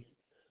 small b.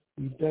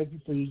 We thank you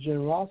for your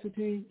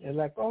generosity, and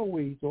like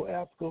always, on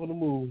Africa on the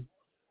Move,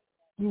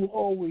 we will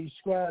always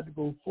strive to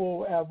go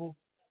forward ever,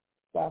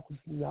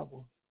 backwards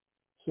never.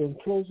 So in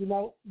closing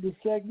out this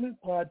segment,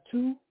 part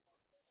 2,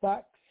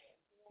 Facts,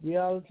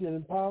 Reality,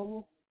 and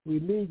Empowerment, we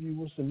leave you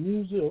with some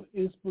music of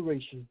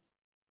inspiration.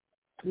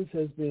 This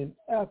has been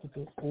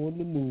Africa on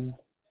the Move.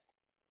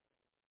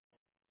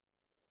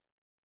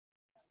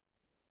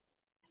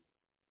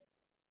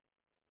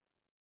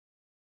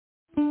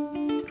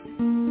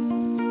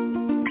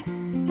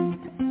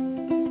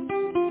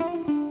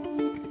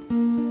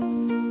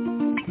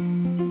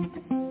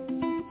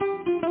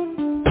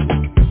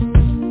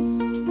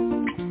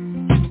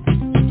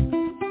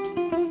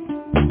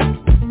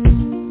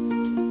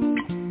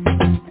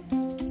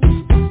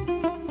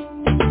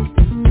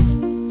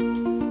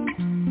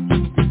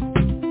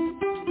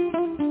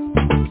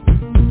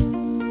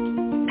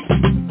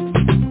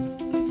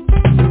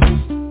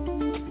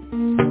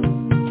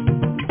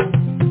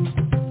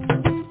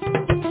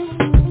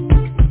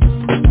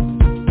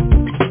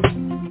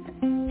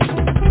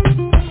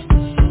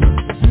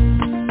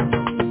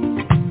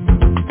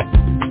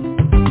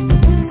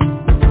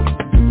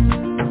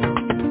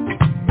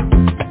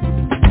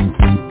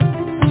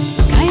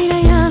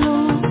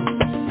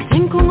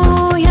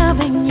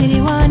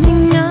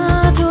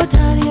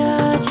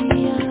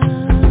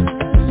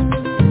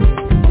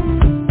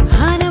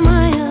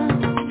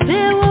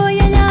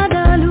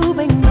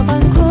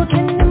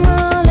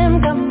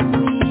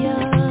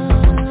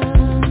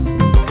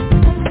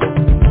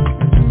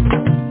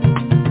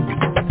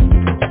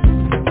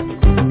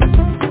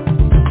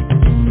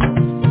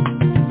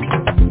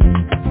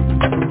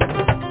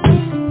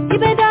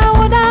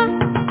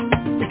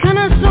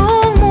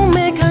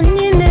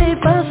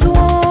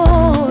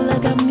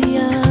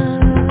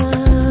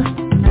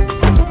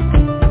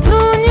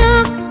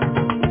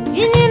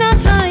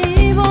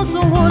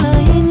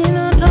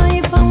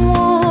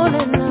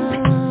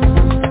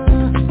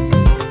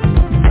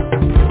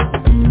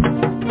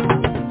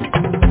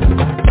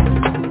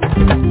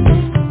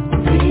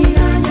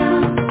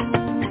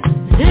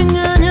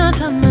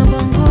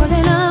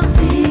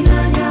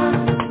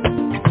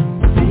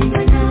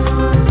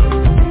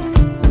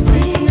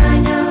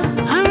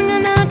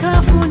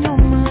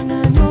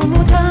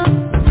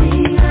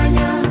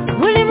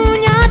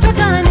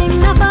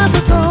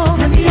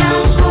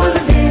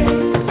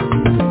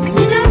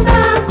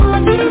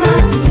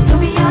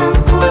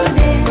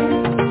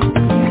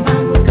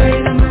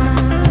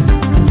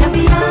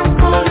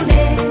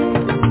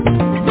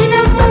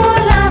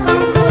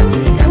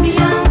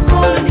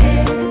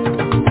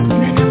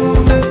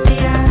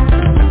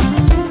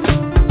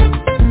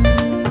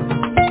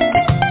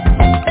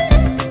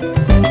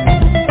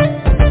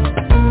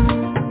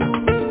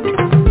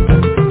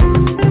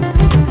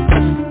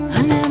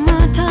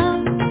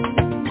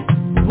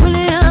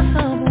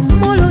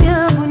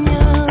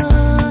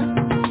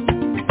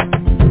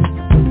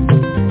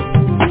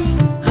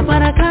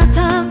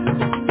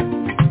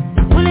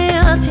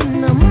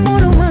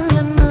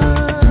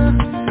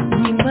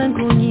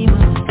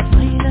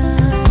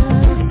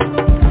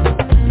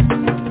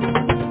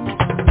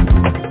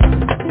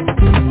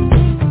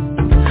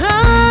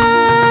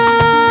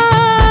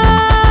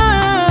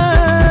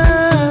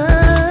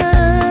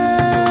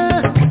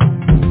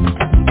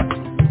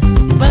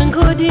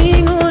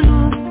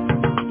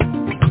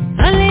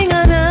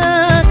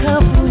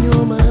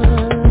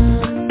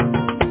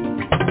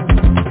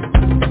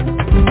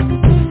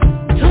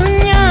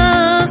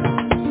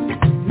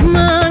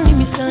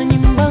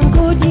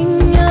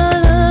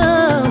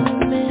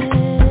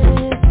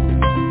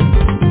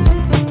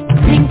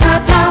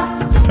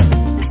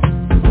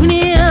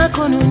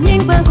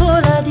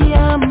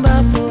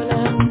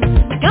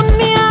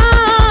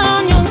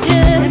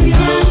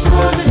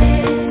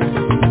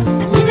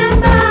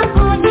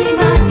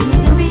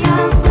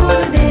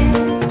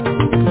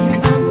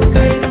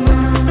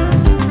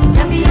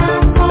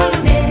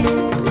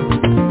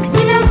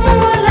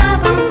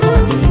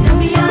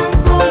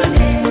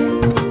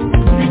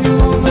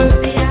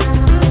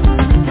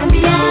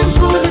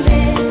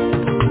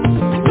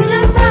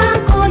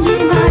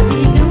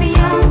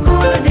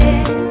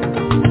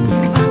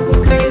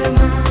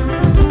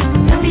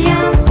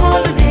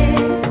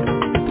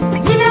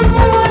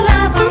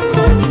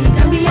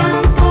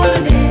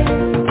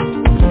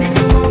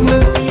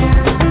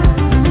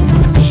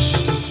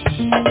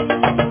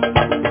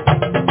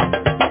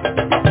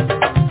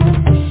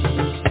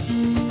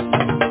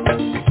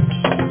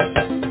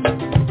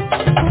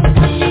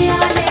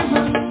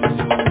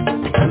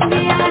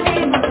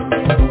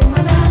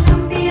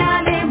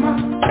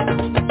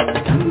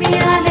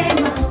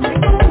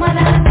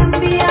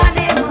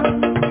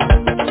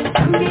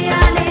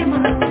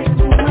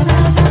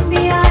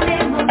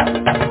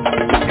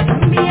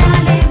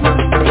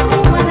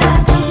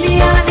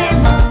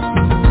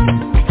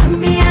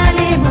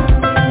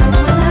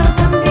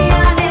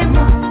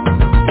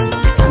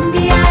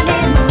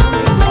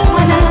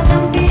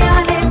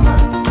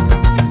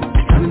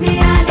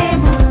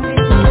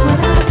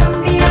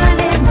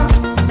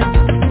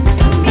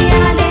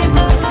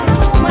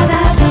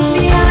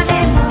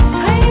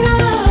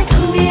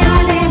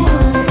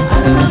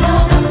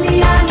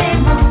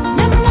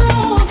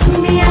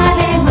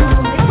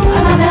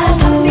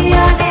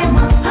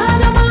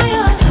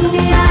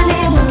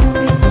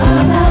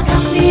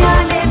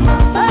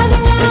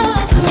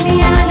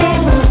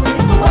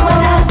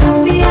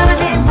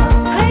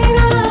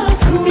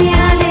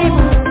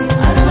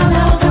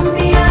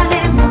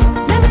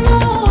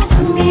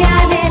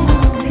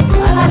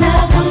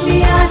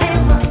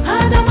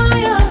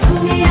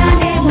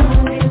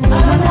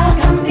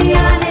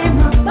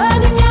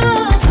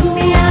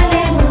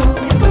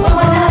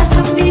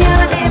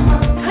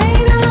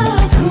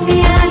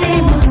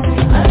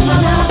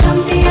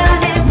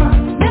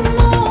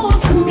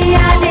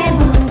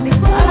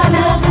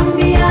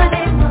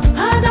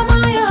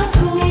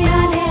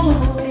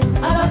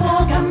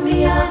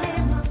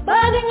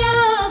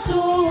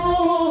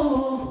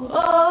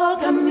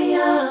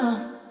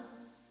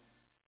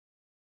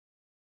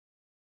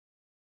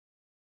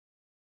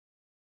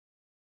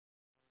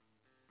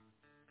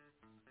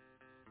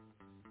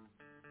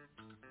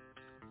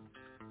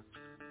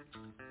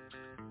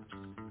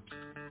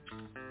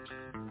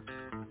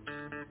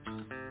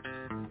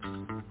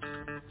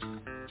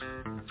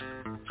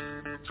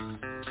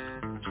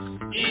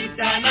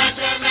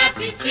 International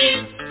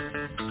teaching.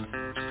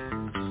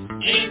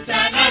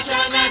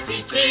 International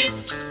teaching.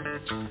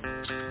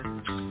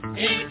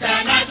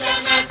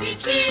 International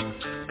teaching.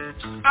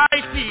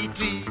 ITT.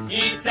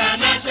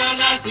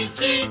 International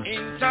teaching.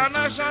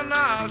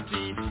 International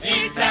teaching.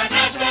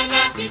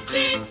 International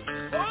teaching.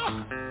 Oh.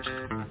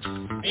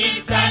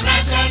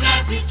 International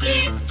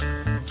teaching.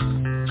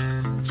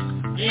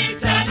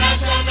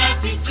 International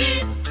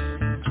teaching.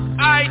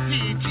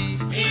 ITT.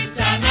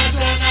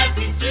 International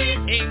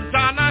teaching.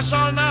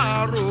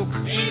 International rook.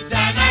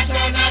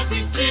 International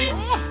teaching.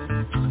 Oh.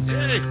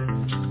 Hey.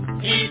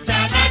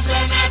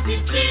 International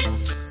teaching.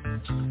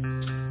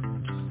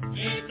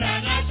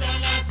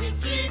 International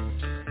teaching.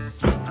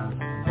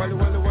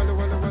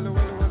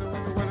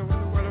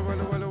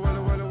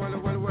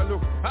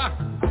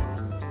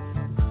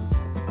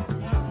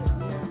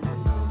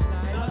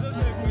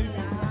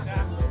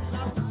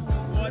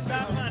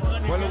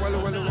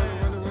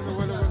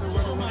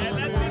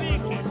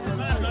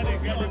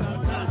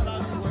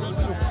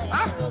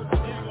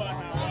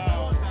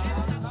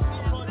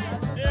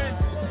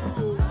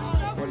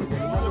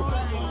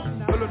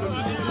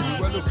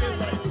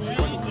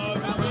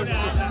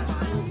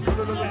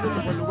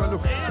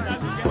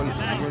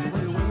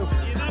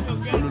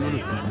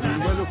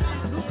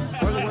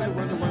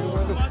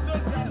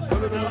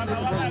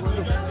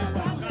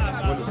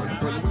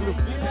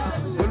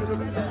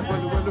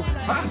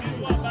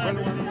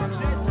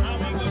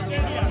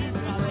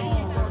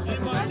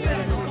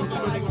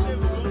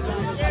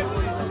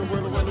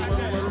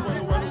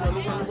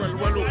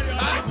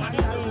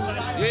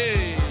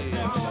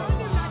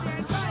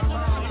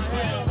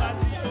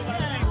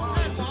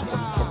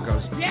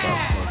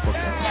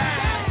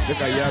 Look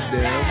at you up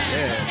there.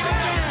 Yeah.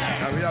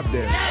 Hurry up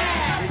there.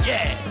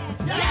 Yeah.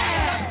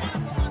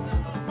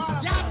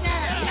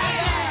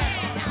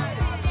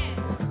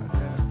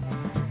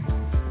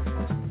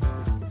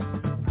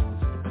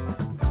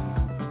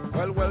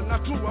 Well,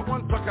 not true, I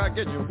want talk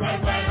again you.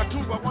 Not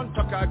true, I want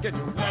talk again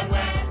you.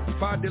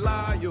 If I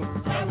lie you,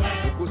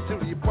 you go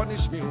still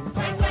punish me.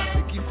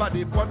 If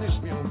I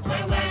punish me,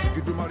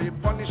 you do my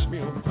punish me.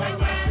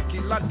 If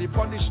you land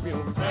punish me,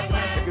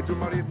 you do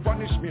my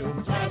punish me.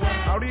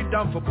 I read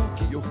down for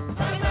bookie you.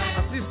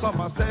 I see some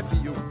myself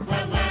you.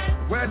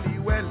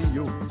 Welly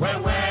you.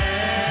 Well, you.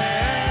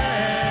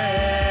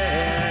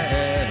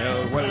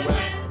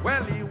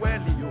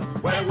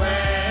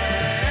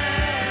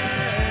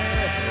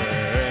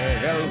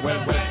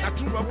 Not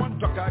true, I want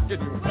talk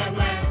again you.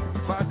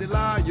 If I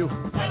lie you,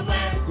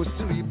 go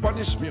still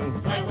punish me.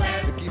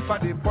 If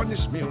I punish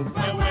me,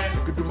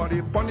 you do my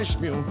punish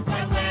me.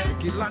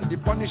 If you land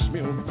punish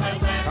me.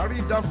 I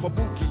read down for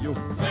bookie you.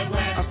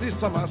 I see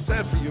some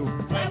myself you.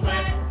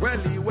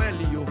 Welly you.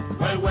 Welly you.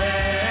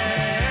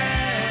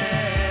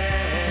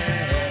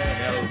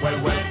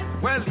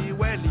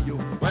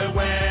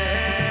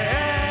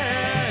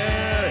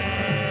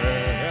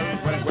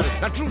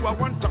 Not true, I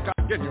want talk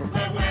again you.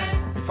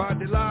 If I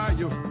lie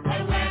you,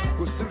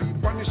 go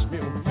still punish me.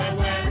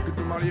 You could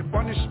do my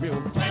punish me.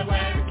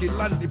 You can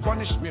land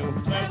punish me. You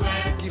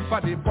can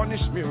fight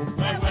punish me.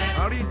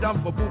 I read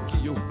down for bookie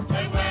you.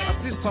 I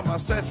see some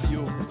myself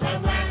you.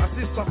 I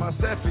see some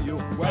myself you.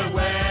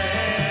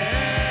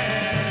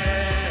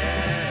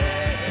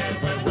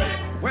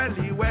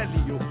 Welly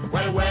you.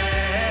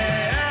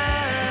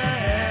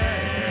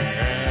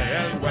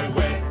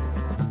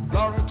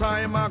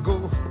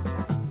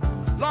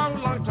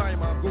 Long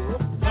time ago.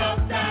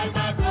 Long time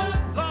ago.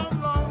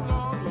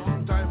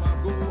 Long time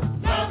ago.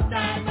 Long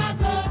time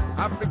ago.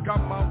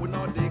 African man will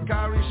not they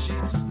carry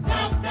shit.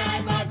 Long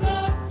time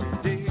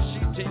ago. They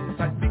shitting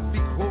that big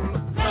hole.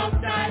 Long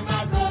time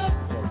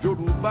ago. For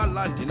Yoruba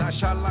land in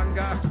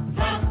Ashalanga.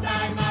 Long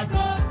time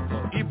ago.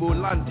 For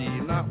Igbo land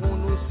in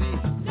Unusi.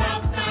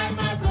 Long time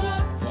ago.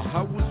 For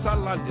Hausa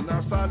land in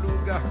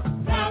Asaluga.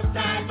 Long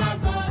time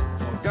ago.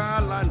 For Ga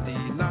land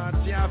in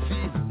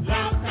Tiafi.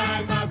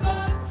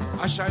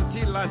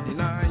 Ashanti land in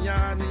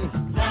Ayani.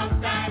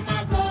 Long time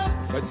ago.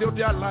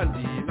 Ethiopia land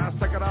in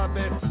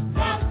Sakarabet.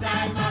 Long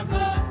time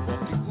ago. For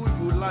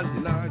Kikuyu land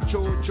in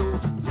Chocho.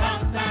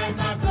 Long time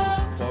ago.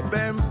 For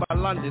Bemba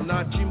land in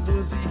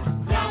Chimbunzi.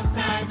 Long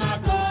time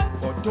ago.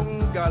 For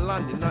Tonga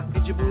land in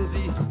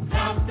Ijibunzi.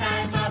 Long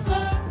time ago.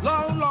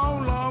 Long,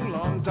 long, long,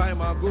 long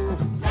time ago.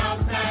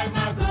 Long time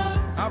ago.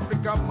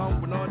 Africa man,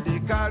 we know they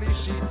carry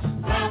shit.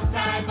 Long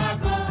time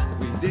ago.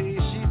 We they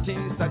shit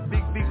inside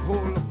big, big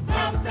hole.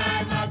 Long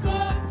time ago.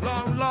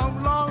 Long,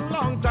 long, long,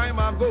 long time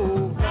ago.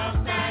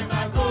 Long time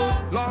ago.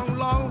 Long,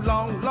 long,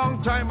 long,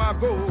 long time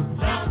ago.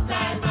 Long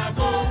time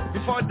ago.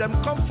 Before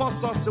them come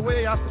force us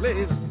away as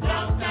slaves.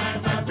 Long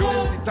time ago.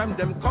 During the time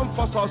them come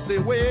force us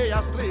away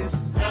as slaves.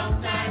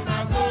 Long time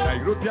ago. The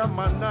European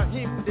man na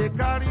him they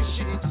carry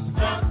shit.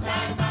 Long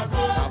time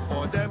ago. Now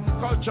for them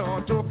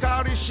culture to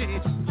carry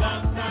shit.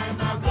 Long time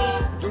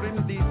ago. During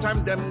the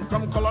time them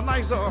come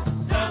colonize us.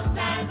 Long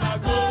time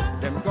ago.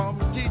 Them come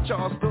teach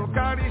us to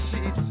carry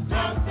shit.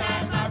 Long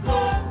time ago.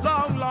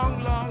 Long,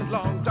 long, long,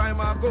 long time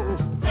ago.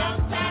 Long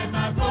time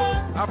ago.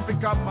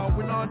 Africa man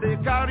we know they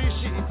carry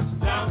shit.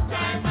 Long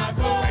time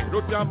ago. The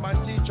European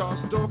man teach us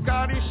to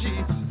carry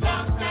shit.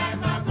 Long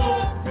time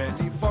ago.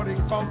 Many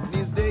foreign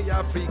companies they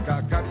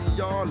Africa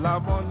carry all our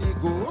money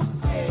go.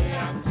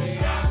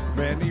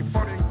 Many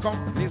foreign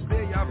companies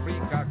they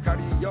Africa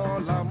carry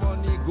all our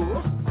money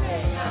go.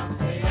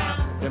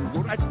 Them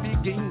go write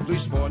big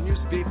English for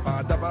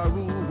newspaper,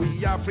 Dabaru,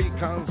 we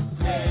Africans.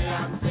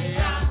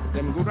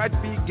 Them go write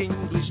big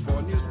English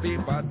for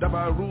newspaper,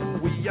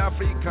 Dabaru, we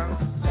Africans.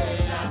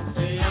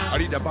 I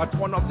read about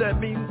one of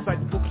them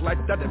inside book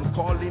like that, them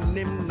calling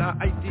him na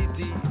ITT.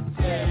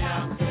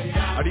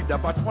 I read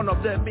about one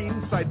of them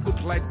inside book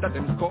like that,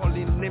 them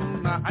calling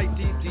him na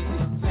ITT.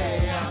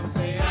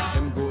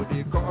 Them go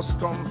they cause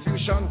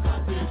confusion,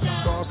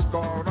 cause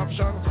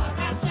corruption,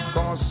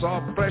 cause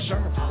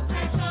oppression,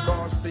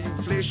 cause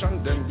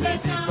inflation. Them go they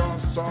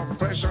cause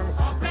oppression,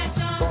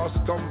 cause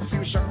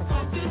confusion,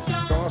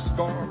 cause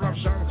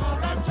corruption,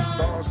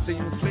 cause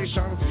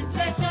inflation,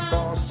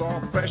 cause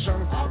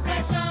oppression,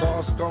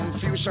 cause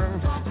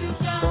confusion,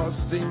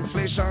 cause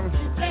inflation,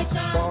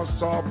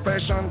 cause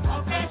oppression,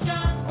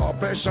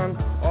 oppression,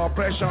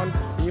 oppression,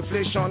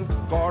 inflation,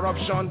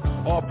 corruption,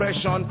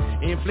 oppression,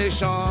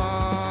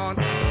 inflation.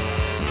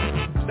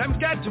 Them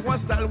get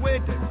one style way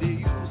that they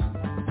use.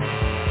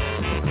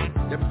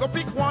 Them go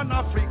pick one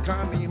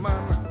African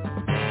man,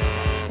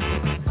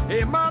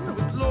 a man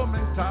with low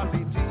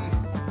mentality.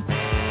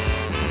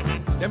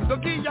 Them go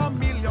give ya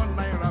million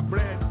naira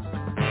bread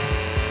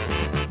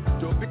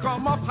to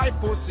become of high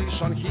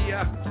position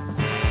here.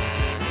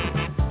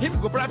 Him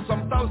go bribe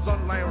some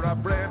 1,000 naira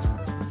bread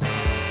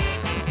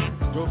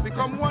to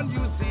become one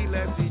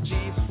useless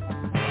chief.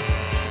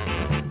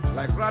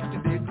 Like rat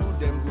they do,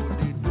 them go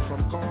they do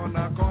from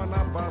corner,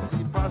 corner,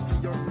 passy,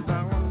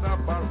 under,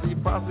 passy,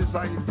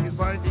 side,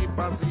 passy, in,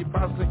 passy,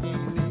 out,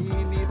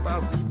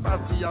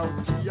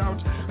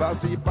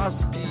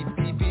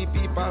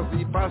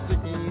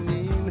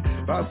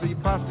 passy, in,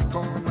 passy,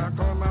 corner,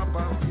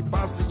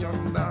 passy,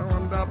 under,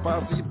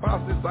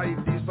 passy, side,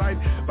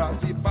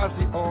 passy,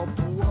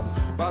 up,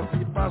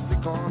 passy,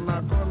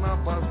 corner,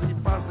 passy,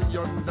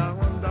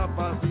 under,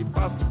 passy,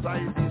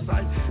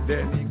 side,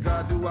 then he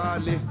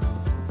gradually,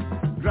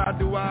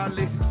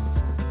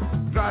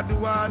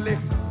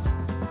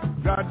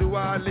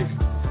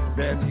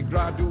 then he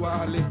gradually,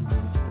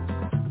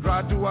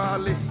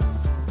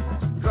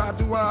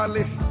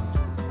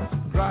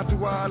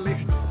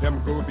 them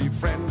go be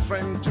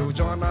friend to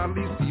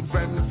journalist, be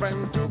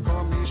friend to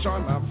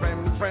commissioner,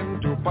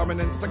 friend to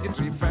permanent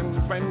secretary,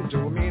 friend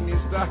to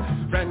minister,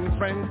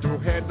 friend to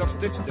head of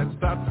state. Then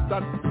start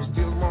to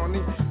steal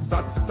money,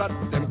 start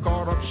them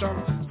corruption,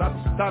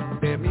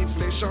 start them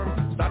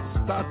inflation,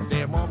 start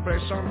them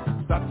oppression,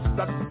 start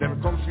them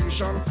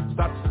confusion,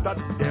 start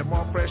them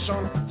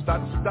oppression,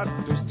 start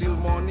to steal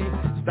money,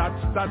 start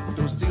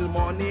to steal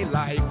money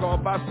like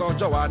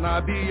Obasanjo and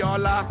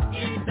Abiola.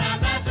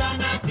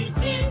 International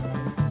PT,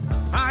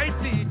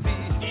 ITT,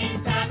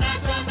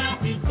 International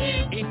PT,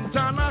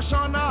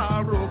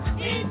 International Rook,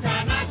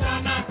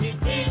 International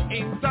PT,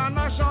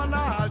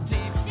 International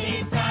Thief,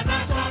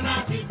 International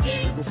PT.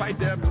 We go fight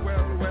them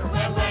well.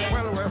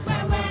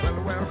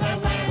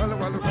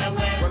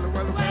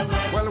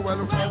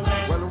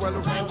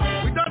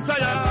 We don't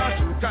tire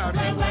to carry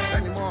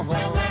anymore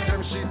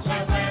them shit.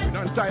 We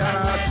don't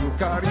tire to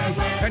carry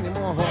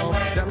anymore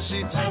them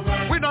shit.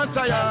 We don't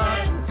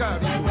tire to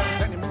carry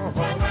anymore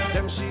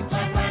them shit.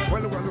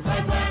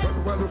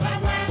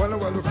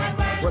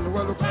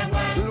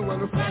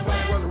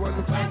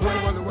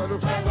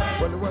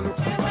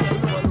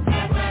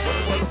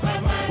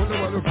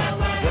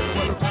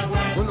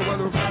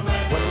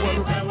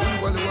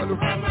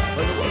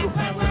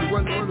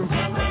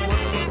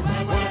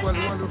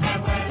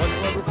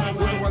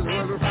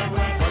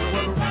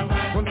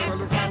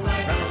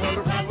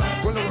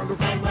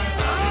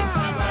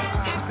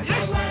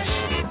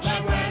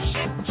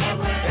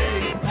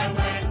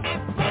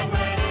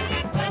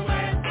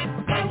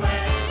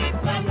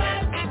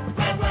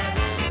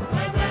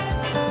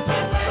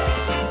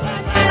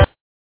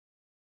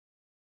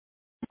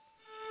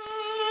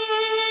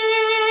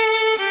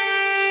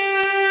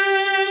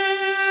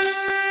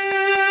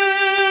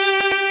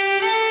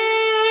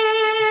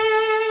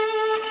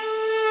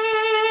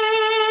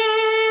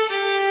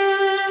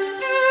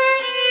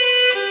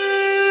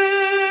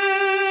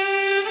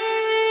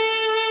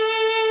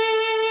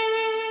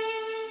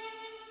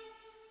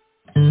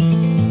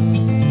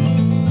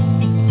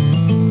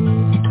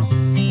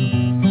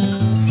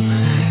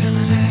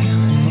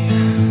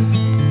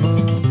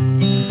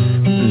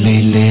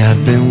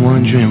 I've been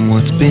wondering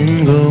what's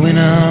been going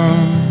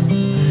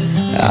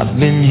on. I've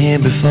been here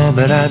before,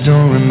 but I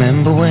don't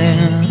remember when.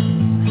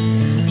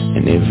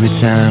 And every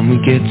time we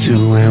get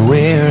to where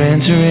we're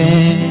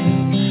entering,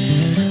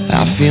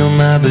 I feel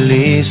my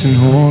beliefs and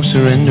hope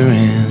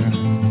surrendering.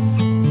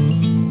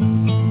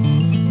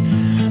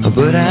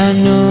 But I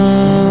know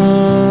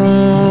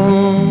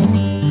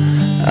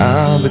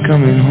I'll be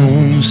coming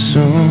home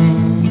soon.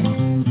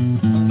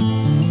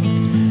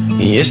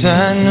 Yes,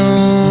 I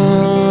know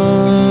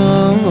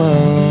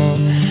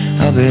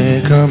I'll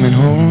be coming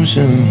home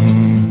soon.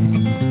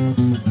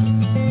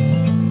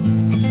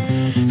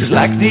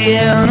 Like the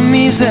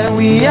enemies that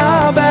we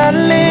are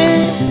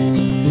battling,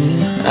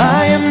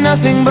 I am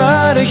nothing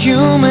but a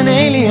human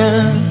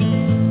alien,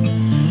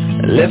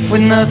 left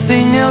with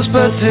nothing else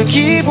but to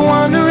keep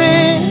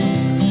wandering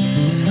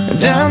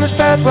down this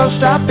path while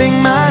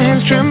stopping my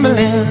hands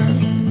trembling.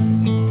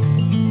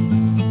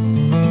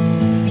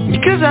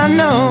 Because I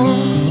know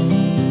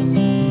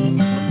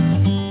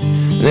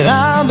that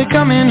I'll be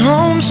coming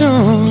home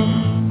soon.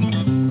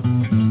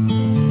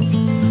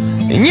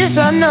 And yes,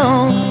 I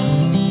know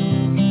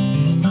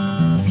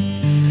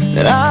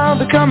that I'll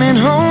be coming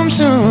home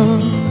soon,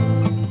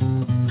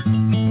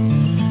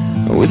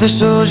 with a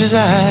soldier's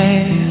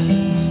eyes,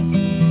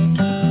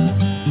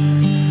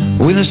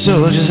 with a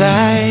soldier's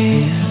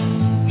eyes,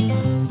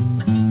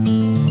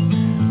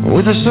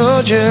 with a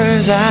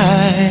soldier's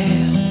eyes,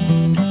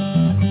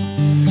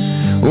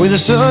 with a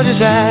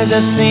soldier's eyes.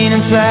 I've seen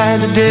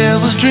inside the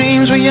devil's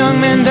dreams where young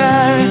men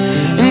die,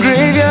 and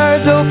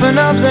graveyards open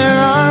up their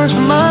arms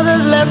for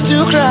mothers left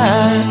to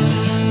cry.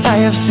 I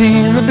have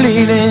seen the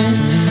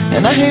bleeding,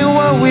 and I hear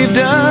what we've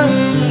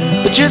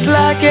done, but just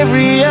like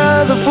every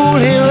other fool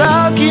here,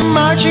 I'll keep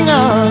marching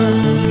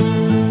on.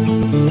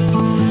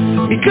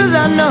 Because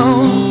I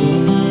know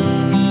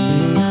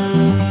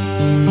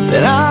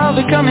that I'll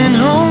be coming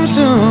home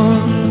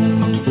soon.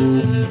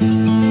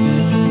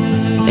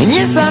 And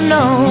yes, I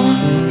know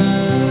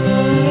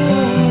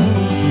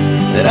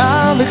that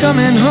I'll be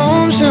coming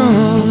home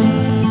soon,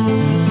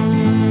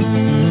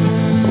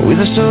 with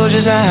a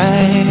soldier's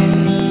eyes,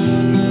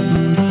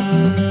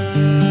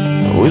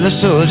 with a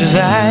soldier's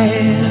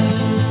eyes,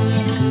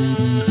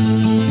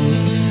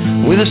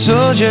 with a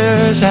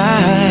soldier's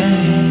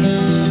eyes,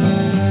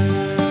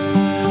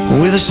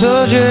 with a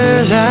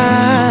soldier's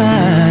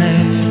eyes.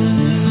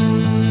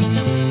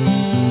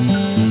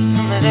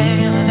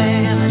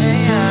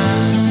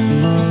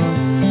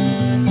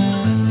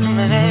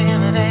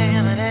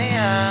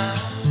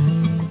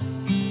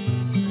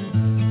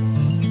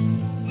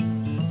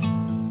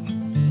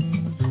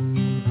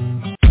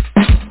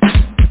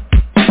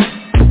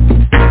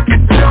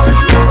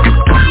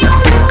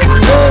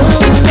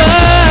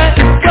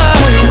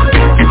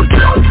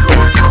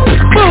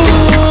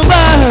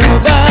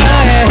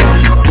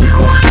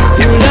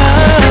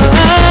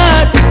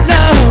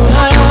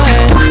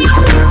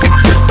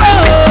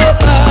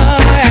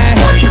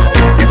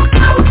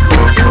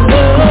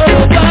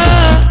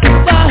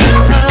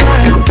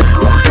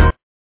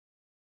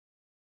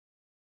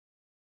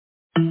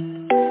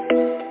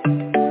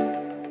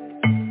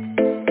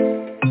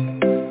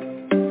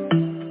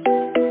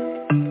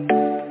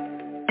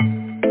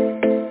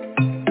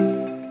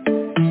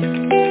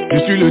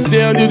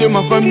 De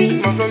ma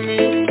famille,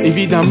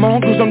 évidemment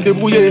que je dois me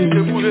débrouiller. Je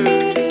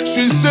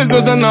suis seul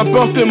dans un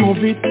appartement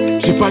vide,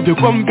 j'ai pas de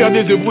quoi me faire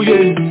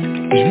débrouiller.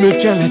 Je me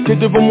tiens la tête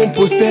devant mon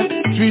poster,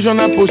 suis-je un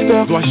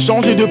imposteur? Dois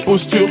changer de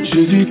posture,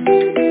 j'hésite.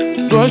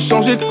 Dois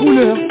changer de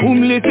couleur, ou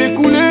me laisser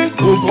couler,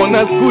 reprendre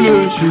la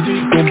couleur.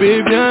 J'hésite,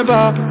 tomber bien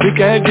bas, et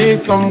qu'elle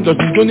descend.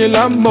 Dois-tu donner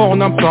la mort,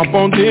 n'a pas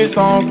en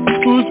descente.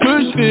 Tout ce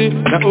que je fais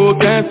n'a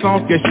aucun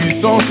sens. Qu'est-ce que je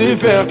suis censé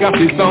faire, car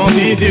c'est sans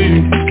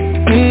issue.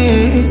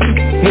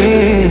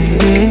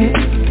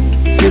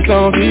 C'est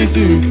sans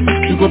issue.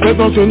 Je suis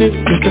complètement pensionné,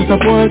 mais ça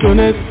pour être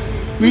honnête.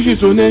 Oui, je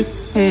suis honnête.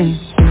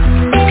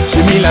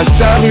 J'ai mis la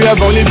charrue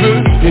avant les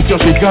bœufs, bien sûr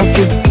j'ai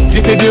cassé.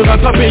 J'essaie de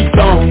rattraper le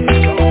temps.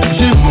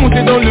 J'ai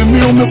foncé dans le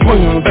mur, me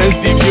croyant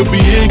invincible. J'ai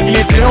oublié qu'il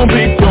était en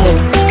béton.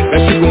 Là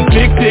je suis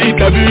complexé,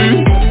 t'as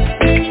vu?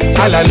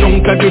 À la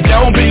longue ça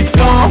devient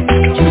embêtant.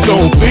 Je me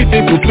sens oppressé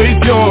sous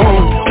pression.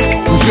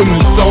 Je me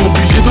sens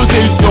obligé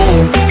d'oser le son.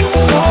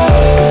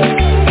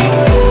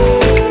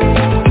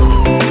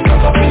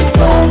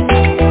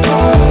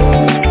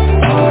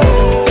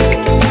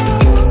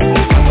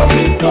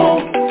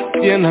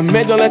 Rien à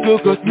mettre dans la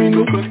cocotte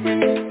minute,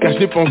 car je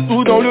dépense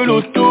tout dans le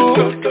loto.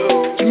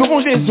 Je me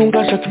range les ongles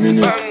à chaque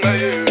minute.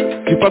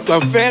 J'ai pas de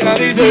quoi faire à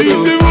les deux. Oui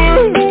c'est vrai,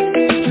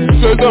 je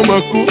suis seul dans ma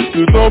cour,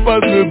 le temps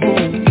passe le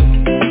bout.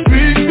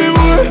 Oui c'est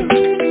vrai,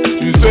 je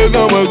suis seul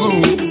dans ma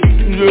cour,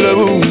 je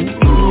l'avoue.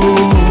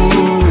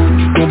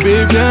 Tombé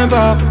bien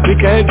bas, et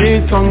qu'elle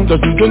descend.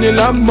 Dois-tu donner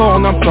la mort,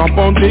 n'a pas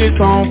en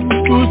descente.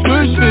 Tout ce que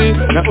je fais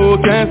n'a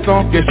aucun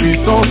sens. Qu'est-ce que je suis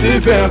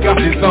censé faire, car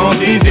c'est sans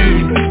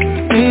issue.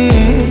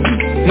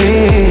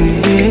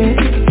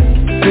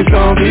 C'est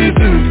sans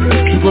issue.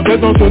 Je suis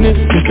complètement sonné,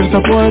 qu'est-ce que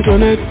ça pour être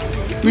honnête?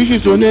 Oui je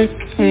suis sonné.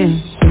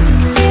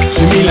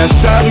 J'ai mis la la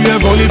charrue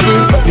avant les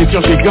bœufs, les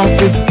cœurs j'ai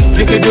gaffé,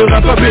 j'essaie de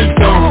rattraper le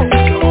temps.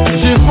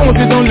 J'ai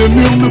foncé dans le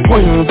mur, me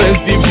croyant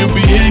invincible, j'ai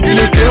oublié qu'il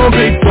était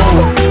embêtant.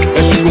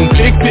 Là je suis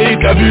complexé,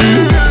 t'as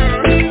vu,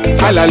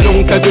 à la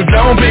longue ça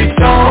devient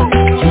embêtant.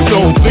 Je me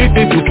sens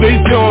prêté sous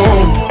pression,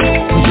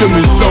 je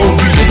me sens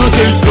obligé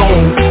d'ôter le son.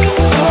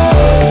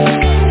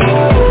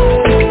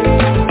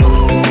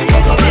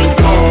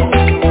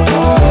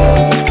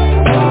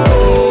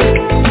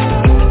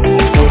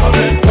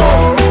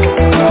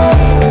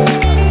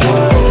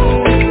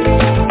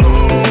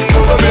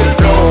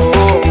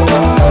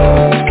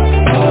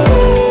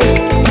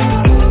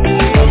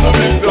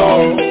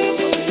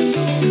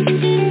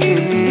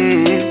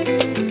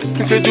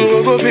 C'est de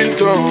regrouper le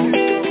temps.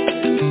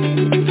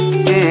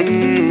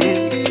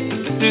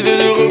 C'est de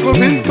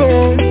regrouper le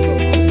temps.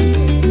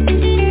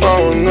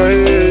 Oh non,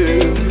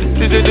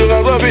 c'est de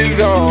regrouper le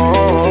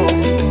temps.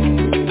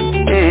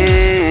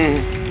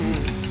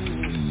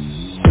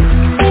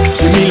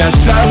 J'ai mis la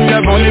charrue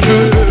avant les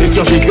bœufs, les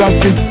cœurs j'ai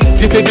gaffé,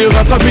 j'essaie de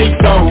rattraper le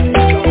temps.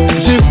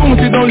 J'ai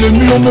foncé dans le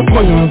mur, me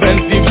croyant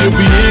invincible, j'ai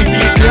oublié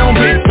qu'il était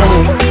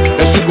embêtant.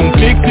 Là je suis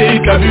complexé,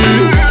 t'as vu,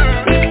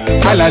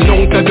 à la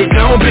longue ça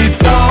devient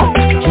embêtant.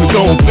 Je me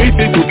sens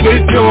pressé sous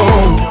pression,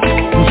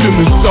 je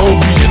me sens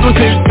obligé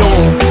d'ôter le ton.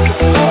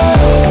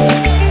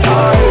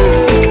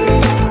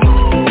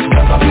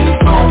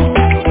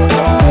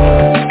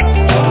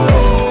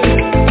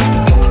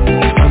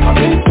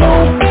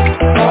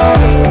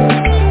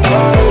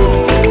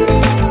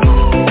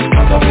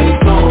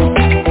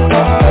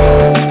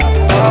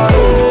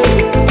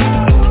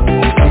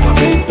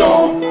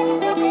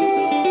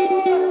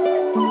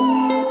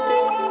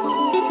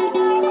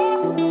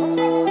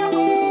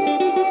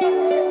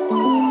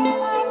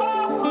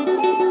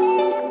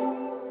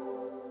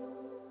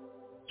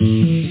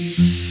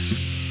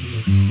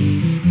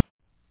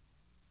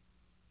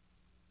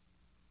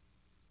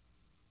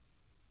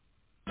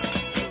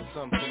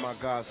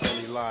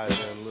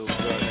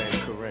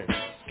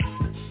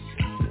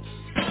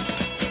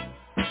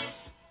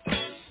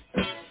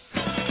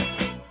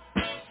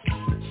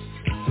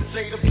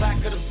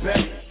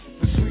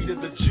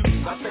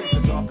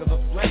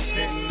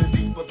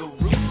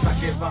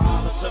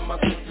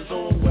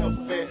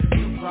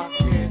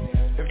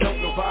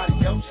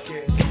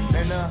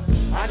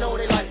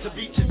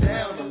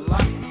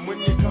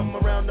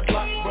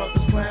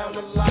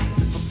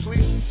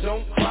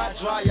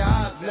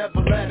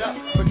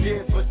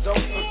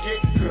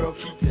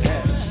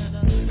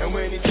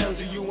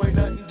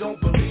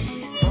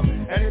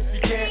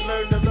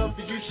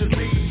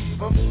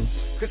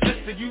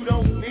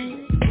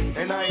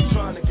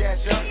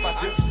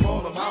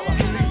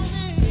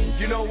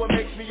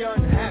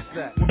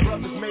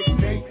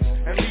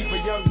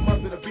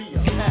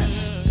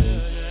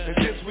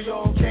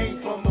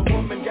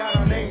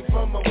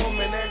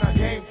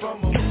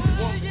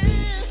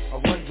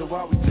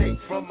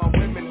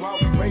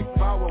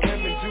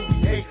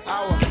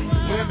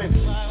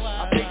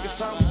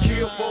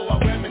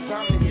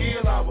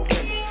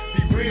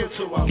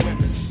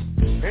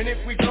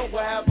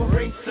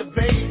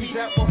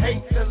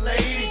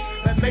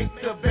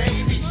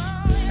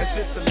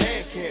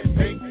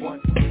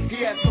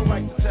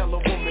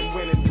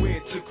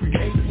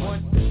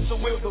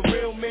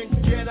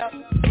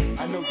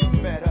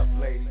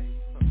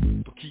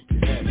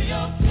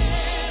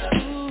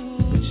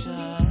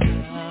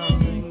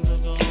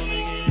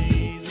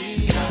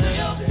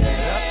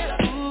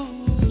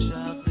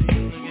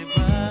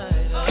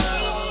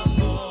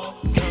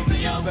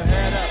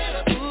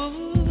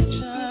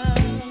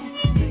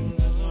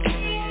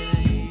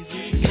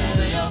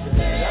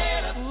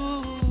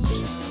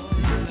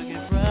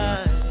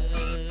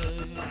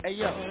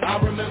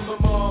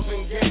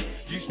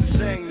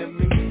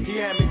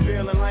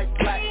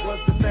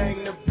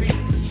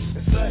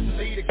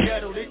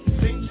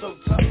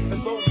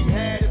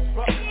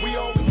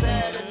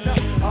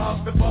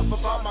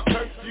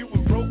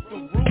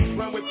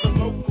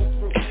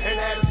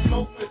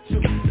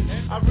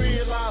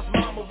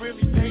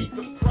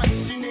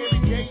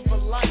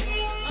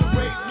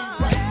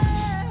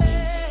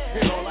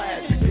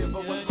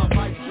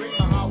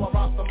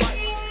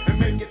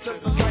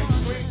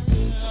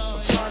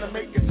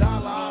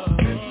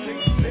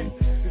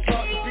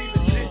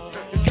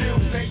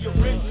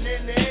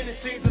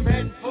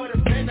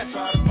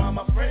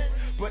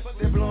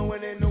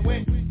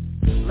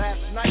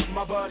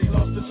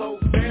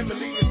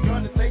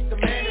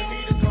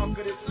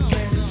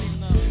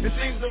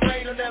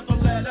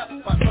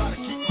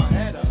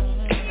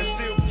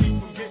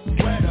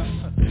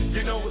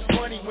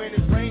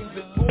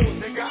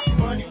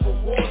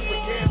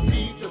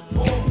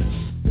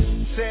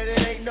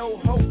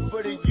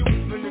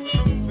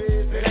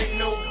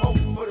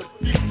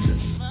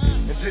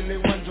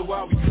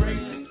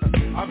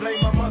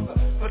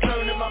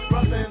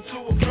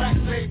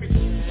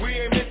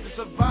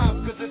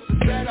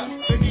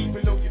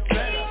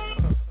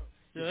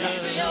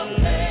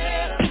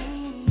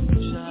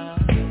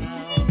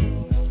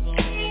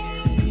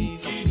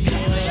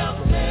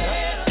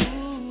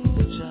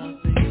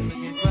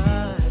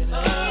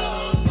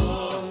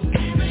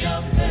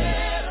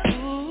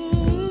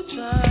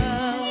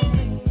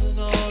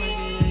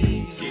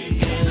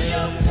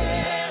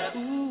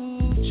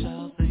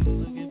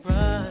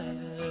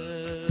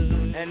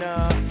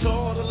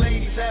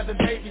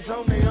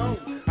 know.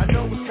 I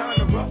know it's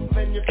kinda rough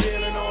and you're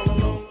feeling all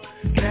alone.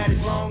 Daddy's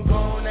long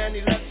gone and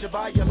he left you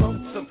by your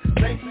lonesome.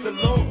 Thanks the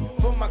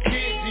Lord for my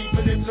kids,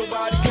 even if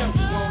nobody else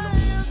want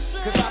them.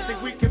 Cause I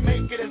think we can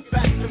make it, in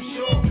fact I'm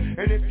sure.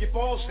 And if you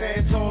fall,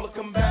 stand tall and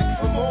come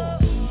back for more.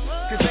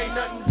 Cause ain't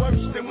nothing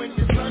worse than when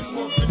your son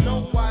wants to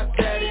know why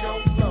daddy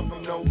don't love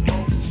him no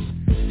more.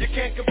 You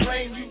can't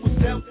complain you was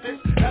dealt this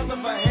hell of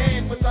a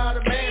hand without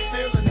a man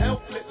feeling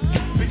helpless.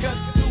 Because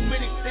there's too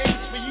many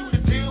things for you to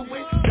deal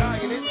with.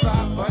 Dying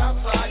inside, but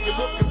outside you're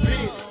looking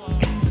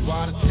big.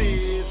 While the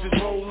tears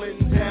is rolling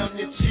down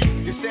your cheek,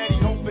 you're steady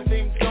hoping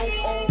things don't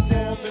all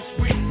fall this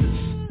week.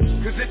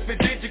 Cause if it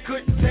did, you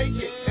couldn't take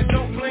it. And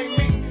don't blame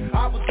me,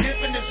 I was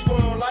given this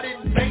world, I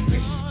didn't make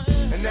it.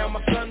 And now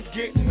my son's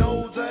getting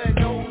older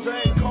and older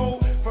and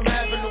cold from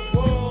having the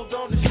world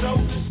on his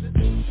shoulders.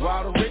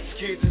 While the rich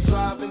kids are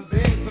driving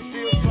big, but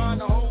still trying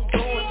to hold on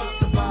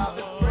to survive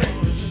and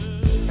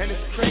friends. And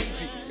it's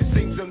crazy, it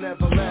seems they'll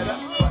never let up.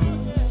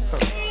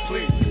 But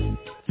please,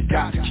 you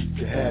got to keep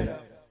your head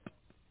up.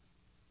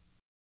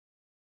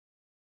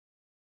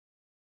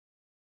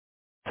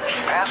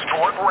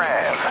 Passport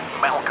Rev,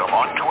 Malcolm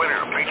on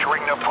Twitter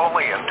featuring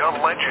Napoleon the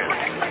Legend.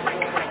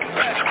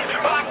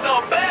 Rock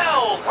the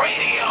Bell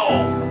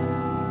Radio.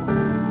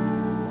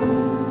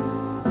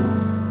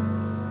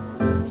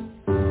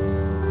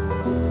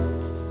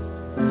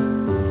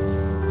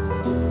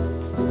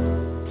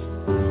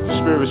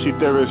 Conspiracy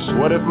theorists.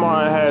 What if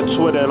Martin had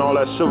Twitter and all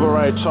that civil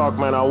rights talk,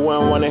 man? I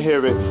wouldn't want to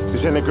hear it.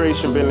 Cause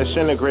integration been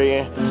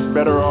disintegrating.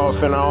 Better off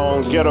in our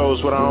own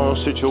ghettos with our own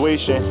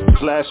situation.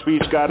 His last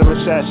speech got him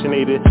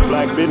assassinated.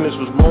 Black business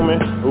was booming.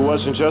 It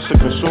wasn't just a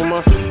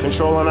consumer.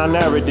 Controlling our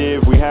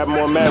narrative. We have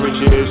more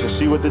marriages and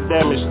see what the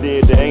damage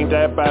did. They ain't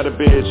that bad a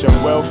bitch.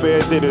 And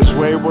welfare did is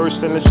way worse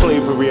than the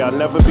slavery. I'll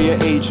never be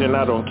an agent.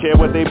 I don't care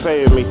what they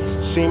paying me.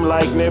 Seem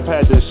like Nip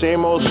had the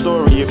same old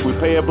story. If we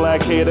pay a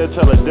black hater,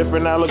 tell a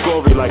different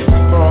allegory. Like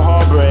Pearl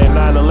Harbor and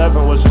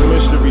 9/11 was a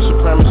mystery.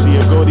 Supremacy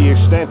will go the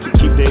extent to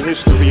keep their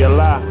history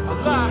alive.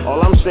 All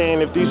I'm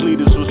saying, if these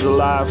leaders was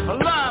alive,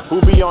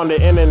 who be on the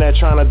internet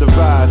trying to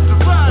divide?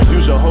 And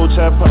use a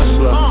hotep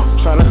hustler,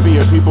 trying to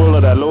fear people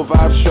of that low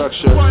vibe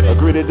structure.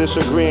 Agree to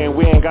disagree and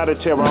we ain't gotta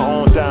tear our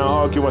own down.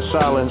 Argue in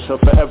silence or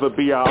forever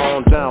be our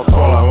own downfall.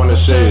 All I wanna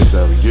say is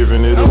that we're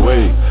giving it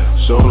away.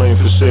 Soul ain't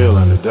for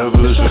sale and the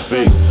devil is a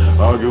fake.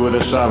 Argue in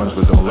silence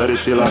but don't let it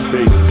steal our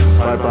faith.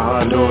 Fight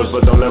behind doors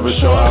but don't ever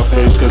show our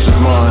face. Cause if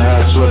Martin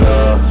had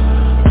Twitter,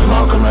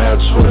 Malcolm had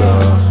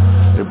Twitter.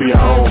 It be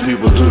our own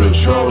people do the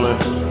trolling.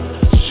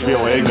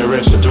 Spill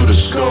ignorance and do the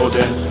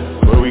scolding.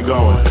 Where we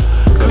going?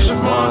 Cause if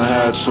Martin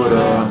had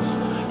Twitter,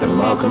 and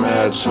Malcolm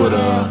had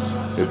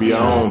Twitter. It be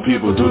our own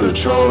people do the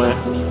trolling.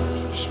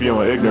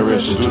 Spill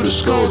ignorance and do the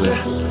scolding.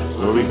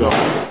 Where we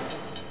going?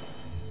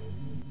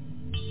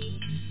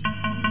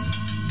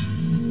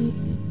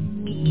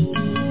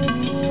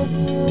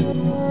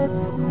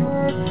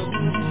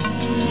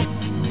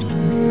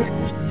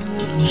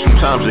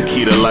 Sometimes the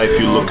key to life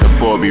you looking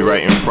for be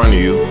right in front of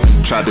you.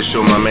 Tried to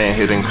show my man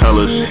hidden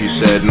colors, he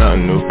said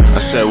nothing new.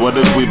 I said, what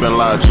if we been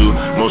lied to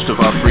most of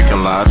our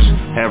freaking lives?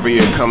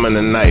 Harriet coming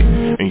tonight,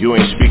 and you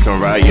ain't speaking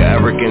right, your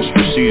arrogance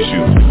precedes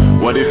you.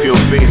 What if your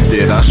faith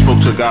did? I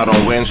spoke to God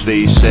on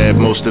Wednesday, he said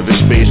most of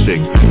it's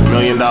basic. $1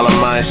 million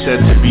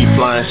mindset to be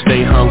flying,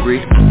 stay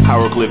hungry.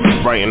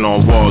 Hieroglyphic writing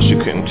on walls you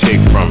couldn't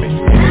take from me.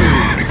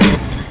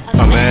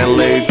 A man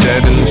lay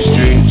dead in the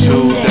street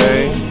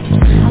today.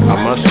 I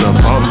must have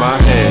bumped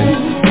my head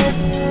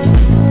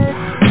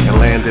and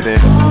landed in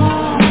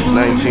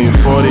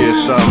 1940 or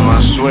something,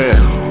 I swear.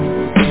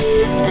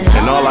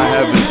 And all I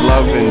have is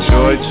love and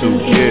joy to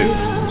give.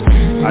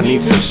 I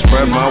need to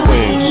spread my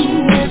wings.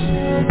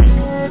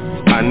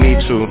 I need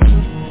to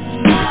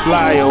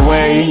fly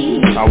away.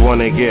 I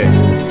wanna get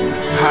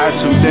high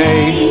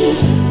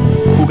today.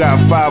 Who got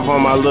 5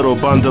 on my little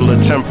bundle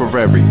of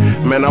temporary?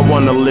 Man, I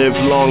wanna live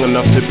long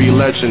enough to be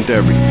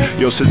legendary.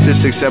 Your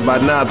statistics said by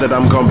now that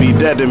I'm gonna be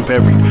dead and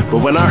buried.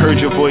 But when I heard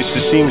your voice,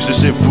 it seems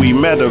as if we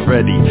met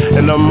already.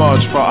 In a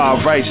march for our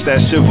rights, that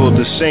civil,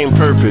 the same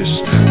purpose.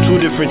 2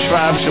 different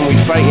tribes and we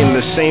fighting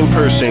the same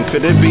person.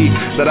 Could it be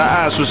that our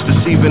eyes was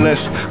deceiving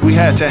us? We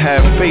had to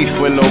have faith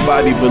when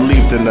nobody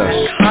believed in us.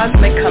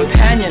 Cosmic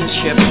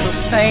companionship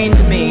sustained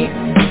me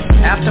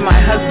after my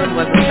husband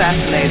was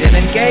assassinated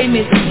and gave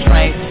me the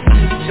strength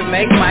to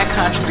make my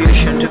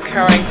contribution to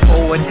carrying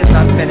forward his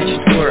unfinished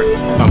work.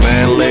 A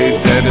man lay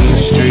dead in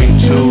the street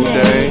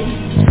today.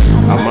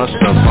 I must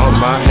have bumped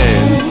my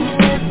head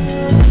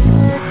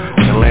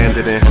and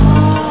landed in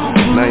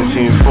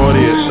 1940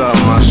 or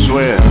something, I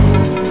swear.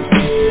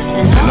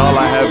 And all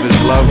I have is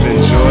love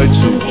and joy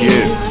to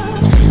give.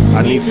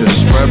 I need to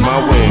spread my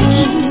wings.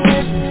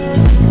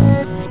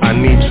 I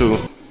need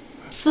to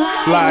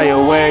fly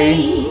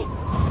away.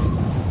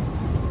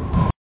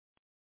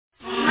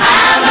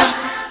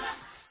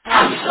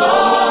 I'm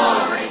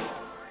sorry.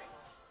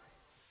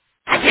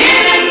 I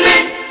didn't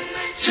mean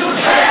to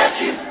hurt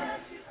you.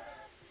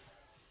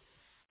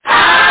 I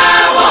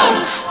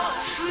won't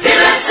be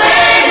the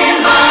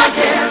same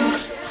again.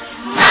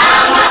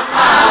 Now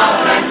I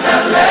learned the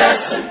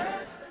lesson.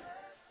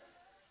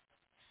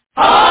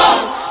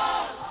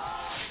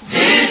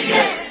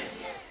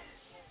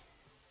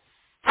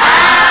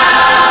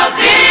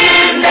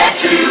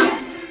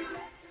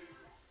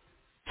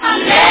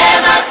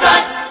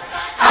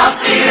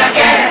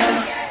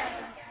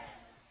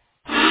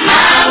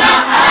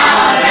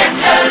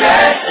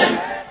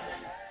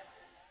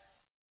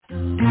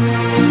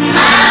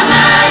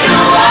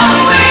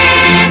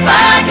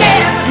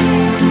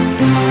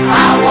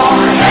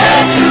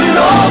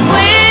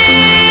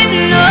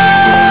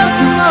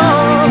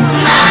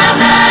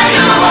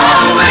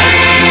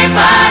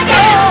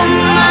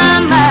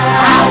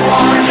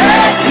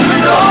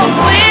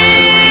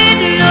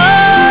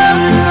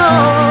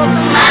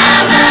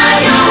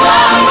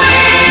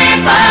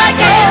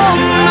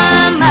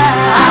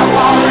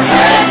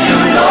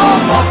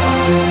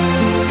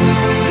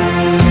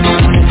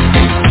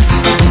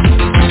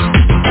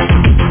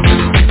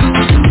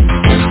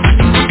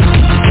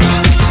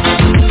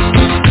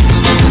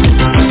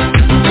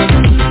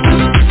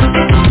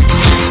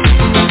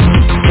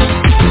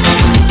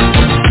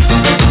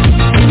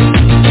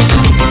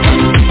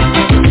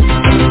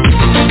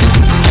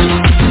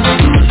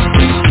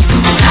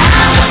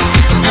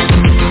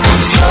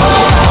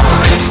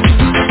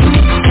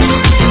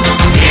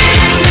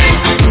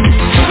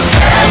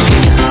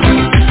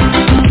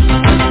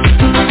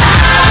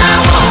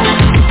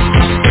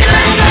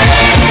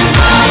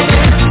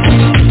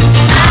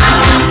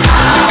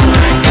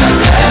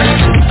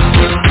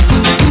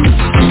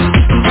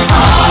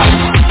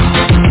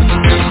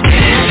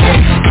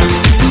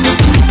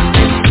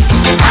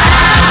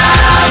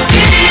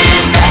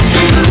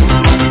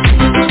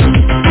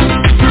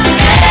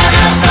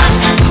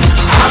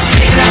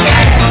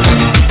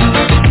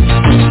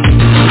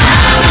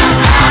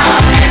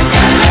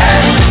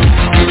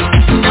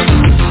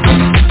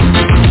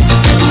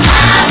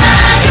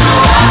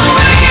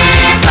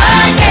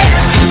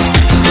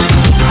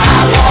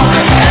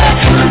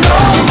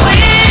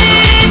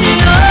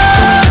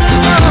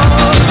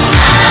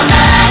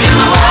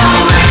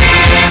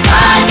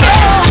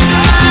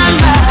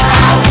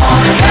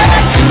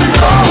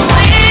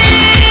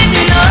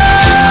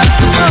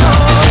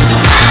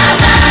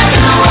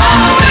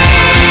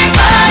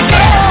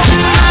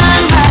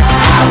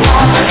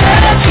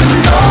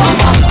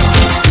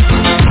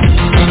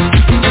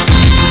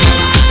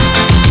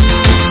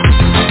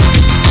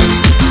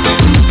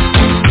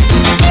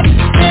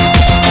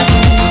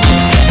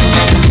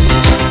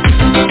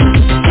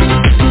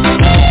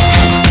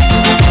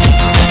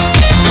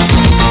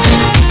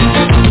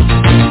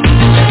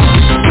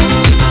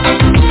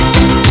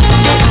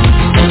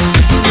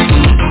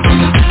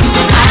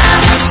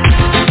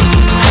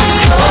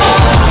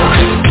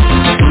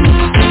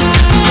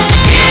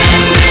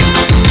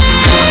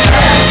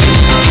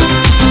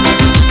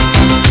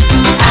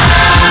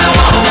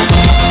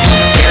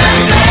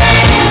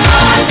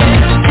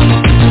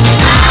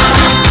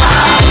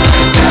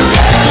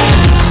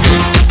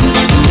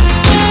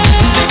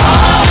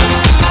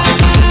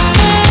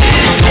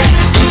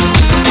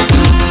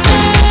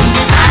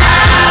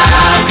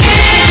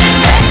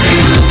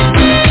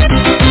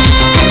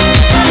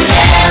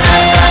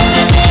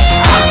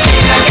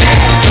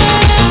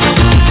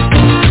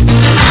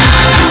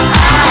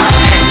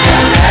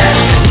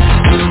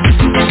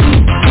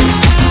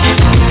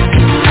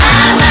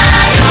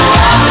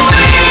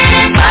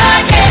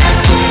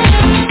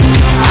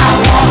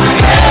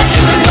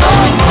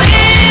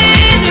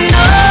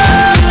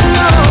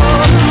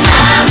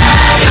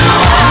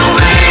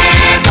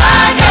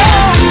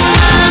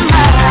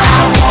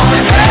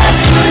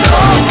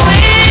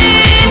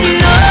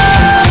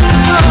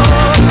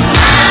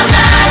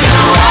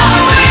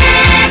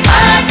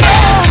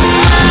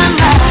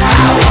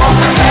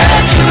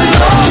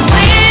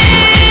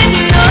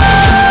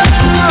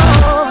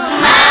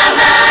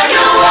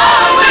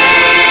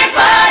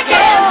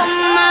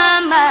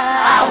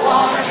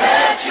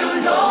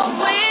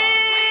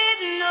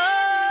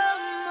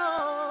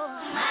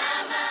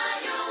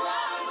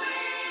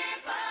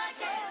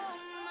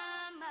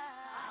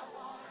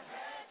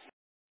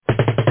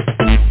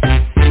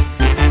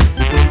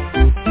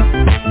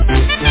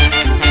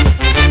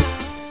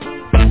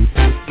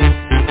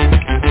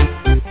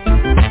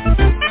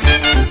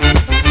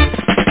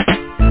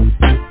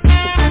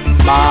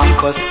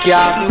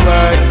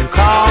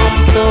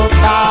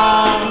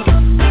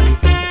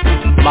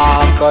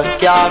 Marcus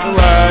Garvey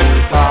words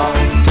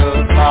come to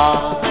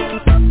pass.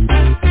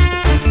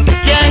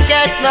 Can't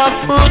get no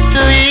food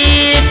to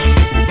eat,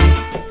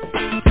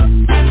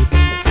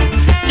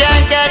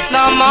 can't get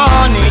no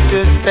money to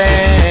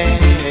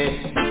spend.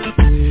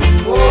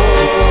 Whoa.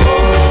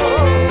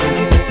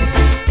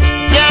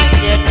 Can't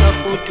get no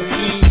food to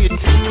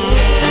eat,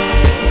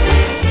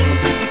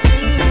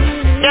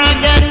 can't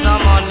get no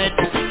money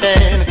to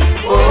spend.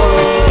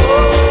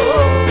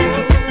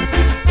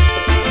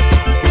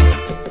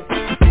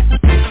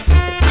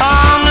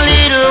 Come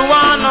little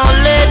one, oh,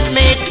 let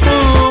me do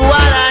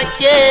what I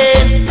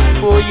can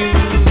for you.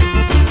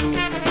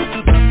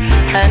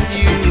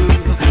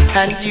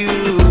 And you,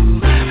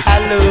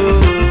 hello.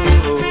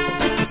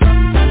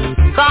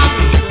 Come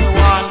little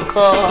one,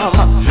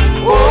 come.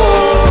 Oh,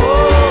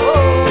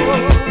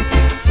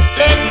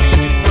 let me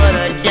do what I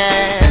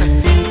can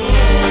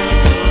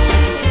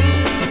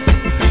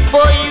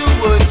for you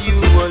and you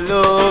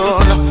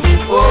alone.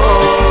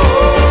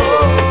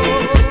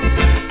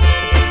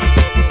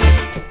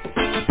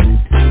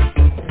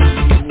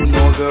 You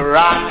know the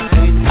right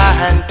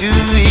and do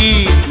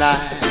it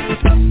night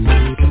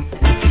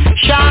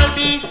shall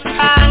be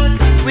spent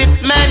with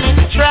many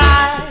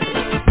strides.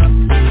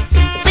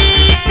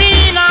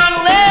 Weeping and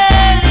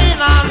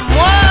wailing and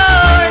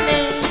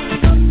mourning,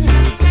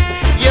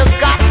 you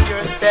got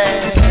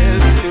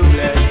yourself to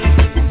bless.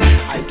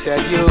 I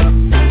tell you,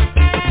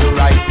 you're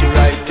right, you're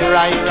right, you're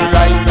right, you're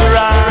right, you're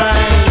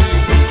right.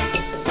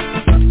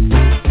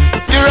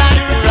 You're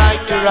right, you're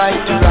right, you're right,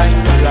 you're right,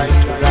 you're right,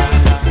 you're right.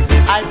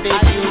 I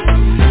beg you,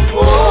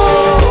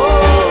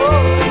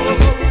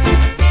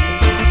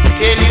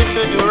 tell you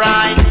to do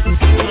right.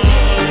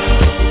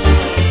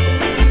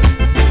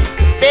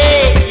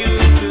 Beg you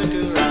to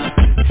do right.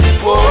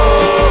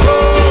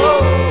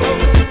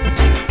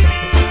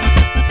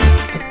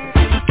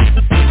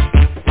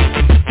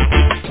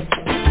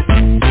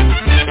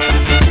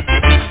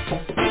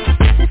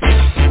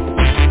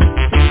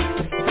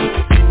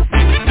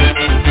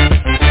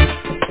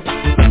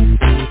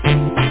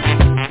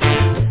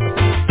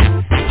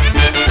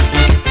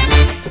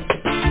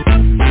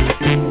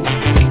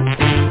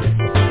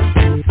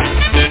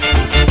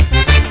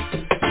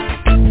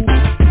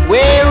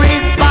 Where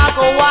is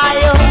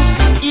Bagawayo?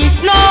 He's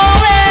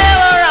nowhere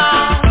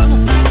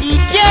around. He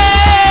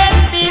can't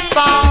be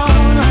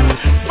found.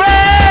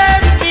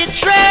 First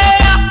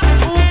betrayer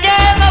who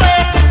gave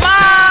away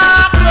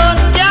Marcus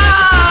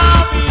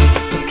Garvey,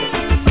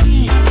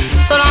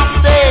 son of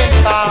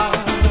Satan.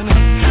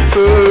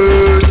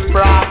 First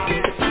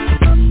prophet,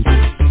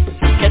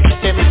 catch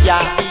them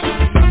Garvey.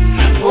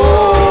 Oh,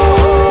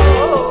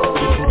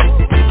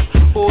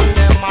 hold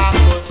them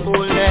Marcus,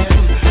 hold them.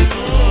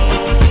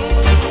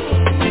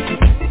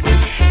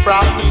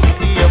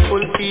 Prophecy a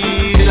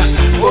fulfilled.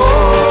 Whoa.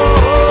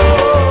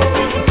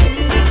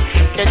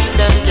 Catch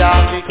them,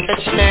 Garvey,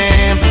 catch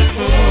them.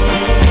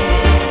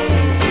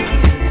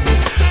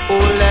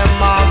 Hold them,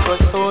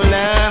 Marcus, hold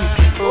them.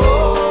 Oh.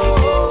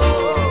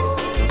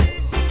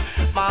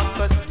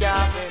 Marcus,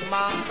 Garvey,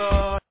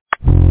 Marcus.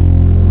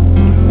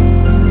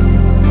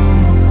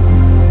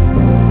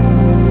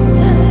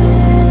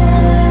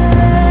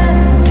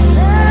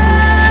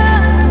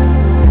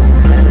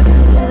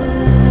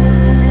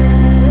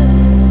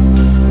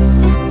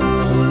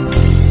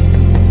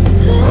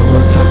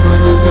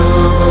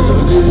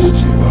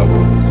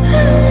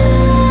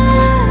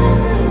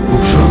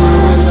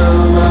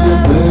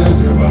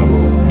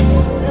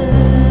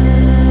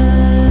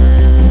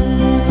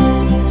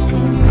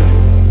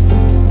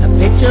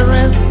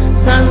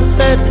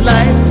 Sunset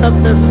lights up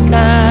the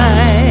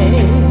sky,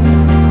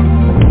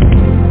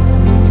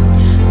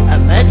 a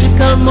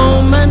magical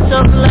moment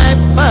of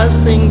life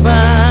passing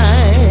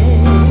by,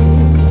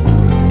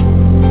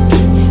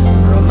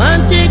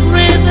 romantic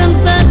rhythms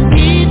that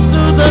beat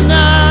through the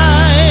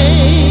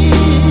night,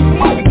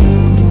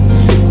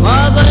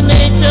 Mother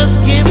Nature's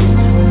gift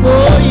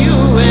for you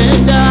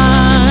and I.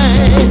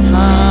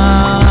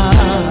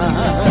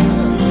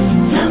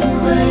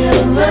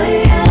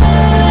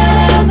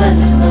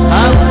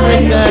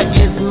 Africa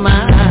is my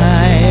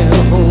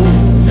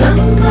home.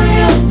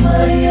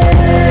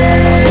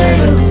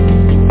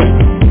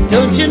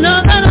 Don't you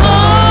know that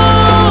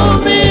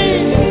home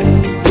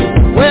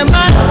is where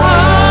my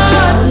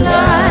heart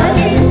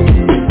lies?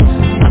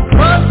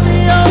 Across the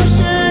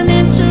ocean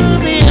into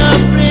the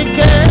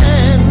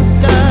African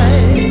sky,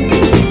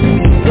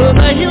 through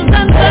the hills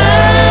and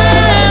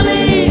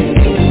valleys,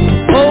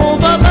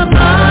 over the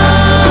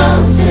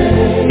mountains.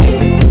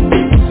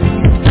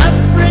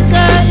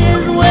 Africa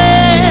is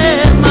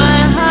where my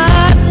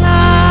heart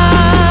lies.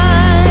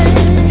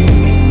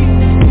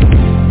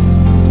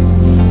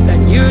 The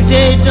new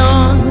day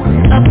dawns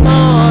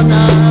upon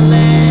our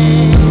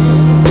land,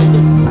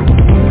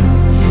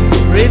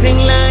 breathing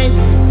life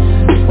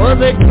for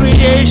the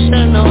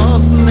creation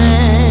of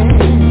man,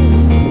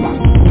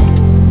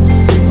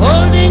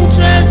 holding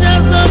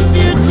treasures of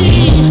beauty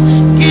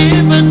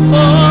given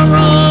for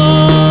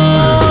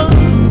all.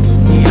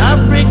 The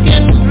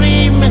African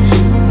dream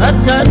that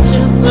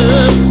touches the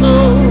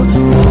soul.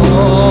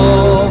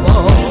 Oh,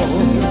 oh.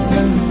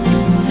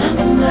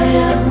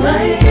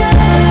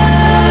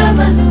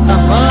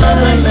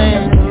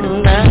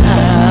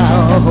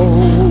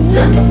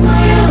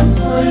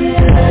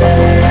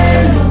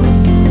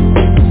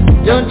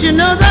 Don't you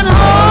know that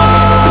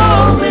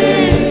home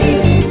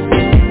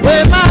is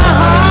where my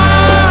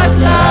heart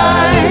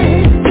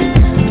lies?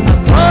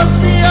 Across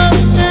the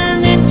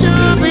ocean into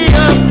the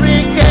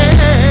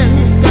African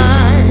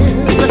skies,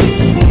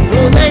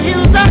 through the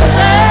hills and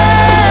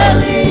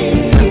valleys,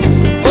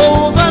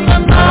 over the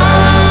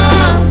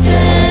mountains.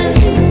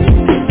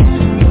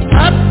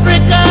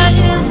 Africa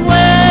is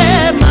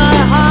where my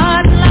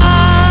heart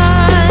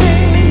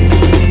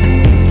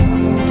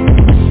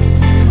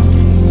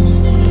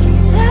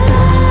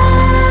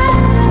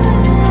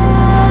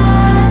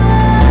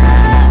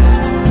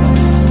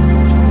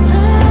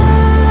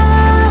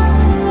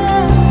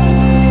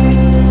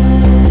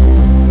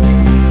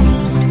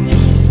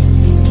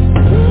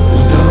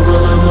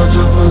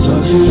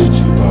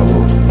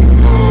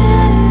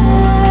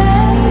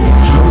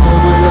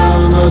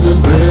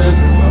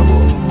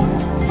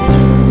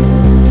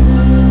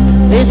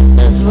this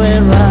is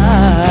where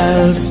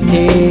I'll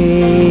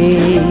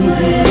stay.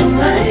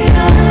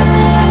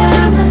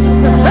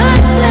 The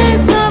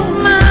birthplace of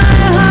my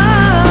heart.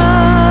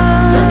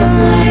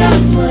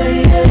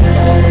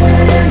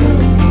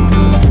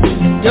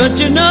 Don't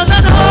you know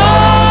that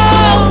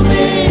home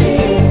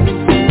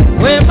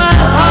is where my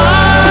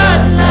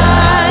heart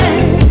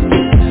lies?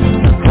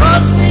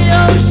 Across the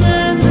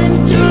oceans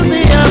into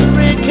the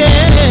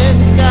African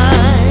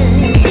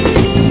skies,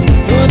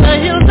 through the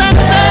hills and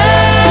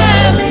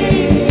valleys,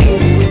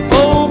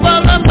 over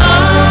the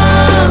mountains.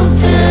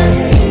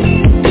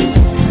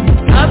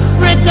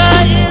 Africa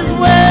is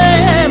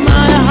where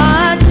my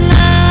heart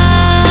lies.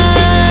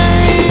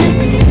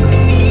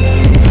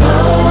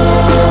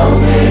 Home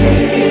is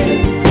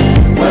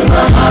where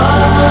my heart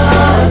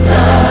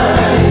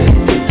lies.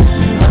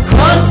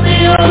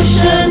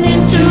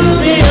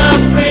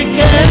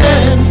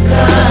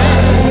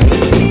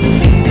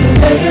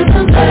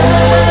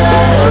 Across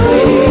the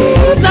ocean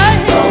into the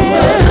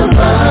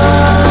African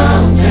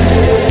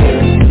skies,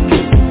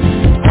 through the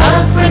hills and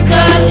valleys, over the mountains.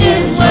 Africa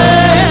is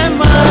where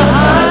my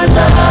heart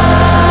lies.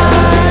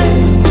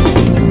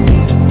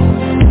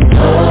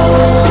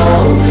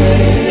 Home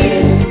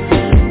is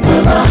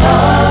where my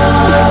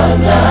heart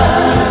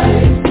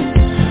lies.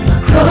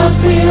 Across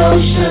the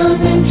ocean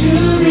into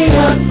the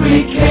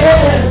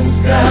African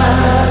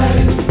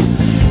skies,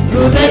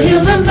 through the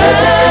hills and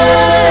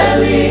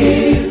valleys,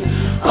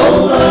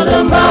 over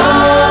the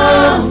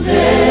mountains.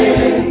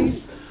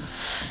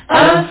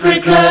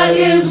 Africa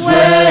is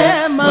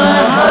where my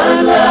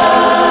heart lies.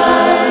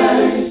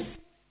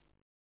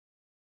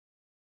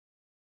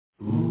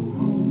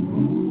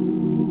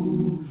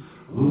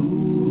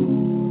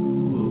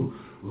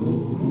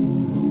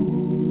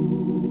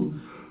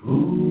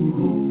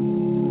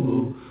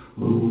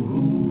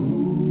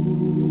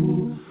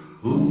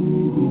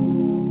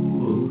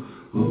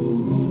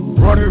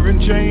 Brought her in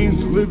chains,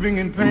 living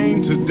in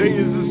pain. Today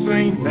is the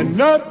same, and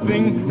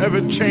nothing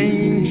ever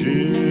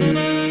changes.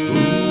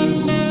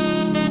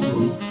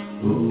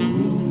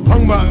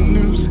 Hung by a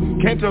noose,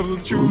 can't tell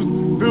the truth,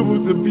 filled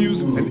with abuse,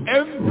 and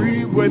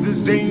everywhere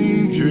there's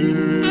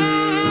danger.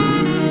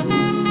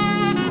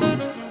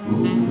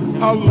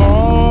 How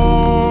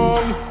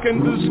long can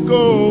this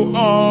go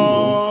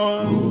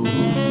on?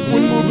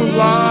 When will the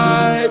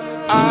light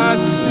I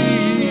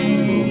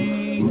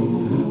see?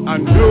 I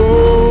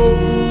know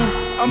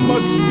I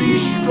must be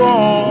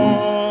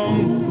strong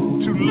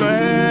to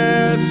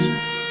last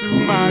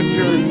through my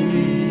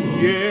journey,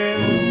 yeah,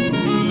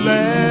 to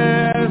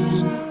last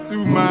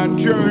through my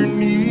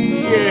journey,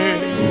 yeah.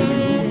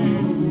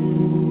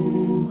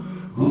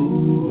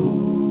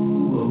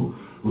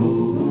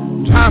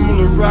 Time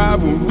will arrive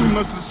when we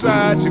must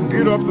decide to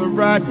get off the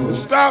ride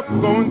and stop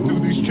going through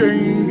these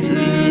changes.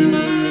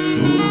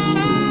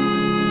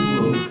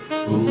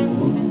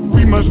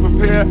 We must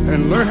prepare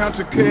and learn how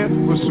to care,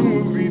 for soon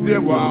we'll be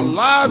there where our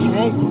lives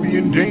won't be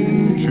in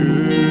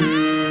danger.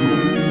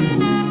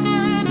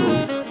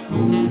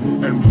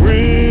 And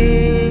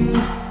when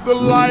the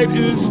light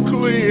is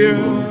clear,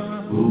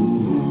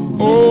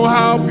 oh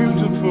how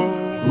beautiful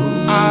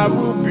I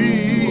will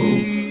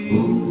be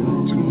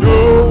to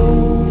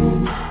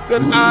know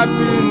that I've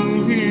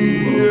been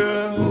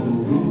here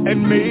and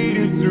made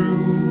it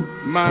through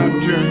my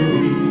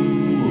journey,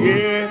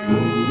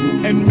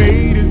 yeah, and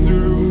made it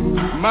through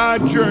my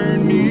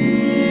journey,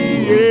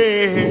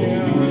 yeah,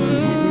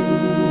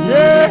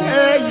 yeah,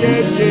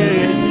 yeah,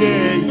 yeah,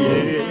 yeah,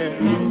 yeah.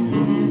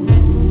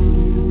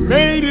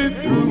 Made it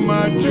through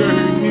my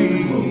journey,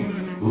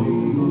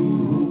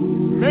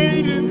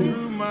 made it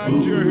through my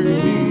journey.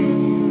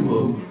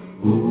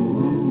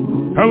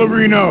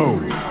 Pelourinho,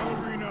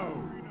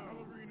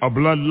 a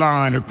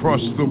bloodline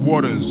across the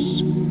waters,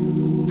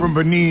 from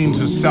Benin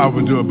to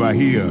Salvador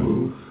Bahia.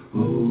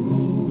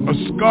 A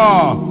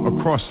scar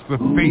across the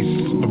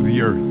face of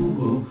the earth.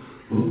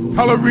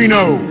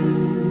 Pelourinho,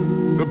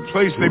 the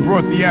place they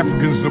brought the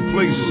Africans, the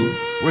place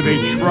where they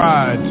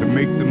tried to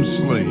make them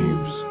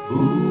slaves.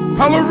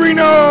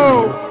 Pelourinho!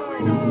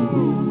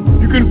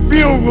 You can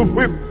feel the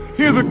whip,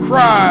 hear the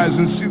cries,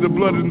 and see the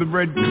blood in the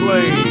red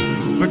clay.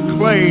 The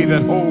clay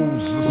that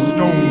holds the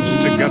stones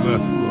together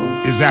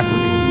is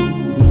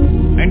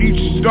African. and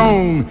each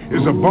stone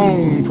is a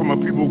bone from a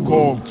people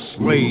called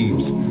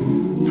slaves.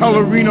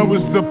 Pelourinho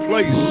is the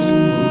place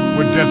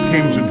where death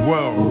came to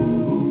dwell.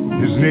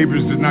 His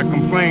neighbors did not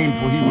complain,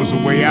 for he was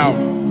a way out.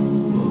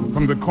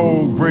 From the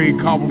cold gray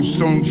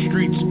cobblestone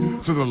streets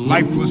to the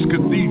lifeless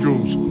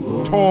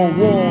cathedrals, tall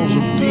walls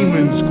of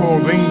demons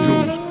called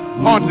angels,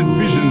 haunted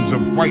visions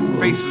of white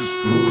faces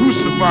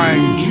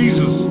crucifying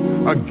Jesus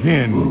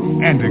again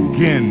and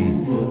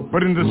again.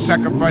 But in the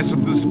sacrifice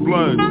of this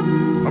blood,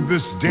 of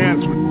this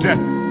dance with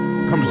death,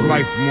 comes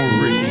life more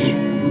rich,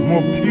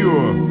 more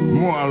pure,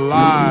 more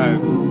alive,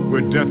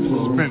 where death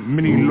spent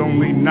many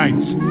lonely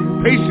nights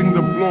pacing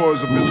the floors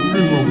of his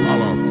funeral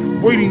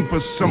parlor, waiting for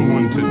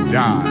someone to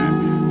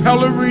die.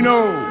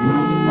 Pelourinho,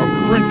 a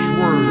French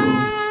word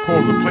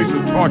called the place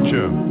of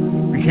torture,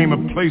 became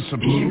a place of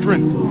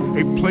strength,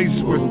 a place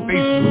where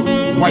faces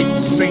of white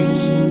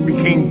saints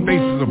became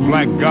faces of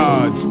black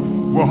gods,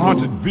 where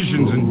haunted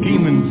visions and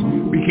demons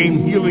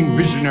became healing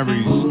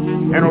visionaries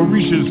and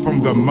orishas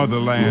from the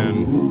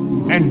motherland.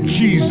 And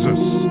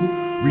Jesus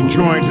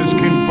rejoined his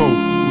kinfolk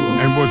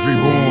and was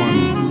reborn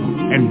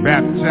and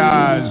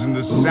baptized in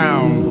the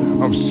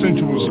sound of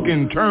sensual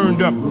skin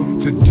turned up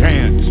to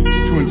dance,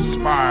 to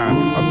inspire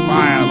a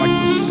fire like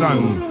the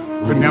sun,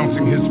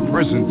 pronouncing his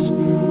presence.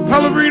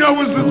 Pelourinho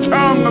was the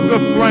tongue of the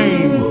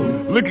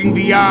flame, licking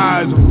the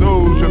eyes of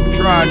those who have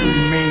tried to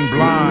remain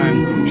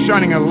blind,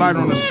 shining a light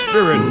on a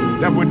spirit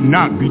that would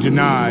not be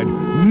denied.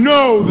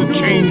 No, the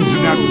chains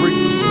did not break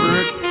the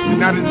spirit, did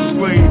not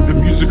enslave the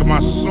music of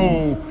my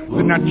soul,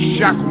 did not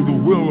shackle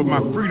the will of my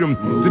freedom,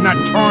 did not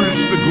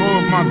tarnish the glow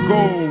of my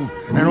gold.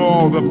 And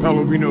all the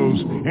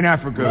Pelourinhos in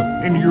Africa,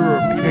 in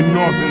Europe, in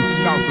North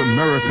and South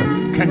America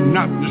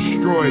cannot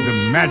destroy the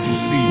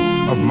majesty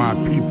of my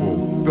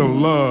people, the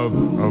love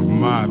of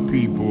my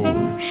people,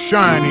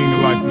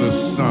 shining like the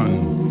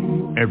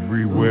sun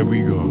everywhere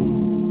we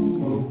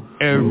go,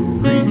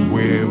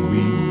 everywhere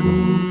we go.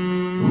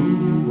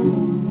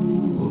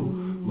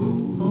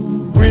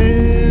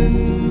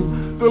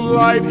 When the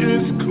light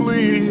is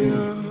clear,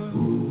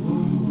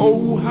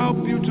 oh, how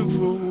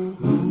beautiful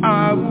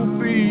I will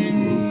be.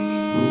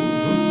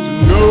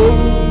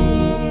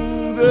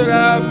 Know that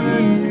I've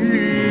been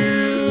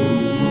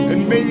here and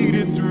made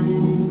it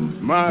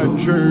through my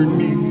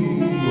journey,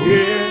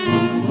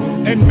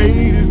 yeah, and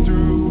made it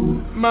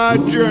through my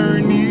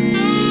journey,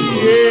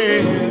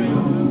 yeah,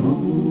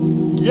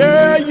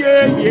 yeah,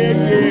 yeah, yeah,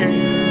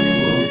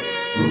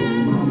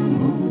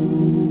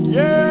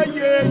 yeah, yeah,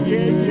 yeah,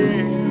 yeah,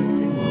 yeah.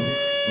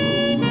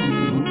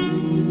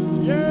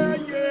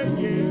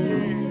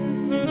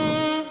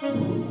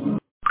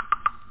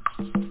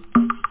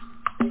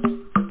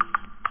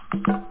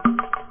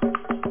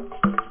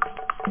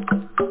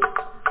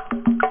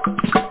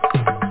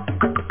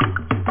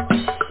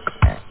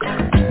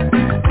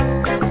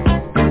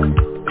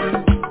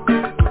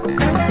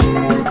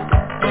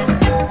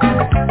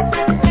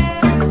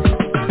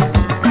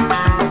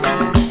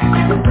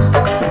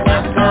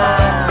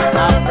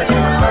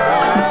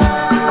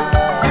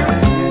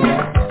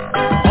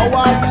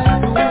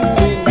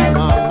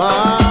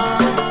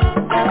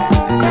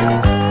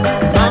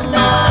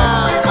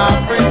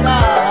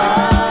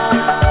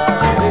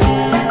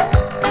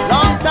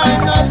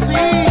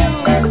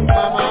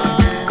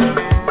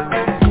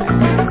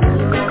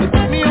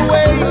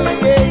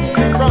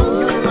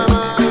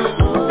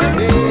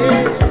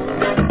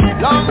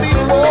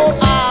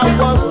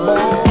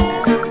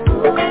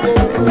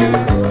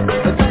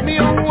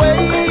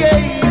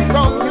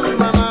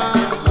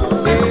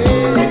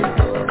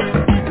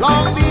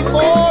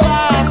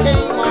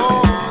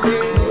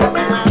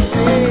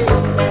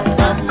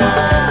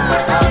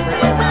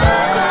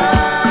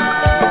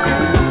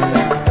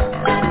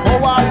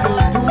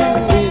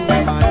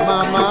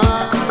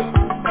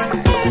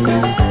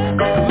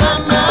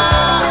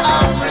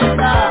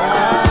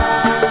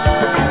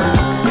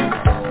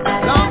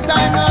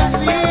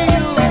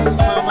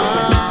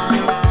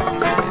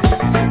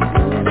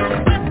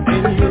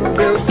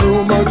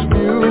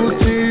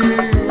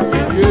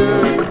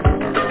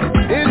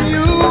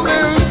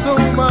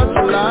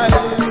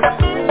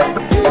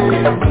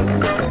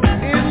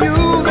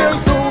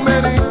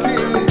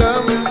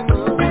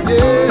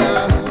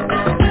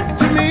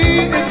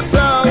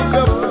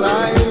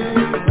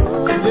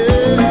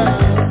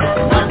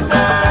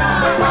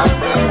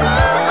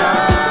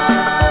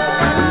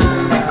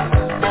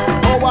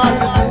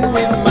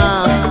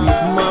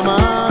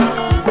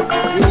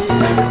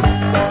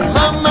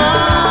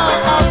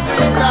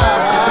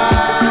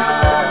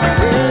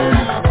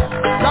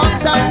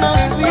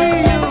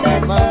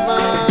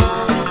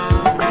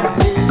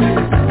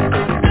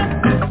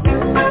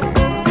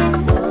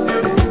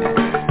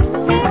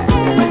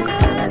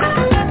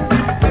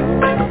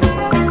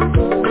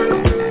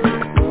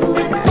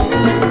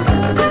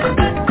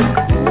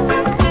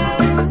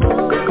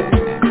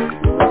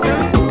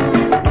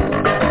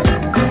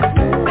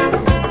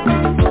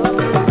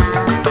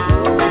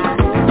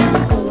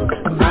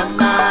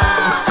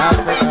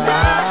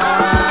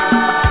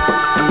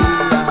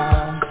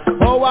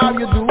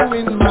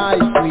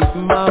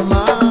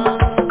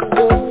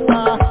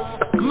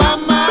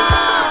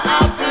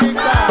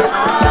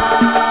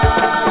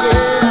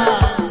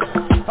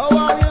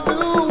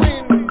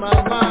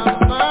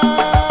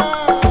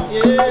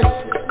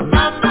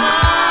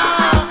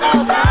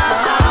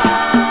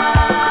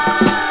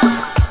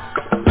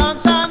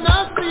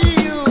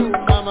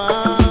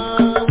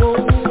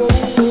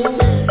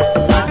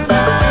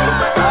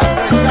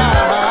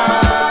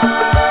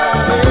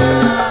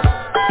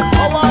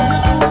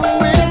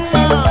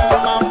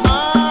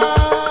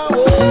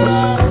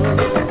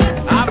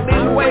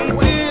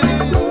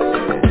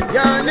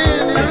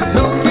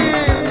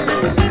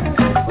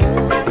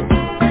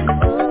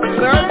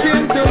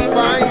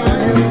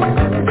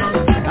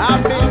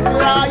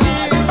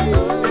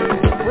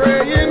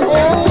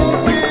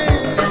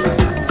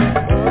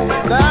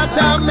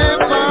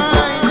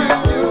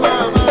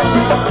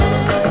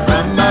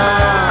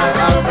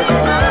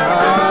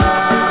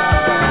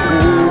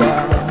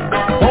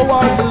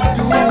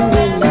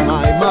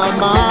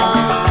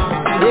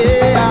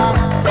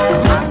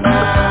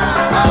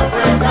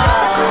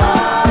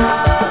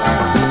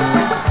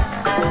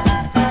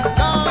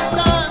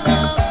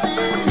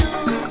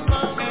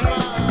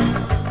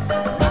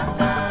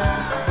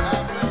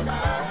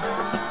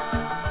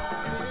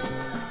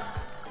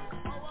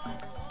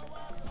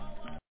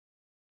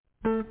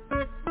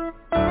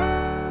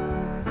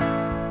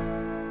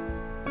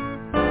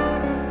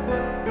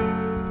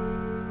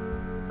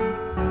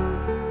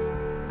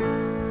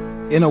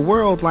 In a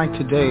world like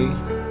today,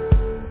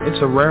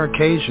 it's a rare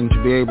occasion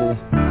to be able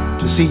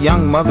to see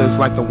young mothers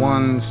like the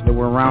ones that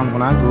were around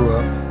when I grew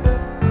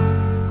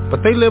up.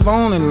 But they live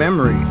on in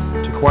memory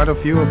to quite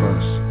a few of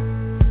us.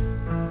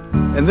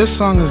 And this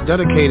song is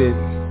dedicated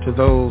to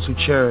those who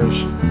cherish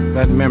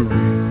that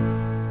memory.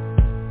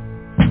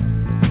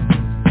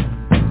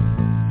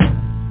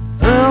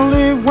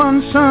 Early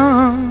one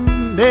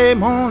Sunday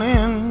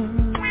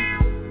morning,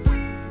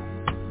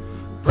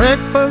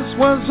 breakfast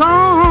was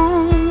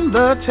on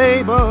the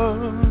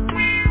table.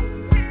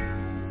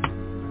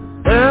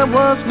 There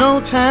was no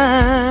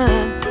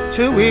time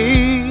to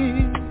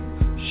eat.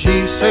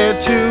 She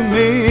said to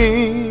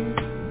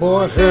me,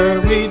 boy,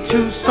 hurry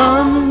to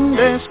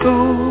Sunday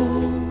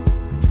school,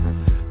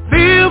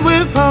 filled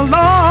with a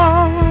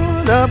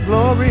Lord of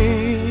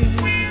glory.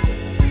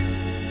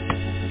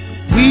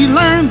 We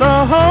learned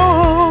the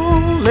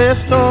holy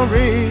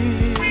story.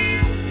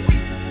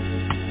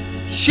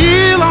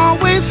 She'll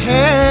always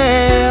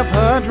have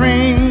her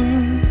dreams,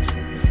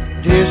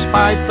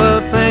 despite the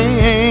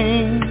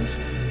things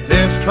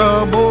this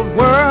troubled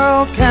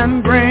world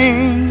can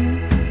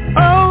bring.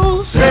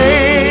 Oh,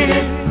 say,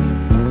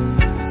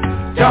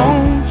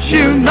 don't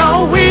you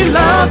know we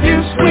love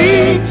you,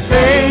 sweet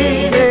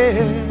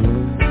Sadie?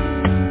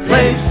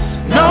 Place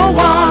no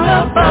one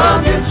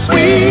above you,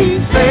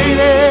 sweet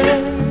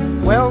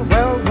Sadie. Well,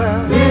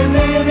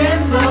 living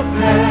in the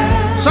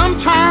past.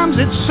 Sometimes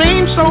it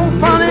seems so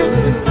funny,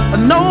 but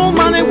no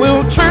money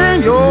will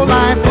turn your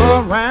life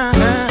around.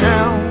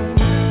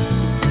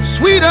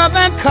 Sweeter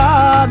than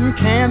cotton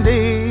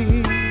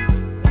candy,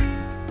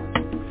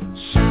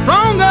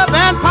 stronger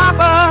than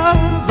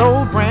Papa's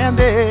old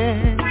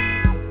brandy.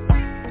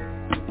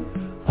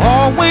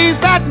 Always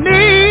that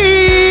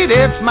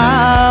needed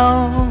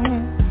smile.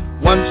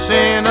 Once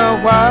in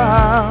a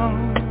while,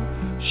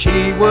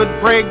 she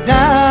would break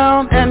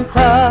down and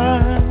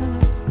cry.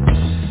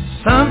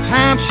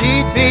 Sometimes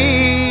she'd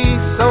be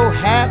so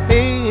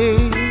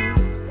happy,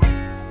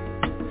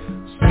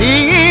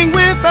 singing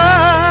with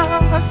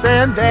us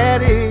and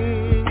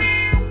Daddy,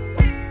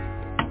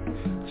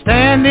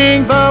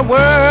 standing the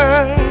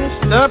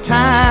worst of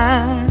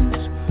times,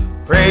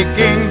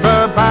 breaking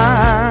the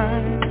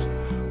binds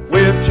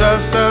with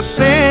just a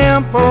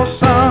simple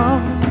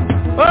song.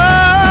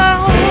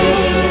 Oh,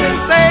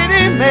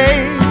 Sadie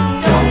Mae,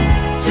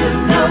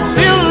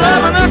 still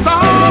loving us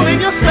all in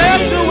your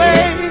special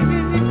way.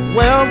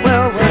 Well,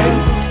 no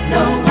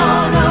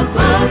one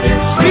above you,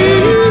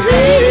 sweet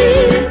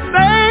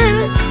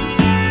Sadie,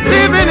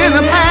 living in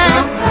the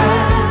past.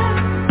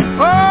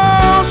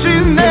 Oh,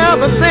 she's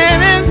never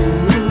sinning.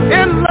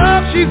 In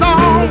love, she's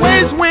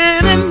always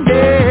winning.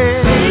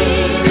 Yeah.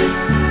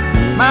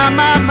 My.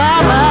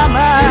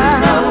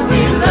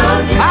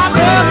 I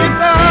love you,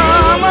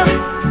 Mama.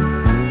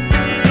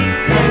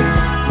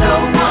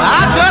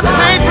 I just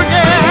can't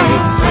forget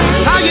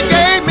how you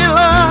gave me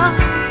love.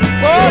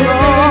 Oh,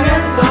 Lord.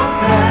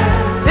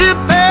 If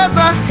there's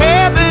a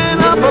heaven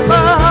up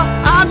above,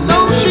 I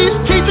know she's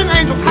teaching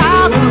angels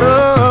how to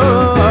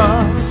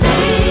love.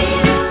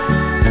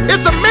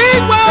 It's a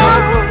big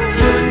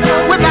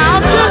world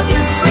without you.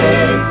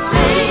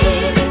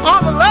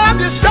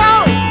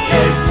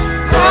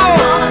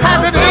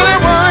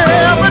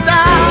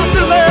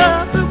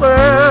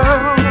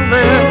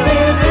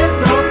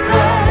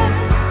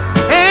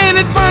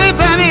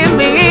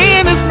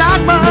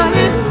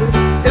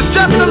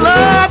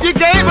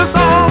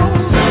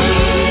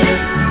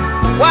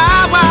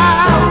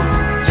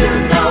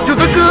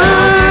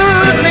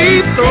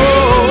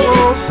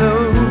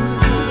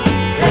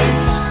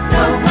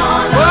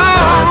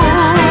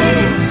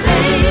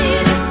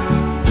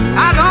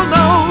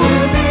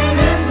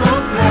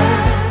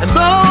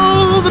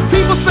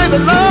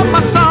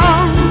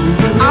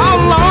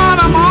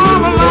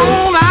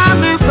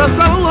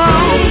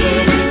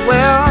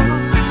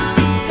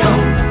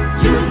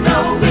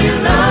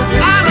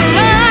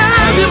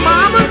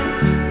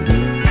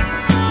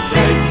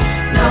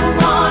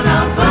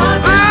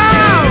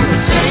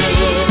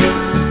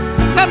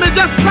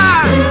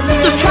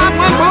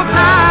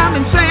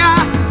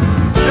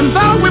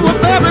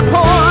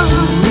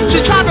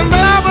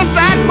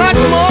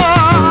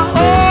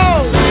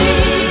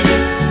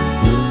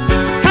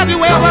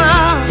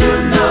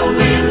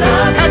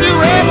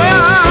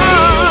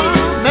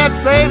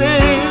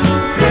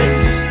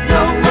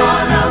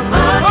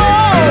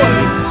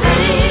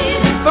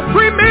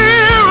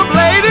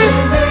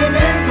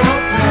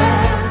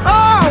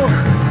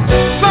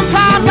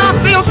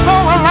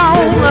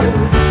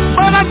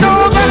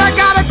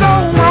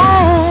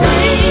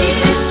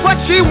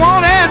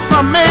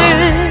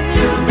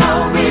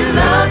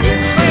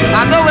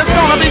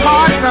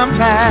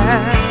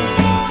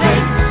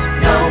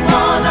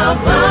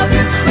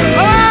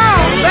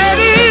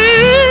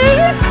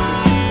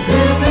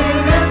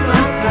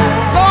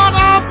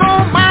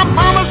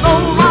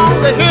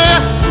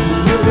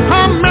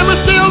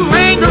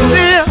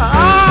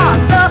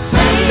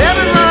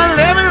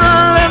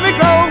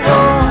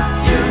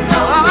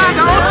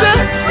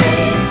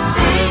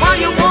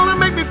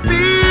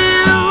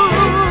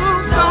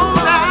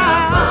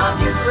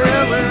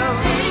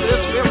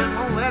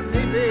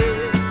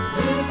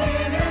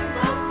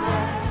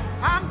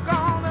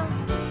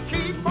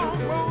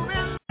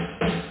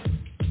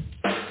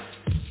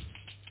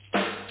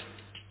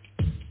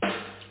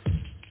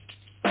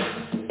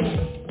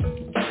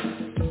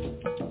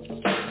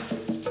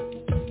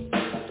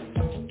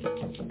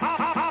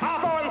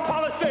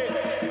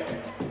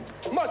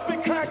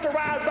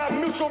 characterized by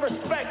mutual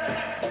respect.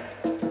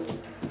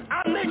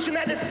 Our nation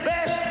at its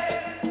best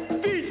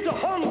feeds the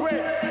hungry.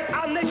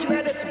 Our nation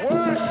at its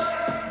worst,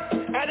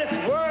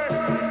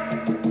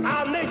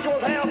 our nation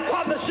will have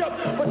partnership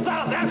with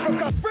South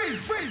Africa. Free,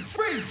 free,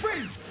 free,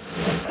 free.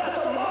 That's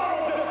a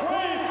moral to the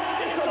grave.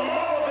 It's a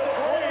moral to the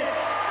grave.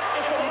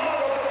 It's a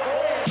moral to the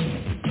grave.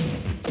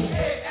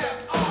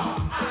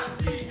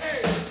 AFRICA.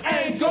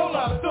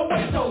 Angola,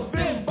 Soweto,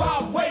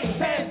 Zimbabwe,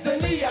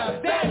 Tanzania,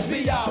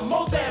 Zambia,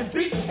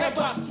 Mozambique, and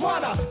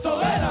Botswana. So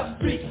let us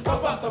speak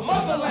about the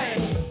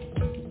motherland.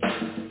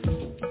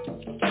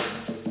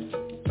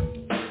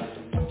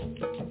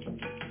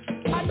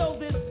 I know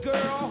this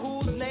girl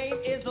whose name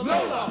is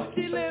Lola.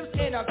 She lives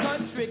in a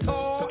country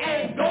called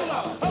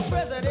Angola. Her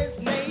president's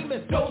name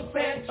is Dos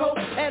Santos,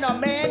 and a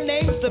man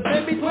named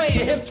Savimbi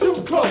playing him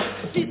too close.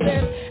 She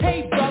says,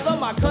 hey brother,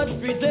 my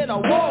country's in a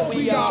war.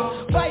 We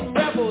are fighting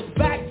rebels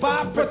backed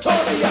by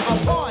Pretoria.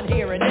 Upon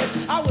hearing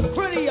this, I was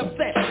pretty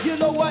upset. You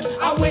know what?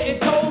 I went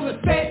and told the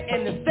set,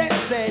 and the set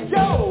said,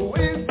 yo,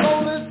 is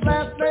Lola's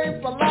last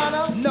name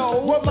Falana?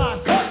 No. Well, my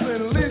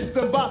cousin lives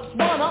in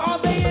Botswana. Are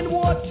they in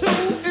war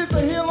too? Is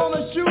the hill on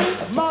the shoe?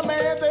 My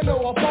man, they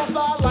know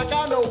apartheid like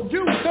I know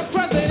you. The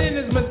president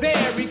is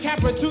Missouri,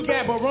 Capra to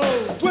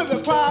Gaborone. With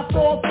a cry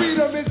for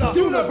freedom is a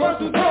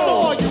universal tone.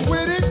 So are you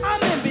with it?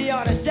 I'm in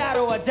beyond a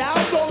shadow of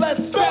doubt. So let's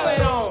spell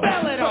it on.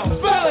 Spell it on.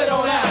 Spell it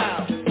on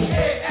out.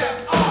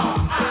 AFRICA.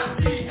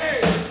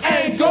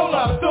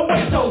 Angola,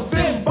 Soweto,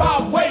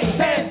 Zimbabwe,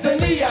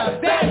 Tanzania,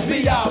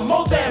 Zambia,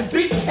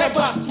 Mozambique, and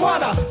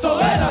Botswana. So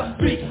let us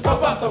speak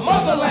about the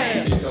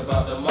motherland. Speak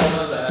about the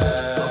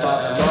motherland.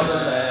 About the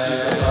motherland.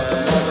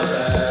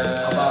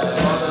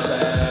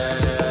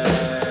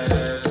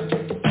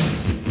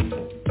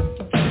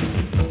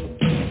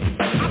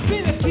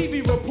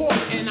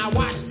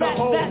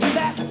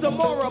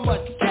 Samora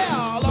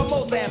Machel of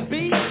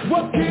Mozambique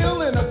was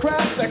killed in a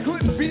crash that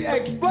couldn't be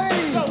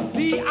explained. So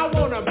see, I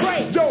wanna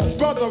break your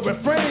brother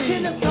refrain.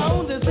 Kenneth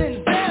Jones is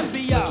in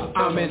Zambia.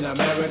 I'm in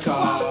America.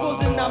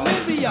 Waffles in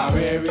Namibia.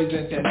 Harari's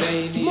in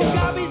Tanzania.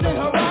 Mugabe's in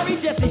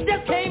Harare. Jesse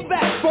just came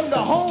back from the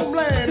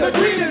homeland. The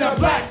green and the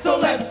black, so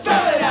let's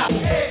spell it out.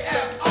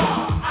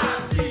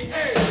 AFRICA.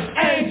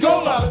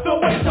 Angola,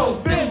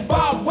 Soweto,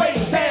 Zimbabwe,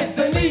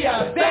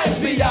 Tanzania,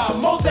 Zambia,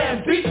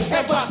 Mozambique,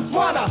 and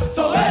Botswana.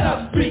 So let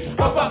us speak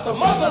about the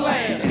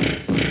motherland.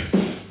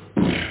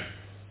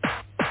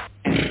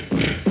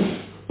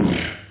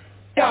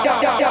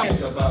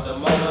 Think about the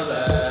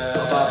motherland.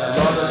 About the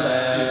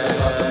motherland.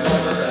 About the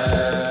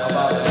motherland.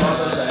 About the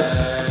motherland.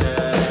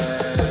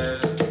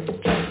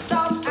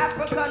 South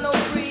Africa, no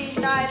free,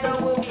 neither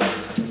will we.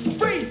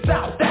 Free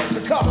South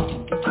Africa.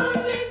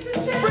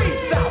 Free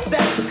South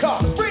Africa.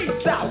 Free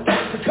South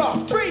Africa.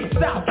 Free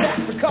South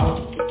Africa.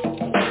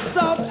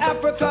 South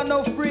Africa,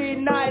 no free,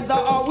 neither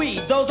are we.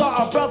 Those are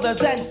our brothers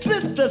and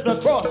sisters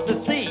across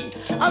the sea.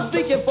 I'm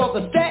speaking for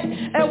the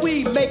state, and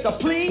we make a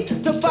plea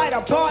to fight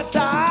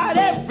apartheid,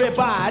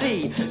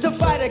 everybody. To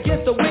fight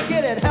against the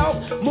wicked and help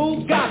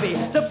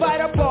Mugabe. To fight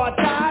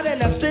apartheid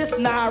and assist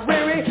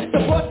Nyerere.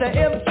 Support the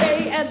MK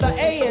and the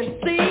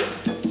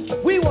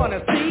ANC. We want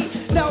to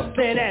see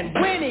Nelson and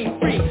Winnie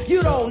free.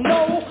 You don't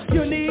know,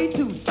 you need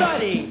to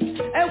study.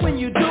 And when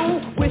you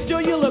do, we're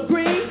sure you'll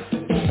agree.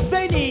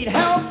 They need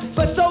help,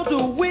 but so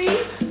do we.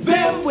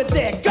 Them with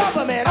their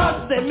government,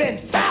 us and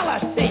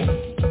mentality.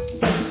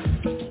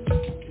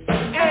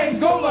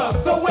 Angola,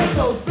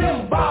 Soweto,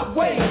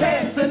 Zimbabwe,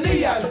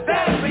 Tanzania,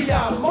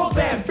 Zambia,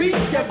 Mozambique,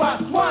 and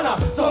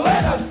Botswana. So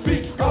let us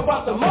speak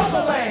about the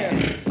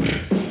motherland.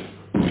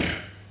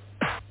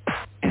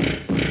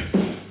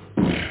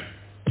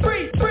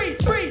 Free, free,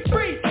 free,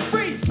 free,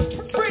 free, free,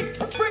 free,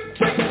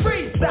 free,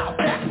 free, South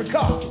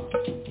Africa.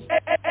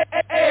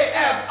 AFRICA.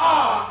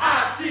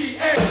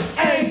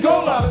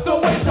 Angola,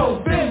 Soweto,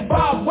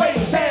 Zimbabwe,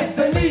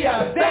 Tanzania,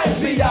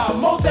 Zambia,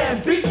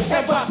 Mozambique,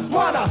 and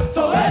Botswana.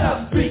 So let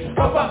us speak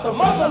about the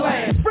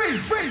motherland. Free,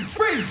 free,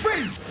 free,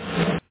 free.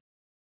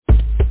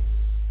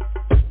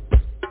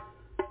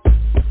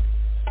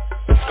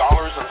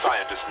 Scholars and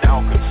scientists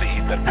now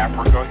concede that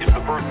Africa is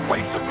the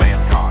birthplace of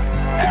mankind.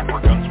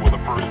 Africans were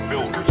the first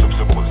builders of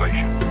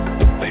civilization.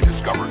 They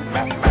discovered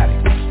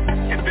mathematics,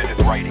 invented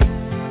writing,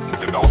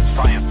 developed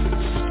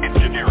sciences,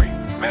 engineering,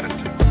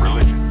 medicine,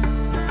 religion,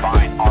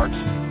 fine arts,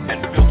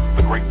 and built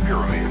the Great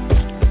Pyramids,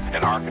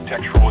 an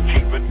architectural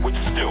achievement which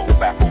still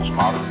baffles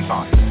modern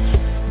science.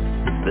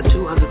 The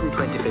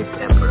 225th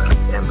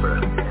Emperor,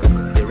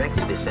 direct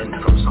descent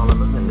from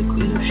Solomon and the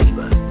Queen of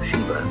Sheba.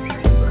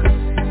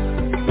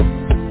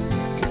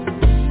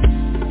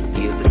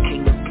 He is the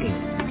King of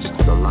Kings,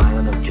 the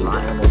Lion of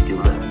Judah.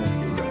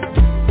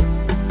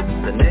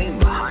 The name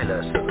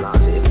Haile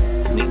Selassie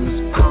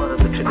means power of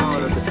the Trinity.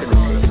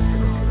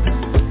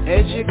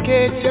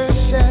 Educate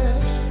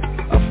yourself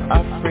of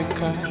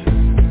Africa,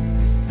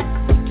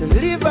 to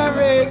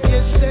liberate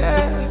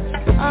yourself,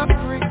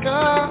 Africa.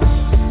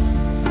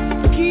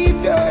 Keep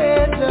your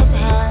heads up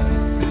high,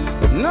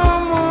 no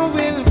more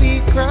will we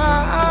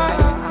cry.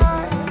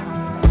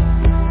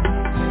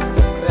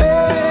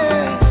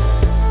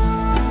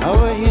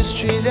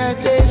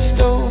 they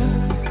stole.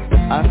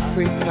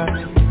 Africa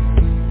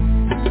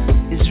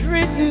is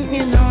written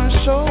in our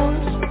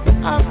souls.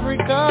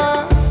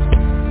 Africa,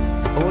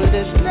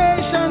 oldest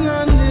nation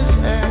on this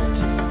earth,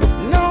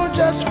 know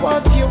just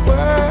what you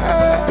were.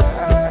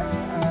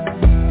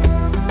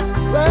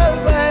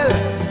 Well,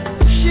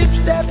 ships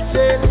that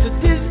sail to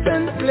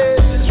distant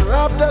places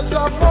robbed us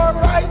of our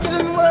rights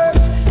and words.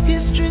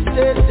 History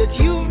says that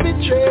you've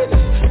betrayed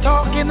us,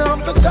 talking of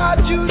the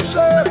God you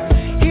serve.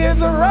 Hear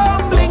the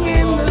rumbling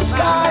in the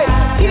sky,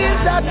 hear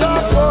that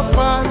our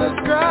forefathers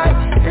cry,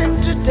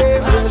 and today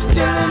we're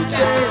still in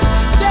chains.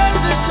 Take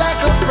the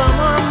shackle from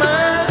our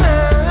mind.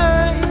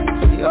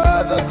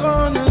 You're the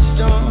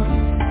cornerstone,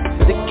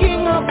 the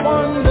king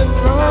upon the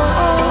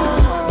throne.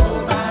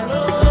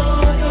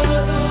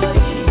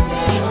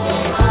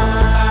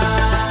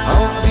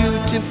 How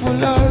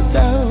beautiful art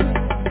thou,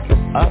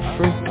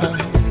 Africa.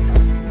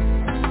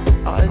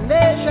 Our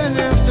nation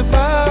has to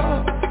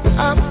bow,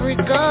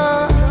 Africa.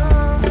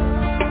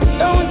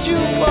 Don't you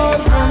fall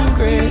from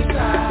grace,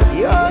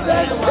 you're the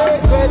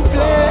sacred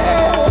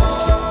place.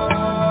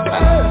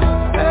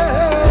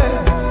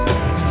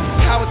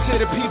 Power to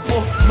the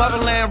people,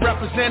 motherland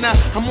representer.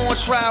 I'm on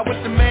trial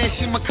with the man,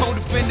 she my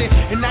co-defendant,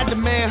 and I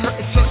demand her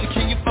attention.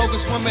 Can you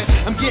focus, woman?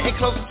 I'm getting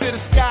closer to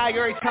the sky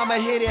every time I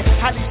hit it.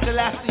 Haile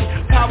Selassie,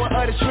 power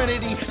of the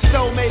Trinity.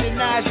 Soul made in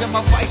Niger,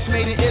 my vice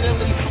made in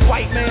Italy.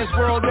 White man's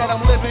world that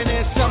I'm living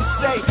in, some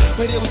say,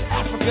 but it was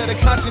Africa, the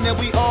continent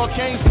we all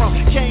came from.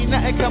 Can't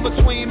nothing come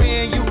between me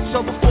and you.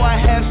 So before I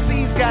have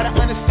seeds, gotta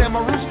understand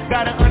my roots,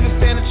 gotta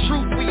understand the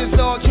truth. We is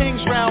all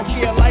kings round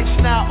here.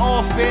 Life's not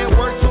all fair.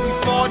 Work till we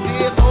fall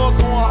dead, all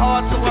going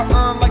hard till I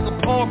earn like a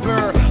poor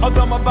bird.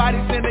 Although my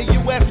body's in the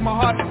US, my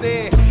heart's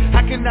there.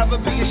 I can never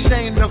be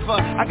ashamed of her.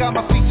 I got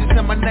my features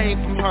and my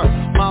name from her,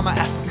 Mama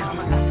Africa.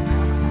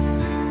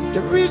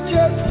 The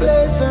richest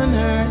place on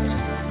earth,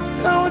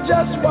 know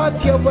just what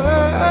you're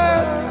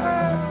worth.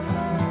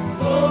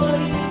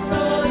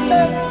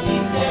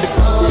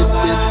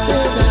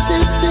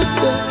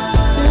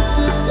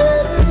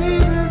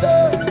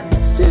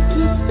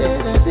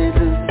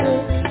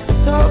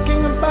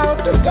 Talking about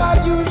the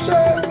God you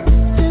serve.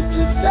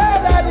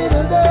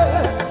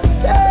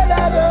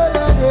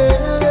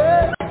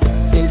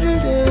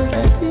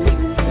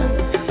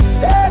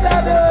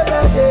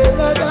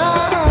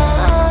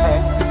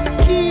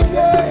 Keep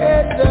your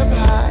heads up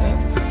high,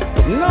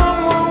 no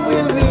more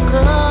will we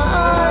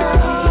cry.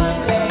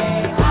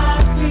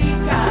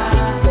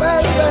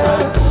 Well,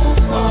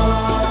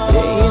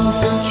 they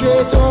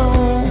infiltrate our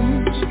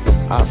homes,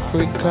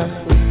 Africa,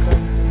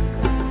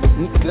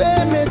 and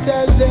claim it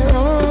as their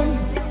own,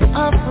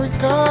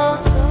 Africa.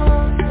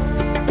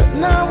 But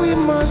now we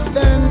must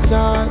stand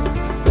tall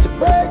to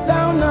break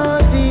down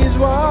all these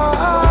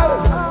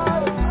walls.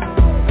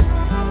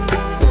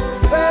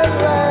 Well,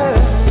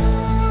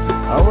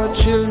 our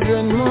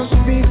children must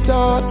be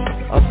taught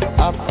of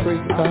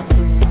Africa,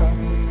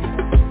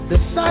 the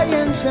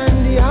science and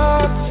the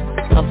arts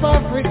of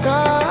Africa.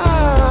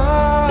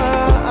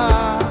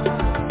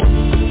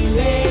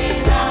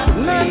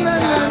 Na na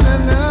na na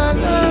na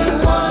na.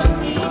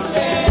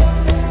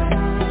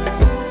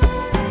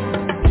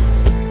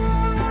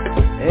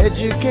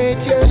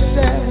 Educate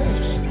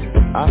yourselves,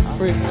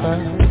 Africa,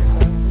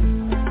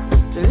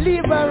 to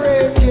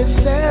liberate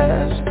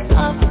yourselves,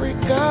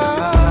 Africa.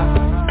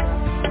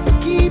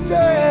 Keep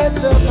your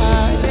heads up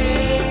high,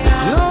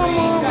 no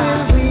more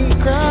will we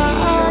cry.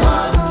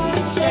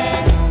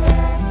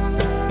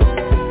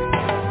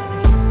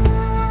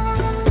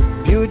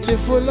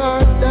 Beautiful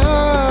art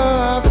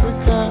thou,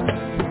 Africa,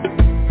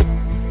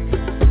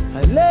 a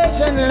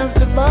legend of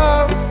the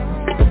bow,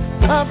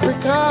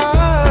 Africa.